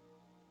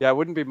 Yeah, it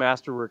wouldn't be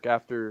masterwork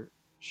after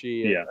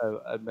she Yeah.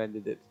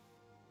 amended it,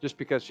 just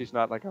because she's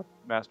not like a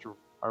master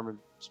armor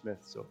smith.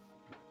 So,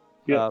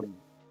 Yeah.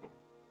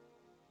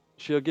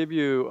 she'll give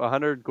you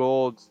 100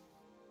 gold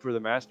for the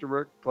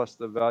masterwork plus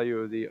the value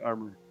of the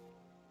armor.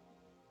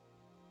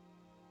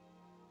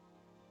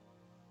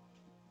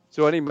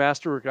 So any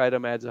masterwork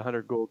item adds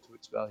 100 gold to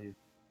its value.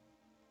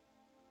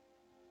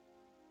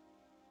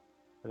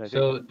 And I think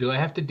So, do I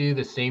have to do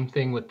the same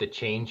thing with the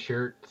chain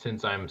shirt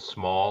since I'm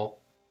small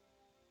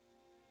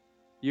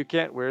you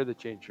can't wear the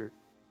chain shirt.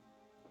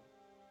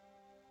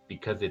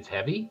 because it's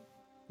heavy?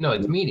 No,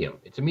 it's medium.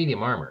 It's a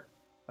medium armor.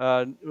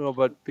 No,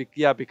 but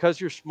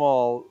because you're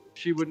small,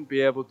 she wouldn't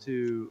be able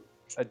to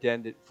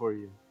addend it for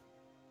you.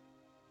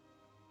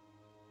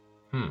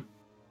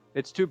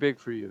 It's too big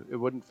for you. It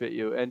wouldn't fit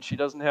you, and she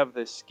doesn't have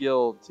the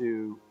skill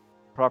to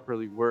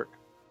properly work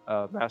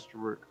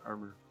masterwork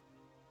armor.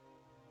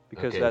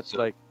 Because Okay, that's so-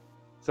 like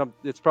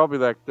it's probably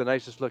like the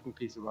nicest looking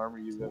piece of armor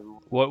you've ever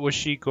worn. What was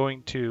she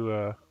going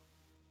to?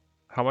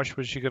 How much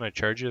was she going to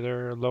charge you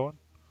there, Lowen?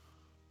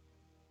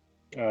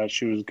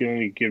 She was going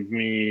to give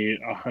me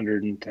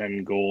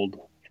 110 gold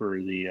for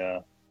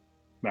the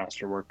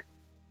masterwork.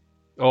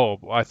 Oh,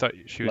 I thought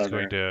she was Leather.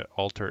 going to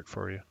alter it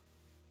for you.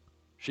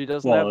 She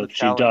doesn't have Well, the if she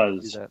talent to do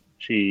does,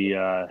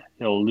 that.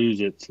 he'll lose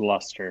its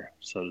luster,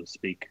 so to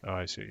speak. Oh,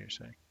 I see what you're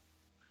saying.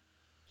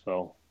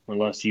 So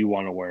unless you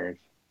want to wear it,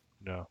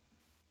 No.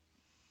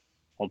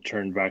 I'll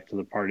turn back to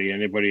the party.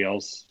 Anybody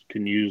else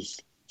can use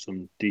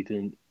some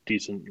decent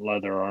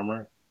leather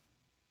armor?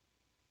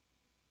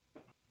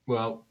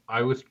 Well,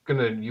 I was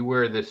you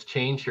wear this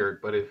chain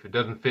shirt, but if it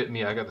doesn't fit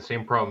me, I got the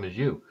same problem as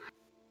you.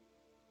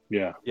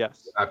 Yeah.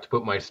 Yes. I have to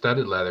put my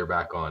studded leather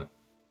back on.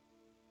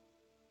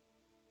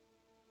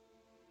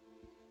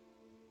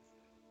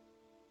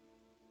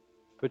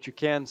 But you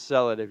can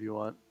sell it if you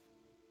want.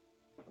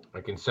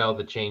 I can sell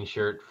the chain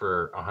shirt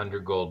for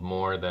 100 gold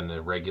more than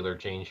the regular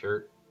chain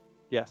shirt.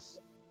 Yes.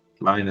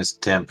 Minus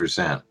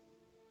 10%.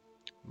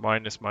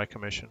 Minus my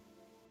commission.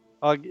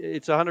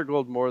 It's 100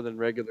 gold more than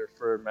regular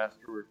for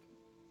masterwork.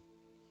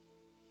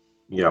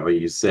 Yeah, but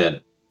you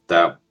said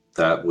that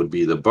would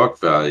be the book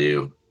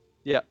value.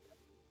 Yeah.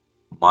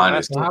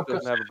 Minus Masterwork 10%.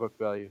 doesn't have a book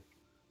value.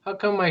 How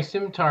come my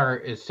scimitar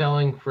is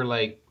selling for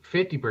like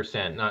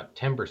 50%, not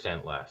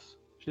 10% less?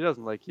 She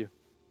doesn't like you.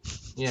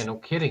 Yeah, no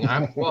kidding.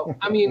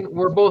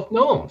 We're both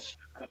gnomes.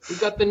 We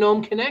got the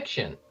gnome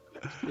connection.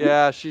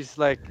 Yeah, she's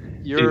like,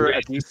 you're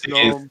a deep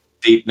gnome.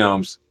 Deep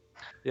gnomes.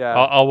 Yeah.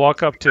 I'll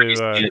walk up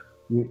to.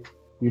 You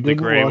didn't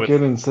gray walk with-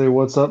 in and say,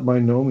 "What's up, my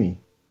Nomi?"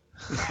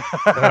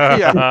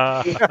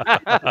 Yeah.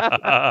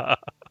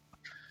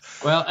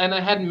 Well, and I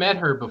hadn't met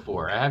her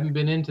before. I haven't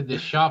been into this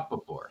shop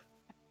before.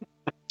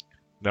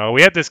 No,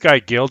 we had this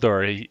guy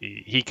Gildor.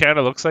 He kind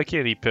of looks like you,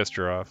 and he pissed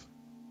her off.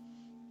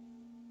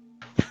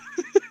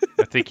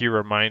 I think you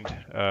remind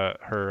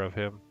her of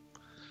him.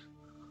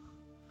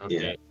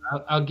 Okay.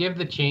 I'll give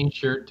the chain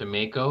shirt to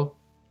Mako,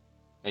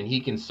 and he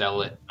can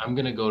sell it. I'm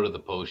gonna go to the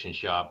potion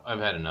shop. I've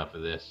had enough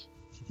of this.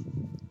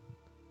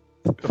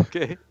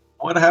 Okay.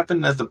 What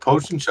happened at the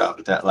potion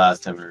shop that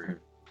last time we were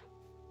here?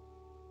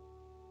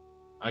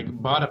 I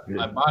bought a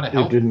It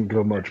help. didn't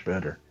go much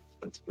better.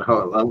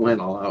 Oh, that went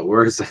a lot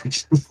worse,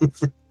 actually.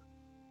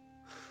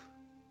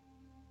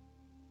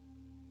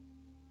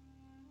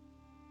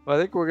 Well,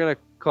 I think we're gonna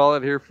call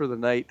it here for the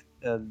night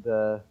and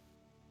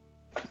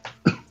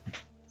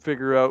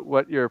figure out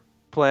what your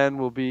plan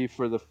will be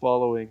for the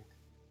following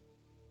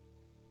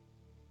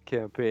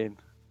campaign,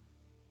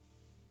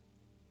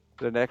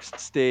 the next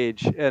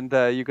stage, and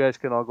you guys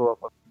can all go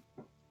up on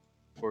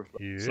fourth.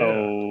 Yeah.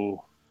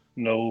 So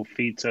no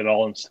feats at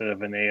all instead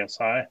of an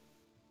ASI.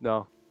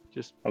 No,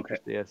 just Okay.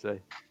 just the ASA.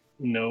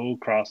 No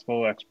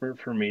crossbow expert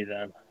for me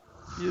then.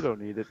 You don't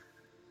need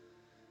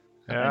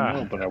I Yeah.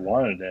 know, but I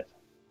wanted it.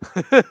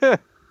 it.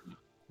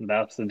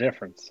 That's the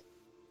difference.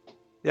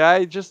 Yeah,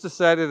 I just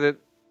decided that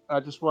I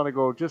just want to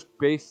go just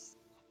base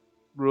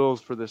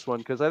rules for this one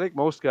because I think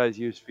most guys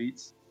use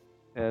feats,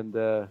 and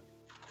I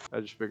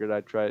just figured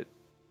I'd try it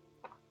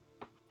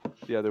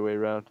the other way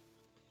around.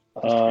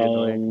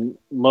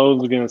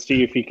 Lowe's gonna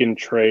see if he can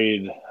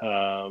trade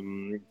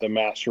the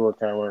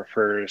masterwork armor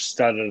for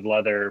studded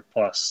leather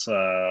plus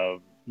call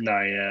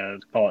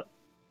it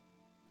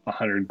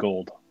 100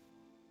 gold.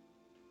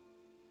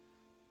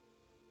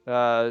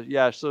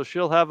 Yeah, so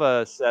she'll have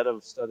a set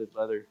of studded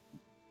leather.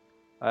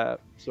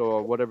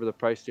 So whatever the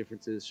price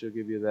difference is, she'll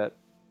give you that.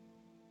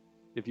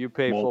 If you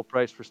pay Well- full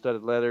price for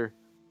studded leather,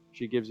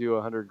 she gives you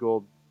 100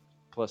 gold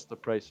plus the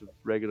price of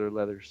regular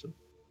leather. So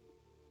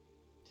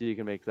you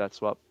can make that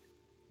swap.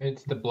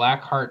 It's the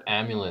Black Heart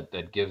amulet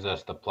that gives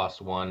us the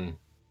 +1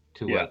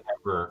 to Yeah.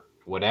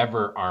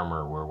 whatever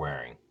armor we're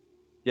wearing.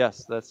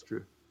 Yes, that's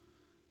true.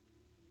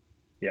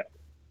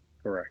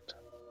 Correct.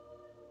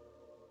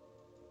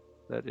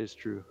 That is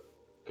true.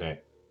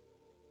 Okay.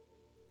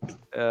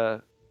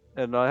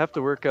 And I have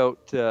to work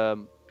out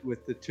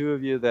with the two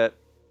of you that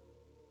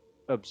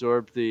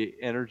absorb the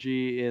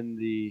energy in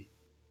the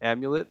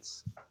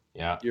amulets.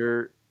 Yeah.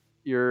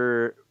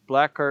 Your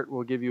black heart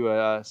will give you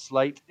a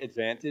slight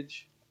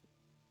advantage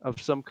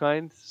of some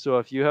kind. So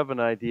if you have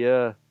an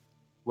idea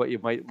what you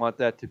might want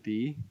that to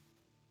be,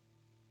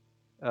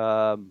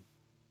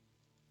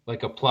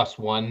 Like a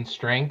 +1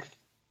 strength,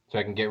 so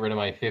I can get rid of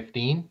my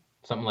 15,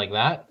 something like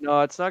that.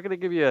 no, it's not going to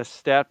give you a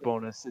stat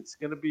bonus. It's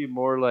going to be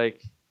more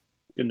like,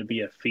 Gonna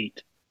be a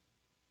feat.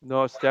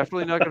 no, it's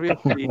definitely not going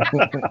to be a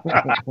feat.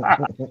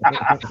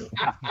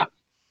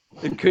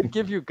 It could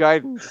give you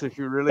guidance if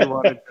you really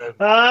wanted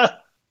to.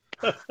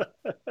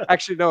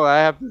 Actually, no, I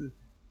have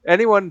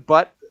anyone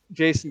but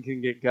Jason can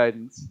get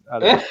guidance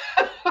out of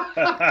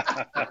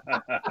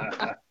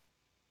it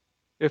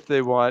if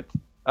they want.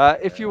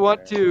 If you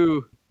want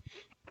to,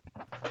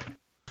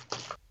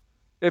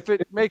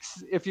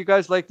 if you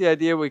guys like the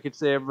idea, we could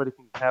say everybody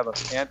can have a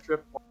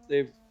cantrip once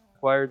they've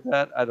acquired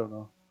that. I don't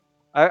know.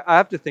 I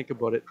have to think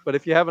about it. But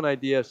if you have an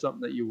idea of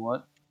something that you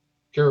want,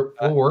 Sure,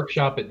 we'll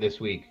workshop it this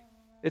week.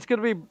 it's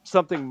going to be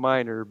something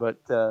minor. But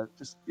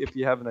just if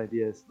you have an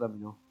idea, let me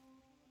know.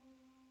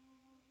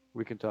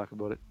 We can talk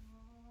about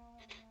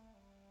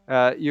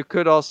it. You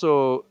could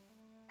also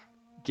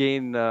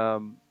gain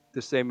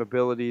the same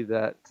ability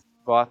that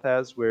Voth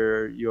has,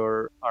 where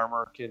your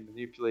armor can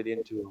manipulate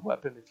into a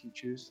weapon if you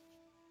choose.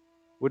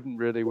 Wouldn't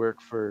really work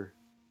for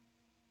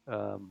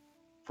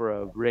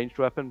a ranged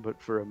weapon,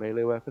 but for a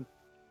melee weapon.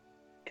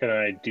 Can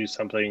I do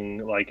something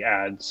like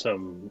add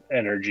some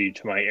energy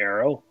to my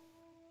arrow?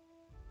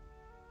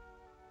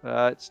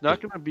 It's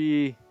not going to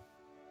be.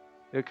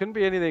 It couldn't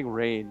be anything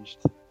ranged.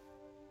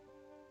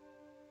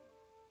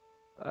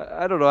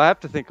 I don't know. I have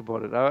to think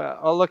about it.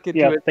 I'll look into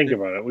Yeah, it. think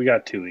about it. We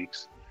got 2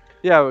 weeks.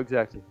 Yeah,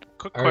 exactly.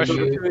 Quick Are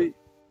question. you-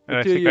 And I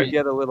Until think you I-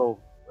 get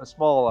a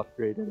small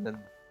upgrade, and then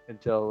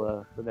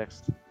until the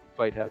next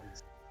fight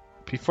happens.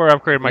 Before I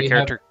upgrade my We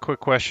have- character, quick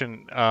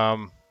question.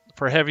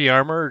 For heavy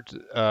armor,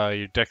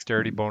 your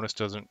dexterity bonus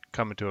doesn't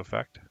come into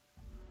effect.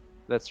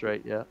 That's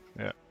right. Yeah.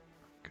 Yeah.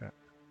 Okay.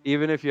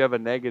 Even if you have a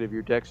negative,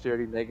 your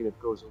dexterity negative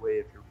goes away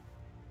if you're.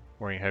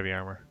 Wearing heavy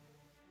armor.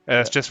 And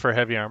that's just for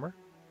heavy armor?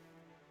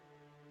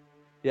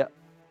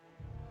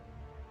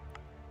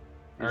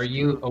 Are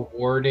you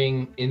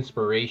awarding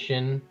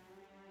inspiration?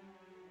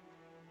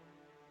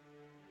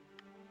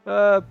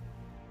 I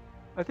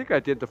think I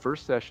did the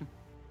first session.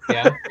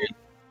 Yeah.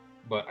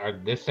 But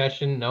this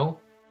session, no?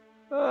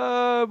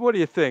 What do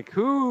you think?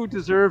 Who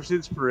deserves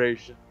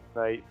inspiration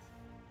tonight?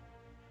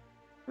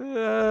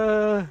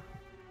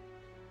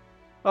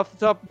 Off the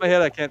top of my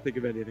head, I can't think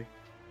of anything.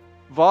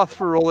 Voth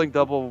for rolling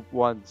double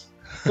ones,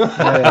 Hey.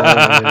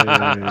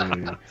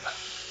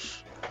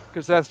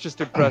 because that's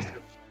just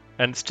impressive.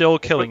 And still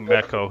killing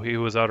Meko. He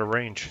was out of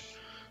range.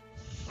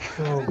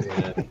 Oh,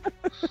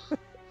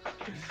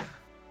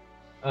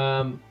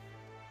 man.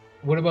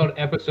 What about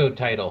episode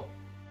title?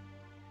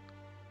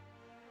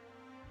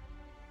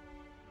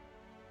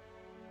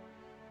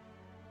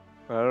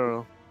 I don't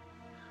know.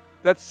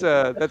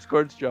 That's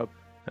Gord's job.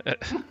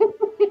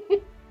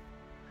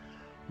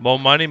 Mo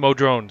money, mo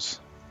drones.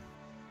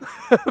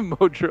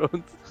 Mo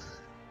drones.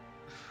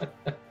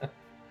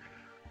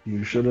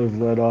 You should have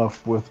led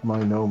off with my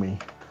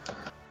Nomi.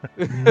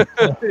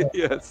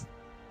 Yes.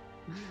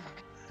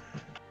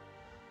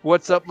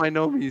 What's up, my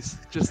nomies?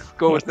 Just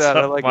go with that.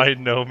 I like my it.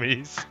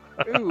 nomies.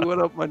 Ooh, what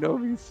up, my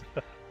nomies?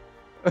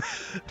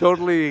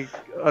 Totally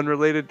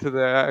unrelated to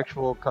the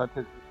actual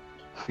content.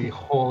 The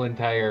whole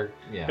entire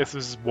This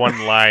is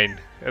one line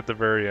at the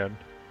very end.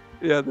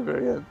 Yeah, at the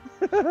very end.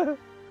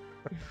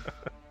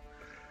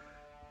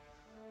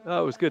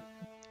 Oh, it was good.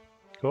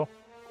 Cool.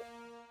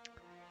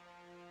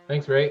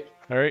 Thanks, Ray.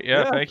 All right.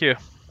 Yeah. Yeah. Thank you.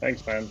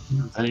 Thanks, man.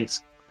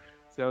 Thanks.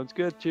 Sounds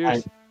good.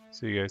 Cheers.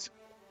 See you guys.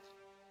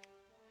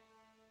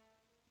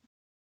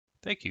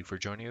 Thank you for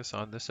joining us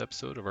on this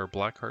episode of our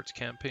Black Hearts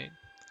campaign.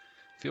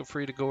 Feel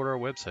free to go to our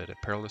website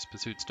at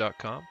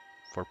perilouspursuits.com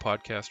for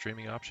podcast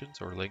streaming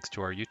options or links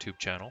to our YouTube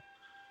channel,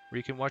 where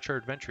you can watch our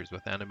adventures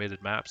with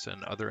animated maps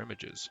and other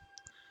images.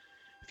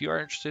 If you are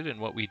interested in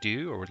what we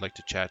do or would like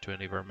to chat to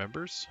any of our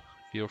members,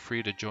 feel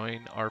free to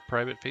join our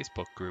private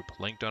Facebook group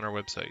linked on our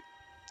website.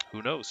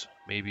 Who knows,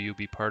 maybe you'll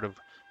be part of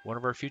one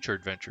of our future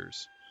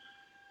adventures.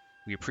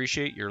 We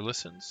appreciate your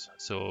listens,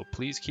 so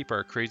please keep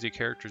our crazy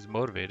characters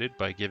motivated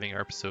by giving our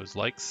episodes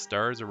likes,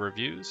 stars, or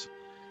reviews,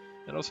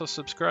 and also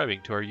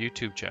subscribing to our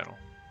YouTube channel.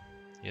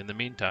 In the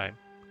meantime,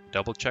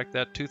 double check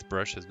that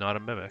toothbrush is not a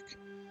mimic.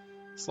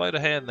 Slide a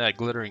hand that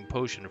glittering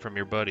potion from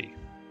your buddy,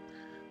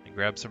 and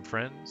grab some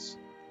friends,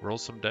 roll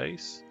some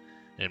dice,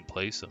 and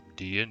play some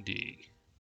D&D.